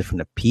taxes from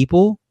the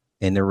people,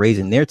 and they're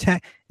raising their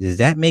tax. Does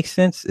that make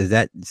sense? Does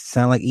that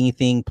sound like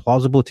anything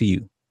plausible to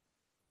you?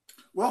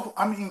 Well,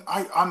 I mean,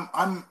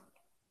 I'm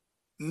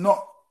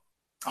not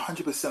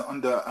 100%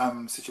 on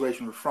the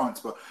situation with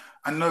France, but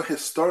I know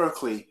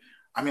historically,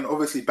 I mean,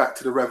 obviously back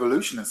to the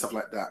revolution and stuff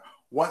like that,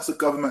 once the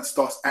government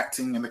starts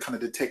acting in the kind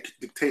of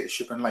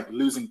dictatorship and like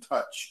losing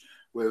touch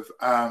with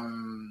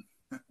the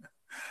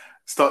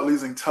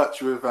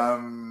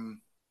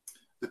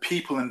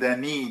people and their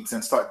needs,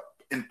 and start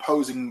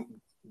imposing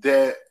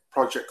their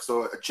projects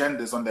or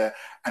agendas on there,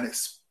 and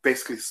it's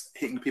basically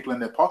hitting the people in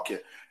their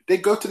pocket, they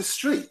go to the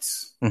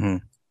streets. Mm-hmm.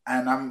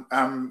 And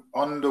I'm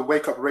on the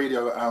Wake Up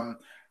Radio.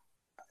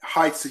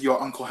 Hi to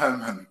your Uncle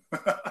Herman.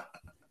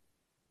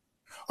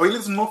 Oh, he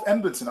lives in North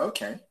Edmonton.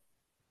 Okay.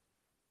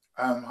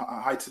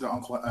 Hi to the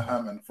Uncle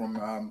Herman from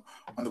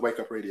on the Wake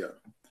Up Radio.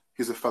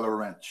 He's a fellow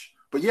wrench.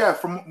 But yeah,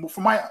 from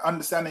my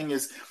understanding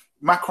is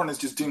Macron is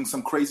just doing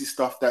some crazy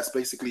stuff that's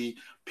basically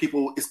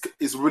people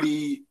is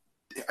really,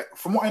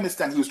 from what I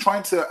understand, he was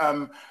trying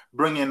to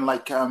bring in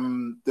like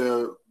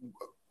the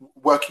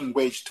working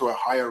wage to a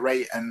higher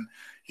rate, and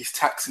he's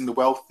taxing the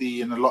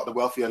wealthy, and a lot of the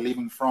wealthy are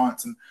leaving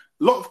France, and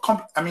a lot of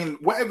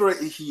whatever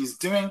he's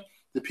doing,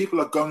 the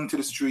people are going to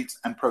the streets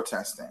and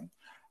protesting,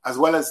 as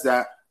well as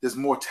that, there's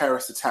more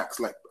terrorist attacks.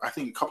 Like I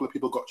think a couple of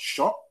people got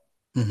shot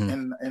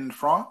in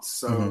France.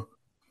 So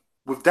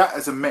with that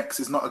as a mix,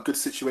 it's not a good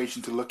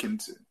situation to look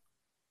into.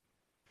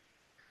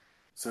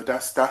 So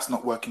that's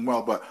not working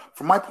well. But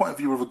from my point of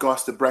view, with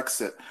regards to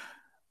Brexit,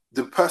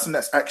 the person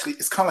that's actually,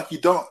 it's kind of like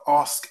you don't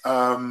ask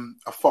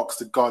a fox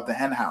to guard the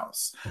hen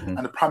house.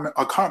 And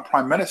our current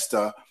prime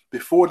minister,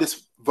 before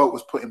this vote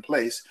was put in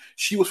place,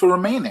 she was for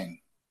remaining.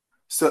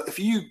 So if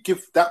you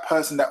give that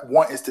person that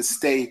wanted to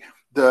stay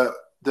the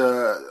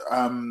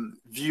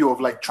view of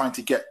like trying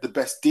to get the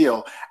best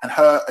deal, and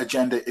her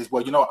agenda is,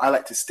 well, you know, I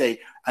like to stay,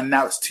 and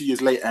now it's 2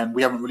 years later and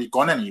we haven't really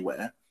gone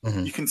anywhere,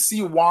 you can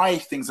see why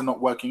things are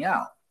not working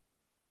out.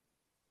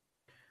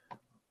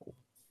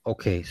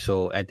 Okay,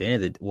 so at the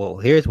end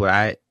of here's what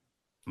I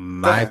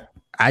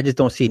just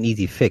don't see an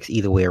easy fix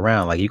either way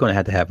around. Like, you're going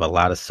to have a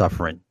lot of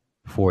suffering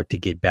for it to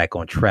get back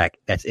on track.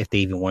 That's if they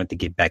even wanted to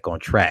get back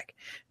on track.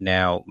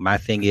 Now, my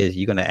thing is,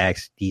 you're going to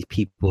ask these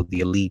people,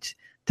 the elites,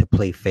 to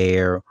play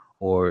fair,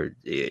 or,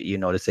 you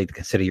know, to say to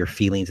consider your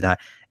feelings.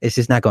 It's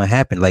just not going to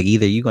happen. Like,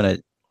 either you're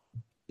going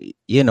to,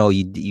 you know,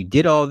 you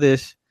did all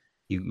this,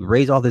 you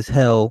raise all this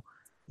hell,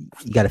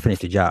 you got to finish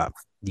the job.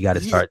 You got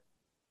to start.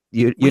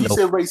 You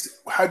say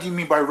raise, how do you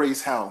mean by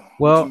raise hell?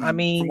 Well, I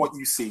mean, from what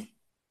you see.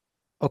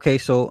 Okay,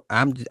 so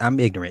I'm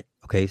ignorant.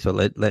 Okay, so go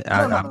ahead.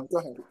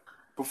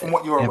 But from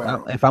what you're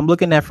aware, if I'm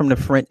looking at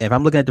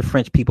the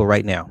French people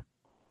right now. Okay?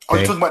 Oh,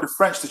 you're talking about the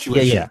French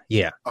situation?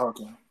 Yeah. Oh,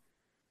 okay.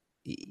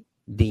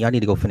 Then y'all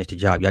need to go finish the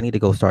job. Y'all need to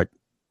go start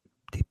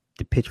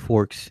the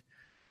pitchforks.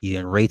 You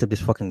didn't raise up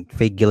this fucking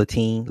fake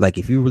guillotine. Like,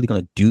 if you're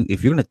gonna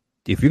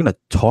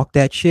talk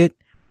that shit,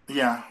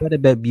 yeah,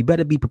 you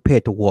better be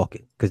prepared to walk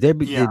it, because they'll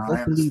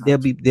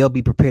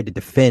be prepared to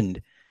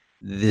defend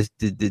the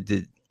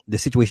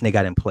situation they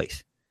got in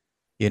place.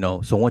 You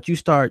know, so once you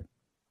start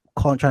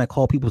trying to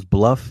call people's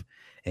bluff,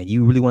 and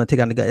you really want to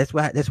take on the guy, that's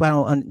why I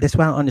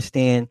don't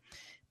understand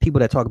people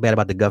that talk bad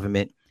about the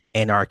government,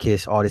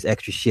 anarchists, all this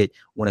extra shit.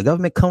 When the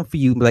government come for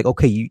you, be like,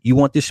 okay, you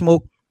want this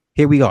smoke?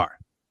 Here we are.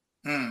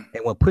 And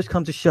when push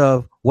comes to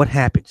shove, what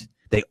happens?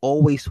 They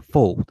always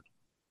fold.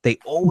 It's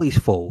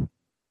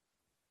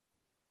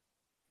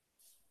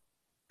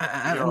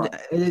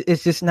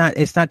just not.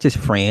 It's not just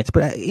France,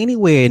 but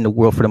anywhere in the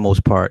world for the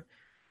most part.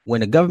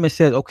 When the government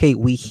says, "Okay,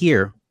 we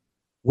here,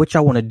 what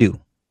y'all want to do?"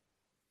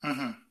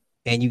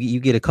 And you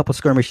get a couple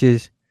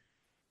skirmishes,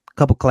 a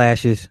couple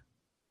clashes,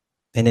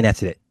 and then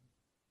that's it.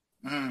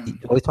 You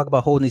always talk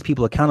about holding these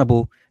people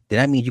accountable. Then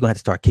that means you're gonna have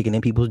to start kicking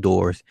in people's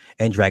doors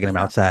and dragging them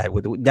outside.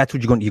 That's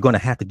what you're gonna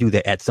have to do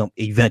that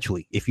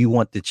eventually if you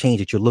want the change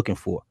that you're looking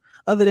for.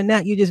 Other than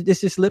that,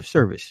 it's just lip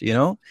service. You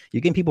know, you're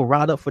getting people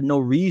riled up for no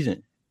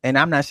reason. And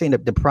I'm not saying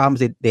that the problems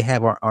that they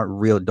have aren't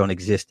real, don't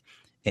exist,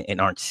 and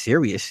aren't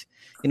serious.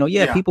 You know,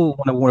 people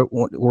want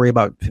to worry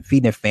about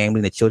feeding their family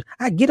and their children.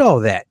 I get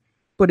all that,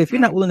 but if you're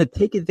not willing to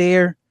take it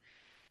there,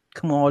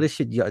 come on, all this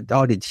shit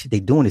they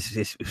doing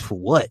is for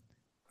what?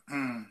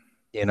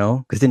 You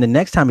know, because then the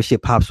next time the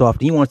shit pops off,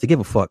 then you want us to give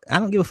a fuck. I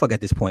don't give a fuck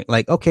at this point.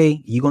 Like,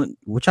 okay,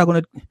 what y'all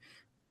gonna?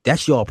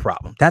 That's your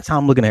problem. That's how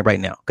I'm looking at it right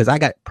now, because I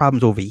got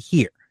problems over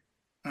here.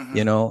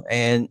 You know,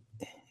 and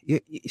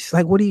it's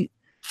like, what do you?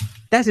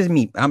 That's just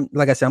me. I'm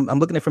like I said, I'm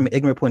looking at it from an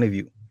ignorant point of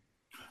view.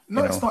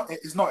 No, it's not.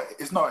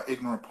 It's not an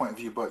ignorant point of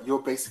view, but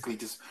you're basically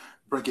just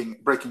breaking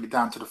it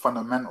down to the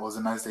fundamentals.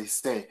 And as they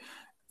say,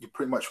 you're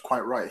pretty much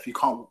quite right. If you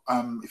talk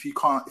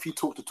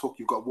the talk,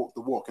 you've got to walk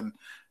the walk. And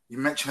you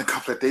mentioned a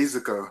couple of days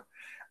ago,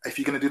 if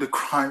you're going to do the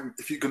crime,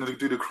 you've got to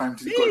do the time.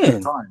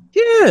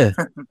 Yeah.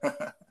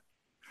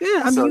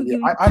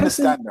 I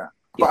understand that.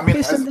 But I mean,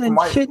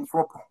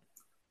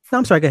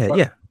 I'm sorry. Go ahead.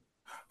 Yeah.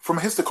 From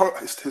a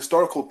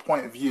historical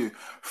point of view,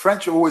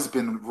 French have always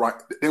been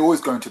right. They're always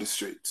going to the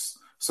streets.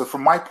 So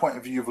from my point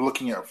of view of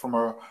looking at it from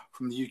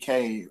the UK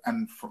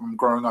and from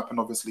growing up and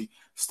obviously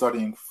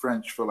studying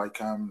French for like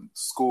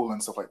school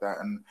and stuff like that,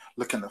 and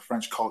looking at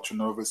French culture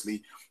and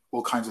obviously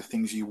all kinds of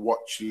things you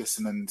watch,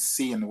 listen, and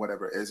see and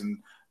whatever it is,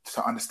 and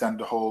to understand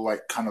the whole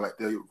like kind of like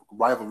the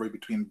rivalry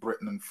between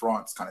Britain and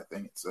France kind of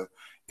thing. It's a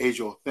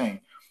age-old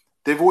thing.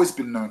 They've always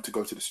been known to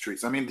go to the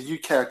streets. I mean, the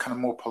UK are kind of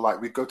more polite.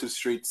 We go to the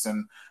streets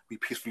and we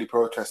peacefully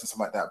protest and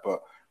stuff like that.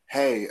 But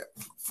hey,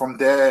 from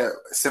their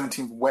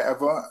 17th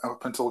whatever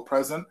up until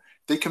present,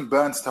 they can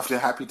burn stuff. They're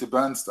happy to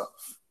burn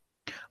stuff.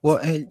 Well,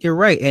 and you're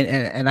right,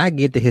 and I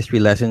get the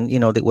history lesson. You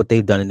know, what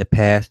they've done in the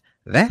past.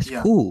 That's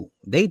cool.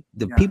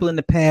 People in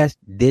the past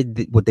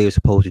did what they were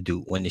supposed to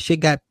do. When the shit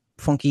got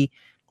funky,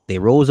 they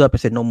rose up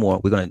and said, "No more.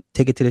 We're gonna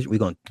take it to this. We're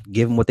gonna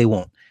give them what they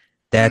want."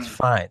 That's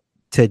fine.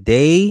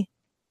 Today,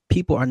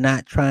 people are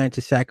not trying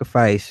to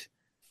sacrifice.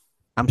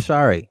 I'm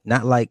sorry,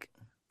 not like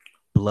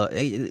blood.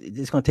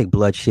 It's going to take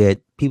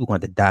bloodshed. People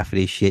going to die for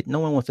this shit. No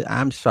one wants to.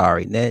 I'm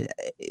sorry.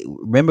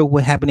 Remember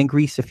what happened in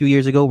Greece a few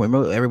years ago?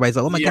 Remember everybody's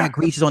like, "Oh my God,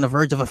 Greece is on the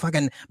verge of a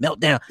fucking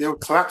meltdown." They were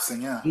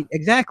collapsing. Yeah,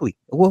 exactly.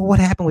 Well, what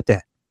happened with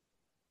that?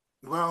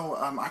 Well,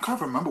 I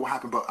can't remember what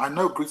happened, but I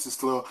know Greece is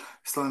still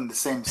in the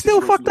same.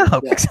 Still fucked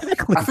up.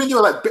 Exactly. I think they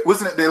were like,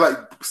 wasn't it? They like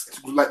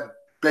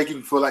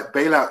begging for like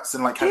bailouts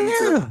and like having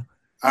to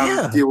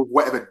deal with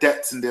whatever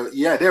debts, and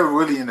they're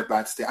really in a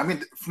bad state. I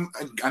mean,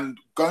 and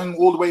going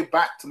all the way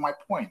back to my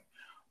point,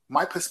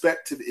 my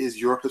perspective is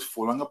Europe is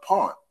falling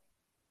apart.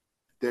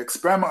 The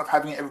experiment of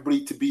having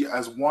everybody to be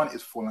as one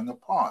is falling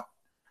apart.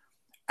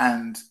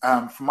 And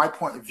from my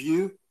point of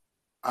view,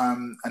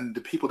 and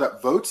the people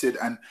that voted,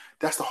 and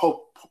that's the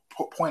whole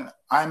point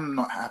I'm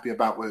not happy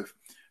about with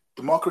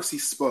democracy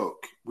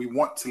spoke. We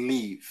want to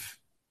leave.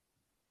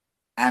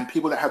 And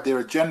people that have their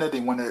agenda, they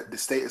want the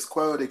status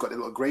quo, they got their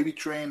little gravy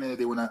train, and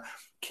they want to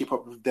keep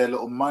up with their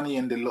little money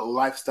and their little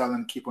lifestyle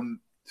and keep on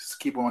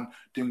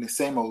doing the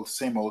same old.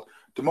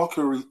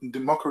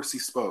 Democracy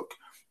spoke.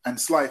 And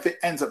Sly, if it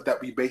ends up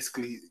that we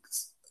basically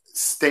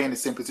stay in the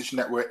same position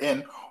that we're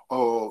in,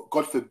 or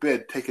God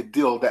forbid, take a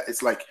deal that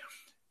is like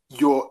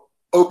your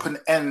open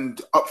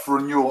end up for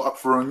renewal,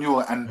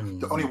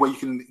 and the only way you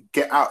can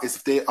get out is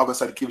if the other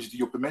side gives you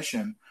your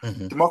permission.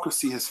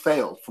 Democracy has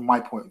failed from my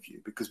point of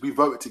view, because we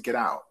voted to get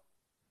out.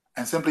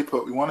 And simply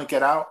put, we want to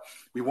get out.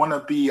 We want to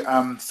be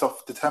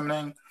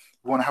self-determining.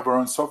 We want to have our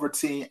own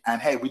sovereignty.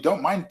 And hey, we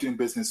don't mind doing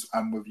business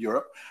with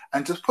Europe.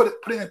 And just put it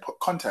in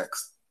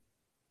context.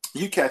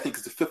 UK, I think,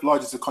 is the 5th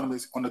largest economy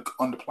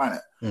on the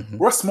planet.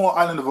 We're a small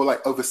island of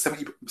like over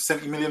 70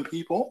 million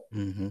people.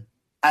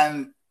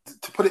 And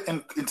to put it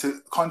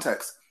into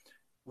context,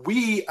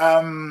 we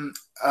I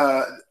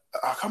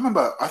can't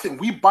remember. I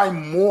think we buy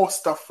more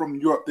stuff from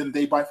Europe than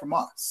they buy from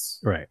us.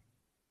 Right.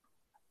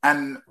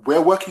 And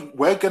we're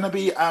going to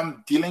be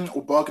dealing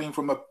or bargaining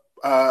from a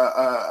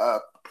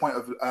point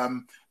of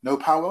no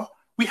power.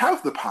 We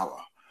have the power,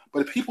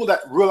 but the people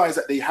that realize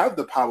that they have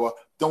the power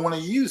don't want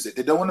to use it.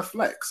 They don't want to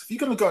flex. If you're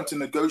going to go into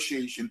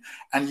negotiation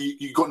and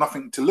you got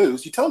nothing to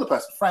lose, you tell the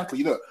person,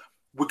 frankly, look,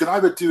 we can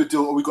either do a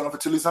deal or we got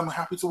nothing to lose. I'm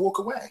happy to walk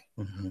away.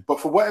 But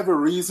for whatever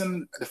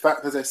reason, the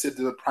fact, as I said,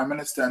 the Prime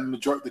Minister and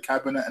majority of the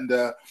cabinet and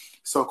the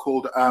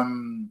so-called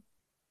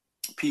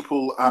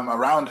people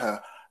around her,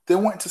 they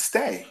want to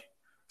stay.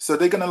 So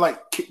they're going to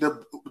like kick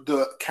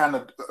the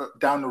can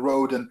down the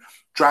road and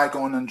drag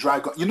on.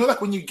 You know,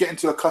 like when you get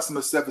into a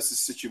customer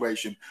services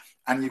situation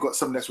and you've got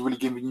someone that's really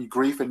giving you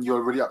grief and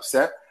you're really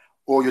upset,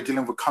 or you're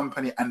dealing with a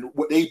company, and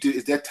what they do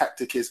is their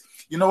tactic is,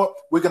 you know what,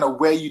 we're going to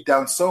wear you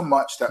down so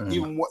much that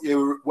even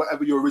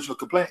whatever your original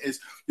complaint is,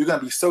 you're going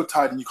to be so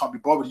tired and you can't be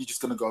bothered, you're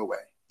just going to go away.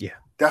 Yeah.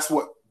 That's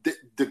what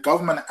the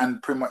government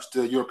and pretty much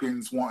the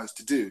Europeans want us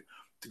to do,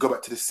 to go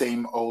back to the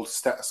same old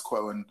status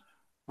quo. And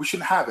we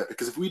shouldn't have it,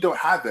 because if we don't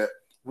have it,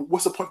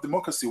 what's the point of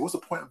democracy? What's the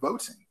point of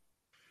voting?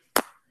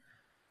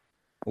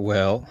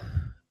 Well,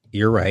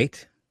 you're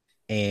right.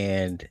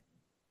 And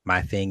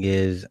my thing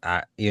is,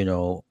 I'd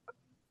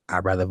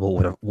rather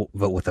vote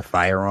with a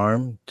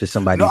firearm to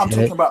somebody's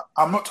head.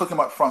 I'm not talking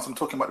about France. I'm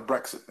talking about the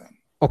Brexit thing.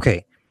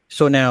 Okay.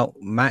 So now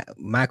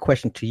my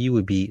question to you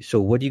would be, so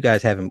what do you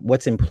guys have?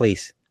 What's in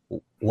place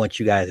once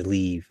you guys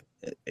leave?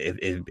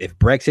 If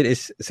Brexit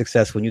is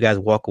successful and you guys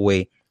walk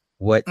away,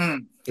 what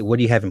do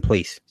you have in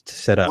place to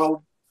set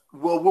up?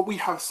 Well, what we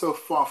have so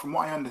far, from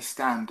what I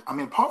understand, I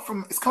mean, apart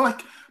from, it's kind of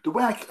like, the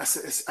way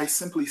I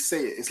simply say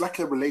it, it's like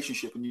a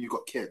relationship and you've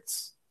got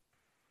kids.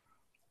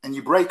 And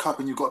you break up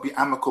and you've got to be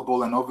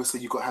amicable, and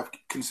obviously you've got to have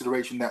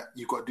consideration that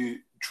you've got to do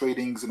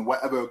tradings and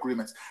whatever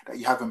agreements that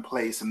you have in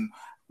place and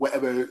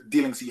whatever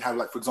dealings you have.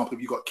 Like, for example,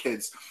 if you've got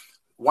kids,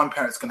 one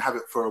parent's can have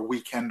it for a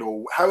weekend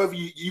or however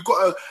you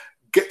got to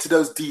get to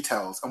those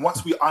details. And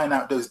once we iron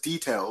out those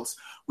details,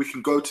 we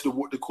can go to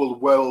what they call the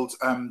World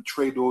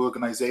Trade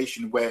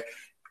Organization, where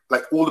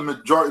like all the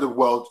majority of the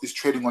world is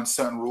trading on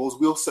certain rules.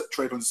 We also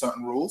trade on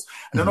certain rules.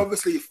 And then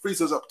obviously it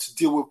frees us up to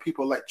deal with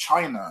people like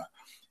China.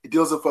 It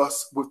deals with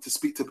us to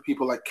speak to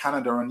people like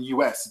Canada and the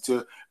US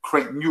to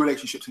create new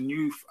relationships and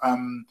new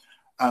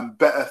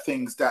better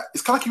things. That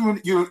it's kind of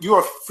like you're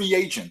a free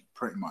agent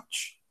pretty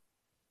much,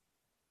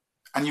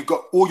 and you've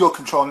got all your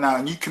control now,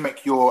 and you can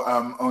make your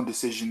own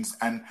decisions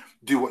and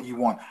do what you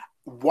want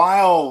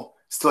while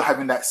still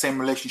having that same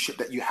relationship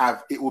that you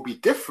have. It will be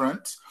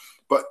different,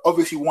 but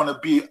obviously you want to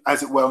be,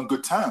 as it were, on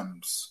good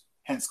terms.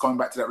 Hence, going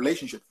back to that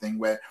relationship thing,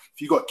 where if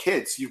you've got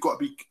kids, you've got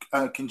to be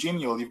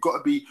congenial, you've got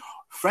to be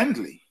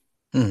friendly.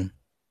 And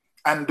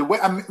the way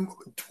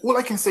all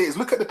I can say is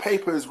look at the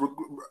papers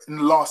in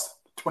the last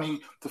 20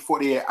 to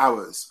 48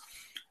 hours.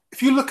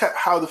 If you look at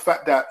how the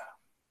fact that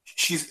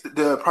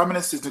the Prime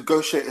Minister's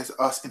negotiated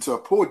us into a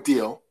poor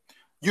deal,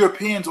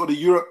 Europeans or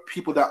the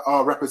people that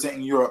are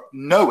representing Europe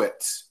know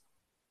it.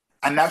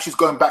 And now she's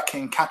going back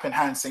in cap in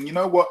hand saying, you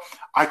know what,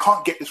 I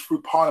can't get this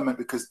through Parliament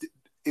because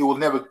it will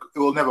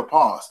never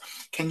pass.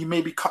 Can you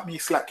maybe cut me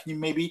slack? Can you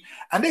maybe?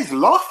 And they're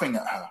laughing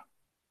at her.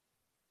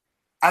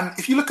 And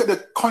if you look at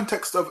the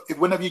context of,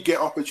 whenever you get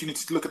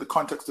opportunity to look at the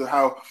context of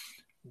how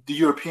the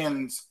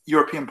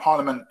European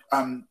Parliament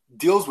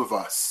deals with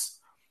us,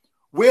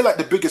 we're like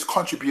the biggest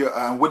contributor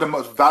and we're the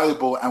most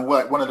valuable, and we're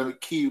like one of the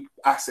key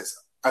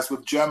assets, as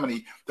with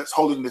Germany, that's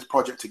holding this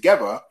project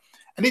together.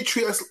 And they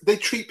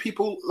treat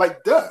people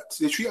like dirt.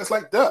 They treat us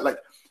like dirt. Like,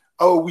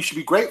 oh, we should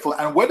be grateful.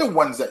 And we're the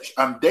ones that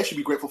they should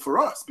be grateful for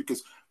us,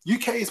 because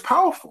UK is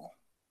powerful.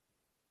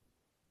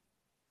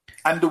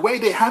 And the way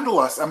they handle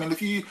us, I mean,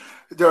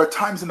 there are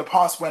times in the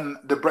past when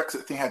the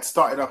Brexit thing had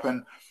started up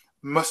and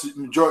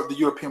majority of the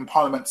European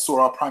Parliament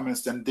saw our Prime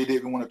Minister and they didn't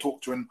even want to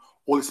talk to him,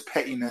 all this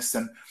pettiness,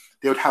 and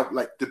they would have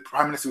like the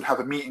Prime Minister would have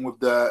a meeting with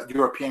the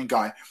European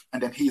guy,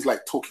 and then he's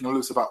like talking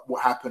loose about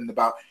what happened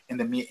about in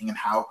the meeting and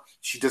how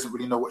she doesn't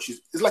really know what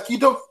she's. It's like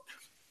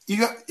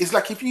it's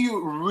like if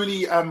you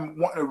really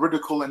want to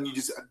ridicule and you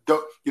just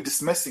don't, you're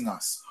dismissing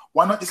us.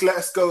 Why not just let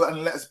us go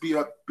and let us be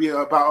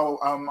about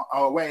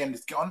our way and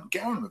just get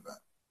on with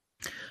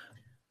it?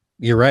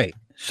 You're right.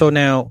 So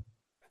now,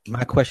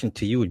 my question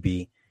to you would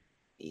be: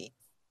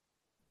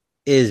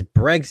 is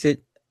Brexit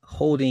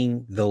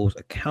holding those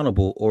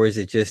accountable, or is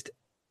it just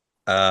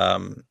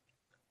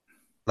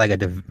like a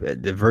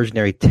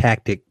diversionary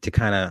tactic to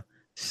kind of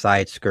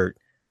side skirt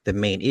the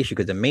main issue?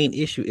 Because the main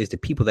issue is the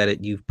people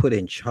that you've put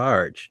in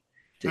charge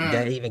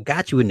that even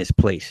got you in this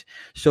place.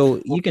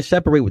 So you can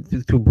separate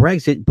through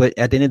Brexit, but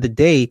at the end of the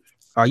day,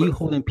 are you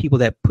holding people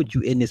that put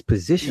you in this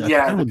position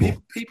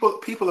accountable?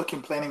 People are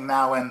complaining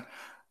now, and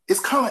it's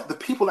kind of like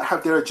the people that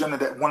have their agenda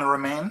that want to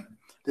remain.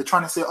 They're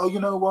trying to say, oh, you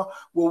know what?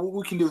 Well, what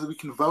we can do is we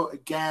can vote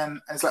again.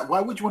 And it's like,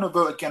 why would you want to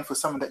vote again for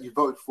someone that you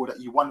voted for that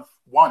you won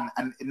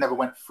and it never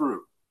went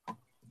through?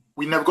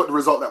 We never got the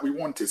result that we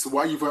wanted. So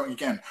why are you voting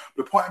again?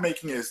 The point I'm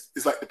making is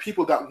like the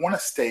people that want to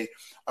stay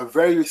are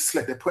very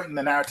slick. They're putting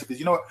the narrative is,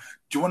 you know what?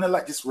 Do you want to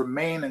like just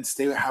remain and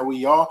stay how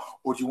we are,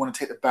 or do you want to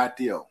take the bad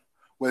deal?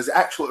 Whereas the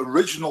actual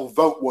original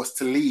vote was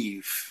to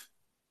leave.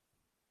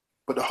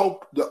 But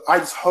I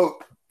just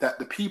hope that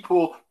the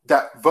people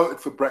that voted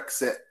for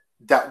Brexit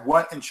that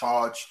weren't in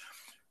charge,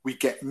 we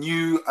get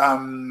new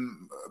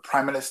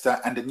prime minister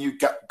and a new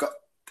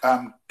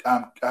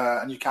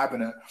a new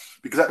cabinet,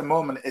 because at the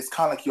moment it's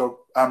kind of like your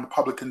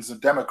Republicans and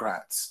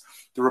Democrats.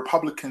 The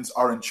Republicans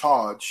are in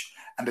charge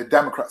and the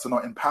Democrats are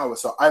not in power.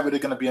 So either they're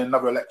going to be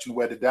another election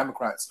where the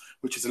Democrats,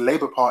 which is a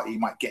Labour Party,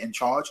 might get in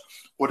charge,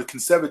 or the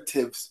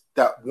Conservatives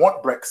that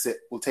want Brexit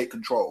will take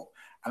control.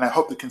 And I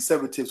hope the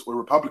Conservatives or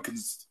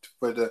Republicans,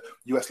 for the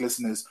US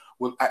listeners,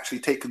 will actually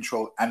take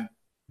control and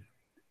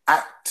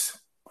act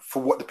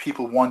for what the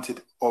people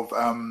wanted of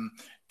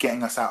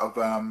getting us out of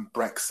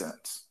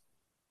Brexit.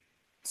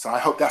 So I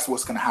hope that's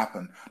what's going to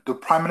happen. The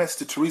Prime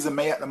Minister, Theresa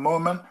May, at the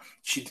moment,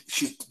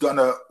 she's done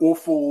an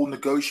awful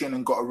negotiation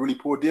and got a really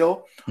poor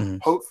deal. Mm-hmm.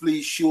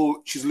 Hopefully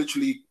she's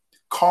literally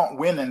can't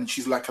win and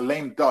she's like a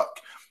lame duck.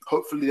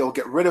 Hopefully they'll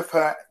get rid of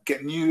her,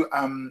 get new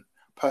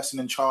person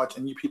in charge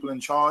and new people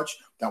in charge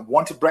that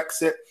wanted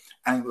Brexit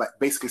and like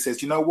basically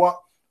says, you know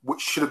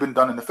what should have been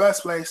done in the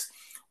first place?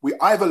 We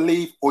either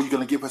leave or you're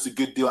going to give us a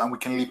good deal and we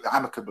can leave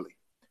amicably.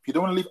 If you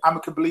don't want to leave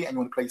amicably and you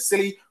want to play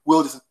silly,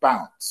 we'll just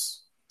bounce.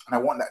 And I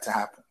want that to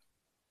happen.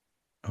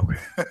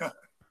 Okay.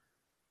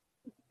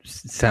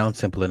 Sounds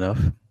simple enough.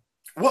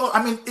 Well,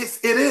 I mean,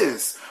 it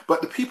is.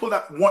 But the people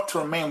that want to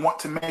remain, want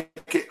to make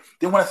it,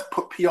 they want to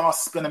put PR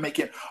spin and make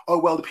it, oh,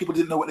 well, the people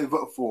didn't know what they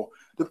voted for.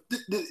 The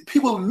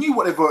people knew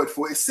what they voted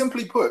for. It's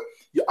simply put,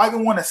 you either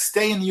want to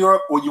stay in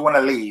Europe or you want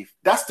to leave.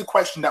 That's the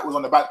question that was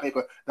on the ballot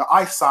paper that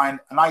I signed,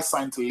 and I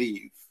signed to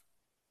leave.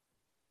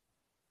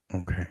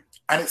 Okay.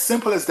 And it's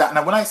simple as that.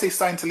 Now, when I say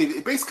sign to leave,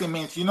 it basically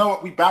means, you know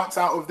what, we bounce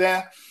out of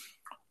there.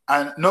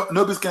 And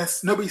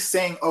nobody's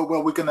saying, oh,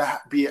 well, we're going to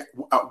be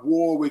at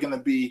war.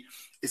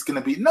 It's going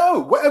to be, no,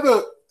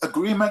 whatever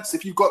agreements,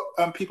 if you've got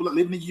people that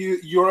live in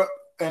Europe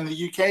and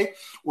the UK,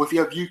 or if you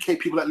have UK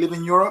people that live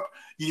in Europe,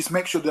 you just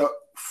make sure that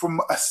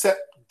from a set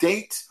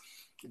date,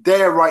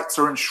 their rights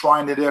are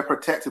enshrined and they're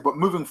protected. But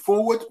moving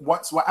forward,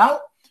 once we're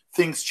out,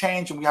 things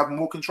change and we have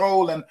more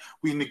control and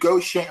we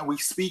negotiate and we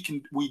speak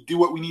and we do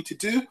what we need to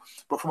do.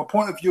 But from a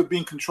point of view of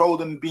being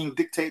controlled and being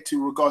dictated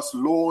to regards to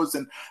laws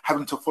and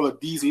having to follow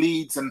these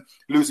leads and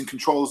losing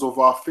controls of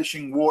our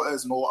fishing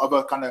waters and all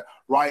other kind of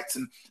rights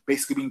and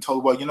basically being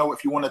told, well, you know,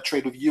 if you want to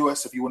trade with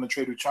US, if you want to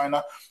trade with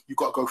China, you've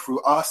got to go through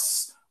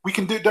us. We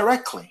can do it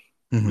directly.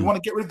 Mm-hmm. We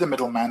want to get rid of the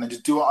middleman and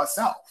just do it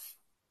ourselves.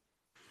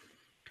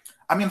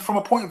 I mean, from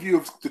a point of view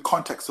of the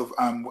context of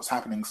what's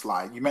happening,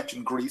 Sly, you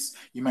mentioned Greece,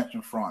 you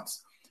mentioned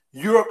France.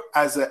 Europe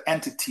as an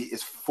entity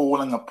is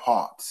falling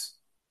apart.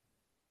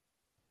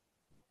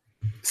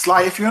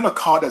 Sly, if you're in a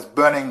car that's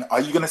burning,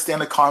 are you going to stay in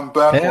the car and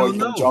burn, or are you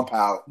going to jump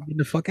out? Get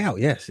the fuck out.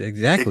 Yes,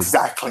 exactly.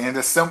 Exactly. And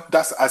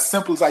that's as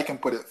simple as I can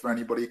put it for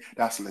anybody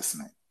that's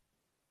listening.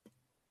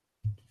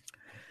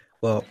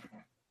 Well,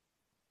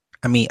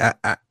 I mean,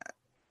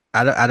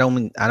 I don't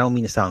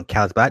mean to sound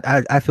callous, but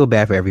I feel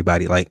bad for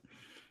everybody. Like,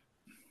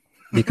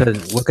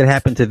 because what could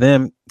happen to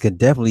them could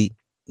definitely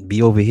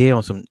be over here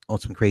on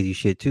some crazy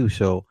shit too.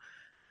 So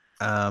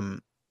I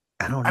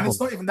don't know. And it's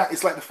not even that.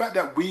 It's like the fact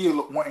that we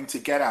are wanting to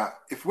get out.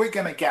 If we're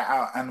going to get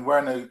out and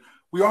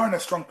we are in a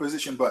strong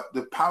position, but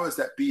the powers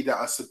that be that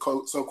are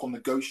so-called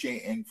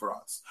negotiating for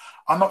us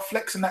are not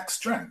flexing that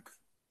strength.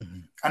 Mm-hmm.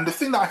 And the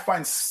thing that I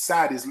find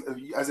sad is,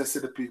 as I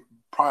said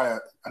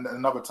prior and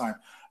another time,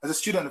 as a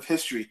student of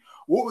history,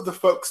 what were the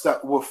folks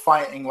that were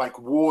fighting like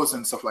wars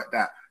and stuff like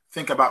that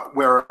think about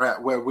where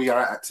we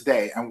are at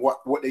today and what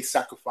they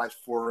sacrificed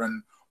for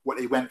and what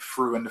they went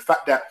through, and the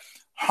fact that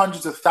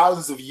hundreds of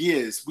thousands of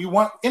years, we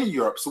weren't in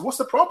Europe. So what's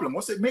the problem?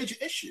 What's the major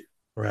issue?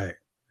 Right.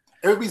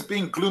 Everybody's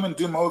being gloom and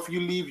doom. Oh, if you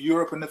leave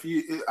Europe and if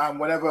you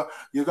whatever,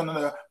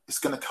 it's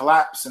gonna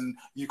collapse and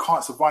you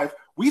can't survive.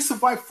 We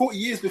survived 40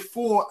 years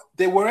before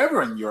they were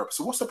ever in Europe.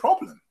 So what's the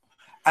problem?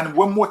 And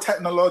we're more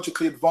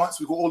technologically advanced.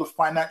 We've got all the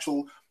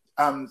financial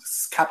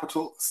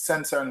capital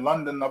center in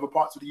London and other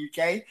parts of the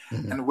UK,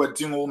 and we're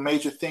doing all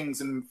major things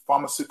in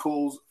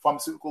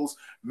pharmaceuticals,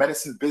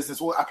 medicine,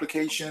 business, all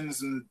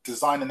applications and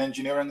design and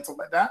engineering and stuff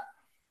like that.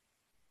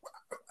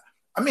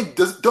 I mean,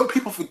 don't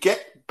people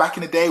forget back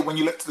in the day when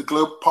you looked at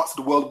the parts of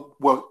the world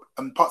were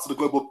parts of the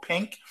globe were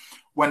pink,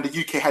 when the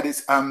UK had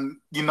its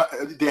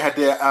they had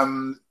their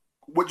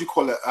what do you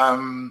call it?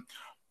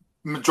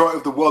 Majority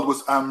of the world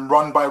was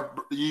run by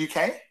the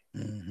UK.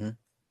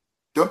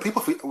 Don't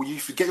people you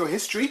forget your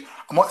history?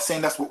 I'm not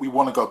saying that's what we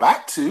want to go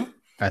back to.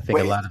 I think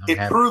a lot of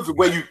them proves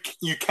where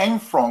you came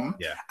from,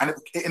 yeah. And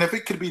if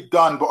it could be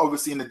done, but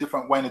obviously in a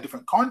different way, in a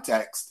different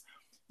context,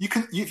 you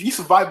can. If you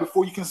survive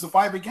before, you can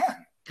survive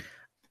again.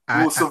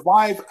 We will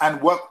survive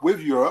and work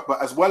with Europe,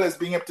 but as well as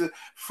being able to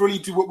freely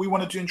do what we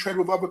want to do and trade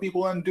with other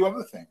people and do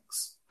other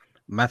things.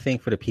 My thing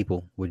for the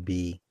people would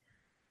be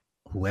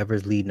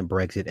whoever's leading the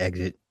Brexit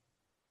exit.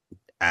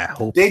 I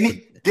hope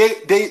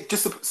they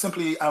just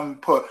simply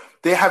put,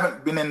 they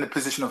haven't been in the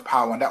position of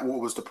power, and that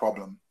was the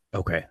problem.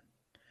 Okay.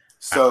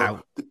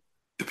 So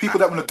the people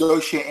that were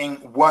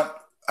negotiating weren't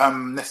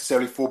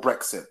necessarily for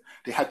Brexit.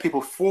 They had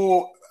people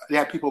for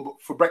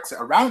Brexit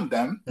around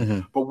them,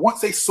 but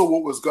once they saw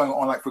what was going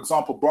on, like for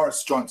example,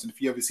 Boris Johnson,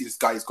 if you ever see this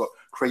guy, he's got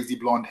crazy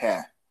blonde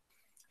hair.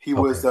 He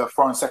was the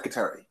foreign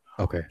secretary.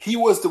 Okay. He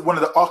was one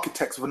of the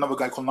architects of another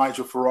guy called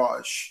Nigel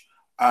Farage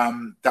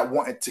that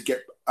wanted to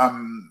get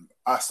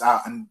us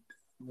out and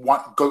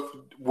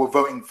were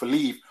voting for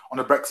leave on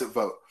the Brexit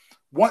vote.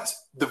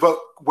 Once the vote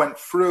went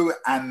through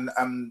and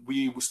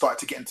we started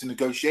to get into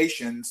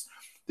negotiations,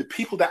 the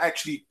people that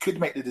actually could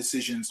make the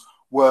decisions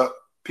were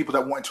people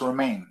that wanted to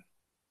remain.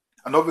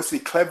 And obviously,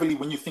 cleverly,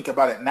 when you think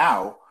about it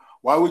now,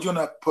 why would you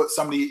want to put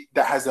somebody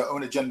that has their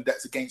own agenda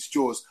that's against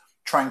yours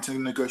trying to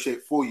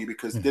negotiate for you?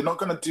 Because they're not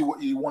going to do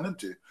what you want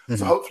to do.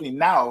 So hopefully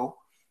now,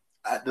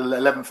 at the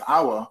 11th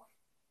hour,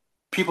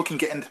 people can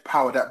get into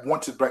power that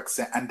wanted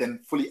Brexit and then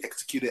fully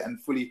execute it and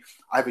fully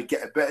either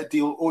get a better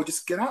deal or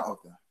just get out of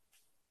there.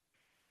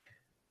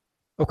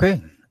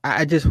 Okay.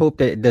 I just hope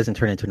that it doesn't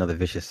turn into another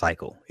vicious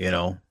cycle,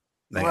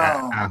 Like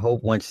I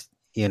hope once,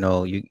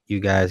 you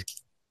guys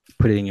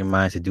put it in your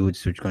minds to do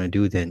what you're going to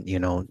do, then,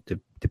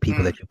 the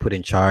people that you put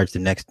in charge the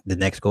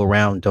next go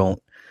round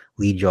don't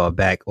lead y'all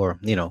back or,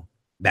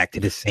 back to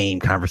the same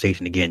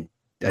conversation again.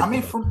 I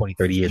mean, 20,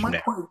 30 years from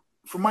now.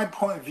 From my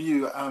point of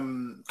view,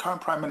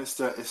 current Prime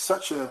Minister is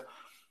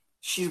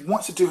she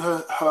wants to do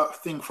her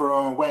thing for her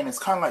own way. And it's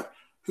kind of like,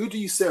 who do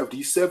you serve? Do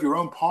you serve your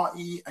own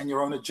party and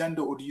your own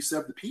agenda, or do you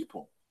serve the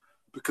people?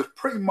 Because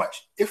pretty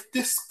much, if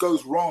this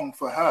goes wrong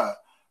for her,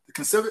 the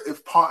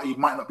Conservative Party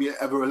might not be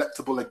ever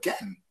electable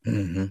again,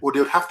 or they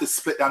would have to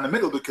split down the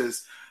middle.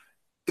 Because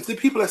if the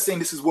people are saying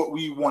this is what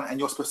we want and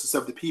you're supposed to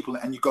serve the people,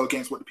 and you go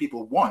against what the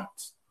people want,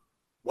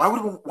 why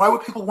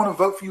would people want to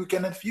vote for you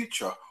again in the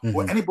future,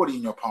 or anybody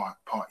in your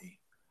party?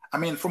 I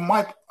mean, from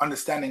my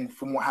understanding,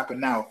 from what happened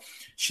now,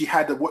 she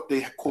had what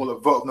they call a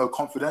vote of no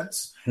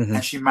confidence,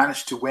 and she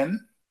managed to win,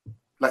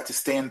 like to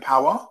stay in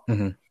power.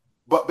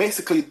 But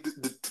basically,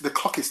 the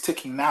clock is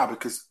ticking now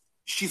because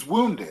she's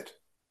wounded.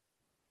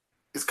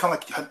 It's kind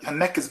of like her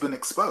neck has been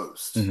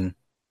exposed.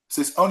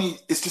 So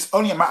it's just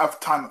only a matter of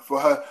time for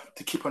her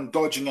to keep on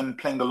dodging and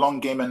playing the long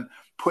game and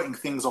putting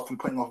things off and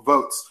putting off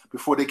votes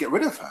before they get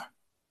rid of her.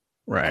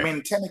 Right. I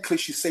mean, technically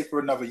she's safe for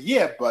another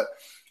year, but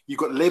you've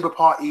got the Labour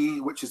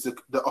Party, which is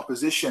the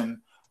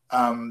opposition,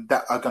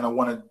 that are going to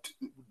want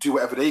to do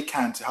whatever they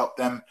can to help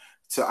them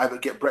to either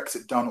get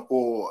Brexit done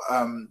or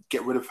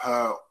get rid of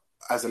her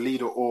as a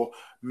leader, or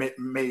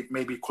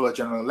maybe call a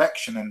general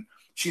election. And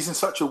she's in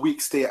such a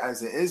weak state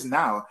as it is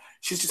now.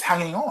 She's just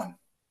hanging on.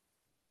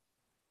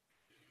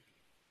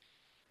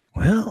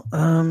 Well,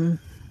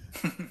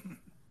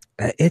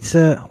 it's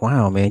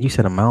wow, man. You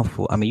said a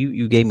mouthful. I mean,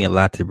 you gave me a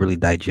lot to really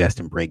digest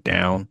and break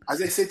down.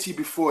 As I said to you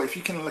before, if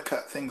you can look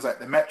at things like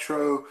the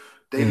Metro,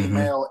 Daily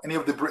Mail, any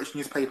of the British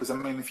newspapers, I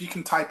mean, if you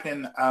can type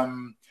in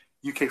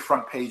UK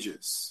front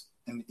pages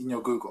in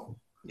your Google,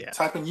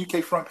 type in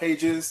UK front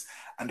pages,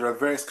 and there are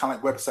various kind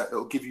of like websites that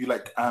will give you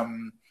like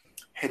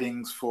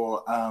headings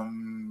for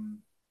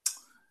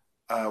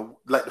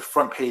like the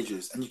front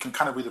pages, and you can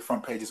kind of read the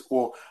front pages.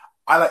 Or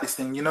I like this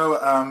thing,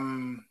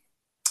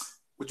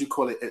 what do you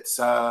call it? It's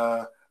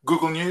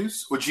Google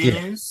News or G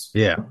News.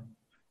 Yeah.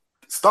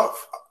 Start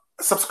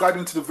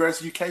subscribing to the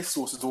various UK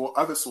sources or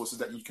other sources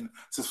that you can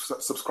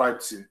subscribe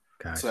to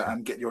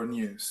and get your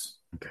news.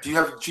 Okay. Do you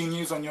have G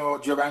News do you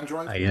have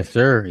Android? Yes,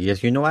 sir.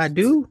 Yes, I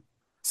do.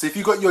 So if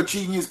you got your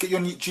G News, get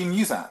your G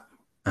News app.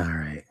 All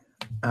right.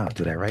 I'll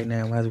do that right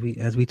now as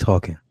we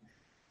talking.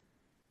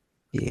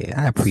 Yeah,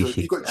 I appreciate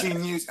so you got G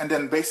News, and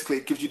then basically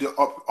it gives you the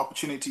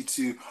opportunity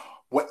to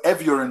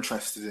whatever you're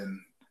interested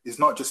in. It's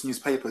not just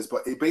newspapers,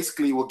 but it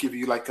basically will give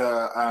you like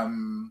a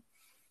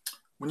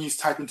when you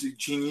type into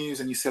G News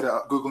and you set it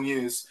up Google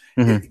News,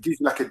 Mhm. it gives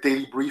you like a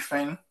daily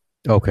briefing.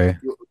 Okay.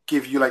 It'll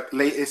give you like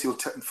latest.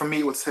 For me,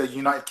 it would say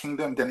United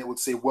Kingdom, then it would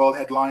say world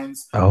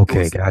headlines. Okay, It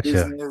would say gotcha.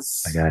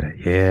 business. I got it.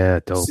 Yeah,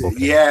 dope. So,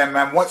 Okay. yeah,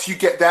 man. Once you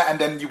get that, and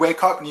then you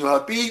wake up and you'll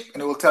have beep,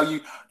 and it will tell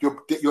you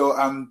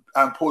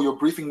Paul, your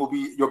briefing will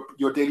be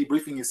your daily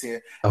briefing is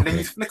here. And then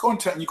Okay. you click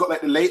onto it, and you got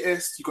like the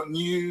latest. You got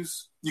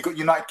news. You got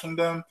United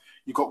Kingdom.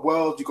 You got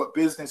world. You got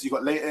business. You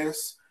got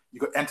latest. You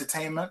got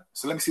entertainment.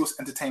 So let me see what's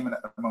entertainment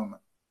at the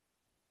moment.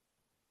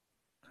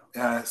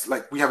 It's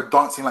like we have a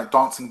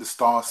Dancing the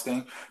Stars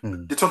thing.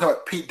 Mm. They're talking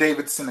about Pete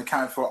Davidson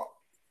accounting for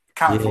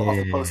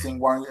after posting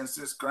Warren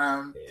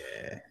Instagram.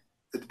 Yeah.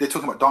 They're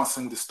talking about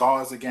Dancing the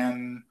Stars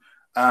again.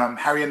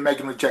 Harry and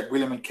Meghan reject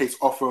William and Kate's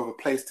offer of a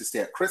place to stay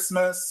at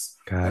Christmas.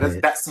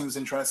 That seems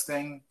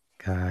interesting.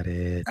 Got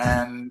it.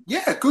 And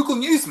yeah, Google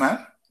News,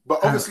 man.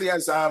 But obviously,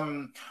 as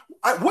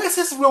what is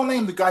his real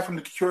name? The guy from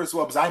the Curious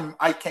World. Because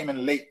I came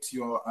in late to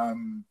your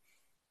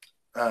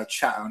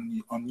chat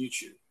on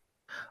YouTube.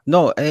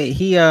 No,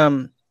 he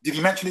Did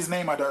he mention his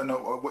name? I don't know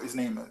what his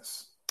name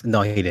is.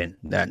 No, he didn't.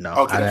 No.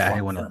 Okay, I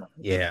didn't want to.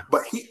 Yeah.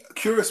 But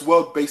Curious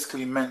World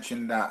basically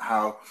mentioned that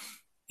how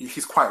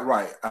he's quite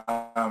right.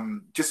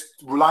 Just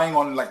relying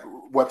on like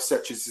web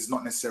searches is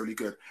not necessarily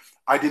good.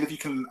 Ideally, if you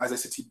can, as I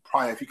said to you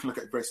prior, if you can look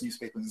at various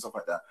newspapers and stuff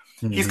like that,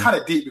 he's kind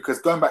of deep because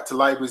going back to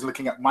libraries,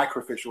 looking at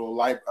microfiche or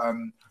live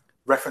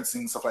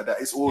referencing stuff like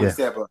that, it's always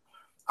there. But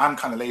I'm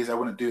kind of lazy; I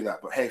wouldn't do that.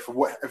 But hey, for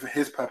whatever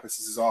his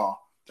purposes are,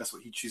 that's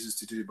what he chooses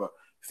to do. But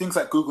things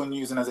like Google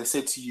News, and as I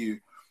said to you,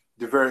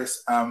 the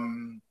various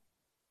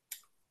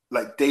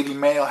like Daily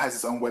Mail has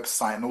its own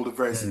website, and all the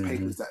various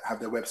papers that have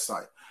their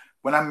website.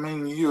 When I'm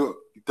in New York,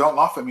 don't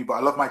laugh at me, but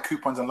I love my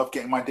coupons and love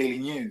getting my daily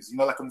news. You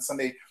know, like on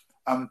Sunday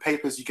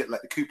papers, you get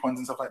like the coupons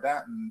and stuff like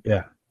that, and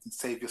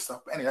save your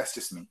stuff. But anyway, that's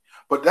just me.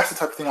 But that's the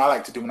type of thing I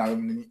like to do when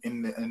I'm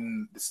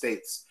in the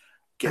States.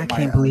 I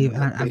can't believe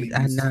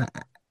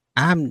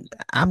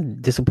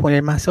I'm disappointed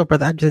in myself,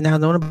 brother. I just now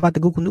known about the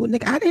Google News.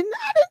 Nigga, I didn't.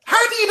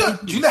 How do you know?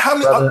 Do you know how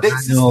many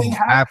updates this thing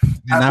had?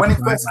 And when it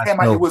first came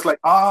out, it was like,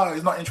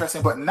 it's not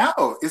interesting. But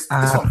now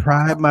I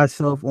pride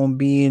myself on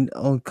being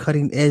on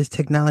cutting edge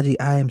technology.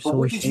 I am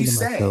so ashamed of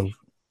myself.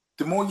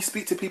 The more you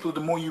speak to people, the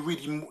more you read,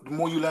 the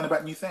more you learn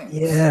about new things.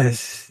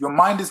 Yes. Your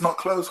mind is not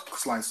closed,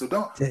 Slice, so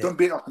don't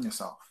beat up on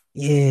yourself.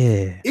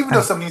 Yeah. Even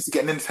though somebody needs to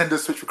get a Nintendo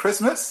Switch for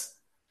Christmas,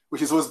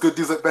 which is always good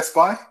deals at Best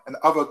Buy and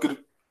other good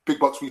big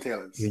box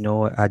retailers. You know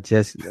what? I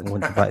just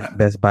went to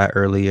Best Buy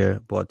earlier,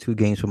 bought 2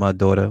 games for my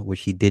daughter, which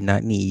she did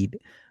not need.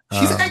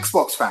 She's an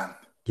Xbox fan.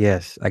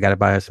 Yes, I got to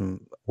buy her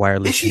some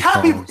wireless. Is she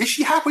happy? Is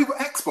she happy with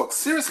Xbox?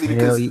 Seriously,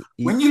 because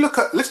when you look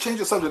at, let's change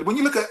the subject. When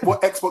you look at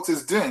what Xbox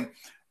is doing,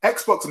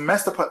 Xbox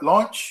messed up at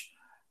launch,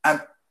 and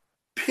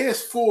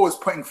PS4 is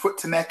putting foot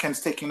to neck and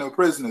is taking no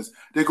prisoners.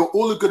 They got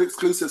all the good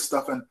exclusive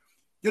stuff, and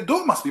your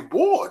daughter must be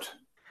bored.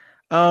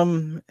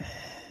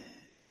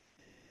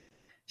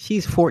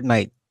 She's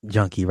Fortnite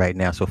junkie right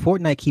now, so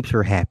Fortnite keeps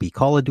her happy.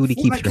 Call of Duty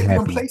keeps her happy.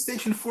 On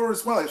PlayStation 4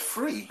 as well. It's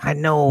free. I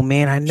know,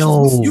 man. I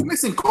know. You're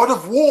missing God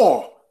of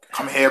War.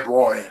 Come here,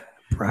 boy.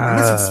 You're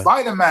missing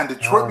Spider-Man,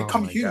 Detroit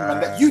Become Human,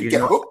 man. That you get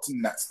hooked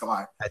in that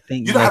style. I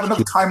think you don't have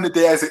enough time in the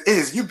day as it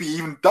is. You'd be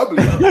even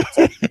doubly hooked.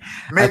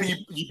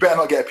 Maybe you better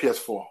not get a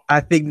PS4.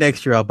 I think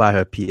next year I'll buy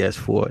her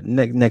PS4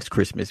 next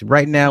Christmas.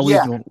 Right now we're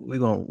gonna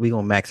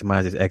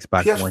maximize this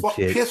Xbox One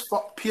shit.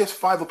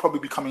 PS5 will probably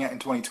be coming out in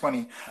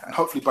 2020, and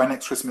hopefully by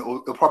next Christmas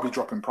it'll probably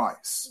drop in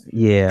price.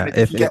 Yeah, and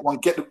if you get one,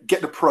 get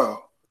the Pro.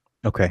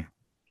 Okay.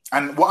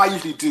 And what I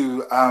usually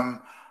do,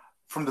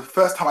 from the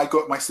first time I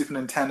got my Super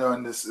Nintendo,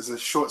 and this is a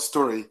short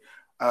story,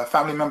 a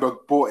family member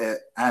bought it,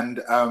 and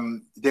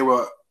they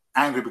were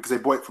angry because they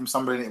bought it from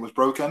somebody and it was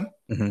broken,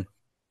 and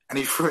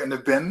he threw it in the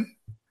bin.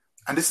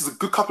 And this is a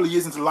good couple of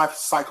years into the life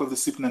cycle of the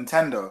Super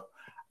Nintendo.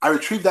 I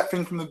retrieved that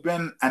thing from the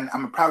bin, and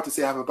I'm proud to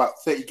say I have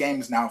about 30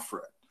 games now for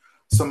it.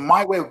 So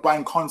my way of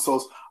buying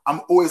consoles,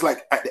 I'm always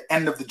like at the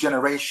end of the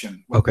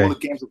generation when all the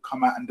games have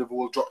come out and they've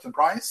all dropped in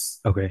price.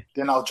 Okay.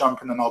 Then I'll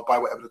jump in and I'll buy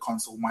whatever the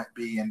console might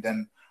be, and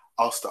then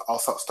I'll start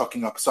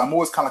stocking up. So I'm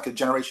always kind of like a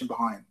generation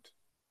behind.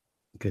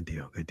 Good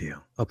deal.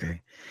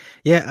 Okay.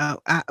 Yeah.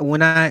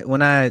 When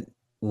I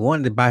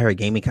wanted to buy her a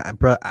gaming,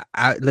 bro,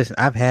 listen.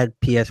 I've had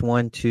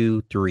PS1,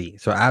 2, 3,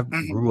 so I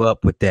grew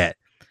up with that.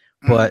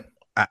 But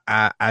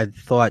I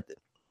thought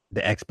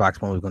the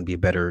Xbox One was going to be a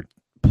better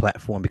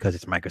platform because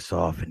it's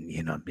Microsoft, and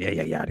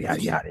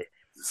yada.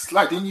 It's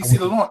like, didn't you see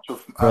the launch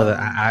of? Brother,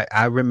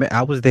 I remember.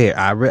 I was there.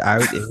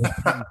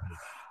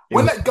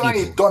 When that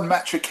guy Don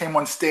Matrick came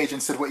on stage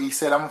and said what he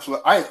said,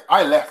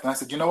 I left and I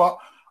said, you know what?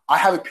 I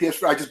have a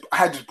PS4. I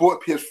had just bought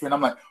a PS4, and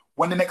I'm like,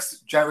 when the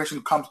next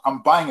generation comes,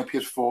 I'm buying a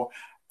PS4,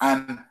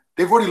 and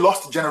they've already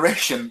lost a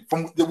generation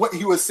from what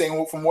he was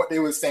saying, from what they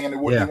were saying, and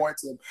what they wanted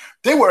to.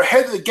 They were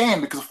ahead of the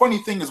game, because the funny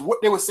thing is,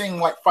 what they were saying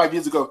like 5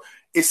 years ago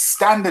is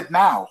standard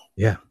now.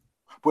 Yeah.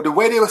 But the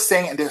way they were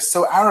saying it, they're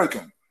so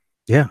arrogant.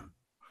 Yeah.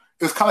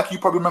 It was kind of like, you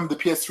probably remember the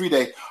PS3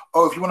 day.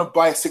 Oh, if you want to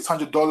buy a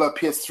 $600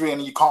 PS3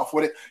 and you can't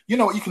afford it, you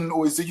know what you can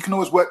always do? You can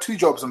always work 2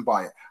 jobs and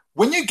buy it.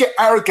 when you get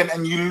arrogant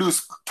and you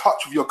lose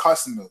touch with your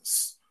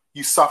customers,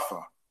 you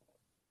suffer.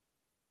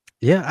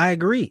 Yeah, I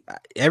agree.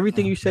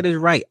 Everything you said is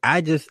right.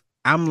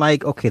 I'm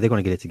like, okay, they're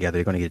going to get it together.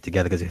 They're going to get it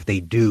together because if they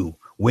do,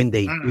 when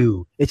they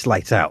do, it's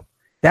lights out.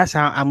 That's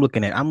how I'm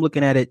looking at it. I'm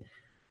looking at it.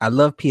 I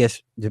love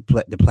the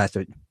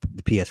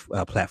PS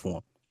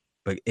platform,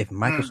 but if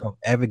Microsoft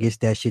ever gets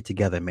that shit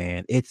together,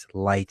 man, it's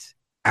lights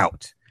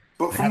out.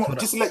 But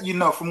just to let you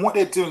know, from what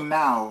they're doing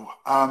now,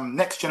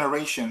 next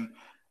generation,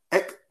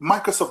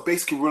 Microsoft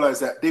basically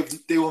realized that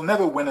they will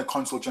never win a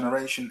console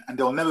generation, and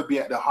they'll never be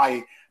at the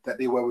high that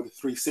they were with the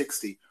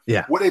 360.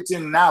 Yeah. What they're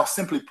doing now,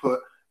 simply put,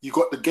 you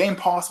got the Game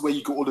Pass where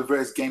you got all the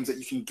various games that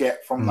you can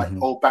get from like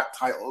old back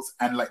titles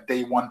and like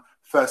day one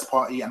first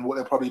party. And what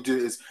they'll probably do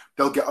is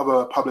they'll get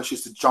other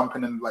publishers to jump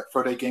in and like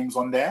throw their games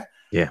on there.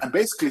 Yeah. And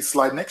basically,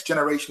 slide next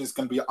generation is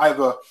going to be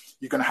either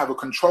you're going to have a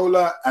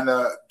controller and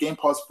a Game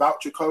Pass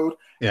voucher code,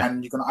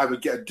 and you're going to either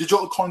get a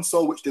digital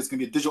console, which there's going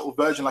to be a digital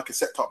version like a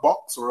set-top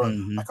box or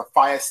like a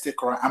Fire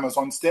Stick or an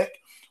Amazon Stick,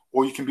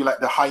 or you can be like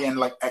the high-end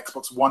like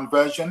Xbox One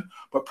version.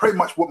 But pretty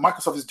much what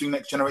Microsoft is doing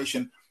next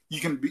generation,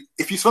 you can be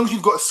as long as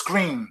you've got a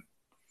screen,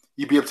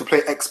 you'll be able to play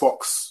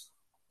Xbox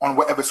on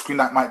whatever screen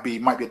that might be.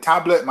 It might be a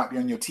tablet, it might be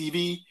on your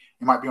TV,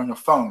 it might be on your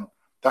phone.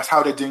 That's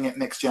how they're doing it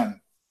next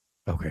gen.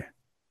 Okay.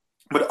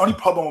 But the only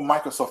problem with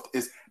Microsoft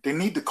is they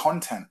need the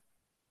content.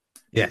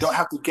 Yes. They don't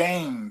have the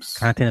games.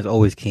 Content is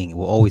always king. It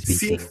will always be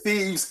Sea king. of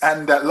Thieves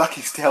and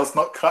Lucky Tale's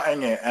not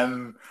cutting it.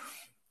 And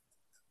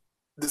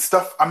the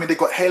stuff, I mean, they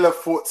got Halo,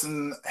 Forza,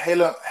 and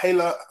Halo,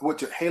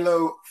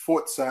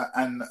 Forza,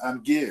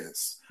 and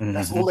Gears.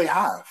 That's all they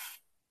have.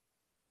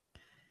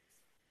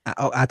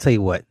 I'll tell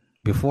you what.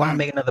 Before I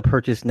make another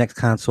purchase, next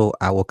console,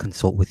 I will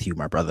consult with you,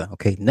 my brother.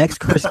 Okay, next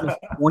Christmas,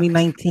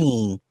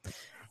 2019,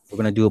 we're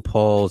gonna do a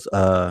Paul's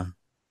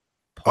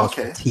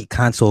critique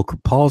console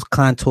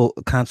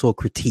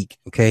critique.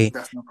 Okay,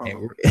 that's no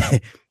problem.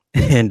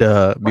 And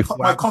before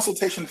my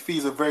consultation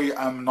fees are very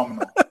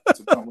nominal,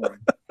 so don't worry.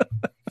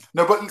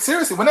 No, but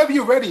seriously, whenever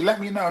you're ready, let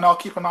me know, and I'll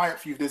keep an eye out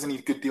for you if there's any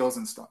good deals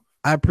and stuff.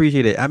 I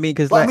appreciate it. I mean,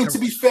 because to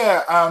be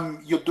fair,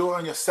 you're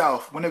doing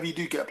yourself. Whenever you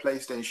do get a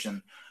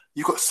PlayStation,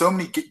 you got so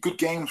many good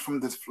games from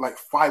this like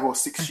 5 or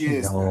 6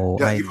 years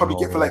that you probably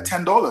get for like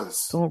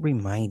 $10. Don't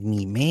remind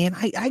me, man.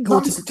 I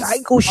go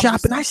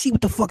shopping. I see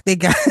what the fuck they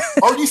got.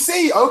 Oh, you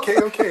see? Okay.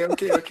 I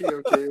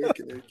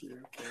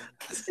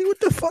see what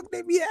the fuck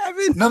they be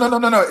having.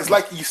 No. It's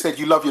like you said.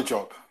 You love your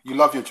job.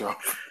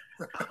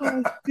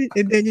 And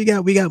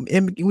then we got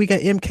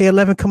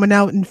MK11 coming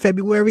out in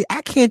February.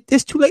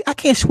 It's too late. I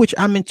can't switch.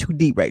 I'm in too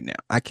deep right now.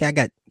 I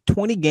got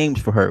 20 games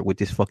for her with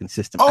this fucking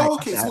system. Oh,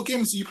 okay. So what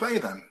games do you play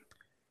then?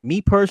 Me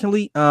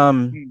personally,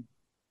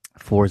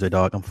 Forza,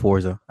 dog. I'm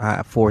Forza.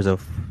 Forza.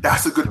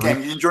 That's a good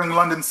game. You enjoying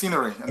London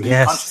scenery? And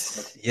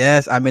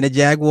yes. I'm in a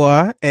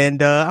Jaguar,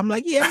 and I'm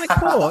like, yeah, I'm like,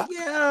 cool,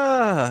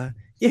 yeah.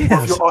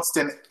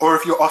 Or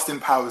if you're Austin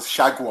Powers,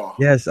 Jaguar.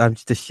 Yes, I'm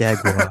just a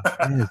Jaguar.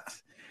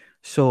 Yes.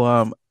 So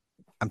I'm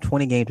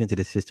 20 games into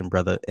the system,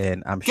 brother,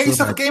 and I'm get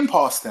yourself a Game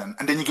Pass then,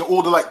 and then you get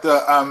all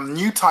the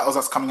new titles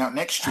that's coming out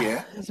next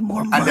year.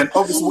 And then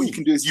obviously what you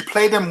can do is you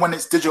play them when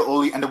it's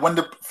digitally, and then when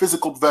the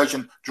physical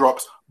version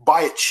drops,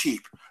 buy it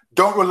cheap.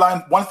 Don't rely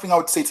on one thing I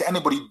would say to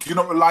anybody: do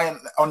not rely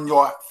on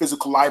your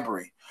physical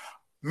library.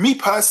 Me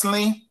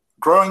personally,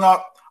 growing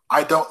up,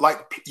 I don't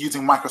like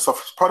using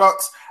Microsoft's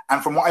products.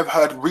 And from what I've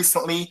heard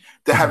recently,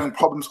 they're having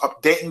problems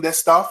updating their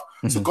stuff.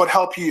 So God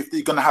help you if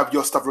you're going to have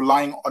your stuff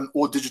relying on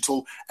all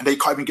digital and they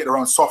can't even get their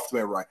own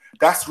software right.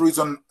 That's the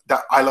reason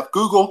that I love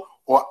Google,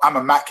 or I'm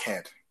a Mac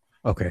head.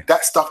 Okay.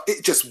 That stuff,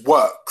 it just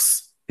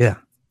works. Yeah.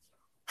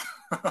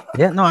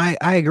 Yeah, no, I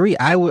agree.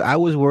 I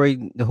was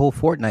worried the whole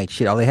Fortnite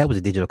shit. All they had was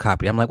a digital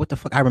copy. I'm like, what the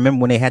fuck? I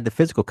remember when they had the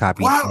physical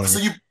copy. Wow. So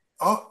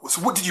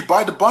what did you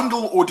buy the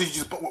bundle, or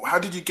how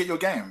did you get your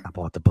game? I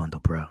bought the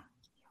bundle, bro.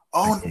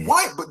 Oh,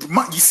 why? But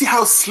you see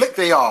how slick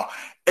they are.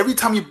 Every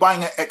time you're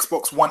buying an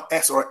Xbox One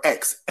S or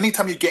X,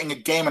 anytime you're getting a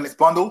game and it's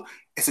bundled,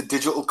 it's a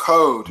digital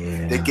code.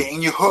 Yeah. They're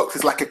getting you hooked.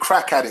 It's like a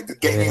crack addict. They're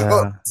getting you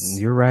hooked.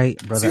 You're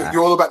right, brother. So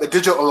you're all about the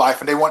digital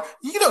life, and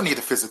you don't need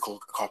a physical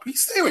copy.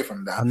 Stay away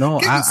from that. No,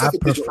 I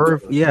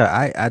prefer.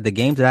 Yeah, the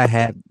games that I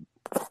had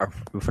are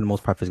for the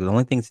most part physical. The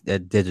only thing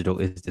that digital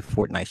is the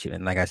Fortnite shit.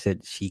 And like I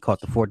said, she caught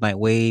the Fortnite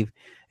wave.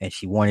 And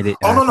she wanted it.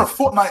 Oh, no,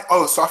 Fortnite.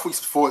 Oh, so I thought you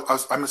said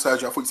Forza. I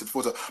misheard you. I thought you said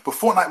Forza. But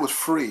Fortnite was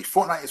free.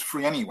 Fortnite is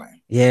free anyway.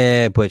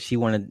 Yeah, but she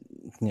wanted,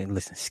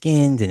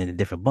 skins and the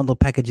different bundle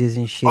packages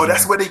and shit. Oh,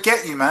 that's where they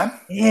get you, man.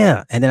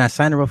 Yeah. And then I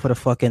signed her up for the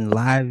fucking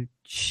live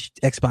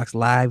Xbox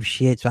Live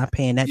shit. So I'm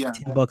paying that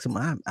 $10 a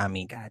month. I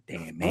mean,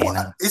 goddamn, man.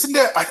 Well, isn't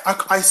there?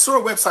 I saw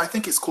a website. I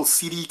think it's called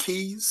CD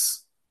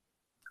Keys.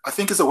 I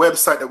think it's a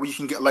website where you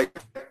can get like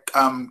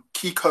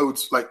key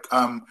codes, like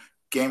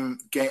Game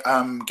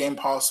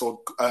Pass or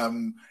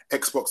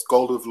Xbox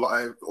Gold with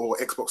Live or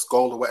Xbox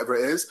Gold or whatever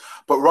it is.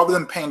 But rather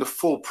than paying the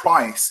full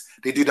price,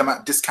 they do them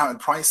at discounted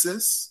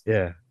prices.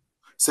 Yeah.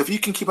 So if you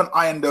can keep an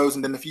eye on those,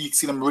 and then if you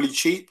see them really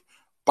cheap,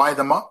 buy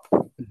them up.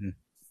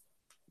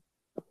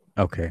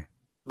 Okay.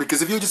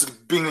 Because if you're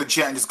just being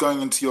legit and just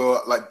going into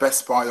your like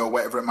Best Buy or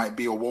whatever it might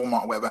be, or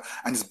Walmart or whatever,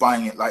 and just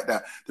buying it like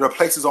that, there are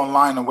places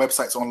online and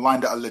websites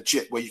online that are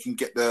legit where you can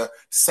get the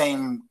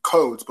same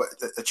codes but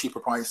at cheaper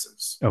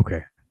prices.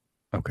 Okay.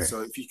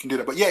 So if you can do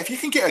that, but yeah, if you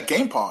can get a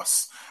Game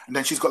Pass, and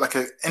then she's got like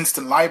an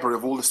instant library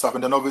of all the stuff,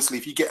 and then obviously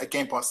if you get a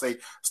Game Pass, say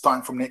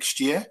starting from next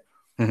year,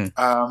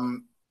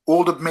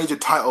 all the major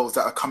titles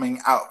that are coming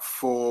out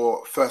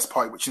for first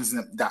party, which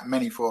isn't that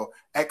many for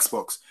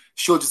Xbox,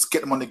 she'll just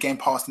get them on the Game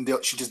Pass and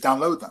she'll just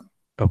download them.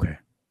 Okay.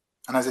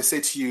 And as I say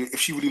to you, if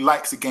she really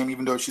likes the game,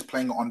 even though she's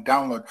playing it on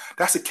download,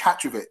 that's the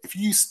catch with it. If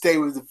you stay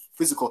with the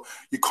physical,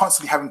 you're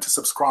constantly having to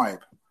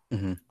subscribe.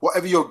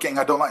 Whatever you're getting,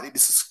 I don't like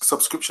this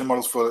subscription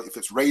models for if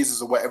it's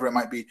raises or whatever it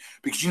might be,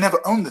 because you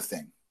never own the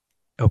thing.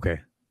 Okay.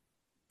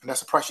 And that's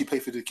the price you pay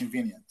for the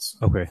convenience.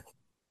 Okay.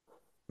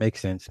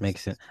 Makes sense.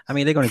 I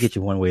mean, they're going to get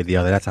you one way or the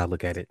other. That's how I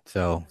look at it.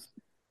 So,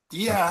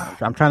 yeah.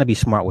 I'm trying to be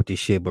smart with this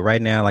shit. But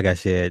right now, like I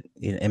said,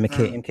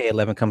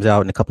 MK11 comes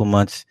out in a couple of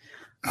months.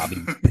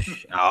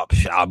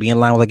 I'll be in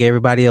line with like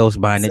everybody else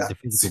buying it.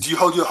 So do you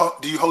hold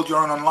your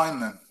own online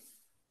then?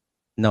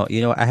 No,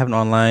 I have an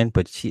online,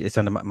 but it's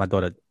under my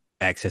daughter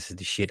accesses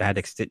the shit. I had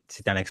to sit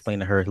down and explain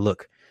to her,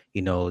 look,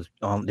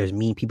 there's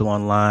mean people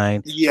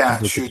online.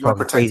 Yeah, sure. You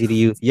want crazy to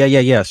you.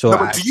 Yeah. So,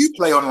 but do you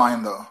play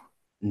online though?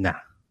 Nah,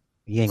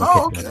 you ain't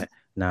gonna catch me on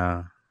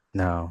that.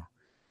 No,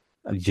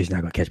 you're just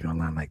not gonna catch me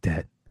online like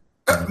that.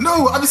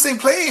 No, I'm just saying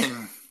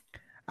playing.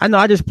 I know.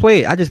 I just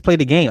play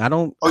the game. I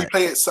don't. Oh, you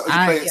play it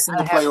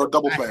single player or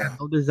double player? I have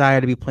no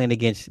desire to be playing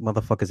against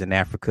motherfuckers in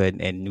Africa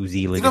and New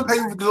Zealand. You don't play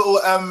with the little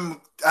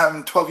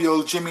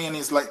 12-year-old Jimmy and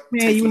he's like.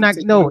 Man,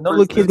 no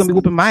little kid's gonna be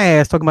whooping my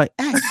ass talking about.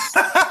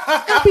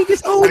 I beat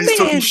this old man.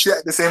 Talking shit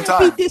at the same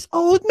time. I beat this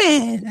old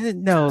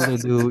man. No,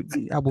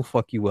 dude, I will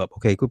fuck you up.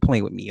 Okay, quit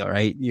playing with me. All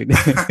right.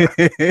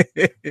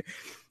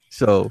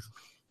 So.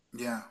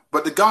 Yeah,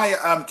 but the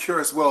guy,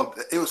 Curious World,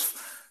 it was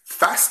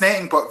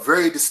fascinating but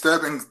very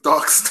disturbing,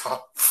 dark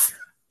stuff.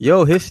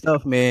 Yo, his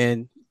stuff,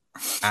 man.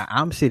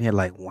 I'm sitting here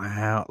like,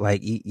 wow,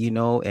 like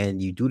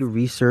and you do the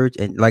research,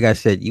 and like I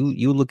said,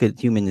 you look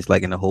at humans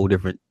like in a whole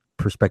different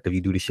perspective.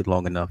 You do this shit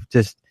long enough,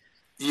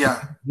 you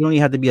don't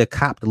even have to be a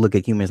cop to look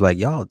at humans like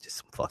y'all just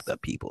some fucked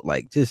up people.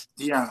 Like The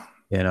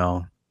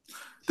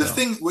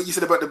thing what you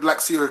said about the black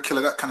serial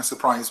killer, that kind of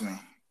surprised me.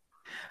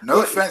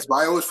 No offense, but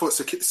I always thought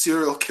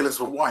serial killers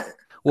were white.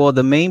 Well,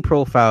 the main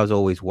profile is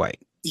always white.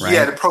 Right?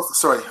 Yeah,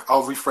 sorry,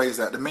 I'll rephrase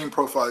that. The main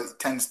profile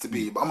tends to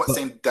be, but I'm not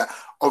saying that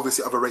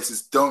obviously other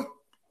races don't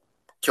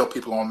kill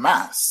people en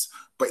masse,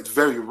 but it's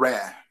very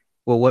rare.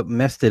 Well, what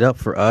messed it up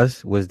for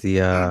us was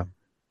the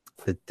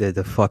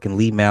fucking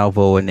Lee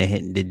Malvo and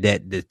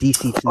the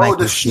DC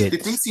sniper shit. The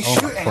DC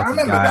shooting. I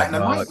remember that in the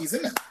 90s,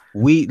 isn't it?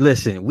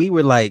 We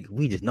were like,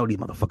 we just know these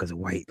motherfuckers are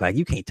white. Like,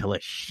 you can't tell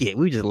us shit.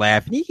 We were just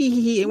laughing.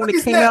 And when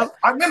it came out,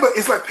 I remember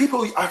it's like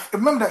people. I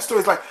remember that story.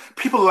 It's like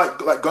people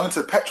like going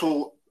to the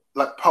petrol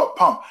like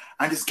pump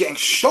and just getting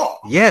shot.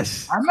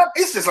 Yes, I remember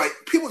it's just like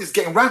people just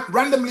getting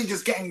randomly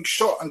just getting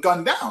shot and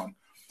gunned down.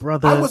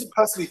 Brother, I wasn't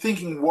personally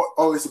thinking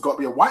it's got to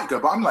be a white girl,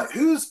 but I'm like,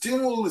 who's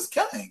doing all this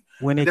killing?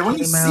 When you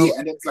see it,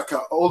 and it's like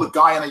an older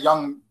guy and a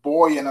young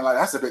boy, and like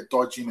that's a bit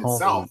dodgy in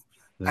itself.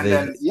 And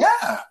then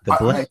the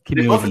black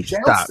community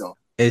stopped.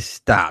 It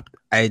stopped.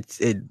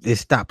 It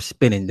stopped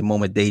spinning the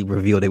moment they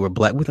revealed they were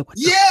black. We're like,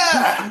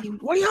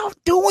 what are y'all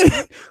doing?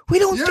 We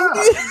don't do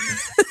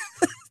this.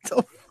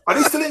 Are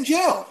they still in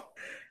jail?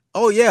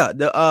 Oh yeah,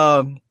 the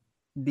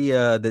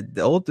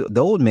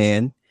old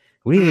man.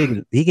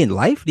 He get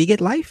life? Did he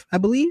get life? I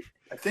believe.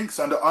 I think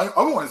so. The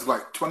other one's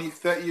like 20,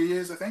 30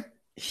 years. I think.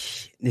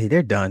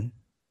 They're done.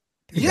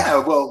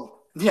 They're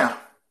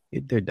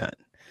done.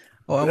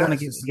 Oh, I want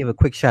to give a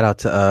quick shout out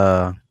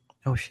to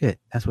oh shit,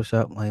 that's what's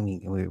up. I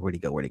mean, where'd he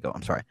go?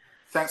 I'm sorry.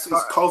 Thanks.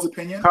 It's Carl's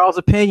Opinion. Carl's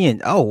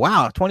Opinion. Oh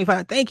wow,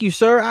 25. Thank you,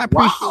 sir. I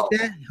appreciate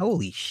that.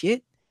 Holy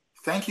shit.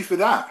 Thank you for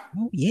that.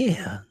 Oh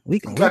yeah,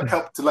 I'm glad it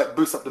helped to like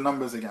boost up the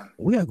numbers again.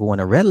 We are going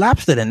to Red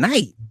Lobster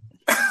tonight.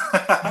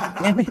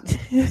 Damn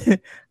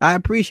it. I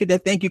appreciate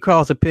that. Thank you,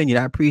 Carl's Opinion.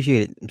 I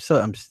appreciate it.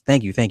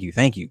 Thank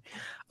you.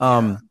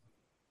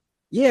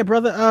 Yeah,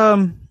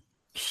 brother.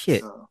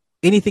 Shit. So,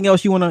 anything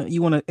else you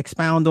wanna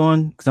expound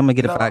on? Because I'm gonna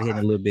get up out here in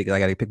a little bit. I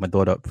gotta pick my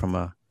daughter up from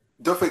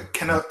Don't forget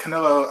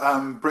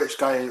Canelo, British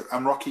guy,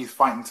 Rocky's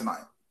fighting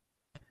tonight.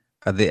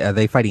 Are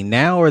they fighting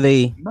now or are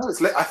they? No,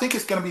 I think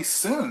it's gonna be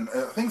soon.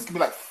 I think it's gonna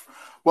be like,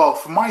 well,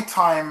 for my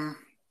time.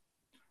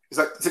 Is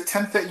it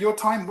 10:30 your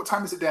time? What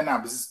time is it there now?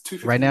 Because it's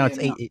 2:15. Right now it's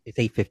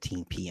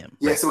 8:15 p.m.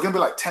 Yeah, so we're gonna be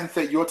like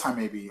 10:30 your time,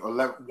 maybe, or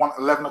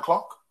 11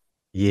 o'clock.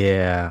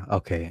 Yeah.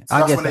 Okay. So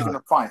that's when they're gonna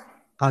fight.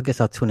 I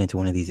guess I'll tune into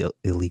one of these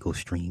illegal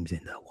streams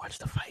and watch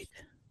the fight.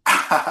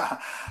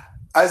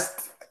 As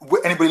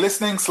anybody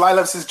listening, Sly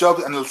loves his job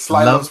and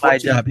Sly loves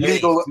watching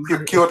legal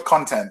procured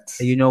content.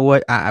 You know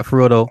what? I for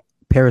real though,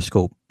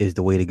 Periscope is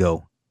the way to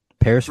go.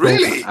 Periscope.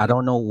 Really? I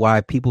don't know why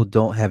people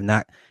have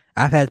not.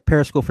 I've had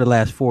Periscope for the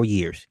last 4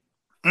 years.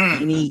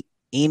 Any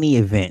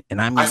event, and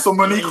I saw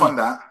Monique on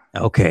that.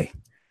 Okay.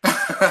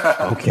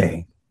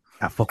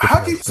 I fuck with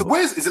How do you? So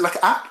is it like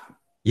an app?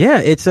 Yeah,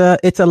 it's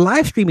a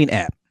live streaming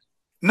app.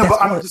 No, That's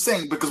but I'm what. just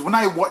saying because when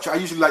I watch, I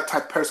usually like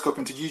type Periscope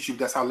into YouTube.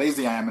 That's how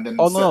lazy I am, and then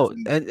Oh search.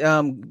 no,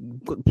 and,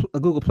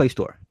 Google Play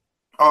Store.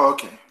 Oh,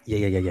 okay.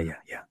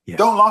 Yeah.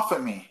 Don't laugh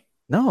at me.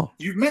 No.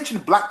 You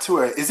mentioned Black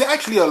Twitter. Is it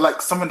actually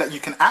like someone that you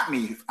can at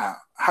me at?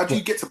 How do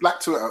you get to Black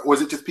Twitter, or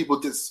is it just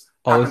people just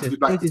Oh, happen to be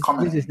black that's it's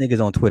commenting? just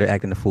niggas on Twitter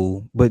acting a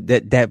fool. But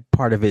that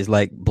part of it is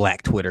like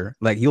black Twitter.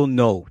 Like you'll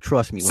know,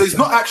 trust me. So it's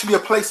not actually a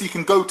place you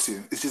can go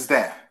to. It's just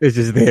there. It's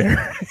just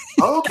there.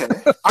 Oh, okay.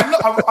 I know.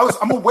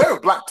 I'm aware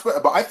of Black Twitter,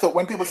 but I thought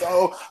when people say,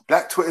 "Oh,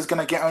 Black Twitter is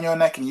gonna get on your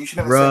neck," and you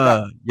shouldn't have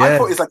said that. I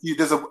thought it's like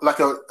there's a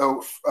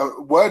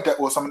word that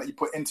or something that you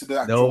put into the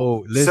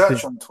actual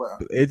search on Twitter.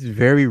 It's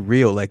very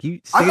real. Like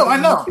you. I know. I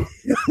know.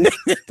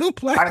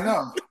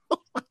 Oh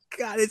my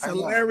God, it's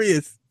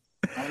hilarious.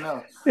 I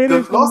know.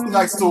 The last thing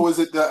I saw was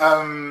it the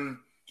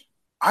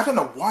I don't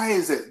know why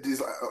is it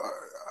these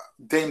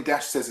Dame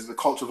Dash says it's the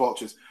culture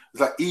vultures.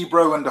 It's like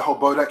Ebro and the whole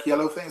Bodak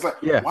Yellow thing. It's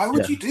like, why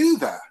would you do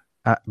that?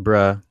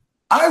 Bruh.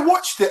 I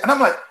watched it and I'm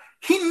like,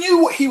 he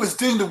knew what he was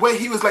doing, the way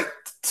he was like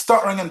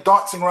stuttering and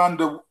dancing around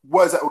the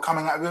words that were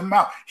coming out of his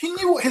mouth. He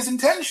knew what his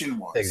intention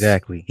was.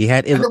 Exactly. He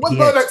had. And then when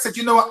Bodak said,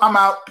 "You know what? I'm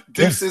out,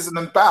 deuces," and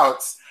then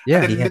bouts.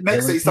 Yeah. And then the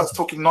next day he starts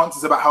talking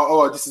nonsense about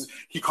how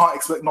he can't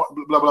expect not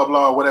blah blah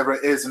blah whatever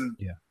it is, and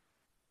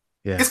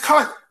it's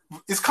kind of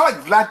like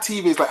Vlad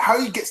TV. It's like how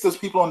he gets those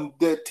people on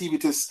their TV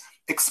to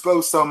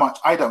expose so much.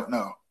 I don't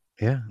know.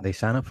 Yeah, they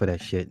sign up for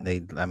that shit. And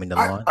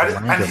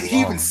he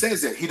even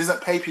says it. He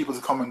doesn't pay people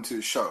to come into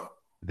his show.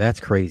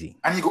 That's crazy.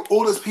 And you got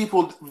all those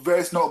people,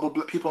 various notable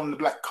people in the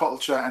black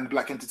culture and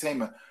black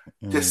entertainment,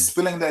 just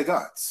spilling their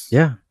guts.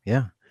 Yeah.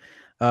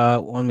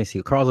 Let me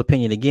see. Carl's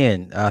opinion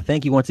again.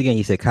 Thank you once again.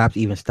 He said cops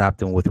even stopped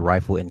them with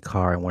rifle and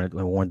car and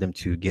warned them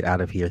to get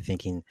out of here,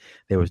 thinking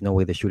there was no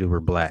way the shooters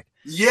were black.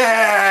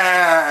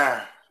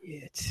 Yeah.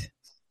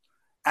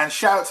 And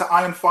shout out to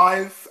Iron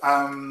 5.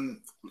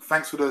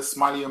 Thanks for the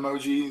smiley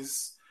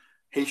emojis.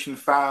 Haitian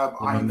Fab.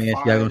 Iron man,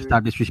 y'all gonna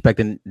stop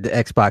disrespecting the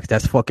Xbox.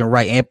 That's fucking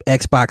right.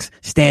 Xbox,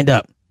 stand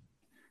up.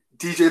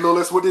 DJ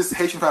Lawless, what is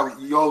Haitian Fab?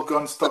 Y'all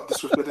gonna stop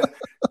disrespecting?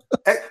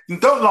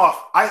 Don't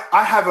laugh.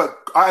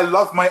 I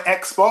love my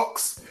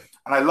Xbox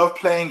and I love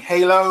playing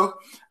Halo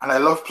and I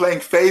love playing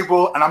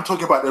Fable, and I'm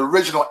talking about the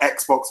original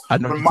Xbox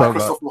when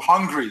Microsoft were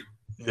hungry.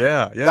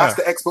 Yeah. That's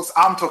the Xbox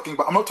I'm talking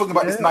about. I'm not talking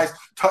about this nice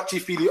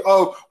touchy-feely,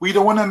 we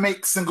don't want to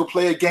make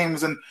single-player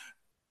games and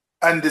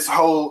this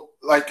whole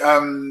like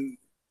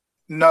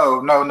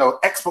no.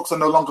 Xbox are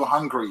no longer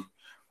hungry.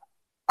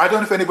 I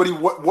don't know if anybody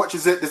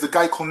watches it. There's a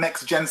guy called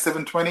Next Gen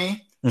 720.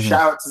 Mm-hmm.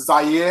 Shout out to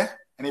Zaire.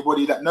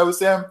 Anybody that knows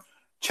him,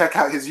 check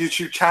out his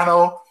YouTube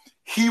channel.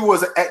 He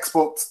was an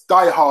Xbox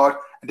diehard,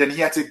 and then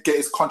he had to get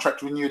his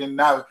contract renewed, and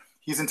now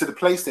he's into the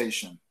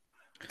PlayStation.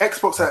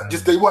 Xbox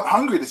they weren't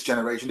hungry this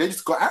generation. They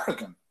just got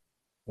arrogant.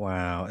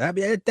 Wow, I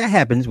mean, that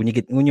happens when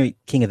you're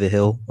king of the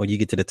hill or you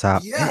get to the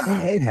top.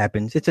 Yeah, it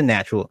happens. It's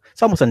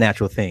almost a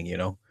natural thing, you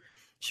know.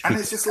 And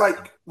it's just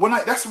like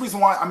that's the reason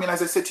why. I mean,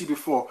 as I said to you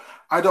before,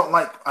 I don't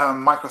like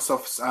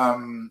Microsoft's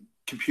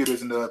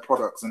computers and the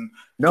products. And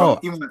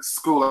even at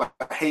school,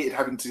 I hated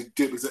having to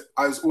do it because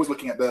I was always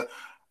looking at the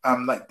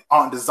like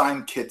art and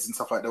design kids and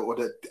stuff like that, or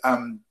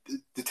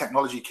the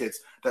technology kids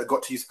that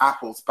got to use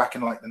Apples back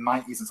in like the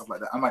 90s and stuff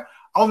like that. I'm like,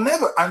 I'll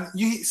never. And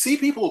you see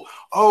people,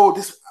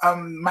 this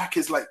Mac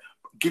is like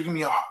giving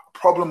me a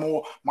problem,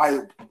 or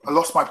I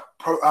lost my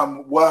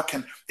work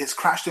and it's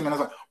crashed in. And I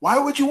was like, why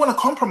would you want to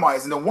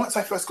compromise? And then once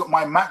I first got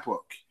my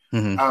MacBook,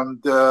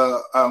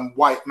 the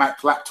white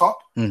Mac laptop,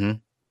 and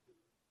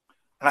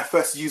I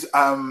first used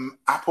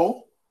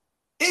Apple,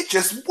 it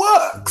just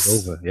works. It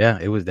was over. Yeah,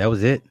 that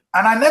was it.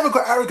 And I never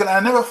got arrogant. I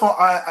never thought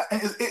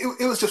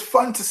it was just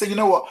fun to say, you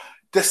know what?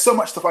 There's so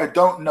much stuff I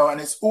don't know, and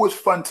it's always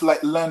fun to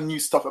like learn new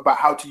stuff about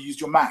how to use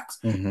your Macs.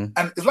 And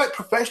it's like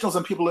professionals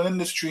and people in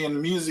industry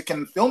and music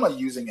and film are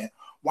using it.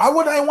 Why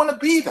would I want to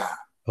be that?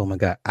 Oh my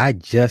God! I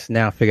just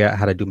now figured out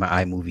how to do my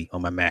iMovie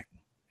on my Mac.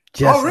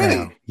 Really?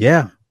 Now.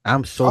 Yeah,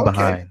 I'm so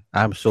behind.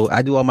 I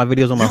do all my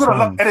videos on my phone.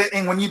 You got to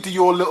editing when you do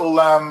your little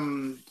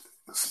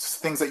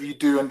things that you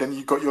do, and then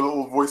you got your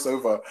little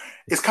voiceover.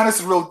 It's kind of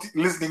surreal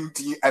listening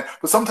to you,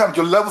 but sometimes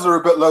your levels are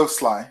a bit low,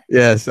 Sly.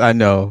 Yes, I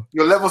know.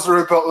 Your levels are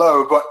a bit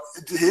low, but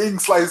hearing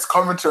Sly's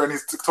commentary and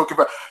he's talking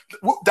about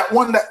that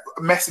one that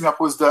messed me up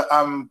was the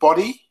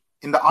body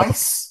in the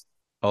ice.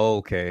 Oh,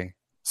 okay.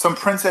 Some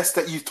princess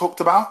that you talked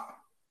about.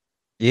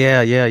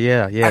 Yeah.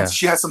 And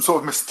she had some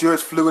sort of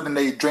mysterious fluid, and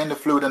they drained the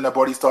fluid, and their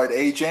body started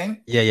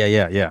aging.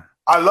 Yeah.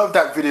 I love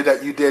that video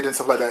that you did and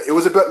stuff like that. It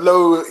was a bit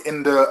low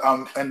in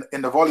the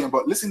in the volume,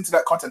 but listening to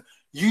that content,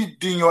 you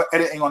doing your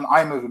editing on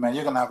iMovie, man,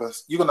 you're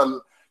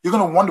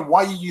gonna wonder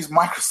why you use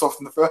Microsoft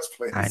in the first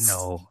place.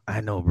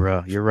 I know,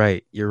 bro. You're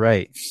right. You're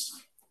gonna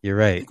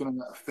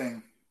that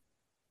thing.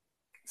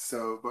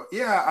 So, but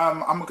yeah,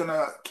 I'm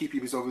gonna keep you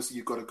because obviously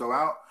you've got to go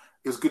out.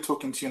 It was good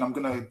talking to you, and I'm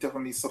gonna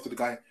definitely stuff to the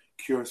guy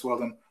Curious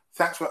World. And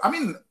thanks for. I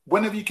mean,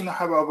 whenever you can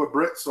have other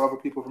Brits or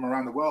other people from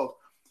around the world.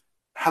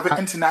 Have an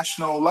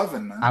international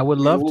loving, man. I would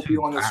love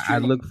to. I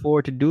look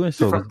forward to doing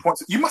so. Different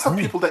points. You must have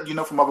people that you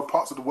know from other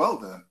parts of the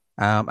world, then.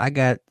 I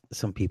got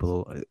some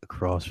people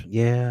across.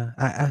 Yeah,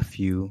 a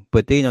few,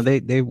 but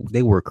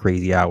they work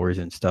crazy hours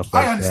and stuff I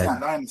like that.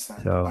 understand. I understand.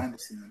 I So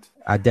understand.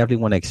 I definitely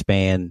want to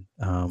expand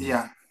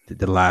Yeah.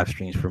 the live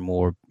streams for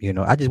more.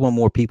 I just want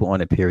more people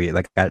on it. Period.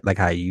 Like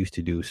I used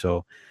to do.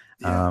 So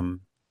Yeah.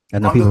 I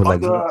know people are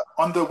like,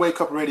 On the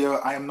Wake Up Radio,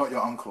 I am not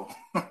your uncle.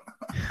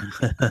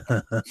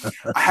 I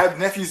have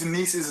nephews and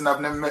nieces, and I've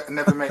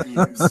never met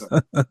you. So.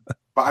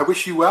 But I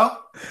wish you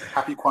well.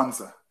 Happy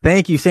Kwanzaa.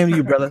 Thank you. Same to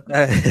you, brother.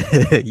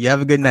 You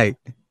have a good night.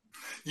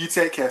 You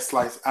take care,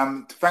 Slice.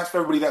 Thanks for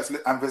everybody that's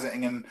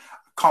visiting, and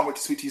can't wait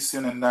to speak to you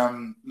soon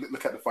and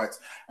look at the fights.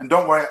 And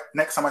don't worry,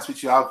 next time I speak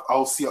to you,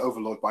 I'll see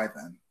Overlord by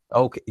then.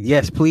 Okay.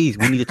 Yes, please.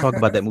 We need to talk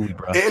about that movie,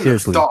 bro. It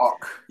Seriously. looks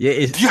dark.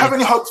 Yeah. Do you have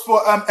any hopes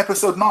for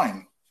episode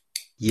 9?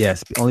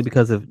 Yes, only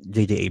because of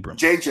JJ Abrams.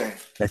 JJ.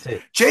 That's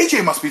it.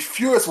 JJ must be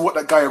furious with what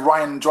that guy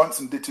Rian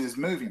Johnson did to his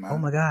movie, man. Oh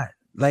my God.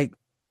 Like,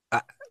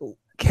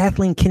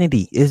 Kathleen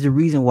Kennedy is the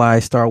reason why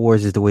Star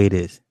Wars is the way it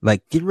is.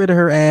 Like, get rid of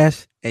her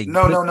ass.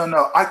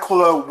 No. I call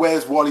her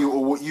Where's Wally,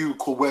 or what you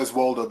call Where's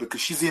Waldo,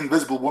 because she's the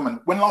Invisible Woman.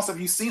 When last have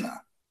you seen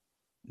her?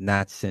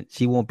 Not since.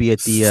 She won't be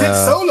at the... Since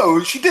Solo,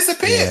 she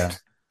disappeared. Yeah,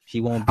 she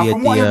won't be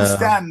from what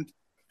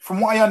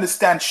I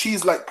understand,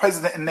 she's like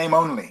president in name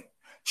only.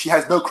 She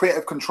has no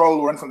creative control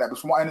or anything like that. But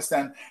from what I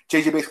understand,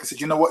 JJ basically said,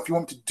 you know what, if you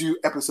want to do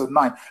episode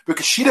 9,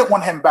 because she didn't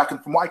want him back.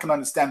 And from what I can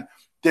understand,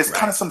 there's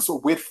kind of some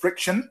sort of weird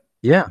friction.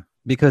 Yeah,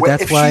 because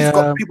that's why... If she's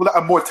got people that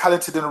are more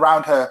talented than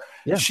around her,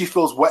 yeah, she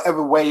feels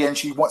whatever way and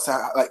she wants to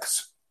like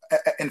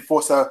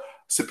enforce her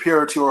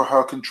superiority or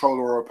her control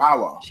or her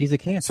power. She's a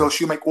Cancer. So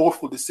she'll make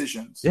awful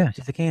decisions. Yeah,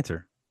 she's a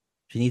Cancer.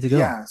 She needs to go.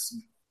 Yes.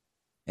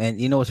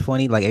 And you know what's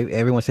funny? Like,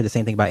 everyone said the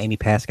same thing about Amy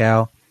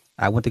Pascal.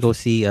 I went to go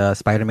see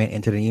Spider-Man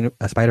Into the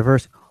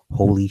Spider-Verse.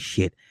 Holy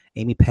shit.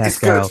 Amy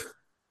Pascal,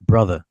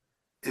 brother.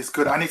 It's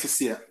good. I need to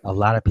see it. A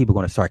lot of people are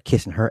going to start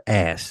kissing her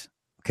ass.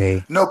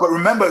 Okay. No, but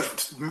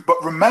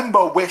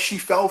remember where she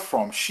fell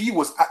from. She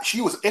was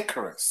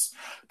Icarus.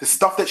 The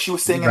stuff that she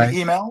was saying in the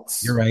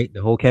emails. You're right.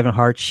 The whole Kevin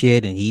Hart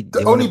shit, and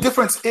the only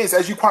difference is,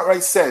 as you quite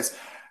right says,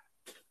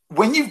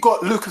 when you've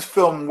got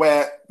Lucasfilm,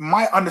 where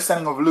my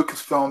understanding of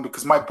Lucasfilm,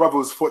 because my brother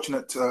was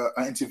fortunate to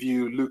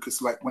interview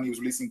Lucas like when he was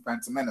releasing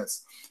Phantom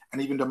Menace,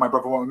 and even though my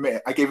brother won't admit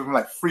it, I gave him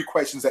like 3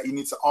 questions that he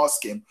needs to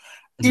ask him,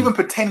 even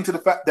pertaining to the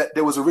fact that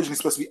there was originally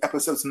supposed to be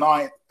episodes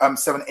 7,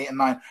 8, and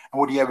 9, and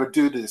would he ever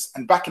do this?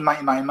 And back in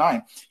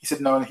 1999, he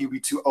said no, he'd be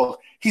too old.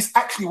 He's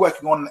actually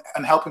working on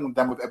and helping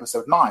them with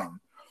episode 9.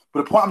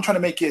 But the point I'm trying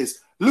to make is,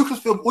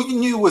 Lucasfilm, all you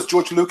knew was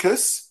George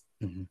Lucas.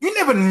 You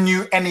never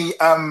knew any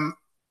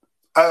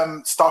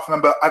staff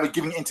member either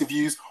giving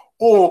interviews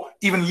or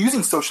even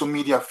using social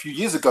media a few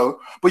years ago.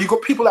 But you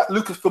got people at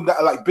Lucasfilm that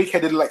are like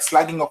big-headed, like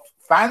slagging off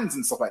fans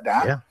and stuff like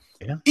that.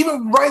 Yeah.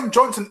 Even Rian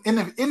Johnson in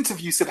an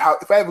interview said how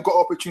if I ever got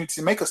an opportunity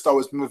to make a Star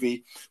Wars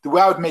movie, the way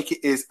I would make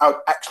it is I would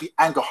actually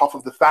anger half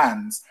of the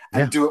fans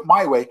and do it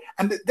my way.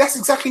 And that's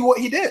exactly what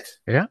he did.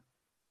 Yeah.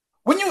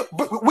 When you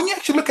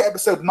actually look at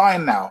episode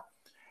 9 now,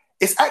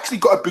 it's actually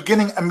got a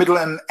beginning, a middle,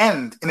 and an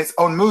end in its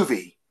own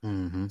movie.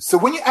 So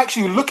when you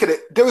actually look at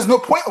it, there is no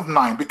point of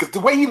 9, because the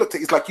way he looked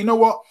at it is like, you know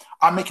what,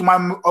 I'm making my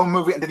own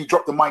movie, and then he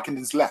dropped the mic and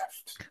just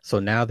left. So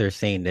now they're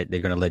saying that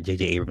they're going to let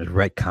J.J. Abrams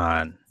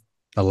retcon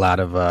a lot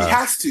of... he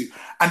has to.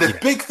 And the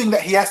big thing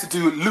that he has to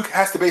do, Luke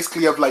has to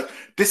basically have like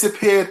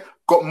disappeared,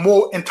 got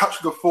more in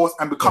touch with the Force,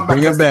 and become back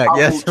as the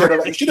powerful Jedi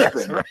that he should have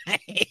been.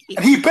 Right.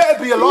 And he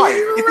better be alive.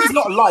 If he's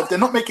not alive, they're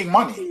not making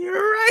money.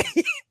 You're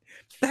right.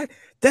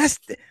 That's...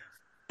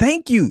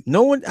 Thank you.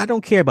 No one. I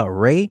don't care about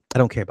Rey. I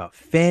don't care about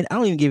Finn. I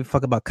don't even give a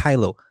fuck about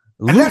Kylo.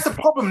 And that's the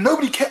problem.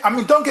 Nobody cares. I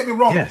mean, don't get me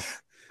wrong.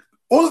 Yes.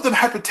 All of them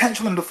had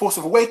potential in The Force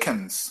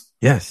Awakens.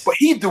 Yes. But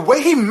the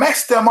way he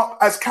messed them up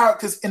as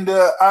characters in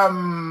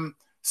the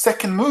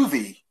second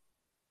movie,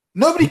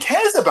 nobody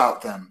cares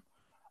about them.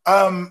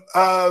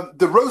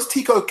 The Rose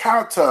Tico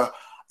character,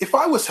 if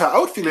I was her, I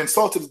would feel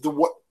insulted at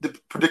the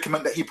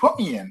predicament that he put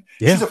me in.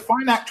 Yeah. She's a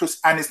fine actress,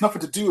 and it's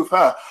nothing to do with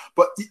her.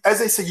 But as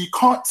they say, you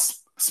can't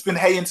spin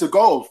hay into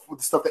gold with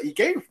the stuff that he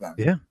gave them.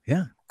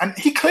 Yeah. And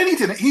he clearly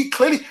didn't.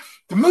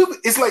 The movie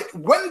is like,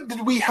 when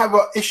did we have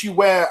an issue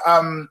where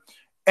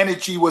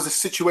energy was a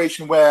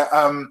situation where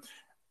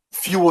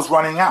fuel was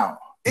running out?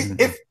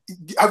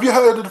 Have you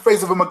heard of the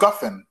phrase of a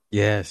MacGuffin?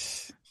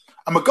 Yes.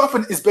 A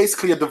MacGuffin is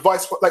basically a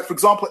device, like, for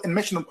example, in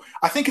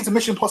I think it's in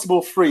Mission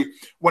Impossible 3,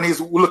 when he's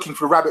looking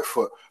for Rabbit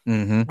Foot. We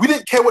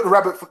didn't care what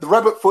the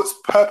Rabbit Foot's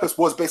purpose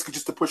was, basically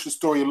just to push the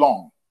story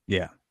along.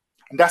 Yeah.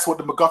 And that's what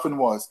the MacGuffin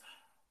was.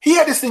 He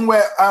had this thing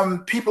where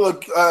people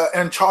are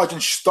in charge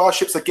and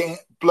starships are getting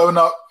blown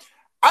up.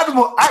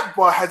 Admiral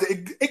Akbar has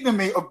the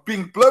ignominy of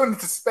being blown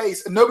into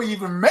space, and nobody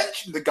even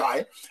mentioned the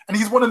guy. And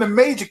he's one of the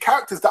major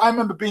characters that I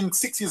remember being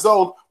 6 years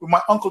old with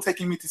my uncle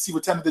taking me to see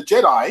Return of the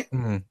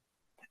Jedi.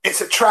 It's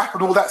a trap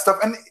and all that stuff.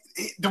 And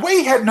the way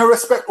he had no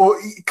respect,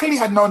 or he clearly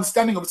had no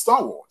understanding of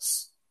Star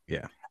Wars.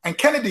 Yeah. And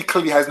Kennedy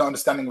clearly has no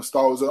understanding of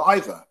Star Wars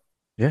either.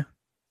 Yeah.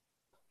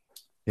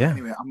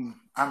 Anyway,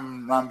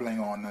 I'm rambling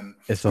on, and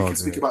we can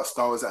speak about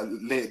Star Wars at a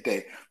later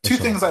date. Two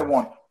things I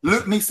want.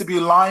 Luke needs to be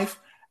alive,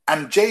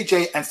 And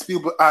JJ and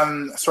Spielberg,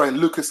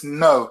 Lucas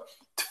know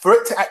for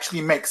it to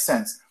actually make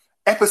sense,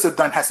 episode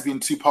 9 has to be in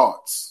 2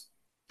 parts.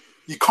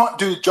 You can't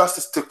do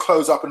justice to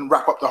close up and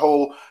wrap up the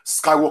whole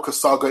Skywalker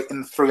saga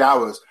in 3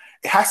 hours.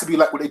 It has to be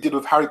like what they did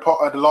with Harry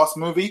Potter, the last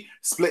movie,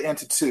 split it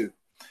into 2.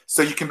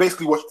 So you can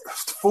basically watch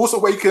Force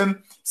Awakens,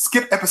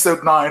 skip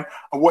episode 9,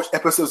 and watch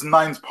episodes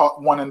 9's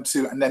part 1 and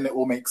 2, and then it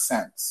will make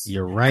sense.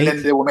 You're right. And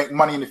then they will make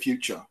money in the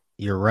future.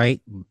 You're right,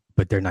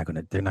 but they're not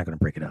gonna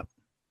break it up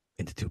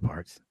into 2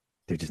 parts.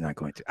 They're just not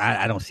going to.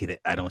 I don't see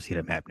that. I don't see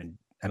them happening.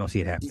 I don't see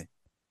it happening.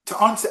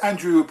 To answer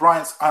Andrew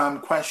Bryant's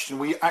question,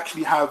 we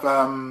actually have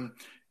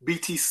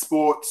BT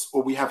Sports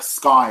or we have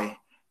Sky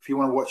if you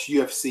want to watch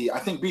UFC. I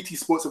think BT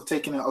Sports have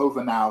taken it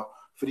over now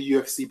for the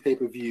UFC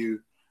pay-per-view.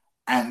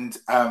 And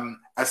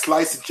as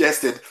Sly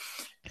suggested,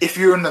 if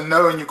you're in the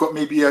know and you've got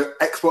maybe an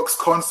Xbox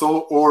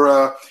console or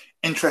a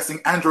interesting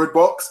Android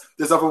box,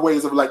 there's other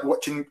ways of like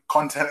watching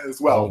content as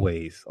well.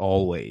 Always.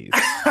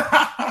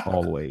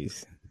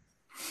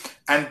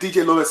 And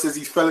DJ Lawler says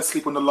he fell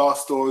asleep on the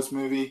last Star Wars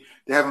movie.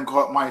 They haven't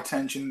caught my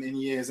attention in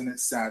years, and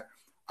it's sad.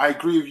 I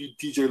agree with you,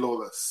 DJ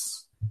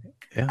Lawless.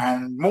 Yeah.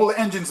 And Mauler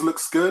Engines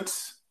looks good.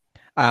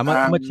 I'm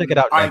gonna check it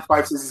out. Iron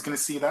 5 says he's gonna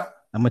see that.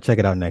 I'm gonna check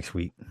it out next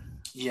week.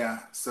 Yeah.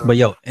 So, but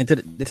yo, into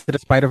the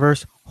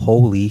Spider-Verse,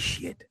 holy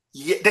shit!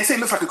 Yeah, they say it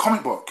looks like a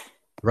comic book.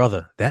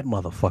 Brother, that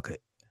motherfucker,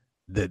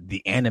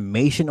 the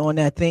animation on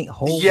that thing,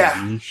 holy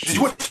shit! Did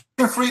you watch it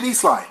in 3D,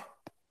 Sly?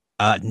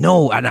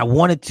 No, and I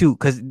wanted to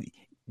because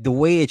the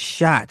way it's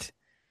shot,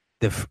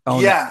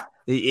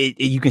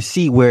 you can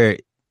see where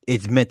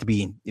it's meant to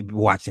be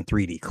watched in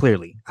 3D.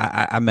 Clearly,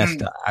 I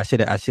messed up. I should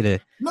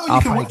have. No,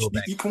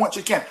 you can watch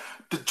it again.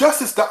 The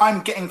justice that I'm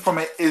getting from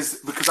it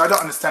is because I don't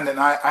understand it and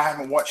I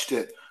haven't watched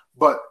it.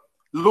 But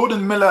Lord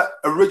and Miller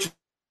originally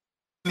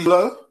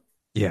low.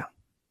 Yeah.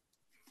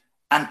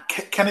 And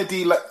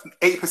Kennedy, like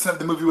 8% of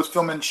the movie was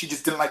filming. She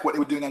just didn't like what they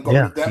were doing and got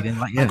rid of them.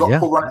 And got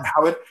Paul Rudd and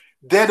Howard.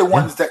 They're the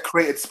ones that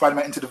created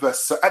Spider-Man Into the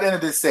Verse. So at the end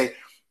of the day,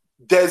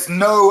 there's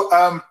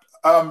no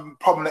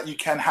problem that you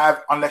can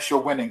have unless you're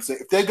winning. So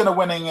if they're going to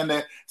winning and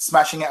they're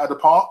smashing it out of the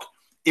park,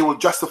 it will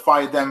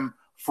justify them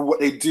for what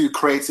they do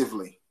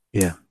creatively.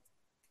 Yeah.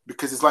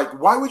 Because it's like,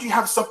 why would you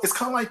have some? It's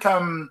kind of like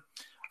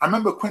I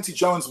remember Quincy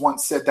Jones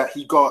once said that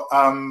he got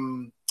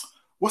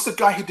what's the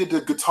guy who did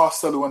the guitar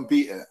solo and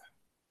Beat It?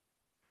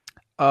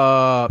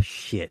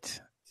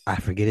 Shit. I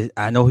forget it.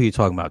 I know who you're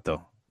talking about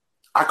though.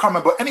 I can't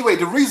remember. Anyway,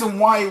 the reason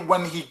why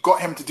when he got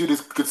him to do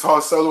this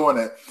guitar solo on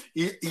it,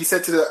 he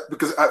said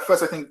because at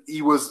first I think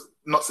he was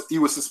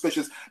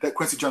suspicious that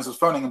Quincy Jones was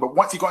phoning him, but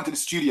once he got into the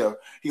studio,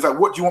 he's like,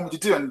 "What do you want me to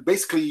do?" And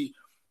basically,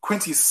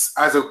 Quincy,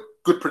 as a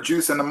good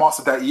producer and the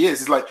master that he is,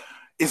 he's like,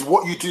 "Is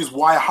what you do is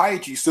why I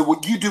hired you. So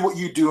what you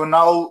do, and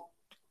I'll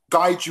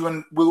guide you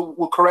and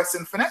we'll caress it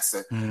and finesse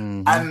it."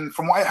 Mm-hmm. And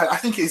from what I heard, I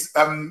think his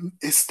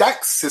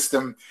stack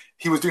system,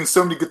 he was doing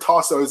so many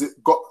guitar solos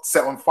it got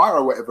set on fire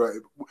or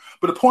whatever.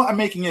 But the point I'm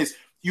making is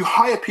you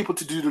hire people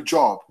to do the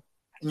job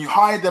and you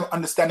hire them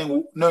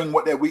knowing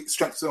what their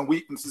strengths and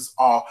weaknesses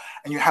are,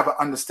 and you have an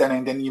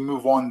understanding, then you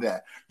move on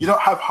there. You don't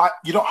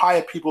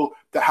hire people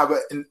that have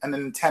an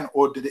intent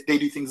or they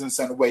do things in a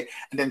certain way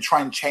and then try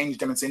and change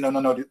them and say, no,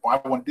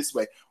 I want it this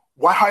way.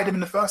 Why hire them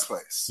in the first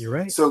place? You're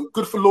right. So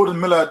good for Lord and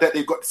Miller that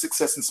they've got the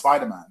success in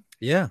Spider-Man.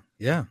 Yeah.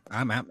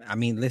 I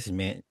mean, listen,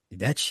 man,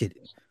 that shit.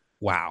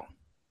 Wow.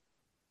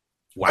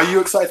 Are you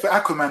excited for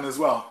Aquaman as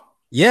well?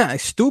 Yeah,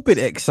 stupid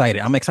excited.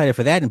 I'm excited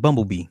for that and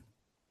Bumblebee.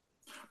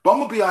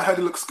 Bumblebee, I heard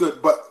it looks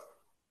good, but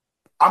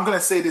I'm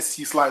gonna say this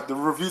to you, Sly. The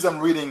reviews I'm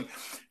reading,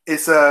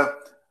 it's a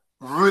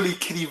really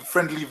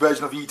kiddie-friendly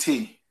version of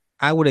E.T.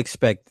 I would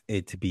expect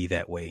it to be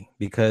that way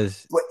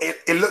because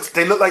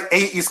they look like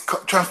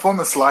 80s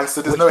Transformers, Sly,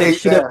 so there's no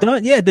hate there.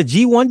 The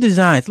G1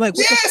 designs. Like,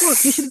 what the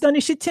fuck? You should have done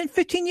this shit 10,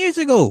 15 years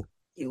ago.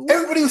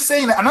 Everybody was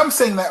saying that, and I'm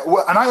saying that,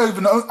 and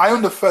I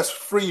own the first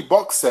 3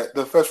 box set,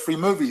 the first 3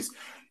 movies.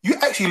 You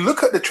actually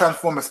look at the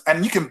Transformers,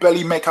 and you can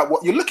barely make out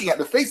what you're looking at.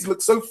 The faces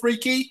look so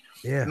freaky,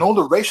 and all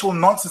the racial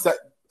nonsense that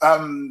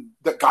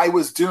that guy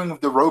was doing with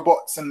the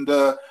robots and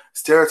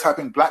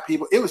stereotyping black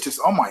people. It was just,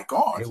 oh my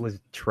god, it was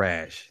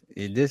trash.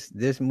 This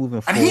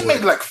moving forward, and he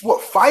made like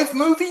 5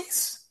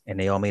 movies, and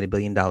they all made $1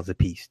 billion a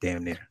piece,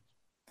 damn near.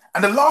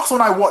 And the last one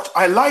I watched,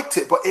 I liked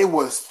it, but it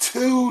was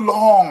too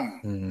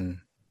long. Mm-hmm.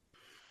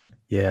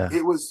 Yeah,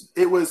 it was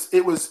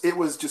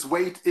just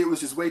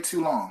way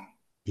too long.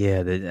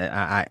 Yeah,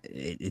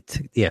 it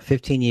took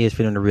 15 years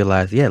for them to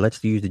realize. Yeah,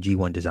 let's use the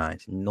G1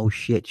 designs. No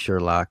shit,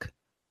 Sherlock.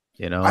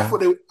 You know, I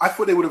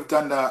thought they would have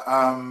done that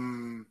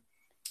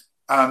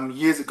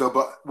years ago,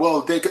 but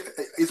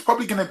it's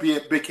probably going to be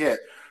a big hit.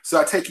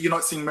 So I take it you're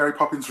not seeing Mary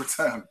Poppins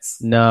Returns.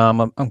 No,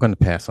 I'm going to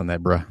pass on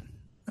that, bro.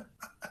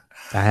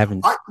 I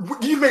haven't.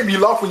 You made me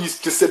laugh when you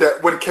just said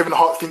that when Kevin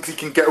Hart thinks he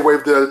can get away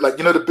with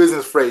the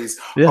business phrase.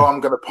 Yeah. Oh,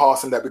 I'm going to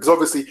pass on that, because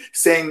obviously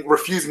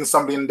refusing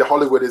somebody in the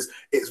Hollywood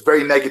it's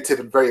very negative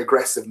and very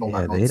aggressive. And all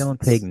that they don't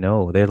take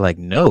no. They're like,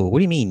 no. What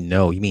do you mean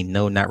no? You mean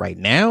no, not right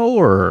now,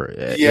 or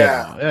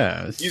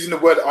yeah. Using the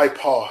word I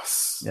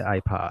pass. Yeah, I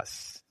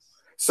pass.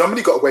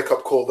 Somebody got a wake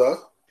up call though.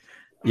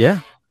 Yeah.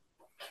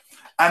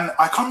 And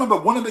I can't remember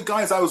one of the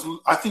guys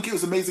I think it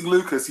was Amazing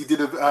Lucas. He did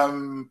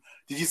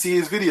did you see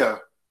his video?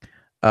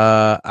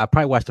 I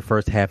probably watched the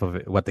first half of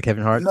it. What, the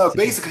Kevin Hart? No,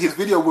 basically his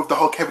video with the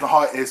whole Kevin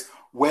Hart is,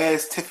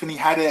 where's Tiffany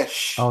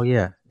Haddish? Oh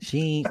yeah,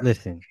 she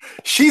listen.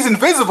 She's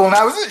invisible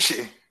now, isn't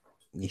she?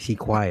 She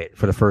quiet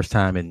for the first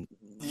time and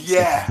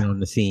on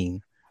the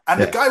scene.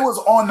 And the guy was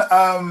on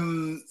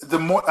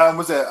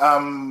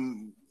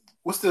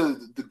what's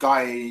the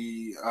guy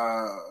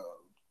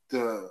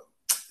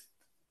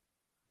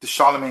the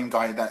Charlemagne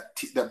guy that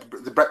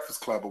the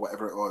Breakfast Club or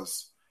whatever it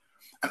was.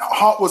 And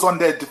Hart was on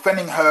there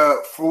defending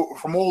her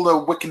from all the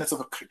wickedness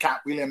of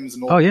Cat Williams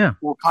and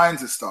all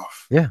kinds of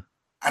stuff. Yeah.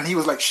 And he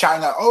was like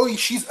shouting out, "Oh,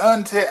 she's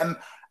earned it,"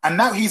 and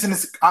now he's in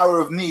this hour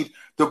of need.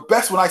 The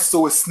best one I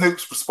saw was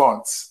Snoop's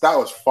response. That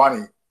was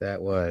funny.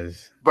 That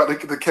was.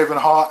 But the Kevin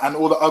Hart and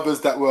all the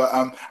others that were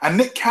and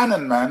Nick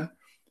Cannon, man,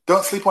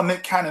 don't sleep on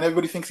Nick Cannon.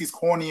 Everybody thinks he's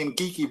corny and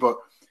geeky, but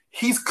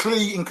he's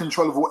clearly in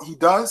control of what he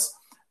does,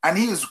 and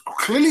he is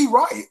clearly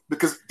right,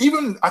 because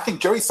even I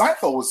think Jerry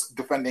Seinfeld was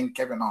defending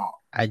Kevin Hart.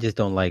 I just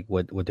don't like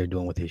what they're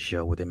doing with his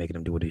show, what they're making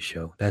him do with his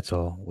show. That's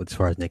all. As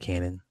far as Nick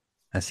Cannon,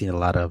 I've seen a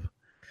lot of.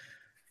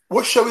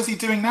 What show is he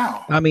doing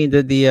now? I mean,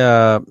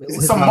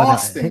 it's some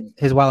Mars thing.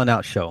 His Wild 'N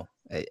Out show.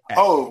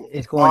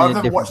 It's going. I've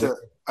never watched it.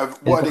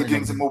 What are they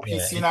doing? Is it more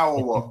PC now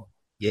or what?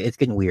 Yeah, it's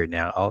getting weird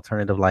now.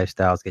 Alternative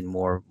lifestyle is getting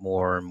more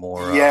and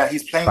more. Yeah,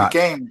 he's playing the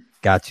game.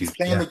 Got you. He's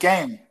playing the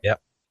game.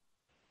 Yep.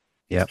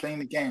 He's playing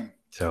the game.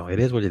 So it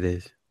is what it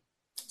is.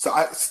 So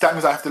that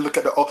means I have to look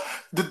at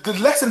the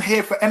lesson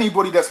here for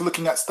anybody that's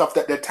looking at stuff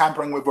that they're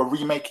tampering with or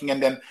remaking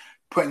and then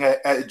putting an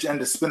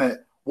agenda spin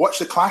it. Watch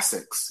the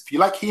classics. If you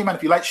like He-Man,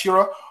 if you like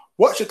She-Ra,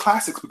 watch the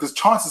classics, because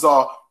chances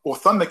are, or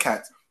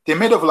Thundercats, they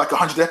made over like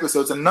 100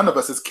 episodes, and none of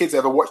us as kids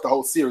ever watched the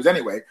whole series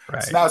anyway.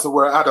 Right. So now as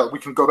we're adult, we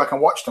can go back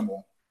and watch them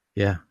all.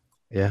 Yeah.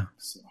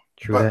 So,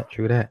 True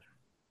that.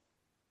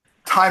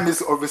 Time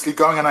is obviously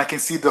going, and I can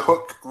see the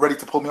Hook ready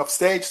to pull me off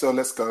stage. So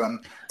let's go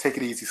and take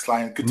it easy,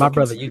 Sly. Good, my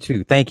brother. You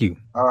too. Thank you.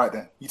 All right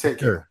then. You take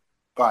care.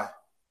 Bye.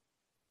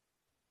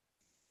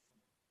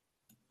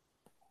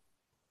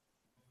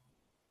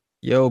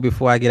 Yo,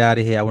 before I get out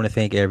of here, I want to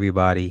thank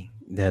everybody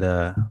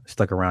that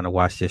stuck around to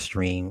watch this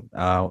stream.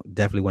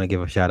 Definitely want to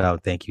give a shout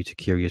out. Thank you to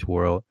Curious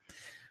World.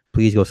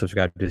 Please go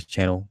subscribe to this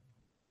channel.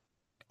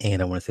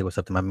 And I want to say what's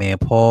up to my man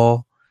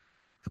Paul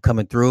for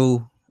coming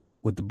through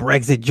with the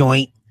Brexit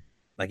joint,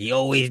 like he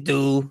always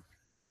do.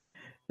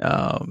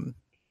 Hold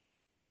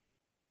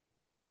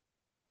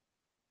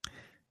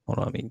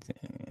on,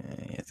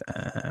 yes,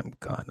 I'm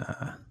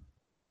gonna.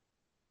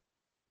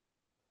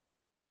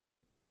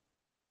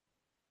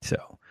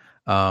 So,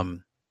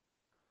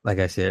 like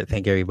I said,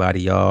 thank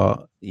everybody,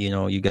 y'all.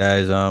 You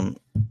guys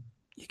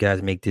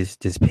make this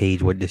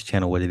page, this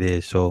channel, what it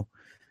is. So,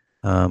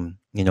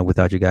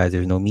 without you guys,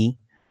 there's no me.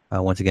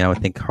 Once again, I would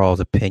thank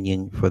Carl's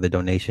Opinion for the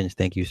donations.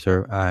 Thank you,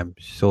 sir. I'm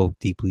so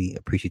deeply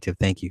appreciative.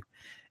 Thank you.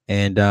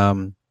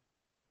 And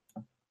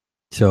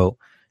so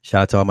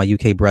shout out to all my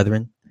UK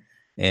brethren,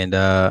 and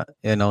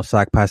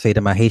sock passe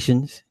to my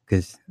Haitians,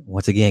 because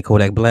once again,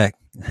 Kodak Black.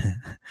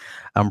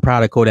 I'm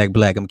proud of Kodak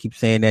Black. I'm gonna keep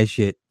saying that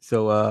shit.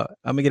 So I'm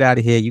gonna get out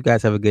of here. You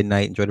guys have a good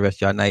night. Enjoy the rest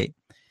of your night.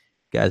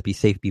 Guys, be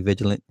safe, be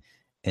vigilant,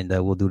 and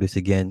we'll do this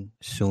again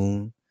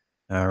soon.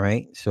 All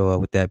right. So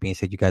with that being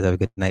said, you guys have a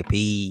good night.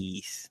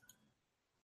 Peace.